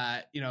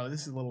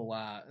 this is a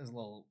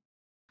little,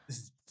 this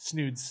is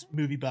Snood's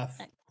movie buff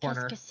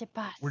corner.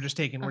 We're just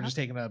taking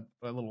a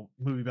little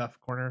movie buff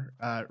corner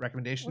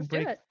recommendation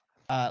break.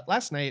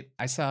 Last night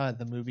I saw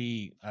the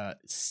movie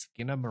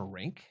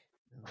Skinamarink.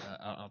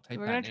 I'll type.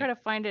 We're gonna try to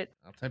find it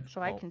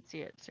so I can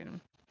see it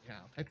soon. Yeah,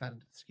 I'll type that.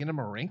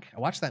 Skinamarink.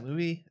 I watched that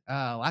movie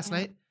last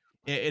night.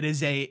 It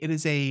is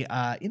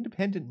a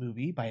independent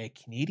movie by a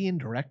Canadian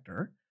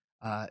director.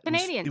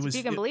 Canadians, if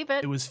you can believe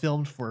it. It was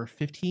filmed for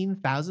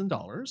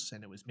 $15,000,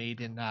 and it was made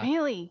in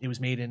It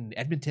was made in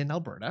Edmonton,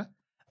 Alberta.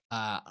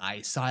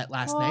 I saw it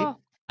last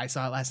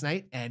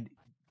night, and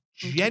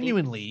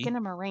genuinely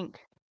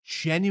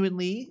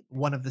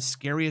one of the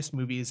scariest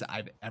movies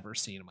I've ever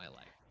seen in my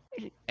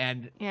life.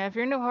 And yeah, if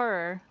you're into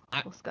horror,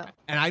 let's go.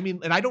 And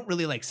I don't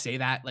really say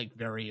that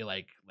very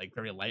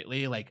very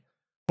lightly. Like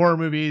horror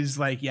movies,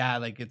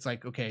 it's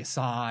okay,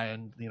 Saw,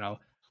 and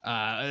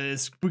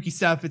spooky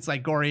stuff, it's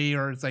like gory,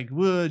 or it's like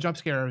jump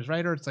scares,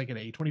 right? Or it's like an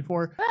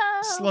A24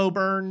 slow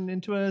burn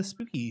into a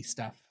spooky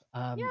stuff.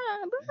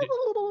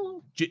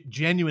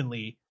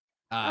 Genuinely,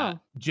 we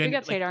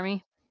got Fate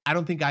Army. I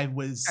don't think I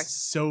was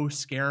so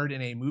scared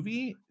in a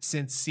movie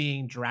since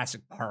seeing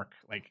Jurassic Park,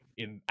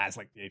 as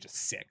the age of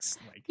 6.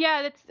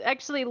 Yeah, that's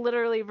actually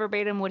literally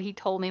verbatim what he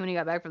told me when he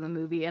got back from the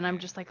movie, and I'm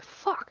just like,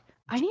 fuck,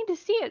 I need to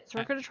see it, so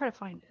we're gonna try to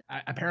find it.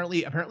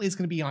 Apparently, it's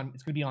gonna be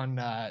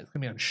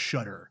on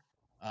Shudder.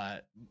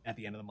 At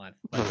the end of the month,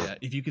 but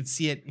if you could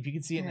see it in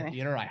the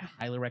theater, I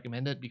highly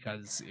recommend it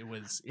because it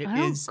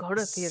is go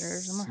to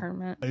theaters. I'm a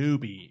hermit.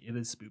 Spoopy. It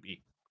is spoopy.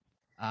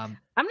 I'm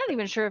not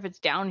even sure if it's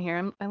down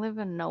here. I live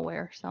in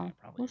nowhere, so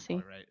we'll see.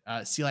 Right.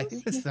 I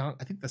think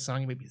the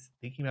song you may be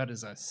thinking about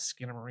is a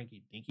Skinamarink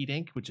Dinky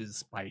Dink, which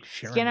is by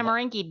Sharon.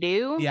 Skinamarink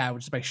Doo. Yeah,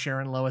 which is by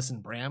Sharon, Lois,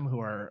 and Bram, who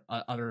are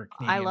other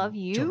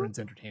Canadian children's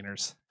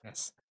entertainers.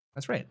 Yes,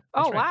 that's right.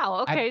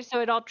 Wow. Okay,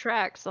 so it all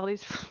tracks. All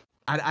these.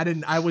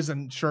 I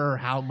wasn't sure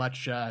how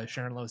much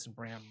Sharon, Lois, and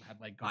Bram had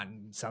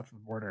gotten south of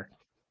the border,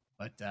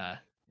 but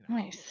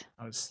nice.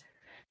 I was.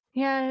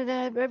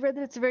 Yeah, I've read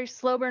that it's a very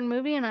slow burn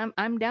movie, and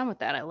I'm down with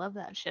that. I love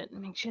that shit. It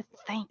makes you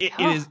think.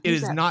 It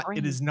is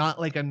not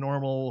like a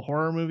normal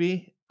horror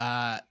movie.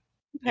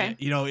 Okay.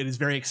 It is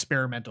very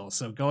experimental.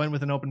 So go in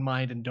with an open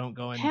mind and don't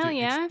go in.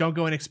 Don't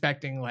go in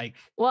expecting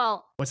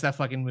what's that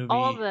fucking movie?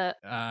 All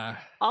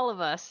of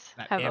us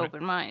have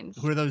open minds.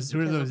 Who are those?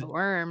 Who are those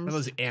worms? Who are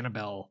those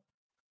Annabelle?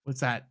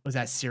 What's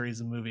that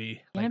series of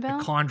movie? Annabelle?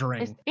 The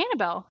Conjuring. It's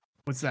Annabelle.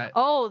 What's that?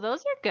 Oh,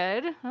 those are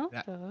good.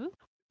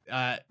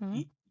 Yeah.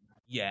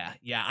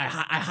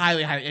 I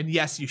highly, and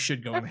yes, you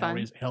should go in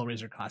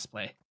Hellraiser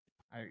cosplay.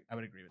 I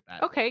would agree with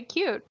that. Okay,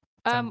 cute.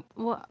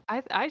 Well,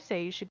 I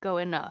say you should go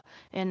in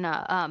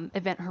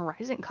Event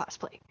Horizon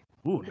cosplay.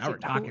 Ooh, now we're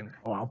talking.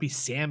 Cool. Oh, I'll be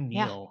Sam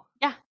Neill.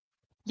 Yeah.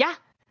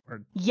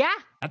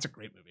 That's a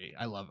great movie.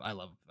 I love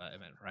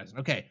Event Horizon.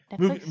 Okay,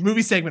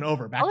 movie segment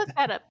over. I'll look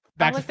that up.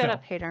 I'll look that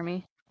up, Hate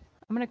Army.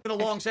 I'm gonna. It's been a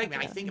long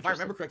segment. I think if I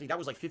remember correctly, that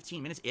was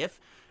 15 minutes.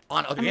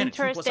 On again, a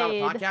 2+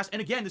 hour podcast,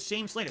 and again the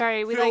same slate.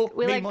 Sorry, we Phil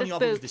made like money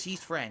off of his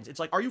deceased friends. It's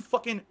like, are you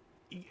fucking?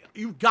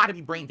 You've got to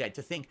be brain dead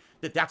to think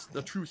that that's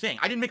the true thing.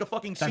 I didn't make a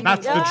fucking single.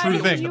 That's the true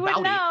thing. You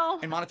would know.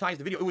 And monetize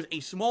the video. It was a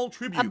small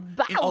tribute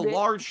in a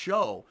large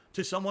show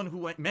to someone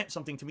who meant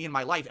something to me in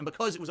my life, and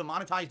because it was a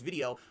monetized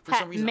video, for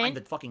some reason I'm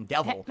the fucking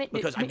devil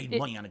because I made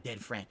money on a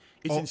dead friend.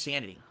 It's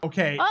insanity.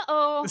 Okay.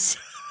 Uh-oh.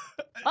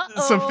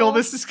 So Phil,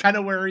 this is kind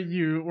of where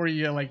you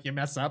you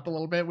mess up a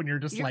little bit when you're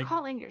just you're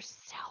calling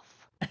yourself.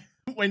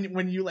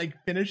 when you like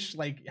finish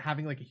like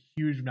having like a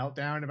huge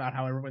meltdown about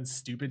how everyone's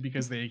stupid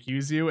because they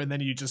accuse you, and then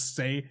you just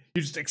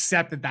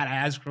accept that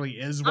actually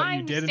is what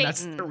you did, and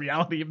that's the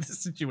reality of the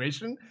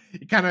situation.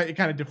 It kind of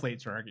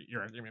deflates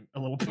your argument a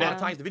little bit.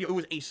 Monetize the video. It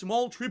was a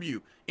small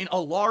tribute in a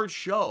large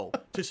show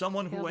to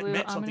someone who had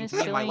meant something to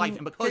me in my life,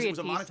 and because it was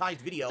a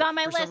monetized video, it's on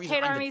my for some list,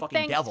 reason I'm Army. the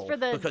fucking devil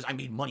the, because I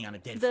made money on a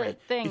dead friend.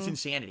 It's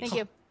insanity. Thank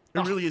you.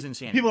 It really is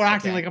insanity. People are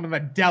acting like I'm the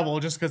devil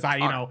just because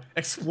I,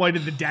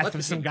 exploited the death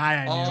of some guy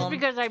I knew. Just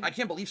because I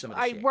can't believe some of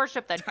this shit.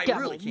 worship the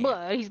devil,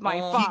 but he's my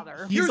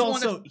father.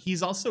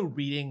 He's also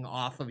reading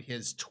off of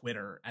his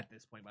Twitter at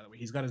this point, by the way.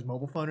 He's got his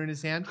mobile phone in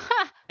his hand.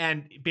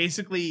 And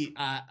basically,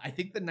 I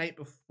think the night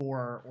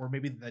before, or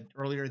maybe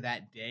earlier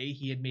that day,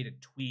 he had made a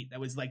tweet that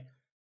was like,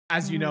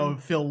 as you know,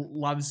 Phil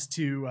loves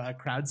to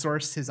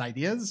crowdsource his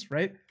ideas,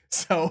 right?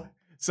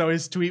 So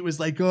his tweet was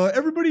like,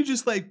 everybody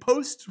just like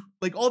post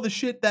like all the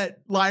shit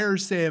that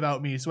liars say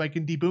about me so I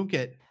can debunk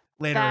it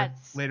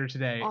later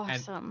today.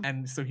 Awesome.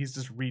 And so he's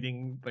just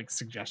reading like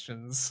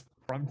suggestions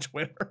from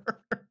Twitter.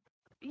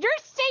 You're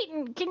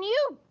Satan. Can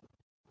you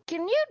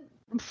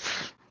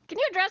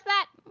address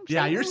that? Satan?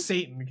 Yeah, you're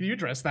Satan. Can you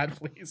address that,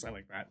 please? I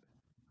like that.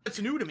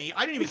 It's new to me.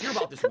 I didn't even hear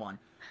about this one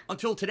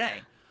until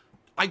today.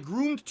 I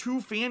groomed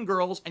 2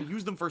 fangirls and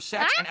used them for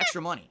sex and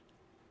extra money.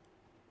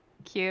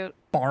 Cute.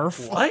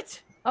 Barf.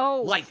 What?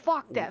 Oh, like,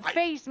 fuck that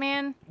face,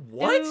 man.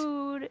 What?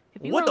 Dude,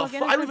 what the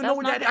fuck? I don't even know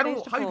where that. I don't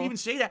know how you can even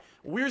say that.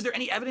 Where's there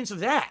any evidence of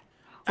that?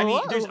 I mean,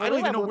 I don't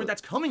even know where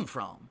that's coming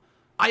from.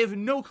 I have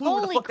no clue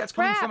where the fuck that's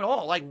coming from at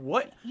all. Like,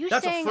 what? You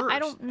that's saying a first. I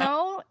don't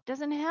know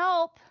doesn't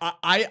help.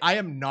 I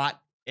am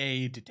not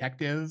a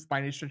detective by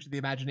any stretch of the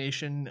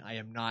imagination. I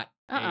am not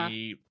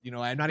I'm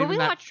not but even. We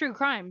watch true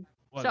crime.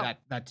 Well, so.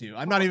 that too.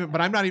 I'm not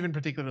even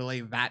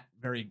particularly that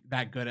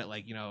good at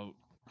like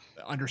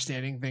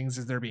understanding things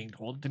as they're being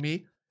told to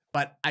me.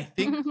 But I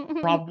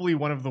think probably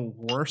one of the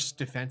worst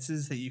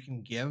defenses that you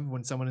can give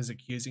when someone is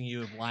accusing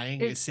you of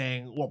lying is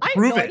saying, "Well,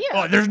 prove it."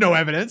 Oh, there's no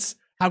evidence.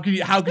 How could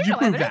you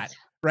prove that?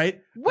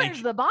 Right?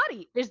 Where's the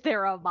body? Is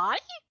there a body?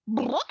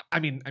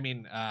 I mean,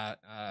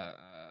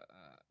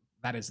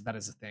 that is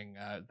a thing.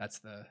 That's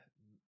the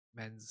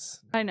men's.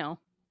 I know.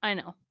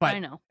 But, I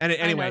know. And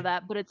anyway, I know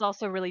that, but it's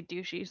also really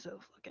douchey. So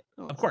fuck it.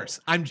 Of course,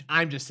 I'm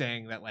just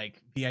saying that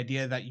like the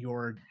idea that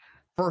your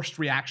first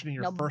reaction in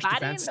your first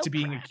defense to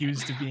being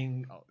accused of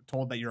being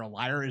told that you're a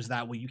liar is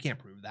that, well, you can't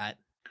prove that.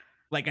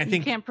 Like, I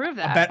think you can't prove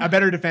that. A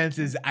better defense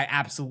is I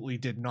absolutely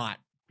did not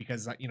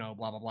because blah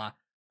blah blah.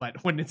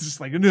 But when it's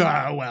just like,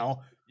 no,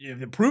 well,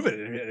 prove it.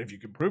 If you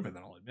can prove it,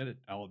 then I'll admit it.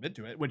 I'll admit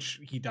to it, which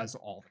he does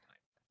all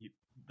the time.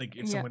 Like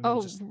if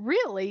someone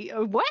really?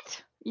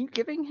 What? You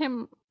giving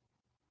him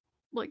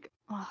like,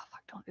 oh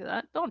fuck, don't do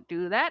that. Don't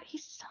do that. He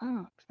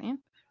sucks, man.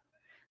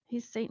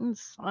 He's Satan's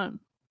son.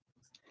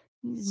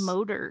 He's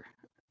Motor.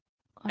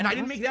 And I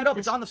didn't make that up.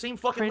 It's on the same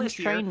fucking list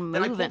here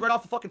that I pulled right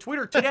off the fucking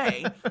Twitter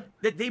today.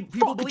 That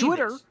people believe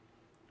Twitter.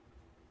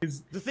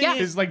 The thing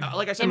is, like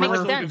I said, boomer,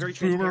 I was very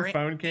transparent,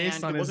 phone case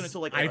and on it wasn't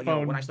until like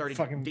iPhone when I started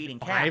dating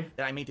 5 Kat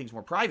that I made things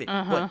more private.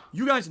 But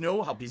you guys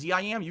know how busy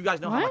I am. You guys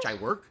know how much I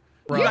work.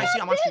 You guys see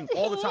I'm on stream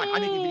all the time.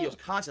 I'm making videos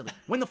constantly.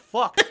 When the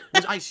fuck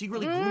was I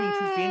secretly grooming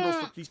 2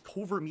 fangirls for these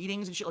covert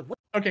meetings and shit? Like what?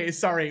 Okay,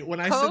 sorry. When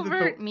I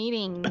said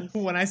meetings.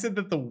 When I said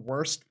that the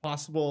worst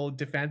possible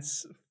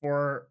defense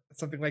for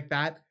something like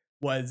that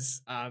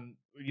was,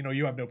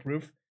 you have no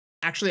proof.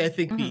 Actually, I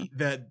think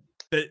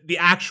the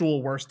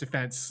actual worst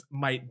defense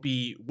might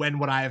be when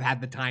would I have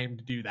had the time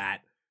to do that?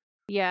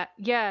 Yeah.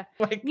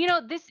 Like,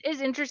 this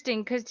is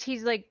interesting because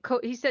he's like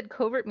he said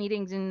covert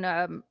meetings, and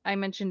I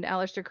mentioned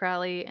Aleister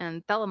Crowley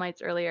and Thelemites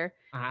earlier.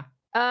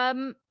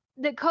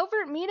 The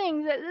covert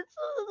meetings, it's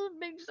a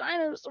big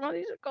sign of some of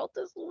these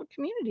occultist little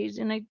communities,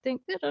 and I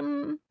think that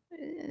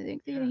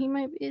he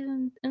might be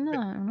in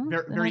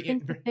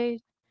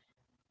that.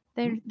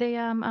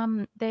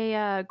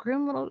 They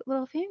groom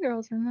little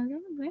fangirls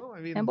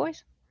and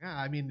boys. Yeah,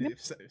 I mean,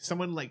 if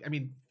someone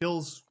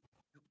Phil's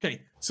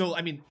okay. So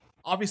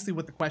obviously,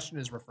 what the question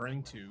is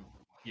referring to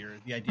here,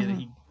 the idea that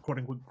he quote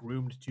unquote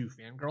groomed 2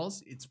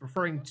 fangirls, it's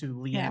referring to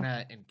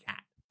Leanna and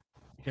Kat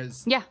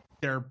because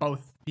they're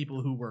both people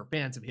who were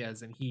fans of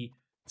his, and he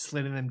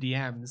slid in them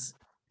DMs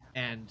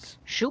and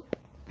scooped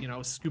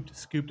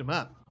them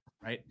up,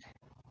 right?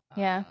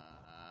 Yeah.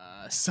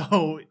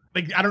 So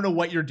I don't know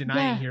what you're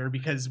denying here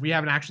because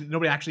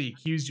nobody actually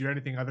accused you or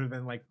anything other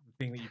than like the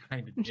thing that you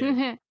kind of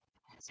did.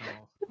 So.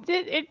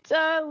 It's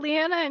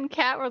Leanna and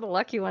Kat were the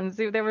lucky ones.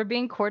 They were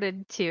being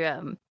courted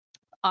to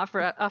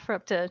offer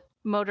up to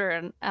Motor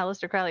and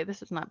Aleister Crowley.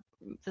 This is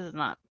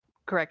not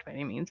correct by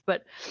any means,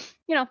 but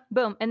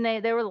boom, and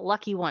they were the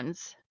lucky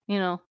ones.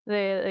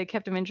 They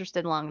kept him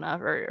interested long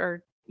enough,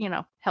 or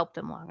helped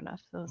him long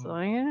enough. So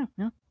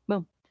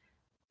boom,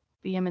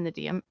 BM in the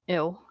DM.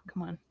 Ew,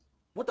 come on.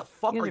 What the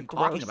fuck are you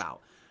talking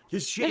about?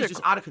 His shit is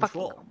just out of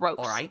control. All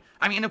right.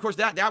 I mean, of course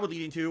that would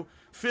lead into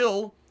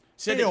Phil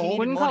said that he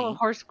needed money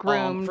horse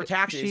groomed for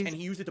taxes, and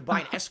he used it to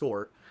buy an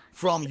escort.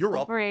 from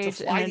Europe to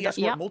fly the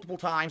escort multiple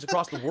times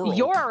across the world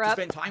to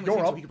spend time with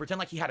him so he could pretend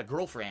like he had a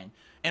girlfriend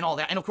and all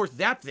that. And of course,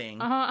 that thing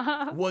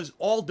was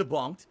all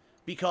debunked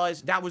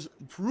because that was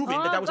proven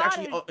that was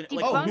actually like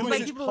a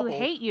new-age couple over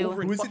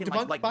in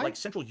fucking like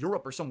Central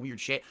Europe or some weird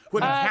shit who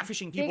had been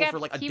catfishing people for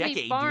like a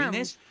decade doing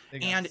this,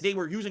 and they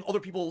were using other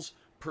people's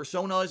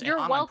personas and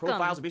online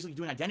profiles and basically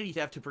doing identity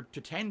theft to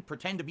pretend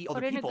to be other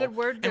people.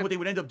 And what they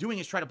would end up doing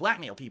is try to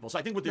blackmail people. So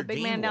I think what their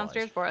game was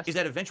is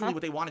that eventually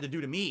what they wanted to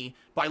do to me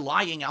by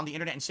lying on the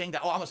internet and saying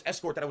that, oh, I'm an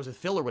escort, that I was a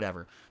Phil or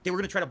whatever, they were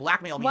going to try to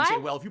blackmail me and say,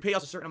 well, if you pay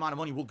us a certain amount of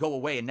money, we'll go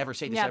away and never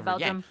say this ever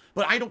again.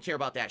 But I don't care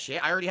about that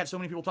shit. I already had so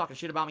many people talking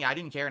shit about me. I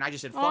didn't care, and I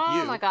just said, fuck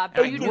you. Oh my God,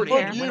 and I ignored it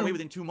and went away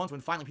within 2 months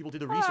when finally people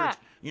did the research,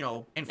 you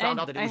know, and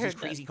found out that it was this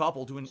crazy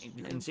couple doing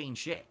insane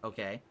shit,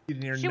 okay?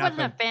 She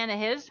wasn't a fan of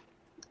his.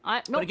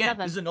 But again,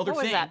 this is another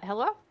thing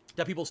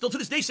that people still to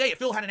this day say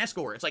Phil had an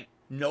escort. It's like,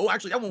 no,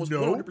 actually, that one was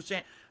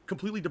 100%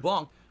 completely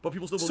debunked, but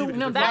people still believe it.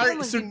 No, that one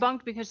was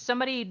debunked because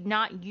somebody,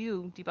 not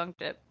you,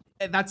 debunked it.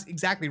 And that's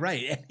exactly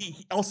right.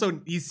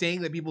 And he's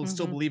saying that people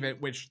still believe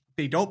it, which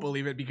they don't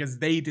believe it because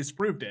they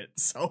disproved it.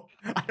 So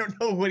I don't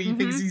know what he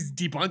thinks he's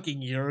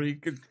debunking here,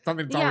 because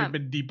something's already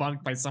been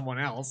debunked by someone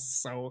else.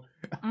 So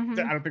I don't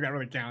think that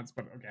really counts,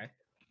 but okay.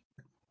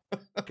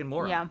 Fucking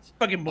morons. Yeah.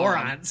 Fucking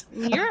morons.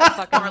 You're a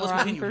fucking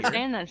moron for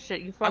saying that shit.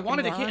 You fucking I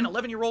wanted moron. to hit an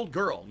 11-year-old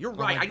girl. You're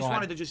right. I just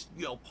wanted to just,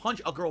 you know,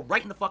 punch a girl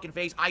right in the fucking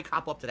face. I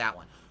cop up to that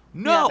one.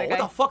 No, what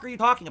the fuck are you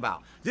talking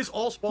about? This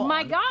all spawned.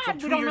 My God, from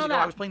 2 years ago,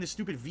 I was playing this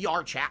stupid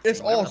VR chat.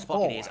 It's all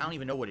spawned. I don't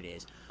even know what it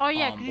is. Oh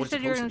yeah, because you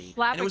said you were gonna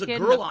slap a kid in the face. And there was a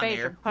girl on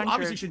there who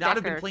obviously should not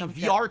have been playing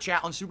VR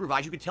chat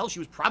unsupervised. You could tell she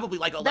was probably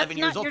like 11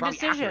 years old, probably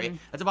accurate.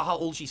 That's about how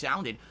old she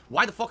sounded.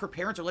 Why the fuck her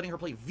parents are letting her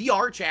play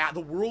VR chat?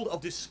 The world of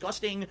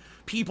disgusting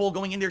people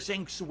going in there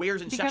saying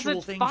swears and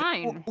sexual things.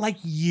 Fine. Like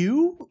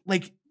you?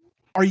 Like,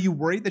 are you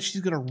worried that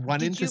she's gonna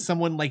run into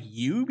someone like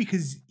you?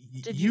 Because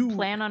did you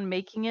plan on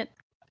making it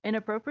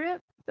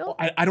inappropriate? Well,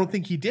 I don't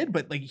think he did,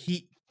 but like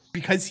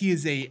because he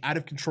is a out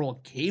of control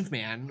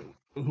caveman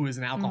who is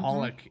an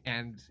alcoholic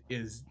and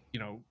is, you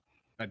know,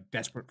 a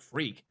desperate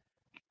freak.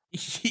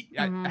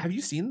 Have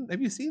you seen the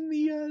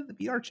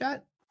VR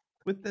chat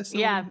with this?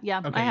 Yeah,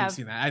 okay, I have. You've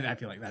seen that. I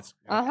feel like that's.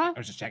 I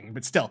was just checking,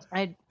 but still.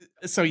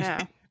 This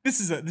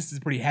is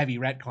pretty heavy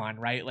retcon,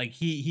 right? Like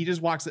he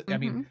just walks. I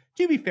mean,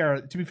 to be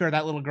fair,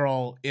 that little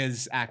girl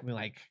is acting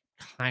like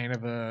kind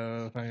of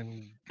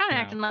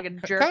acting like a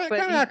jerk, but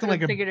acting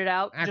like figured it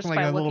out just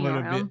by looking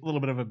around. A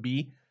little bit of a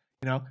bee,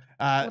 you know.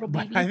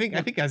 But I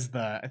think as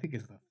the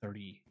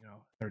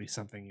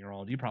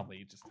 30-something-year-old, you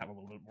probably just have a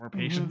little bit more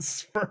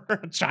patience for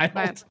a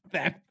child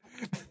than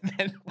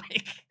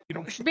like, you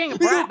know. She's being a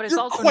brat, but it's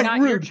also not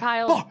rude. Your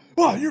child.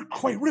 Oh, you're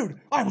quite rude.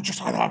 I was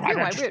just rude.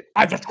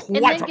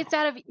 And then gets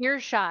out of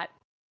earshot,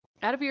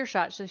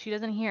 so she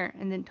doesn't hear,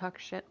 and then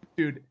talks shit.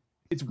 Dude,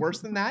 it's worse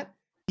than that.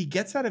 He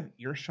gets out of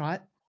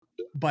earshot,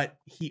 but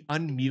he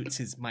unmutes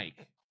his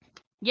mic.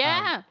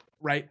 Yeah.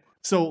 Right.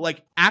 So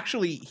like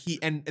actually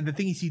and the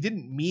thing is he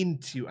didn't mean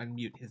to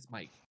unmute his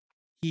mic.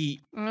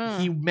 He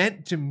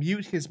meant to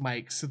mute his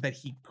mic so that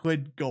he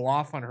could go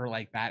off on her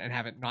like that and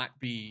have it not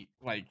be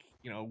like,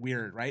 you know,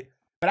 weird, right?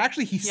 But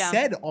actually he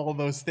said all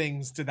those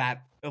things to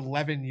that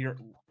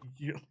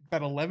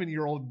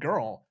 11-year-old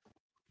girl.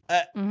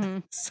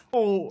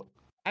 So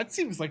that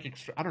seems like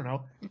extra. I don't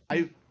know.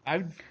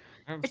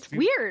 It's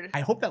weird. I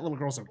hope that little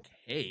girl's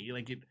okay.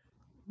 Like,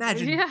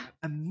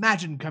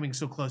 imagine coming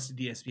so close to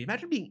DSP.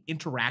 Imagine being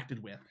interacted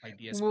with by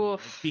DSP,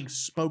 like being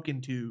spoken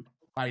to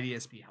by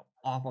DSP. How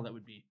awful that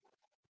would be.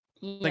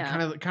 Yeah. Like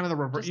kind of the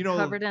reverse. You know,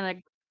 covered in a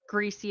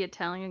greasy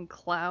Italian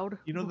cloud.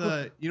 You know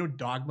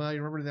Dogma.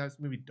 You remember that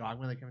movie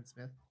Dogma, like Kevin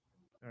Smith?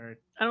 Or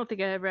I don't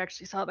think I ever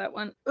actually saw that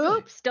one.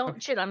 Oops!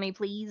 Don't shit on me,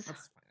 please.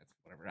 That's fine. That's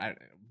whatever.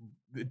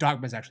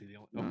 Dogma is actually the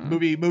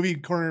only movie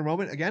corner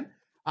moment again.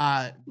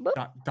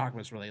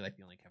 Dogma's really like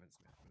the only Kevin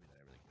Smith movie that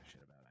I really give a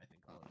shit about, I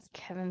think.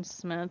 Kevin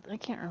Smith? I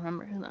can't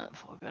remember who that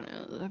fucking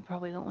is. I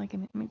probably don't like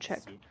him. Let me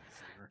check.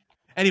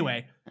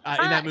 Anyway, in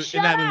that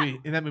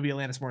movie,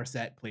 Alanis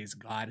Morissette plays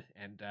God,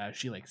 and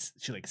she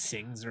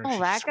sings. Or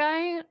that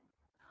guy?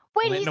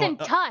 Wait, he's in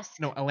Tusk.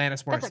 No,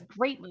 Alanis Morissette. That's a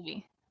great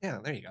movie. Yeah,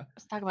 there you go.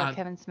 Let's talk about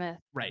Kevin Smith.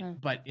 Right,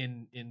 but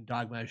in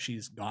Dogma,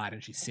 she's God,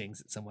 and she sings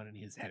at someone, and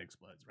his head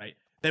explodes. Right,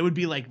 that would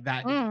be like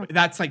that.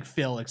 That's like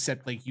Phil,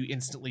 except like you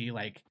instantly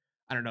like,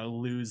 I don't know,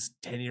 lose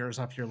 10 years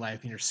off your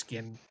life, and your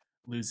skin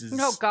loses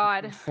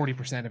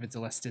 40% of its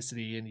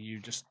elasticity, and you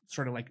just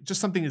sort of like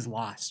something is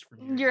lost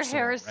from your soul,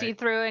 hair is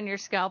see-through and your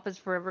scalp is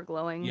forever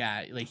glowing.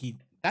 Yeah, like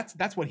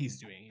that's what he's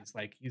doing. He's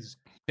like he's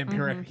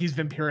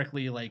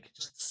vampirically like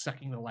just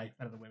sucking the life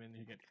out of the women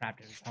who get trapped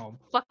in his home.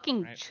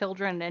 Fucking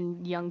children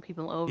and young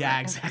people over.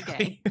 Yeah,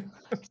 exactly.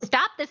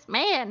 Stop this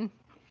man.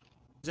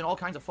 And all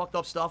kinds of fucked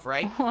up stuff,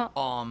 right?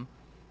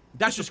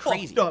 That's just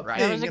crazy, right?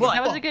 That was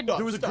a good.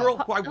 There was a girl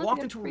who I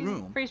walked into a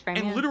room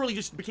and literally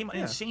just became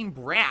an insane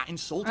brat,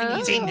 insulting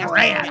me, saying nasty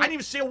shit. I didn't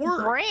even say a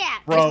word.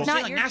 Brat, bro. I was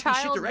saying like nasty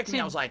shit directly.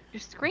 I was like,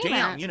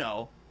 damn, you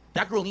know,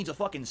 that girl needs a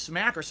fucking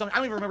smack or something. I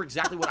don't even remember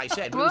exactly what I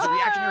said, but it was a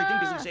reactionary thing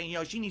because he was saying, you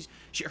know, she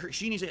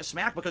needs a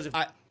smack because if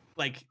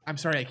like, I'm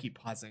sorry I keep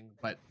pausing,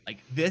 but like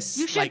this,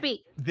 You should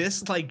be.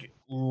 This like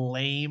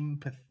lame,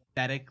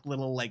 pathetic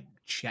little like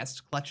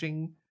chest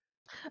clutching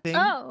thing.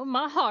 Oh,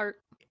 my heart.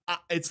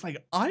 It's like,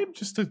 I'm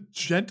just a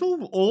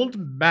gentle old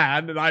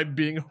man and I'm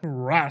being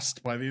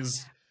harassed by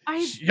these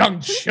young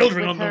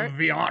children on the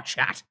VR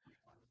chat.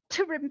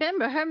 To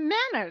remember her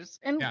manners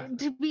and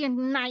to be a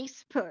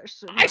nice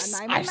person. I'm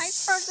a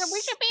nice person.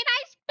 We should be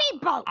nice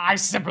people. I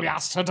simply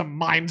asked her to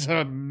mind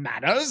her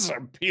manners,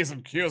 her P's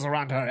and Q's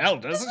around her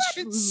elders,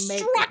 and she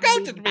struck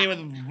out at me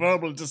with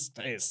verbal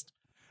distaste.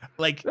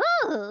 Like,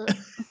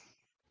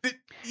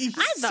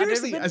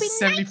 seriously, a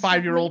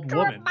 75-year-old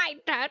woman. My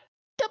dad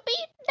to be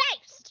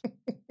nice.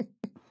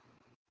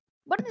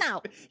 What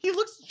now? He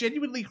looks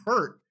genuinely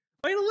hurt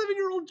by an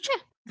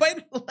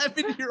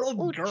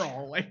 11-year-old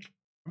girl. Like,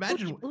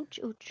 imagine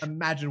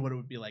what it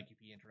would be like if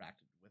he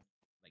interacted with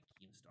like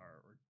Keemstar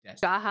or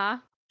Destiny.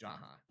 Jaha.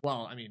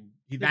 Well, I mean,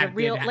 that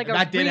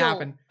did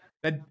happen.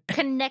 That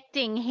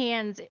connecting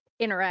hands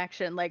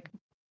interaction, like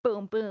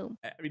boom, boom.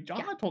 I mean,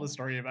 Jaha told a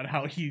story about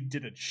how he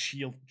did a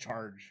shield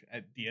charge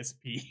at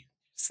DSP.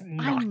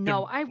 I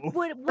know.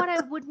 What I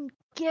wouldn't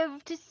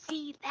give to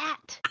see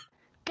that.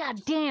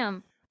 God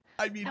damn.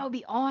 I mean, that would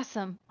be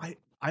awesome. I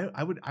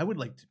would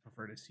like to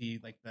prefer to see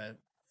like the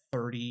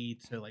 30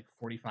 to like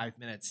 45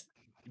 minutes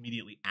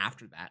immediately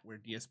after that, where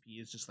DSP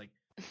is just like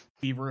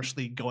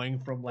feverishly going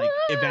from like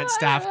event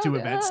staff to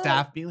event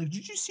staff, being like,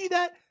 "Did you see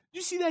that? Did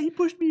you see that? He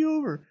pushed me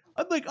over.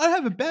 I'm like, I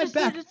have a bad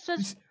back. Do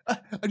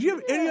you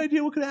have any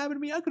idea what could have happened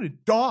to me? I could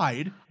have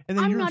died." And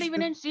then I'm not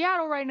even in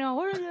Seattle right now.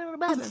 What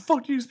How the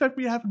fuck do you expect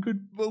me to have a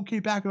good, okay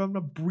back if I'm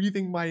not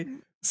breathing my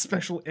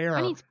special air?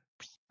 I need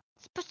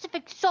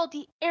specific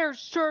salty air,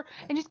 sir.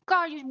 And this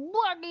guy just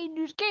walking,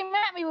 just came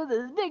at me with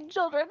his big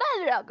shoulder. That's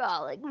an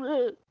alcoholic.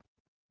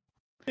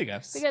 Big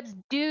ups. Big ups,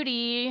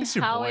 duty. It's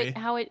your boy.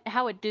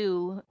 How it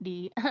do,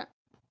 D.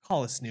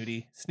 Call us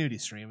Snooty. Snooty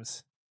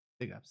streams.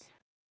 Big ups.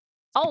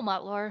 Oh my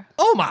lord.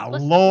 Oh my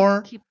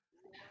lord.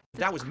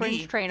 That was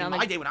me train in on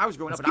my day when I was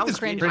growing up, and I was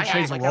cringe I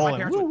train like that. My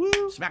parents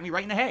would smack me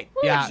right in the head.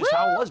 Yeah, that's just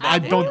how it was back I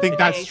then. don't think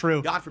that's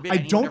true. God forbid. I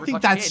don't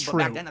think that's true.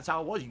 But back then, that's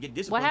how it was. You get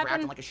disciplined for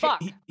acting like a shit.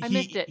 Fuck, I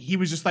missed it. He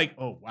was just like,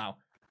 oh wow,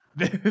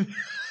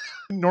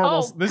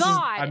 normal. Oh, this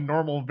God. is a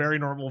normal, very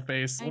normal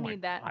face. I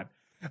need that. God.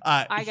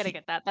 I gotta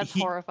get that. That's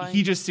horrifying.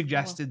 He just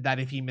suggested that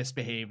if he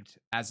misbehaved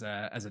as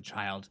a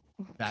child,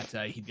 that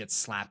he'd get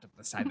slapped up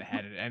the side of the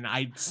head, and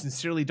I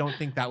sincerely don't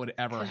think that would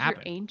ever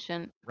happen. You're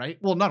ancient, right?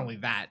 Well, not only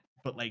that,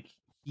 but like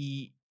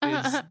he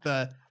is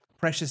the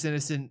precious,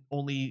 innocent,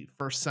 only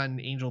first son,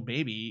 angel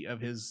baby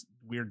of his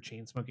weird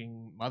chain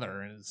smoking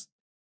mother and his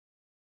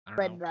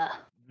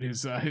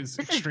his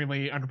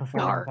extremely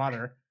underperforming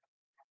father.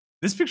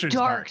 This picture is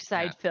dark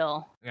side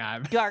Phil. Yeah,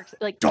 dark,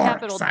 like dark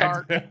capital side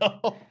dark.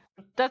 Phil.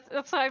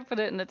 That's how I put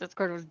it in the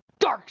Discord. Was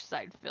dark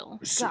side Phil.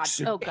 God,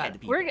 oh god,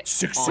 we're gonna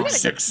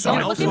 666.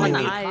 I also made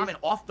a comment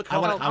off the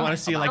cover. I want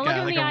to see like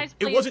a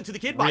it wasn't to the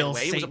kid, by the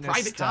way. It was a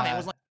private comment. It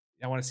was like,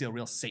 I want to see a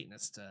real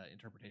Satanist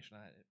interpretation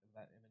of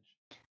that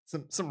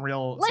image. Some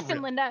real.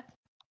 Listen, Linda.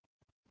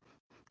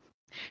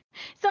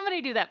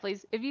 Somebody do that,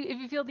 please. If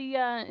you feel the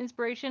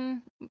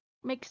inspiration,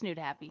 make Snoot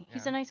happy.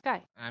 He's a nice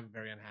guy. I'm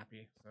very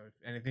unhappy. So if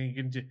anything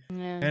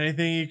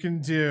you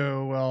can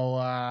do, will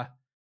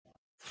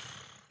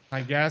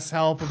I guess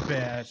help a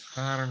bit.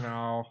 I don't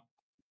know.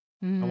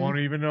 I won't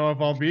even know if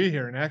I'll be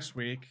here next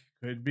week.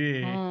 Could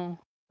be.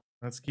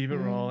 Let's keep it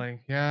rolling.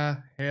 Yeah,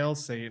 hail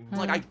Satan.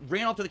 Like, I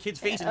ran up to the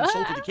kid's face and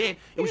insulted the kid.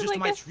 It was just to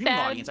my streaming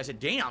audience. I said,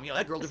 damn,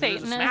 that girl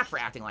deserves a smack for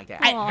acting like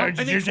that. And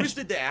they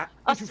twisted that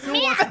into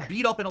Phil wants to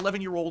beat up an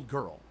 11-year-old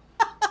girl.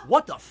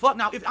 What the fuck?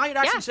 Now, if I had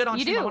actually said on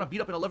stream I want to beat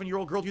up an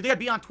 11-year-old girl, do you think I'd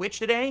be on Twitch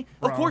today?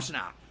 Bro. Of course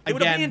not. They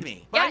would have banned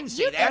me. But I didn't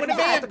say that. Would have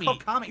banned me.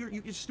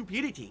 Comment. It's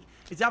stupidity.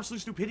 It's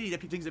absolute stupidity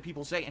that things that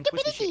people say and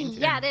twist the shit into.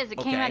 Yeah, it is. It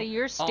came out of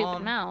your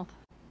stupid mouth.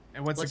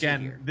 And once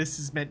again, this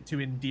is meant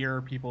to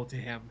endear people to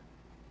him.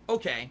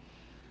 Okay.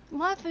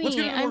 Love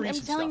me. I'm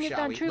telling you it's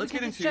not true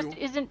because it just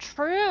isn't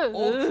true.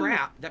 All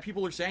crap that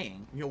people are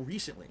saying,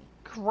 recently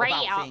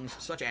about things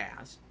such as.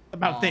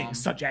 Hold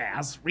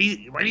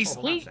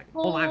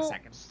on a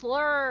second.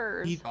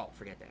 Slurs.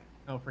 Forget that.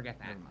 Oh, forget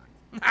that. Never mind.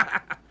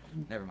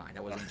 Never mind.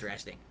 That wasn't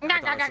interesting. I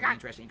thought it was something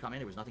interesting to come in.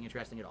 There was nothing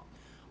interesting at all.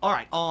 All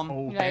right.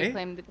 Okay.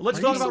 Let's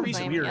talk about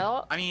recent.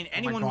 I mean,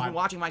 anyone who's been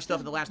watching my stuff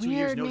in the last 2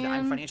 years knows that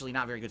I'm financially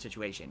not in a very good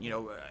situation.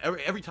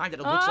 Every time that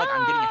it looks like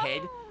I'm getting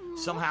ahead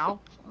somehow.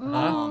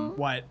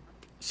 What?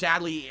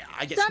 Sadly,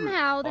 I get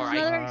somehow screwed. There's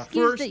another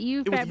excuse that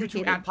you fabricated.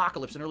 It was YouTube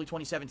Adpocalypse in early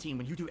 2017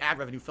 when YouTube ad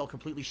revenue fell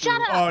completely through.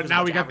 Shut up! Oh,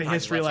 now we got the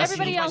history lesson.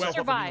 Everybody else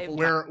survived.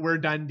 We're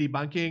done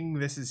debunking.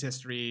 This is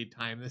history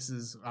time. This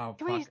is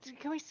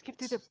Can we skip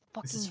through the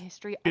fucking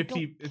history?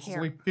 50. It's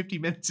only 50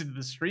 minutes into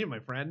the stream, my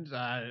friend.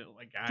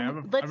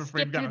 Let's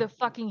skip through the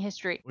fucking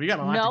history. We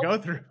got a lot to go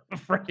through. I'm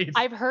afraid.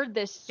 I've heard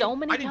this so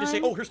many times. I didn't just say,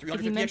 here's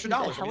 $350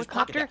 extra.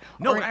 Helicopter.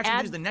 No, it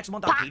actually is the next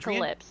month on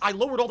Patreon. I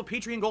lowered all the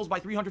Patreon goals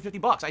by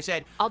 $350. I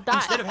said,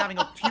 instead of having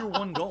a tier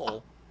 1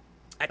 goal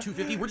at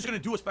 250. We're just gonna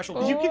do a special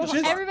goal. You can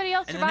just everybody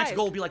else and survived. the next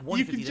goal will be like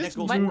 150. The next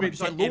goal is 400.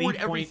 So I lowered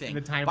everything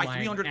by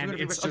 300. And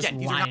it's just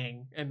again,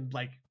 lying and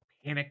like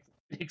panic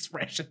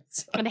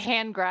expressions and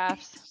hand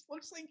graphs. It just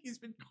looks like he's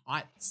been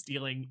caught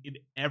stealing in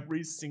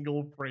every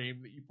single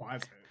frame that you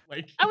pause it.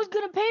 Like I was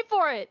gonna pay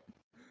for it.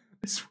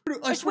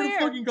 I swear to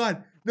fucking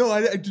God. No,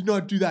 I did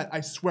not do that.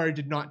 I swear I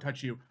did not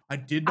touch you. I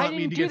did not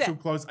mean to get so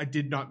close. I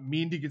did not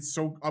mean to get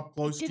so up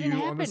close to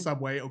you on the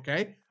subway,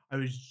 okay? I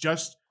was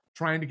just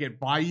trying to get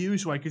by you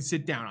so I could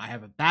sit down. I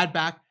have a bad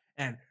back,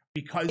 and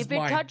because if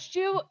it touched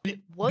you, it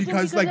wasn't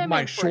because like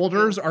my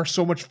shoulders are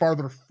so much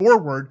farther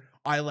forward,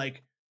 I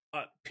like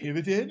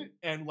pivoted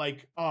and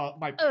like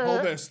my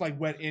pelvis like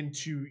went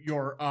into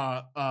your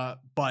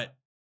butt.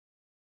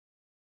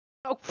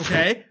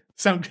 Okay?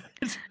 Sound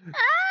good?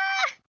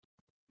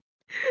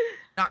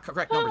 Not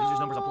correct numbers. These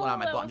numbers I'm pulling out of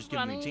my butt. I'm just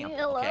giving you an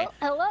example. Okay.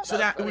 So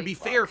that it would be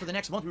fair for the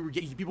next month.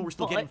 People were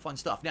still getting fun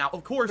stuff. Now,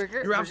 of course,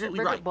 you're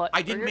absolutely right.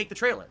 I didn't make the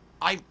trailer.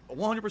 I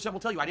 100% will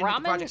tell you I didn't make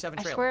the Project 7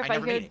 trailer. I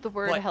never made it. The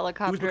word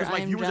helicopter, it was because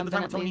my viewers at the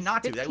time were telling me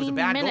not to. That was a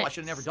bad goal. I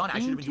should have never done it. I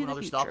should have been doing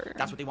other stuff.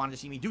 That's what they wanted to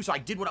see me do. So I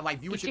did what my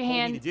viewership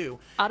told me to do.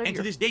 And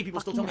to this day,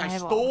 people still tell me I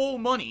stole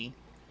money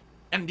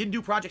and didn't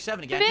do Project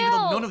 7 again, even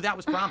though none of that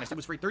was promised. It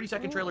was for a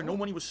 30-second trailer. No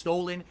money was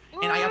stolen,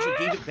 and I actually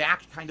gave it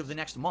back kind of the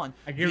next month.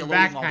 I gave it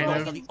back kind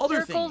of. The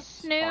other thing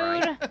is,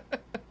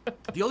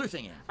 the other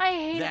thing is, I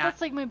hate it. That's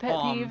like my pet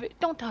peeve.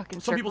 Don't talk in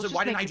circles. Some people said,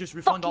 why didn't I just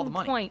refund all the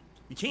money?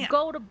 You can't.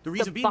 Go to the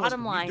reason being was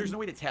there's no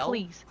way to tell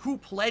who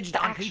pledged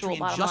on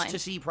Patreon just to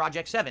see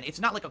Project 7.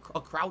 It's not like a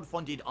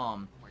crowdfunded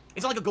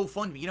It's not like a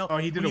GoFundMe, you know? Oh,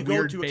 he did a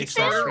weird face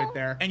right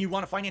there. And you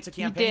want to finance a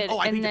campaign. Oh,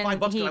 I paid you $5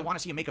 because I want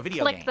to see you make a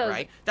video game,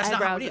 right? That's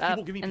not how it is.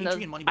 People give me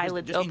Patreon money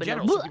because just in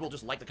general, some people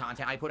just like the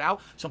content I put out.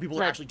 Some people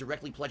are actually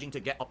directly pledging to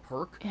get a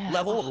perk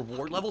level, a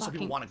reward level. Some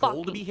people want a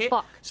goal to be hit.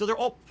 So they're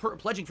all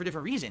pledging for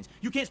different reasons.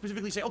 You can't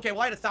specifically say, okay,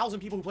 well, I had 1,000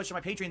 people who pledged to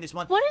my Patreon this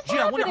month. What is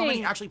happening? I wonder how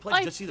many actually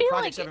pledged to see the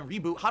Project 7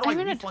 reboot. How do I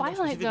refund them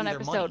specifically their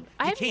money?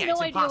 You can't.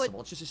 It's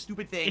impossible. It's just a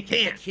stupid thing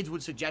that kids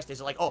would suggest. Is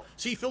like, oh,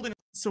 so you filled in.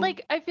 So,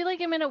 like, I feel like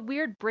I'm in a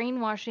weird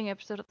brainwashing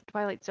episode of the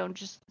Twilight Zone,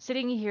 just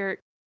sitting here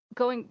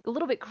going a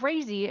little bit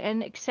crazy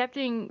and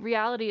accepting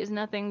reality is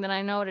nothing that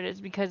I know what it is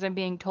because I'm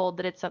being told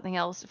that it's something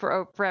else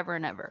for forever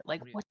and ever.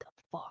 Like, what the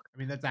fuck? I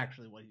mean, that's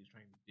actually what he's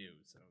trying to do,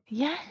 so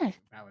yeah,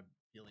 valid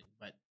feeling,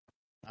 but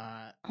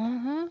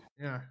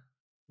yeah.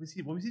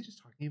 What was he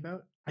just talking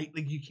about? Like,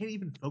 you can't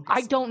even focus.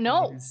 I don't know.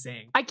 On what he's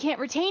saying. I can't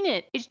retain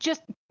it. It's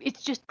just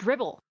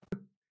dribble.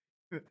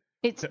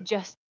 It's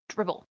just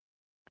dribble.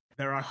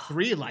 There are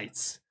 3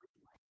 lights.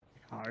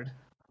 Hard.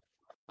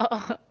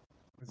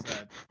 What's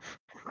that?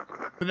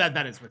 But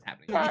that is what's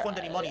happening. You don't refund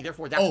any money,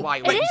 therefore that's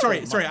why. Wait,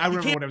 sorry. I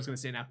remember what I was going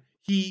to say now.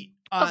 He's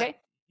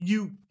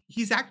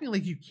acting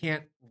like you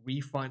can't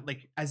refund,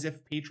 like as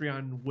if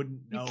Patreon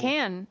wouldn't know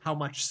how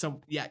much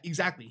Yeah,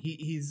 exactly.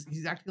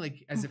 He's acting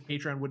like as if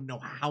Patreon wouldn't know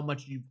how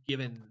much you've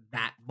given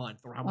that month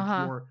or how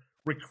much your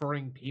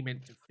recurring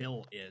payment to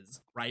Phil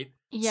is, right?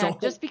 Yeah, so,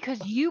 just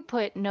because you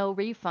put no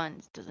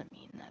refunds doesn't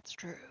mean that's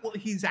true. Well,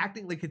 he's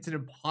acting like it's an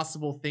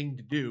impossible thing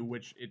to do,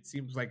 which it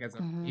seems like as a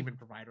payment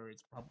provider,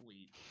 it's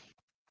probably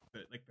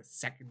the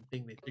second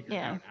thing they figured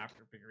out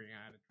after figuring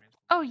out how to transfer.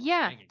 Oh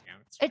yeah, bank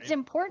accounts, right? It's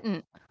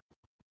important.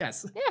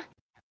 Yes. Yeah.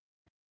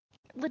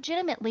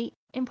 Legitimately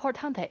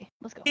importante.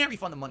 Let's go. Can't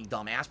refund the money,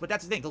 dumbass. But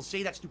that's the thing; they'll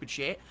say that stupid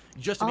shit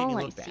just to make me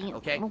look bad.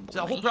 Okay. So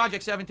the whole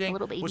Project 7 thing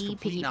was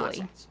complete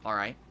nonsense. All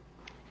right.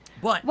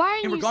 But why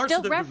are in regards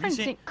to the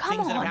referencing? recent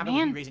things that have happened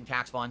with me raising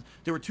tax funds,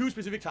 there were 2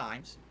 specific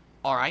times,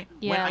 all right,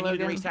 when I needed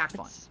to raise tax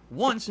funds.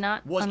 Once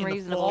was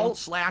in the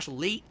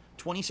fall/late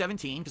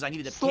 2017 because I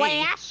needed to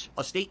pay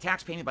a state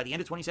tax payment by the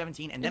end of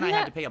 2017, and then I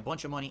had to pay a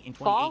bunch of money in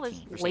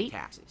 2018 for state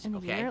taxes.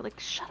 Okay, like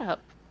shut up.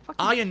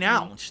 I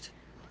announced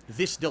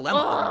this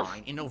dilemma of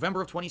mine in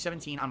November of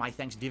 2017 on my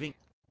Thanksgiving.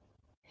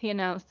 He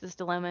announced this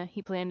dilemma.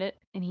 He planned it,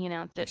 and he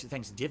announced it.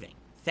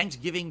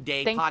 Thanksgiving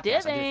Day podcast. I did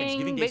a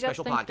Thanksgiving Day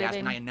special podcast,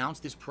 and I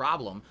announced this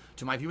problem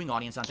to my viewing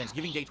audience on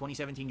Thanksgiving Day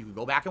 2017. You can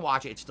go back and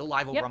watch it. It's still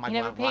live over on my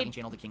vlogging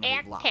channel, The King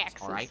of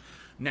Vlogs. All right.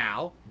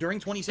 Now, during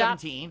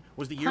 2017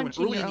 was the year when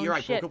early in the year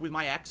I broke up with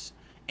my ex,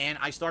 and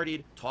I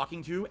started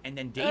talking to and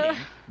then dating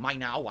my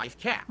now wife,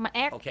 Kat. My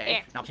ex.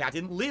 Okay. Now, Kat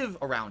didn't live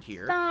around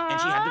here,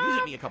 and she had to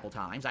visit me a couple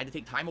times. I had to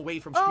take time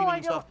away from streaming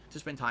and stuff to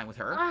spend time with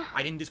her.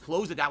 I didn't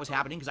disclose that was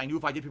happening because I knew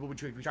if I did, people would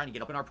be trying to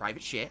get up in our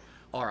private shit.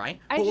 All right.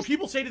 But what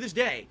people say to this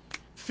day,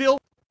 Phil.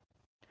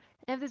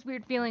 I have this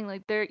weird feeling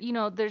like there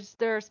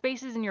are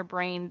spaces in your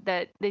brain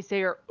that they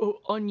say are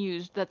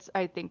unused.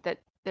 I think that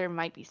there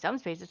might be some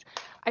spaces.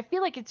 I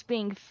feel like it's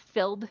being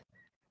filled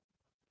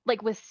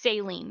like with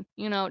saline,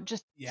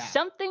 just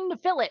something to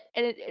fill it.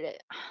 And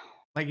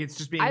like it's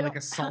just being like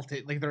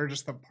assaulted. Like there are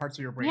just the parts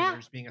of your brain that are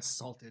just being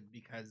assaulted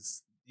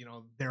because,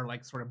 they're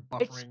like sort of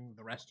buffering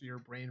the rest of your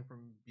brain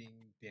from being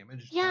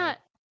damaged. Yeah.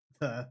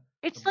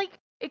 It's like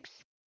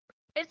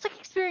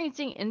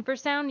experiencing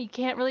infrasound. You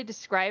can't really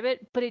describe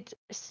it, but it's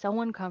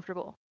so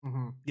uncomfortable.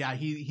 Yeah,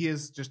 he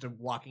is just a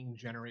walking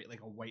a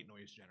white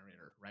noise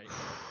generator, right?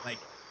 Like,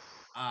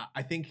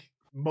 I think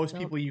most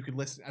people you could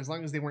listen, as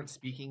long as they weren't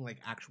speaking like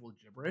actual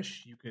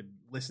gibberish, you could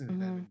listen to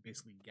them and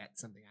basically get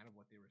something out of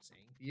what they were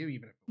saying to you,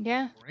 even if it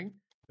was boring.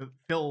 But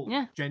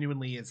Phil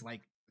genuinely is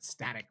like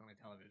static on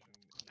a television.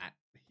 That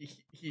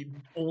he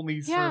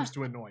only serves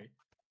to annoy.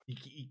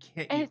 He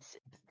can't. It's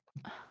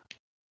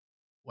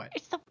what?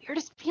 It's the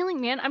weirdest feeling,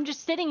 man. I'm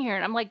just sitting here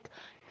and I'm like,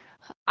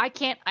 I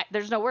can't.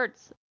 There's no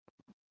words.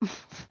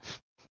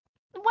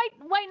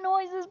 White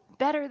noise is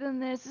better than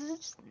this. This is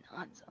just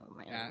nonsense,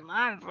 man.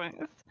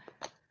 Nonsense.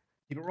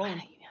 Keep it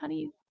rolling. How do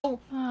you?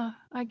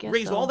 I guess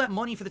raise all that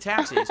money for the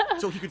taxes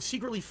so he could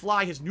secretly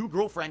fly his new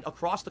girlfriend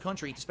across the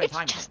country to spend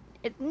time with him.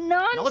 It's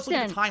nonsense. Now let's look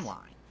at the timeline.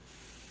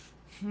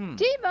 Well,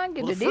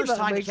 the first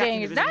time the cat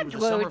came to visit me was the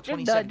summer of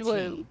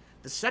 2017.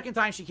 The second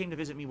time she came to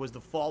visit me was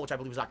the fall, which I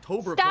believe was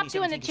October of 2017.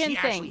 Doing the chin she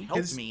actually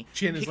helped me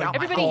chin is pick like out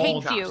everybody my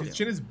hates you. His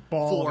chin is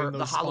bald for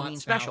the Halloween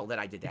special that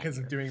I did that because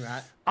year. of doing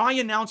that. I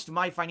announced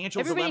my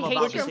financial dilemma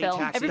about the state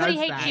taxes. Everybody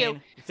hates you.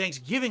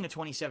 Thanksgiving of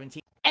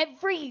 2017.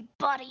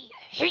 Everybody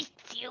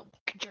hates you.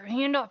 Get your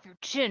hand off your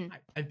chin.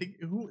 I think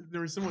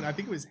there was someone. I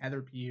think it was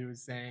Heather P. who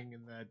was saying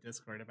in the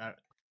Discord about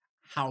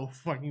how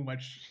fucking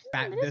much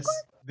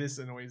this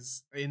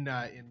annoys in the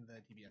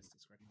TBS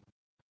Discord.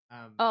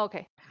 Oh,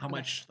 okay. How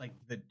much like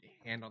the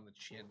hand on the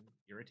chin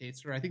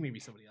irritates her. I think maybe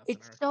somebody else.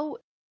 It's so.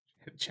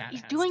 Chat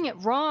he's doing it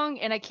wrong,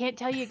 and I can't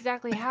tell you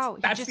exactly how.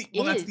 That's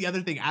the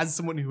other thing. As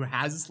someone who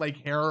has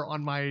like hair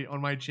on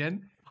my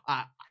chin,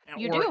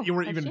 you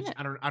were even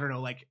I don't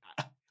know, like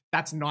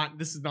that's not.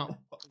 This is not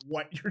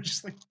what you're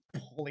just like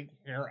pulling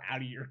hair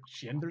out of your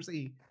chin.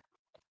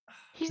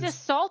 He's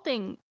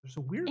assaulting. There's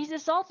a weird. He's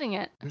assaulting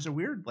it. There's a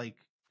weird like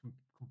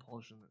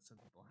compulsion that some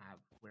people have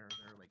where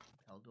they're like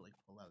compelled to like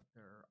pull out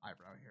their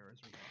eyebrow hairs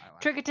or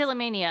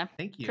trichotillomania.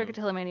 Thank you.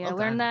 Trichotillomania. I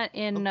learned that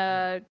in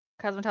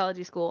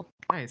cosmetology school.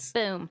 Nice.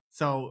 Boom.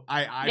 So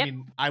I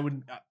mean I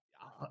would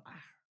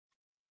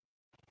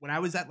when I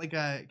was at like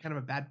a kind of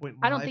a bad point in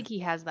my life, I don't think he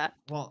has that.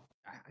 Well,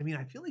 I mean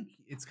I feel like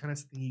it's kind of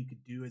something you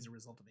could do as a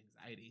result of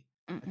anxiety.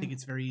 I think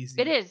it's very easy.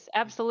 It is,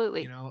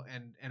 absolutely. You know,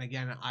 and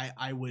again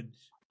I would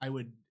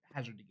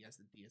hazard to guess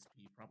that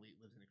DSP probably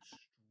lives an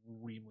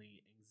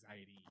extremely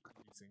anxiety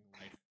inducing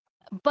life.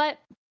 But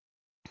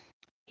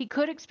he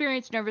could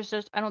experience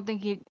nervousness. I don't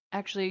think he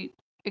actually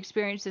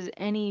experiences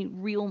any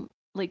real,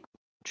 like,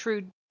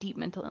 true deep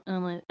mental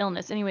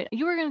illness. Anyway,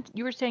 you were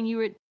saying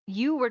you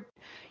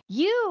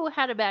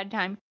had a bad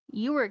time.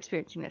 You were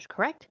experiencing this,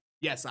 correct?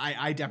 Yes,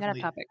 I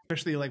definitely,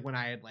 especially like when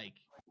I had like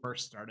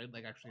first started,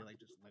 like actually like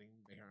just letting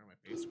the hair on my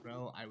face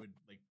grow, I would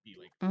like be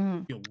like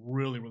feel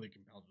really really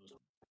compelled to just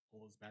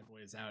pull those bad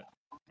boys out,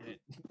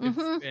 and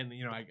and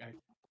you know I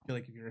feel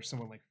like if you're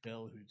someone like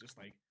Phil who just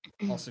like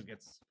also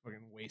gets fucking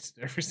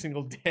wasted every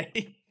single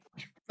day,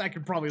 that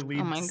could probably lead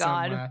to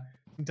some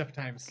tough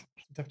times. Some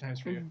tough times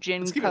for you.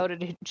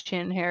 Gin-coated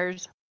chin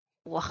hairs.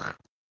 Ugh.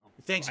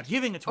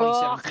 Thanksgiving of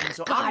 2017.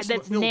 So obviously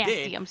what Phil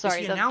did I'm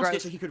sorry, is he announced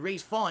it so he could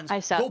raise funds,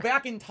 go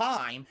back in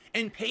time,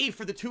 and pay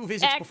for the 2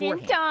 visits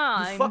beforehand.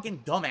 You fucking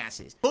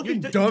dumbasses.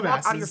 You talk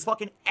out of your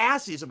fucking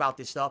asses about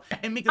this stuff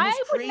and make the most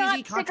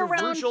crazy,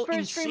 controversial,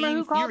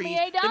 insane theories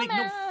that make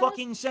no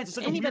fucking sense. It's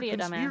like a weird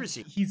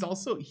conspiracy. He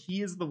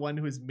is the one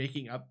who is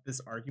making up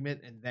this argument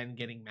and then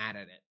getting mad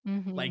at it.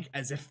 Like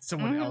as if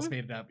someone else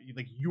made it up.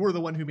 Like you're the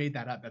one who made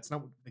that up. That's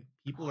not what the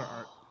people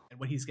are and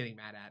what he's getting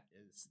mad at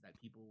is that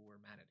people were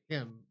mad at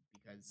him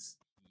because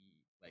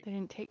he they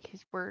didn't take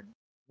his word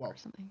or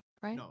something,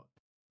 right? No,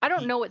 I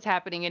don't know what's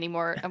happening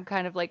anymore. I'm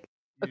kind of like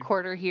a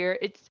quarter here.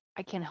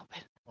 I can't help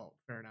it. Well,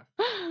 fair enough.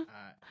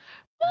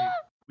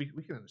 We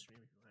can on the stream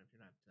if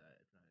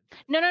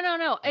you're not.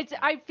 No.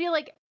 I feel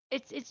like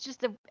it's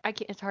just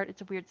it's hard.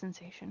 It's a weird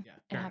sensation. Yeah,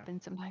 it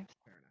happens sometimes.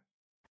 Fair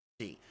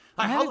enough.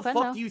 How the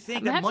fuck do you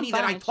think that money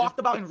that I talked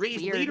about and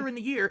raised later in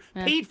the year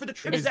paid for the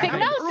trips that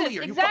happened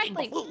earlier?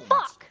 Exactly. You fucking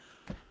Fuck.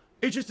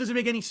 It just doesn't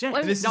make any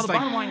sense. This now is the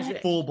bottom line is like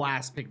this. full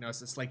blast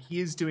hypnosis. Like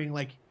he is doing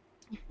like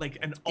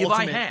an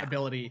ultimate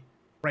ability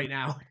right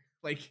now,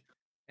 like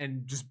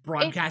and just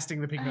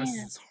broadcasting the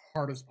hypnosis as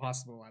hard as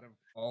possible out of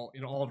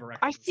in all directions.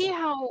 I see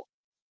how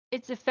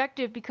it's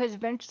effective because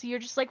eventually you're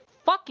just like,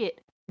 fuck it,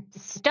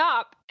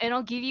 stop, and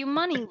I'll give you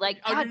money.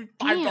 Like, I'll give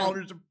you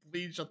 $5 to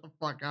please shut the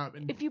fuck up.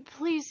 And if you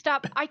please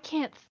stop, I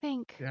can't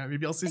think. Yeah,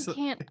 maybe I'll see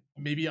something.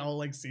 Maybe I'll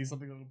like see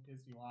something that'll piss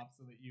you off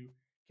so that you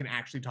can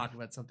actually talk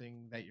about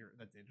something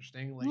that's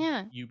interesting,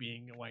 like you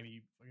being a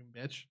whiny fucking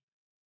bitch.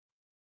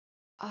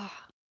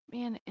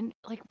 Man, and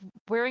like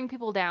wearing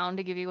people down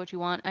to give you what you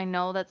want. I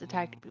know that's a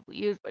tactic people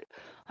use, but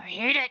I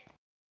hate it.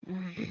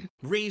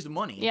 Raised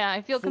money. Yeah,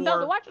 I feel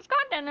compelled to watch this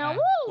content now.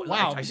 Woo!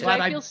 Wow, I'm glad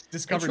I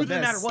discovered this.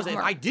 The matter was that if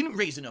I didn't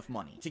raise enough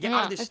money to get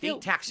out of this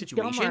state tax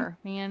situation,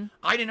 man.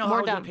 I didn't know how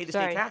I was going to pay the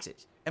state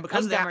taxes. And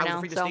because of that, I was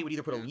afraid the state would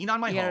either put a lien on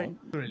my home,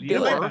 or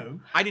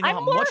I didn't know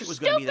how much it was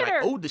going to be that I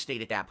owed the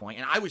state at that point,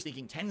 and I was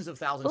thinking tens of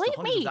thousands to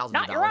hundreds of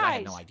thousands of dollars. I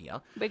had no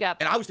idea. Big up.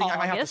 And I was thinking I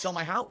might have to sell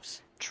my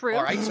house. True.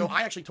 All right, so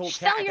I actually told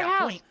Kat at that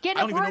point, I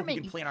don't even know if we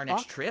can plan our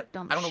next trip. I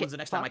don't know when's the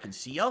next time I can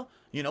see you.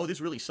 You know,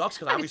 this really sucks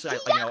because obviously,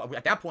 you know,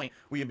 at that point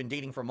we had been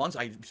dating for months.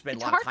 I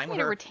spent a lot of time with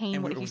her,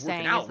 and we were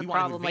working out. We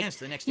wanted to advance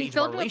to the next stage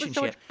of our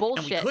relationship, and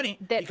we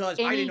couldn't because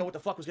I didn't know what the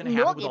fuck was going to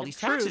happen with all these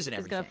taxes and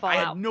everything. I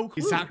had no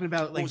clue. He's talking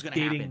about like what was going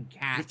to happen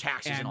with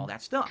taxes and all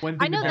that stuff.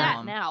 I know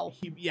that now.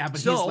 Yeah, but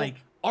so, he's like,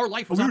 our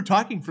life was. We were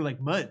talking for like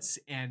months,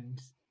 and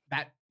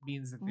that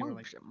means that they were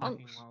like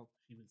talking while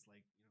she was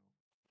like, you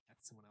know, at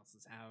someone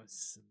else's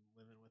house and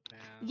living with them.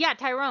 Yeah,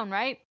 Tyrone,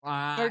 right?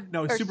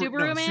 No,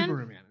 Subaru Man.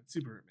 Subaru Man. It's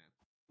Subaru Man.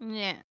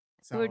 Yeah.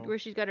 So, where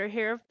she's got her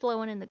hair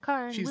flowing in the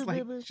car. And she's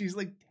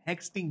like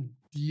texting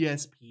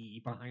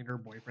DSP behind her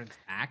boyfriend's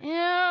back.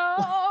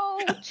 No,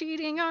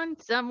 cheating on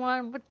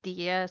someone with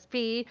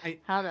DSP.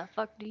 How the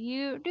fuck do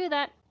you do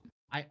that?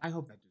 I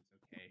hope that dude's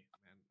okay,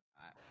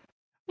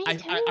 man. Me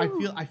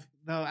too. I feel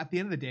though at the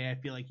end of the day, I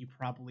feel like you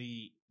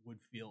probably would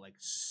feel like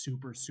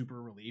super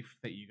relief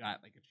that you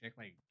got like a chick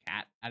like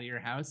Kat out of your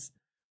house.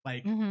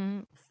 Like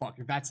fuck,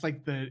 if that's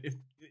like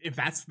if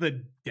that's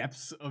the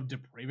depths of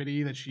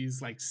depravity that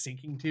she's like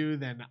sinking to,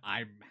 then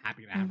I'm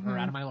happy to have her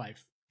out of my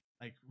life.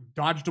 Like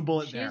dodged a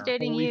bullet there. She's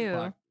dating Holy you,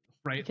 fuck.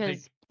 Right?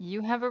 Because like,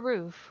 you have a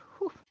roof.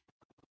 Whew.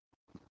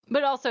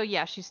 But also,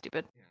 yeah, she's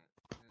stupid.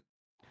 Yeah.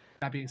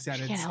 That being said,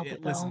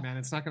 listen, man,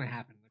 it's not gonna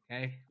happen.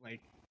 Okay,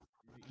 like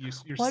you're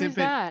what simping. Is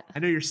that? I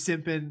know you're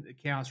simping.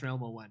 Chaos Realm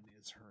 01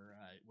 is her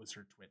was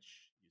her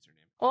Twitch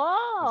username.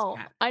 Oh,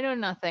 I know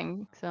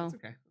nothing. So it's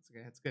okay.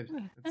 It's good.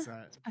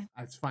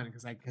 It's fun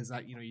because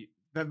you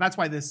know that's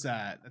why this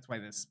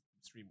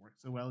stream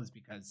works so well is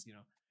because you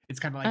know it's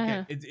kind of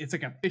like it's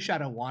like a fish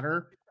out of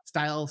water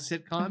style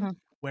sitcom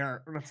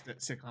where or not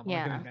sitcom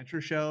like an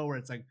adventure show where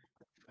it's like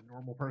a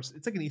normal person.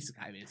 It's like an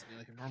isekai basically.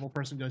 Like a normal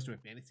person goes to a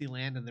fantasy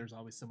land and there's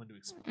always someone to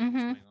explain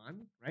what's going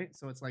on, right?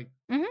 So it's like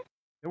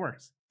it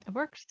works. It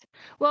works.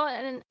 Well,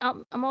 and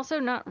I'm also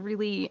not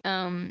really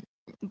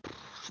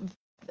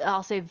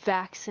I'll say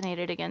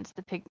vaccinated against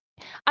the pig.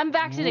 I'm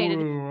vaccinated,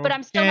 but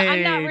I'm still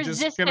I'm not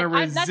resistant.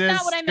 That's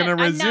not what I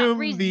meant. I'm not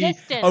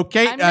resistant.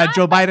 Okay,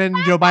 Joe Biden,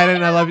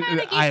 I love you.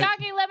 Keep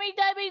talking. Let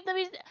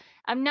me.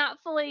 I'm not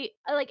fully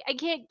like I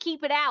can't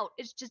keep it out.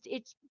 It's just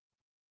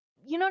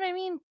you know what I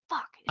mean?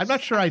 Fuck. I'm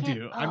not sure I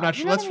do. I'm not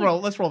sure. Let's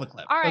roll the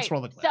clip. All right. Let's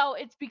roll the clip. So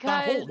it's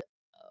because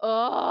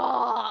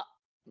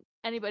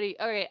anybody.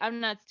 All right, I'm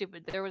not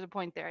stupid. There was a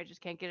point there. I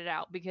just can't get it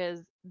out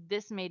because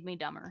this made me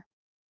dumber.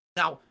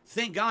 Now,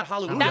 thank God,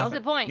 hallelujah. That's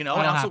the point. You know,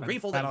 and I'm so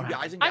grateful that you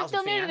guys and gals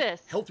and fans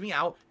this. helped me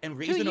out and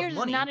raised enough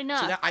money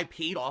so that I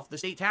paid off the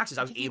state taxes.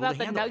 I was able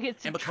to handle it.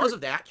 And because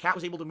of that, Kat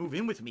was able to move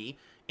in with me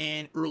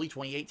in early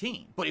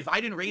 2018. But if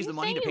I didn't raise the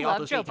money to pay off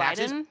those state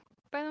taxes...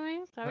 By the way,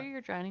 is that what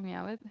you're drowning me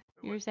out with?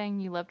 You were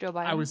saying you love Joe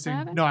Biden? I was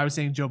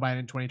saying Joe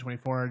Biden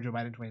 2024 or Joe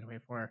Biden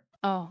 2024.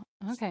 Oh,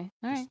 okay.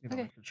 All right.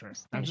 Okay. Sure.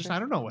 I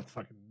don't know what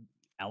fucking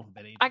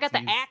alphabet agencies I got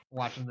the act.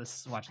 watching the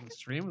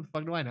stream. What the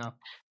fuck do I know?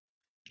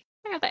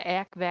 I got the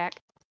act back.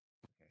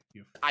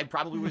 I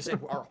probably would have said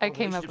our I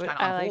came up with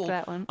I like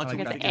that one. Until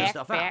we got figure this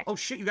stuff out. Oh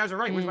shit, you guys are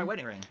right. Where's my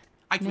wedding ring?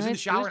 I was in the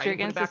shower and I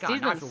didn't put it back on.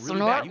 Now I feel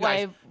really bad. You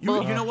guys,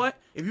 you know what?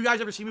 If you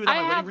guys ever see me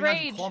without my wedding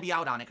ring on, call me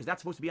out on it because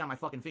that's supposed to be on my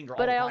fucking finger all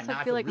the time. But I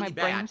also feel like my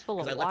brain's full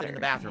of water. I left it in the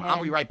bathroom.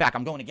 I'll be right back.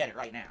 I'm going to get it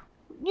right now.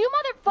 You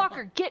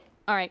motherfucker, get.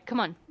 All right, come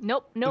on.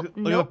 Nope. Look at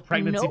the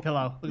pregnancy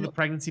pillow. Look at the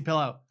pregnancy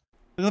pillow.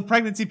 Look at the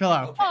pregnancy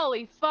pillow. Okay.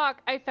 Holy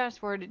fuck! I fast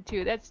forwarded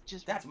too. That's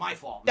my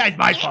fault. That's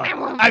my fault.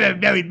 I'm a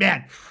married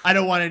man. I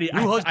don't want any.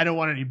 I don't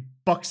want any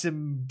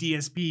buxom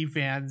DSP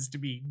fans to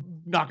be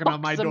knocking on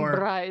my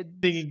door,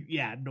 thinking,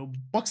 "Yeah, no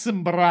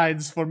buxom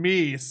brides for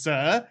me,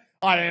 sir.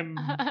 I am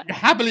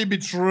happily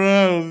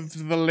betrothed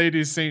to the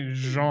Lady Saint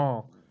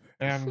Jean,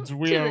 and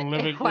we are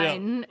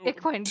living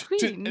equine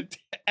queen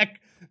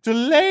to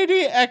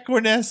Lady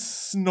Equiness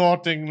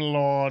Snorting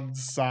Lord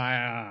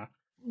Sire."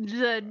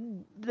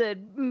 The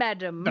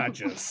madam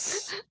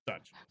Duchess.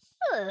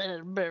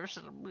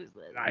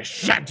 I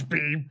shan't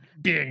be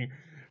being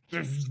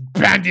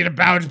bandied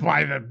about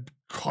by the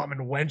common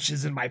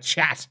wenches in my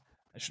chat.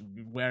 I should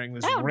be wearing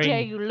this ring. How dare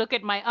you look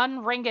at my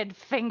unringed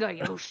finger,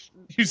 you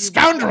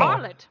scoundrel!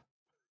 Harlot.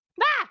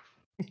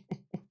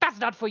 That's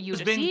not for you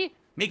to see.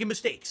 Making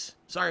mistakes.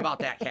 Sorry about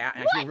that, Kat.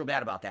 I feel real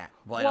bad about that.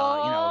 But you know,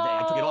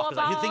 I took it off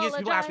because the thing is,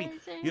 people ask me,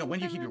 you know, when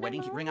do you keep your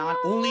wedding ring on?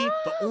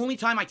 The only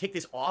time I take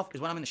this off is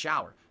when I'm in the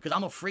shower because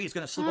I'm afraid it's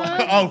gonna slip off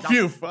my Oh,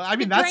 phew! I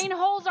mean, the drain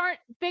holes aren't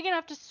big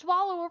enough to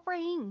swallow a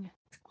ring.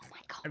 Oh my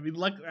god!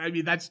 I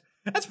mean, that's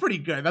pretty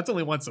good. That's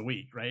only once a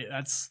week, right?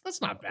 That's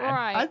not bad.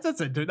 Right.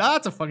 That's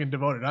a fucking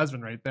devoted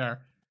husband right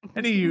there.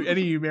 Any of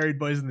you married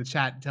boys in the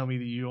chat tell me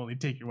that you only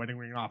take your wedding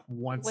ring off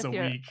once a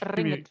week.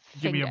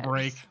 Give me a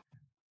break.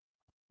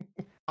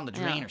 On the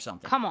drain or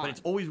something. Come on. But it's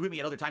always with me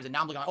at other times, and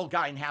now I'm looking, oh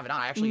god, I didn't have it on.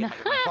 I actually, my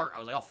heart, I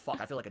was like, oh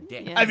fuck, I feel like a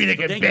dick. Yeah. I mean, like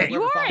a dick.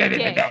 You are a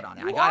dick. I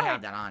gotta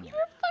have that on you.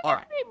 All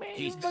right.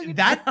 Jesus.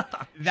 That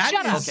is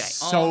okay.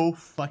 so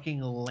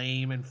fucking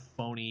lame and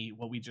phony.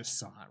 What we just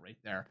saw right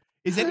there.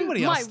 Is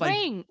anybody else my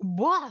ring?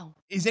 Wow.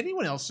 Is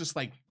anyone else just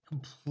like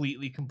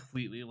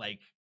completely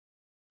like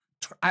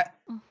I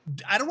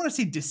don't want to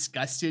say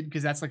disgusted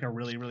because that's like a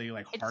really, really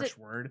like harsh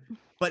word,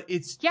 but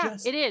it's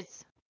just, it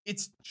is.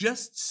 It's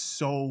just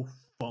so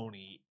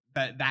phony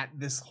that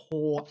this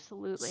whole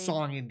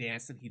song and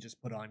dance that he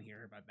just put on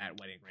here about that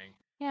wedding ring.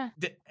 Yeah.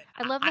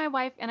 I love my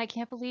wife, and I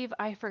can't believe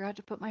I forgot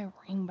to put my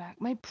ring back,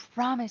 my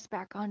promise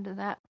back onto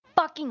that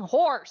fucking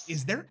horse.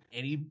 Is there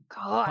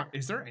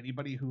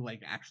anybody who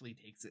like actually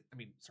takes it? I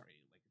mean, sorry,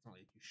 like it's not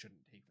like you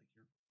shouldn't take like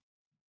your.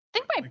 I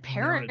think my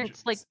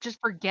parents like just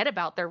forget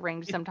about their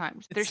rings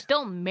sometimes. They're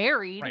still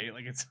married, right?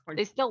 Like it's like,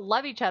 they still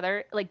love each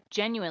other, like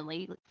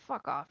genuinely. Like,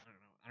 fuck off.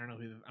 I don't know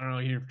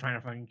who you're trying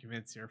to fucking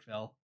convince here,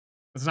 Phil.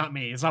 It's not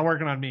me. It's not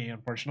working on me,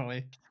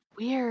 unfortunately.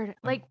 Weird.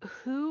 Like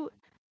who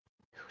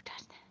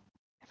does that?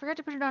 I forgot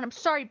to put it on. I'm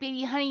sorry,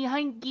 baby, honey,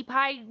 hunky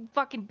pie,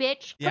 fucking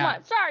bitch. Come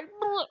on, sorry.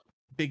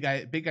 Big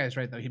guy's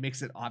right though. He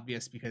makes it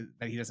obvious because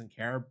that he doesn't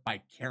care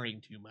by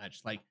caring too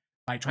much. Like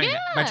by trying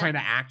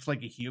to act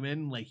like a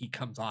human, like he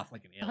comes off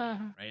like an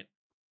alien, right?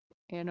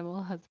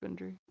 Animal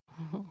husbandry.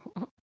 All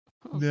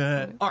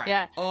right.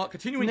 Yeah.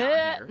 Continuing on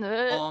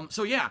here.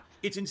 So yeah,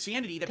 it's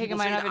insanity that people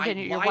say that I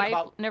lied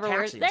about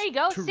taxes there you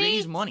go. to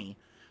raise money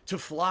to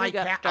fly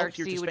Kat out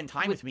here to spend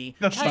time with me.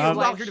 She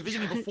flew out here to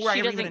visit me before I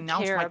ever even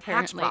announced my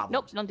tax problem.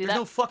 Nope, don't do that. There's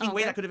no fucking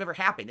way that could have ever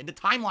happened. And the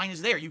timeline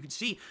is there. You can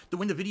see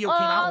when the video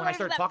came out, when I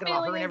started talking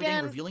about her and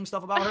everything, revealing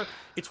stuff about her.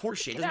 It's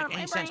horseshit. It doesn't make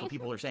any sense what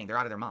people are saying. They're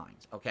out of their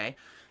minds. Okay.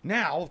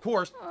 Now, of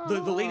course, the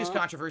latest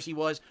controversy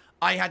was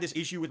I had this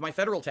issue with my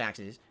federal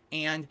taxes,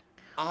 and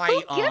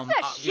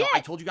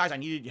I told you guys I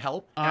needed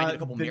help. And I did a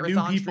couple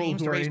marathon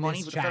streams to raise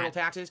money for the federal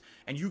taxes.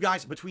 And you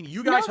guys, between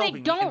you guys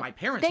helping me and my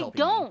parents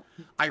helping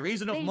me, I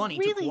raised enough money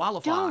to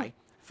qualify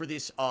for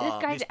this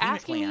guy's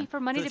asking me for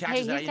money to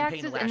pay his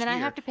taxes, and then I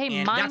have to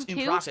pay mine too. That's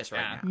in process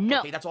right now. No,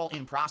 okay, that's all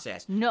in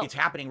process. No, it's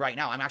happening right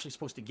now. I'm actually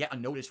supposed to get a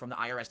notice from the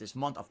IRS this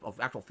month of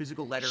actual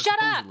physical letters,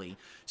 supposedly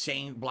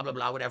saying blah blah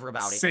blah whatever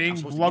about it. Saying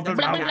blah blah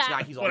blah.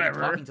 Guy, he's already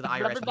talking to the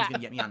IRS, and he's gonna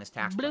get me on this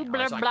tax plan.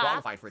 So I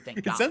qualified for it.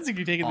 Thank God. It sounds like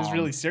you're taking this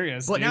really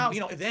serious. But now,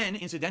 then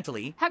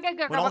incidentally,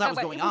 when all that was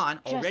going on,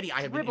 already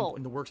I had been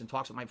in the works and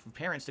talks with my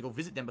parents to go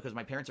visit them because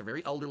my parents are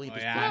very elderly at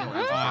this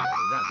point.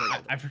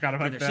 I forgot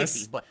about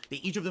this. But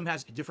each of them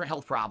has different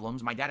health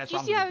problems. My dad has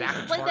problems with his back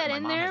and his heart. My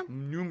mom has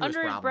numerous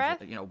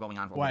problems, going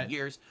on for over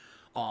years.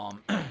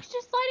 He's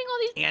just sliding all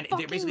these. And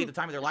they're basically at the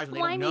time of their lives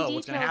when they don't know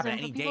what's going to happen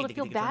any day. They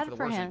could get for the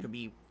worse. It could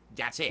be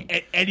that's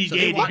it. Any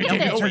day they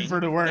can turn for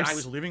the worse. I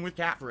was living with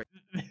Kat for it.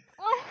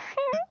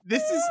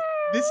 This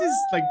is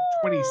like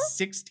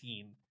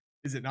 2016.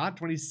 Is it not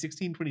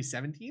 2016,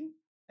 2017?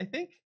 I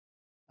think.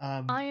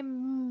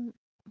 I'm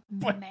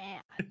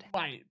mad.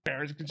 My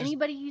parents could just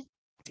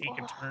take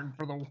a turn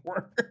for the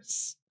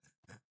worse.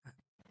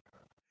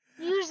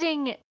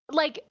 Using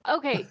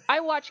okay, I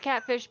watch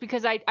catfish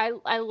because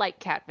I like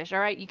catfish. All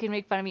right, you can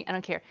make fun of me, I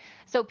don't care.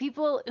 So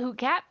people who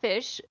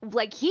catfish,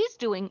 like he's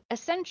doing,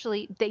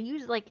 essentially they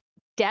use like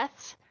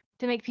deaths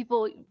to make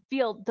people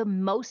feel the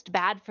most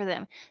bad for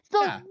them. It's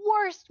the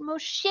worst,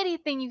 most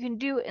shitty thing you can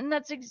do, and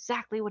that's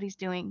exactly what he's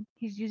doing.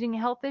 He's using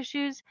health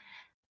issues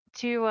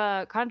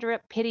to conjure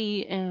up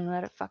pity and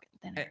let it fucking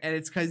thin. And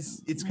it's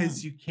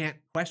because you can't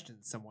question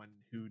someone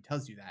who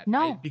tells you that.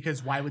 No, right?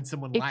 Because why would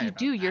someone lie? If you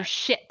do, you're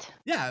shit.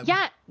 Yeah.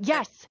 Yeah.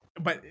 Yes.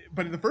 But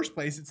in the first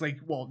place, it's like,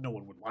 well, no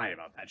one would lie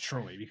about that,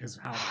 surely, because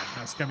how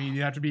scummy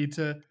you have to be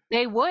to.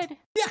 They would.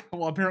 Yeah.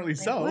 Well, apparently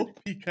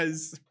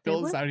because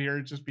Phil's out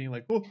here just being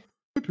like, oh,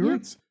 my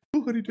parents.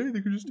 Oh, honey, day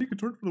they could just take a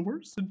turn for the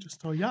worse and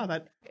just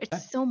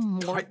it's so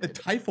morbid. The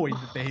typhoid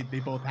that they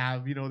both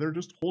have, they're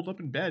just holed up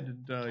in bed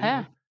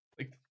and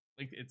like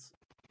it's.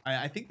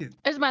 I think this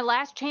is my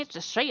last chance to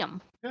see him.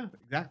 Yeah,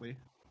 exactly.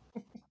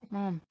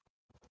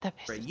 That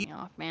pisses me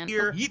off, man.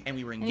 And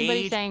we were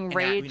engaged. Saying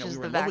rage is we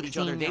were the in love with each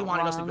other. They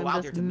wanted us to go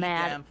out there to meet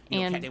them.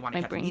 They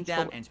wanted to meet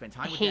them and spend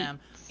time with them,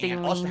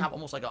 and us to have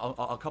almost like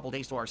a couple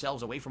days to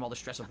ourselves away from all the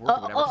stress of work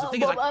or whatever. Because the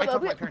thing is, I talk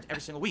to my parents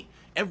every single week.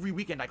 Every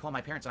weekend, I call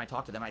my parents and I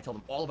talk to them. And I tell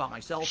them all about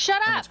myself,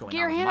 and what's going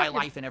on with my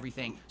life and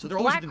everything. So they're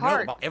always going to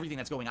know about everything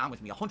that's going on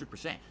with me,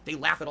 100%. They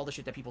laugh at all the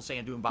shit that people say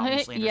and do about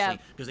me slanderously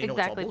because they know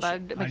it's all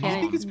bullshit. Do you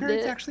think his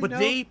parents actually know? But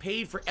they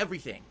paid for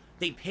everything.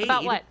 They paid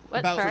about what?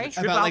 Sorry?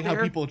 About like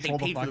how people troll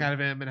the fuck out of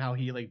him and how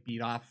he like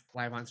beat off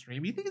live on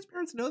stream. You think his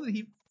parents know that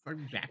he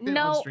fucking jacked it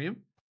on stream?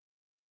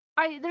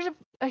 There's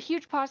a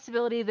huge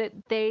possibility that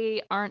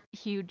they aren't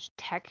huge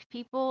tech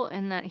people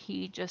and that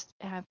he just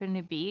happened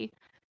to be.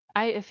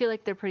 I feel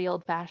like they're pretty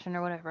old fashioned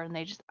or whatever, and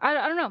they just I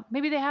don't know.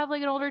 Maybe they have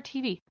like an older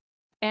TV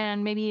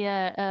and maybe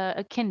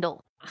a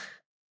Kindle.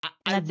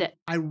 That's it.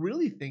 I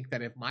really think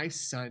that if my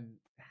son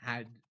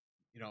had,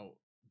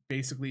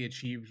 basically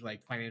achieved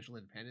like financial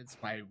independence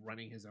by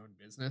running his own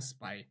business,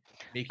 by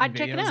making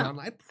videos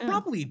online, I'd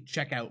probably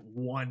check out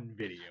one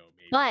video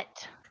maybe.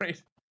 But right,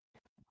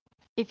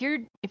 if you're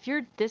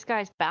this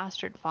guy's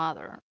bastard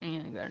father,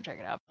 you gotta check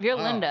it out. If you're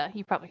Linda,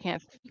 you probably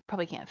can't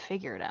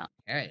figure it out.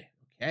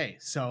 Okay.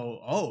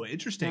 So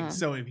interesting.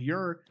 So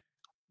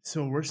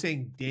we're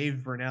saying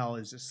Dave Vernell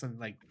is just some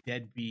like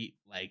deadbeat,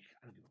 like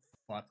I don't give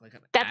a fuck. Like,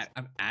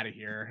 I'm out of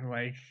here.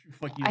 Like,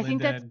 fuck you, I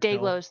think that's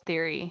Dayglow's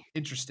theory.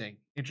 Interesting.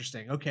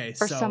 Okay,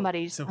 or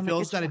somebody's. So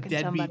Phil's got a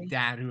deadbeat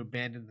dad who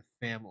abandoned the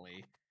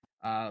family.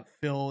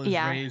 Phil is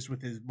raised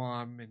with his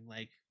mom, and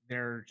like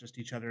they're just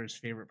each other's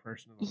favorite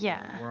person in the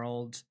whole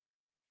world.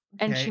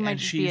 Okay. And she might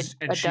just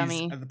be a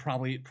dummy. She's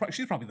probably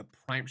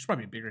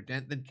a bigger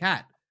dent than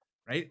Kat,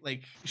 right?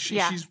 Like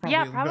she's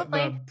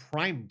probably the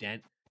prime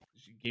dent.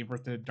 She gave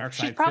birth to Dark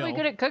Side. She's probably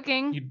good at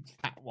cooking.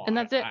 And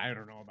that's it. I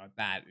don't know about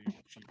that.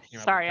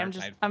 Sorry,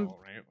 I'm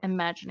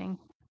imagining.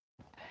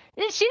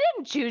 She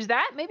didn't choose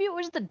that. Maybe it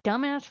was the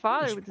dumbass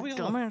father with the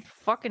dumbass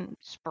fucking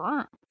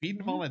sperm.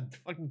 Feeding him all that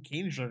fucking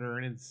cane sugar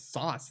and his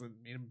sauce that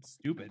made him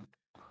stupid.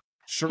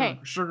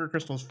 Sugar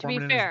crystals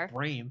forming in his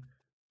brain.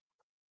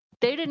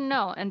 They didn't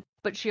know,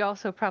 but she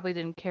also probably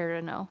didn't care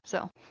to know.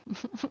 So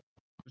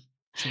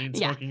chain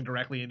smoking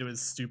directly into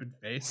his stupid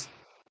face.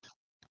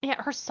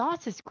 Yeah, her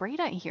sauce is great,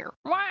 I hear.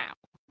 Wow.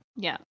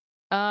 Yeah.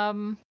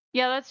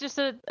 Yeah, that's just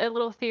a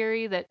little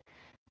theory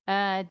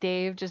that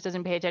Dave just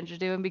doesn't pay attention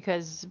to him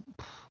because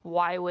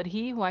why would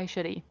he? Why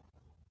should he?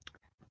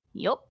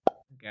 Yup.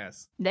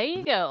 Guess. There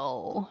you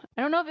go.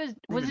 I don't know if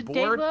was it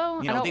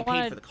Dayglow? You know, they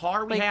paid for the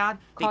car we had.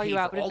 They paid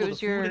for all of the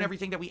food and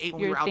everything that we ate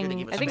when we were out there. They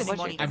gave us some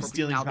money I'm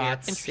stealing out there.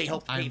 They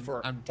helped pay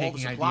for all the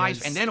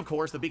supplies. And then, of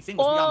course, the big thing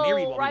was we got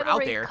married while we were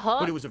out there.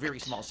 But it was a very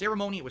small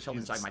ceremony. It was held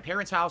inside my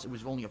parents' house. It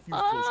was only a few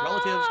close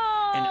relatives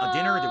and a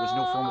dinner. There was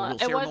no formal real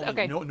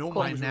ceremony. No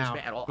money was really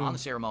spent at all on the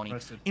ceremony.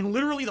 And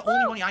literally the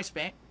only money I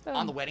spent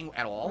on the wedding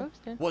at all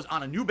was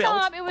on a new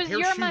belt. It was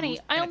your money.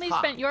 I only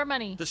spent your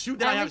money. The suit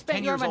that I have is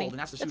 10 years old, and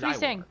that's the suit I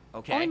wore.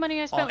 Okay. Only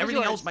money I spent was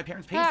everything else my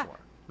parents paid for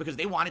because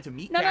they wanted to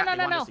meet Kat. They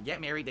wanted us to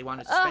get married. They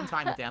wanted us to spend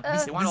time with them.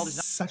 They wanted all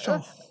this. Such a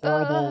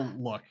horrible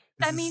look.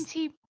 That means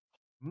he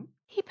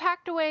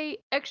packed away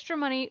extra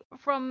money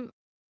from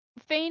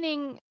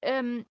feigning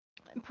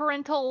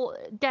parental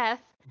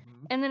death,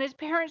 and then his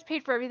parents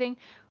paid for everything.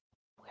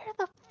 Where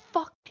the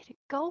fuck did it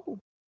go?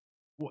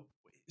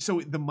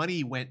 So the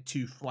money went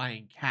to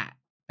flying Kat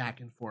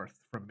back and forth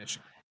from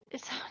Michigan.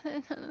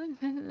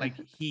 Like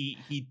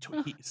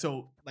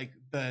so like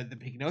the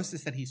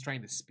hypnosis that he's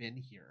trying to spin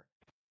here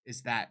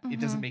is that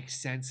it doesn't make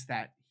sense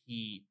that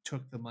he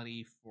took the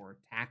money for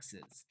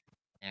taxes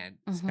and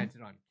spent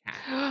it on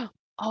Kat.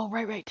 Oh,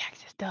 right,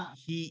 taxes, duh.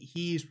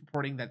 He's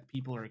reporting that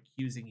people are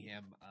accusing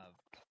him of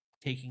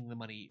taking the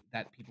money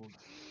that people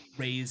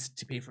raised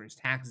to pay for his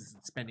taxes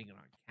and spending it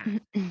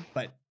on Kat.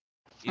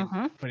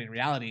 But in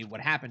reality,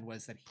 what happened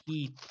was that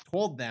he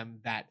told them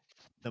that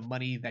the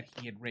money that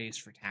he had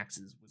raised for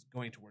taxes was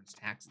going towards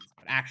taxes,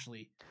 but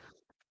actually,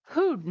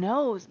 who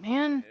knows,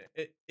 man?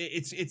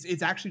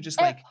 It's actually just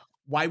like,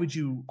 why would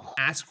you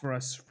ask for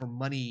us for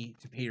money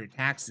to pay your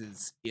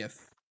taxes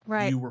if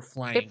you were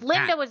flying? If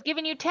Linda was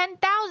giving you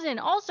 10,000,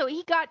 also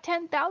he got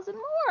 10,000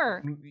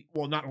 more.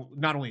 Well,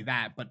 not only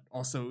that, but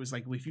also it was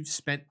like, well,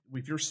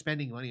 if you're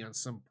spending money on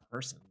some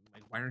person,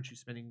 like why aren't you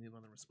spending it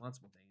on the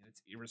responsible thing? And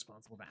it's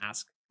irresponsible to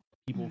ask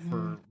people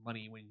for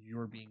money when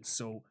you're being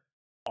so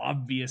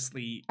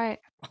obviously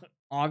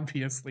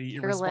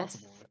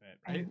irresponsible with it,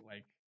 right?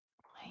 Like,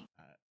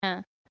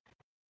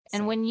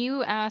 and when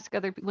you ask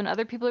when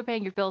other people are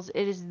paying your bills,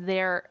 it is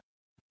their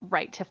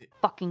right to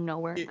fucking know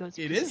where it goes.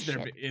 It is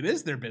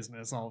their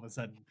business all of a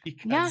sudden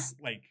because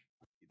like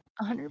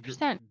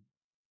 100%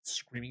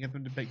 screaming at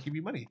them to give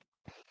you money.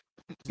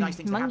 It's nice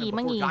things to happen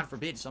before, God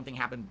forbid, something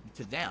happened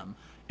to them,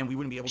 and we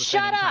wouldn't be able to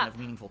spend any kind of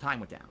meaningful time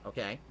with them.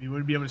 Okay, we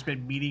wouldn't be able to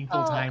spend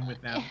meaningful time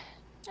with them.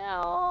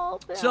 No,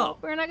 so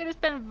we're not gonna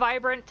spend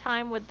vibrant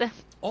time with them.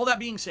 All that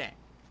being said,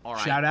 all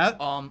right. Shout out.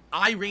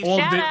 I raised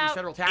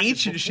federal taxes.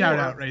 Ancient shout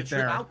out right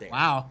there.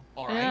 Wow.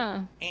 All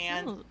right.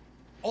 And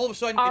all of a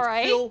sudden,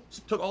 Phil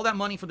took all that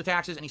money for the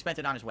taxes and he spent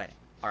it on his wedding.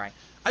 All right.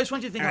 I just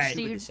want you to think how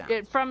stupid this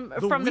sounds. From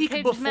the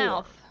pig's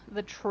mouth,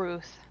 the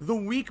truth. The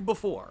week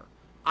before,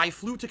 I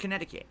flew to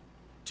Connecticut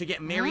to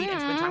get married and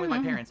spend time with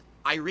my parents.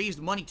 I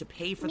raised money to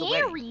pay for the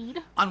wedding.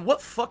 On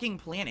what fucking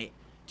planet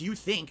do you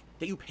think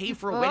that you pay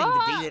for a wedding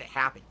the day that it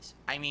happens?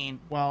 I mean,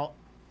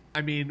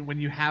 when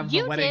you have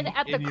the wedding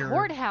at the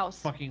courthouse,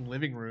 fucking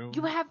living room,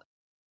 you have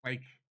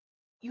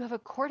a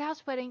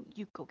courthouse wedding.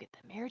 You go get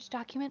the marriage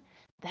document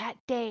that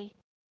day.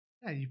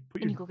 Yeah,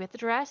 you go get the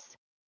dress.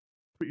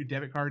 Put your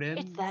debit card in.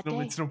 It's that day.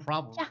 It's no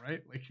problem,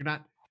 right? Like you're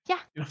not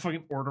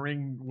fucking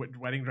ordering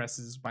wedding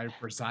dresses by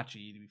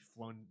Versace to be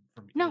flown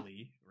from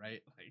Italy,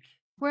 right? Like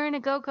we're in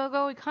a go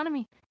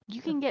economy.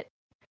 You can get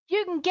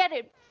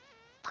it.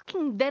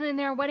 Fucking then and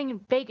there wedding in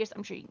Vegas.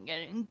 I'm sure you can get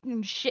it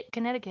in shit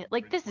Connecticut.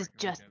 Like this is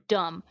just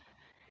dumb.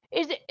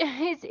 His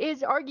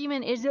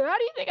argument is, how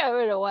do you think I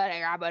went to a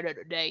wedding? I went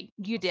today.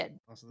 You did.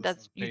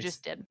 You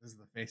just did. This is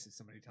the face of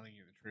somebody telling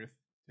you the truth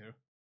too.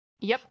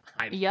 Yep.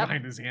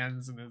 Behind his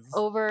hands and his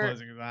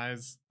closing his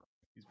eyes.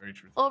 He's very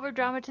truthful. Over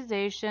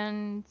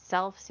dramatization,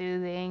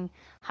 self-soothing,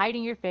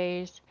 hiding your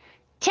face,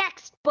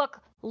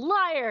 textbook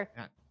liar.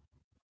 Yeah.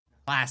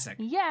 Classic.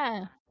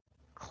 Yeah.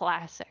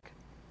 Classic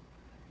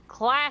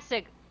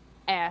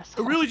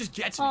asshole. It really just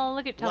gets me. Oh,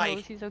 look at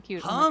Tolos. He's so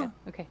cute. Huh?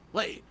 Okay.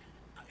 Like,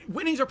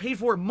 weddings are paid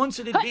for months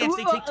in advance.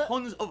 They take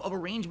tons of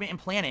arrangement and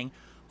planning.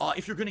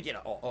 If you're gonna get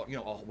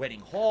a wedding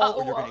hall,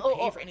 or you're gonna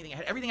pay for anything,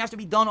 everything has to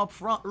be done up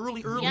front,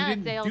 early. Yeah, you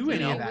didn't do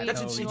any of that.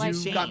 That's insane.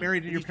 You got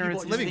married in your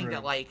parents' living room.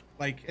 That, like,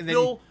 and then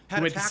Phil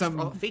had went to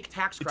a fake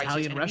tax crisis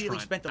Italian and immediately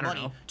restaurant. spent the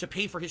money to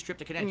pay for his trip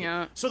to Connecticut.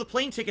 Yeah. So the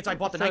plane tickets I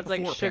bought the night before.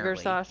 It's like sugar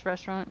apparently. sauce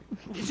restaurant.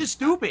 It's just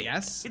stupid.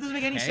 Yes. It doesn't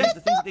make any sense.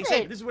 The things that they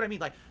say. But this is what I mean.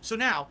 Like, so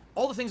now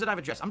all the things that I've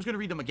addressed. I'm just gonna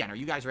read them again. Are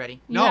you guys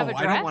ready? No,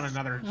 I don't want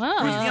another. His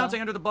fiance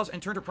under the bus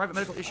and turned her private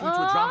medical issue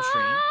into a drama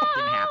stream.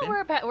 Didn't happen.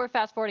 We're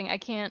fast forwarding. I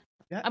can't.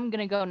 Yeah. I'm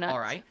gonna go nuts. All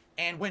right.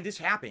 And when this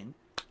happened,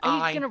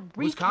 I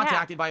was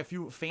contacted by a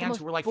few fans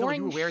who were like, Phil, are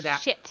you aware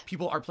that shit.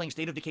 people are playing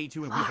State of Decay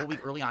 2 and a whole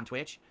week early on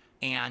Twitch?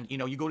 And, you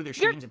know, you go to their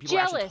streams and people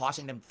are actually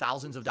tossing them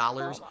thousands of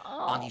dollars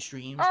on these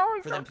streams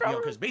for them, you know,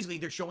 because basically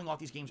they're showing off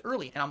these games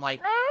early. And I'm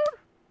like,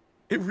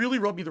 it really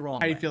rubbed me the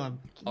wrong way. How you feeling?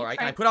 All right.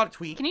 And I put out a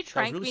tweet. Can you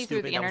trank really me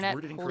through the internet, that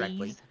was worded incorrectly.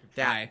 please?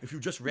 That if you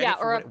just read it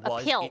for what it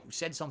was, it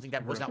said something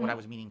that was not what I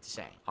was meaning to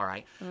say. All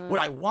right. What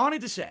I wanted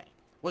to say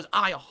was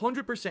I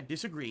 100%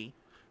 disagree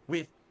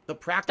with the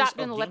practice of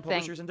game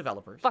publishers and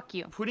developers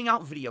putting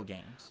out video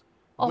games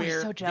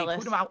where they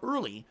put them out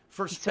early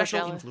for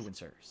special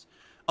influencers.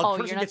 A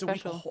person gets a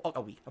week.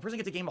 A person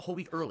gets a game a whole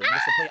week early and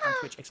gets to play it on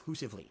Twitch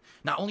exclusively.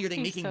 Not only are they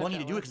making money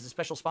to do it because it's a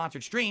special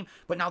sponsored stream,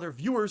 but now their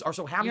viewers are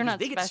so happy because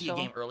they get to see a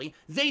game early,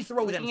 they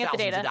throw them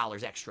thousands of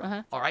dollars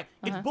extra. All right?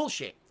 It's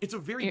bullshit. It's a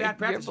very bad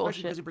practice,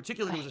 especially because in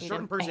particular there was a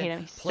certain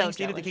person playing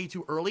State of Decay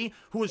 2 early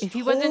who was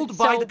told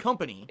by the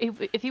company.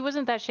 If he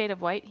wasn't that shade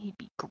of white, he'd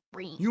be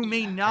green. You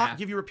may not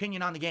give your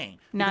opinion on the game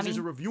because there's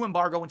a review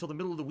embargo until the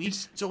middle of the week.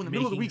 So in the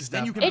middle of the week,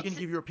 then you can begin to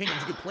give your opinion.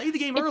 You can play the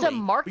game early,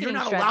 but you're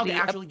not allowed to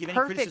actually give any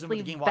criticism of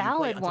the game while you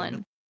play it.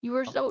 One. You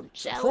were so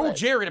jealous. Pro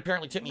Jared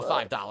apparently tipped me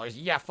 $5.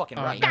 Yeah, fucking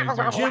right. Jim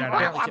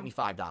apparently tipped me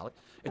 $5.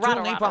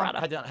 Eternal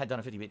Napalm had done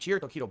a 50-bit cheer.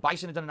 Tokido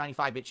Bison had done a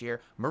 95-bit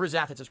cheer.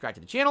 Murazath had subscribed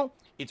to the channel.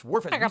 It's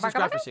Worf has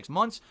resubscribed for 6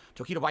 months.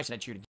 Tokido Bison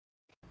had cheered again.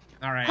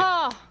 All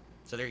right.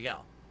 So there you go.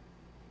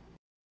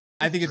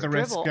 I think at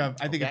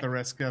the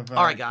risk of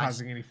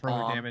causing any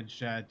further damage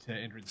to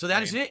injury. So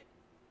that is it.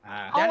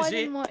 That is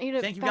it.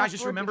 Thank you guys.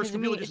 Just remember,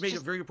 Scamilla just made a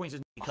very good point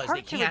because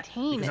they can't.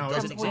 Because it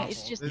doesn't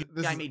exist. It's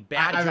just I made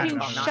bad jokes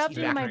about Nazis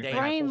back in the day.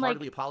 I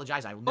wholeheartedly like,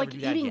 apologize. I will never do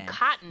that again.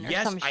 Cotton or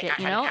some shit,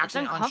 I had an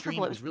accident on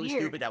stream. It was really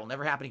stupid. That will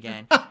never happen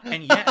again.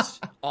 And yes,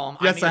 I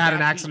had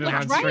an accident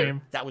on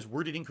stream that was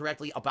worded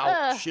incorrectly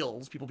about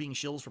shills, people being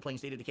shills for playing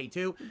State of Decay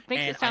 2.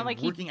 And I'm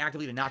working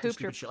actively to not do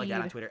stupid shit like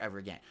that on Twitter ever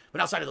again.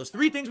 But outside of those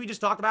 3 things we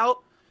just talked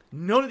about,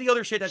 none of the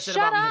other shit that's said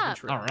about me has been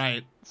true. All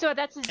right. So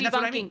that's his debunking.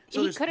 I mean.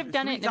 So he could have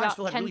done it in about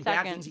 10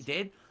 seconds. He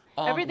did.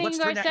 Everything you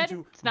guys said,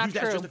 it's not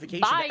true.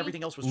 Bye.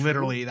 Everything else was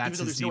literally true, that's even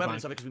though there's no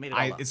evidence of it because we made it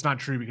all up. It's not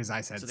true because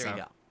I said so. There you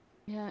go.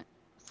 Yeah.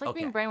 It's like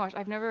being brainwashed.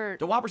 I've never.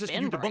 The Whopper says,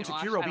 "Can you debunk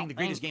Sekiro being the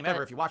greatest game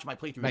ever?" If you watch my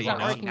playthrough, it's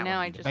not working now.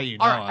 I just.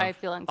 I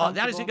feel uncomfortable.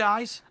 That is it,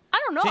 guys. I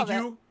don't know. Thank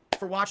you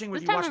for watching.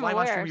 Whether you watched live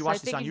on stream, you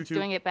watched this on YouTube.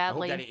 Doing it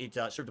badly. I hope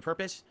that it served a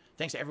purpose.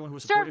 Thanks to everyone who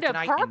was supportive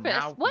tonight. And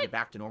now we get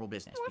back to normal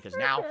business because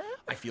now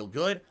I feel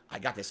good. I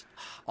got this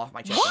off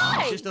my chest in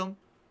my system.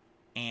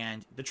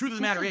 And the truth of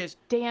the matter is,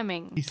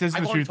 damning. He says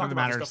the truth of the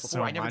matter so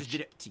much. I never just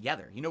did it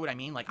together. You know what I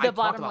mean? Like the I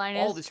talked about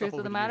all truth this stuff over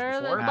the the matter. years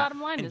before, the bottom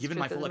line and is given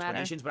my full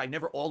explanations, but I've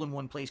never all in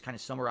one place kind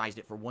of summarized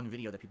it for one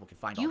video that people can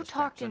find. You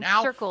talked in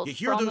circles. So now you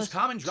hear those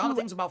common drama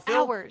things about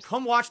Phil.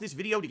 Come watch this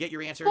video to get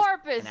your answers.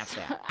 And that's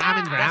that.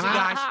 That's it,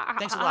 guys.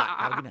 Thanks a lot.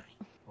 Have a good night.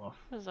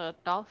 There's a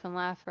dolphin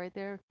laugh right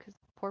there because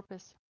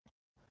porpoise.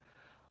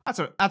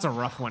 That's a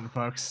rough one,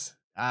 folks.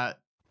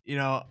 You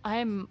know,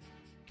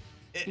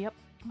 Yep.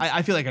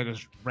 I feel like I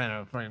just ran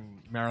a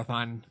fucking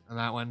marathon on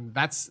that one.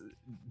 That's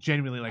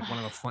genuinely like one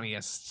of the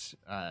funniest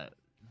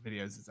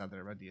videos that's out there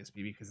about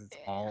DSP because it's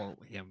all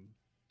him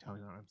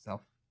telling on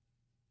himself.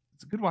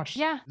 It's a good watch.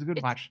 Yeah, it's a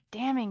good watch.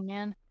 Damning,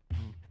 man.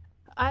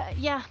 I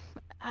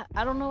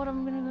don't know what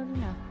I'm gonna go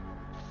do now.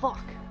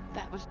 Fuck,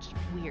 that was just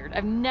weird.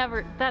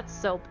 That's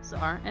so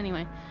bizarre.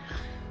 Anyway,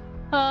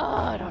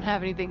 I don't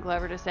have anything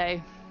clever to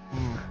say.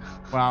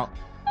 Well.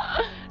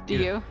 Do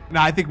you?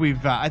 No, I think we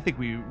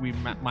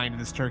mined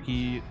this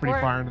turkey pretty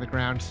far into the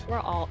ground. We're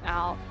all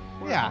out.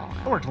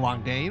 I worked a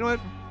long day. You know what?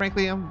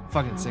 Frankly, I'm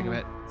fucking sick of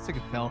it. Sick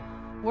of Phil.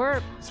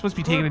 We're supposed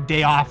to be taking a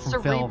day off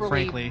from Phil,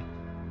 frankly.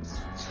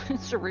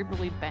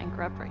 Cerebrally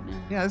bankrupt right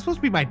now. Yeah, it's supposed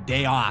to be my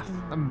day off.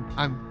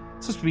 I'm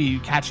supposed to be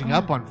catching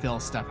up on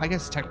Phil's stuff. I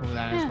guess technically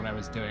that is what I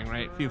was doing,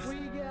 right?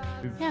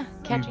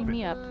 Catching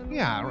me up.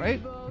 Yeah,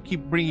 right?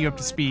 Keep bringing you up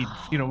to speed.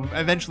 You know,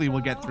 eventually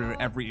we'll get through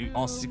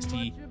all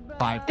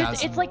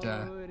 65,000. It's like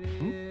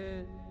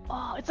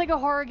it's like a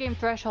horror game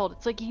threshold.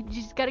 It's like you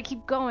just got to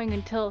keep going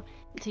until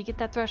you get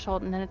that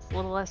threshold, and then it's a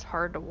little less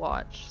hard to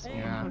watch. So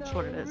that's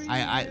what it is.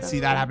 I see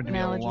that happened to me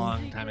a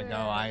long time ago.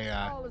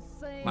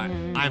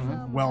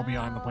 I'm well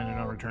beyond the point of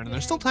no return, and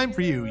there's still time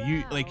for you.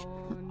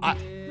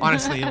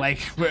 Honestly, like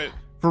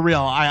for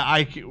real,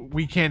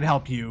 we can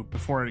help you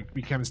before it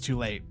becomes too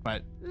late.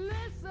 But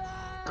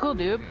cool,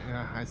 dude.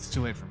 Yeah, it's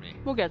too late for me.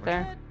 We'll get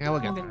there. Yeah,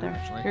 we'll get there.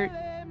 Actually,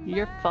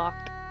 you're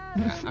fucked.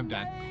 Yeah, I'm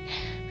done.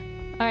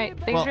 All right,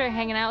 thanks for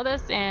hanging out with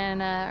us and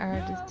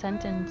our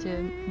descent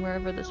into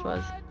wherever this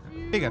was.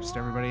 Big ups to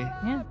everybody.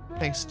 Yeah.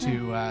 Thanks to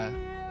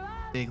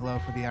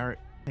Dayglow for the art.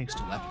 Thanks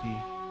to Lefty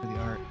for the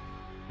art.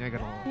 I got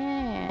a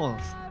little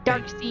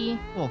Dark Sea.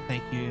 Little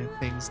thank you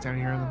things down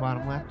here on the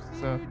bottom left.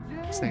 So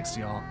just thanks to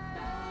y'all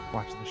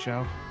watching the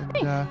show. And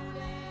have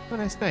a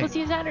nice night. We'll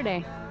see you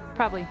Saturday.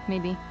 Probably,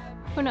 maybe.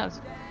 Who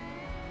knows?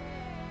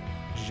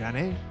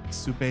 Jane,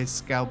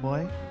 Supe's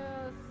cowboy.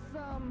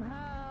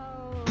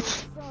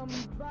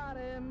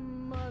 Somebody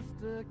must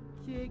have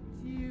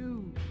kicked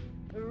you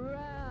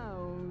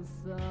around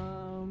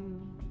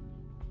some.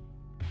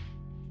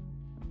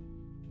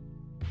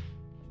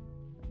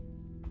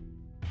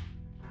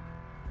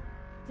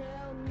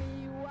 Tell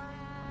me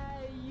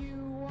why you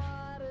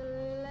want to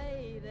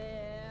lay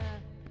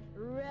there,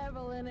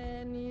 reveling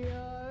in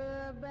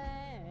your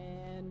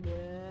abandon.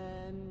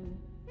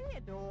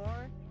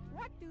 Theodore,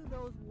 what do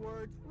those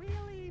words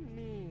really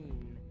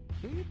mean?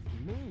 It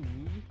means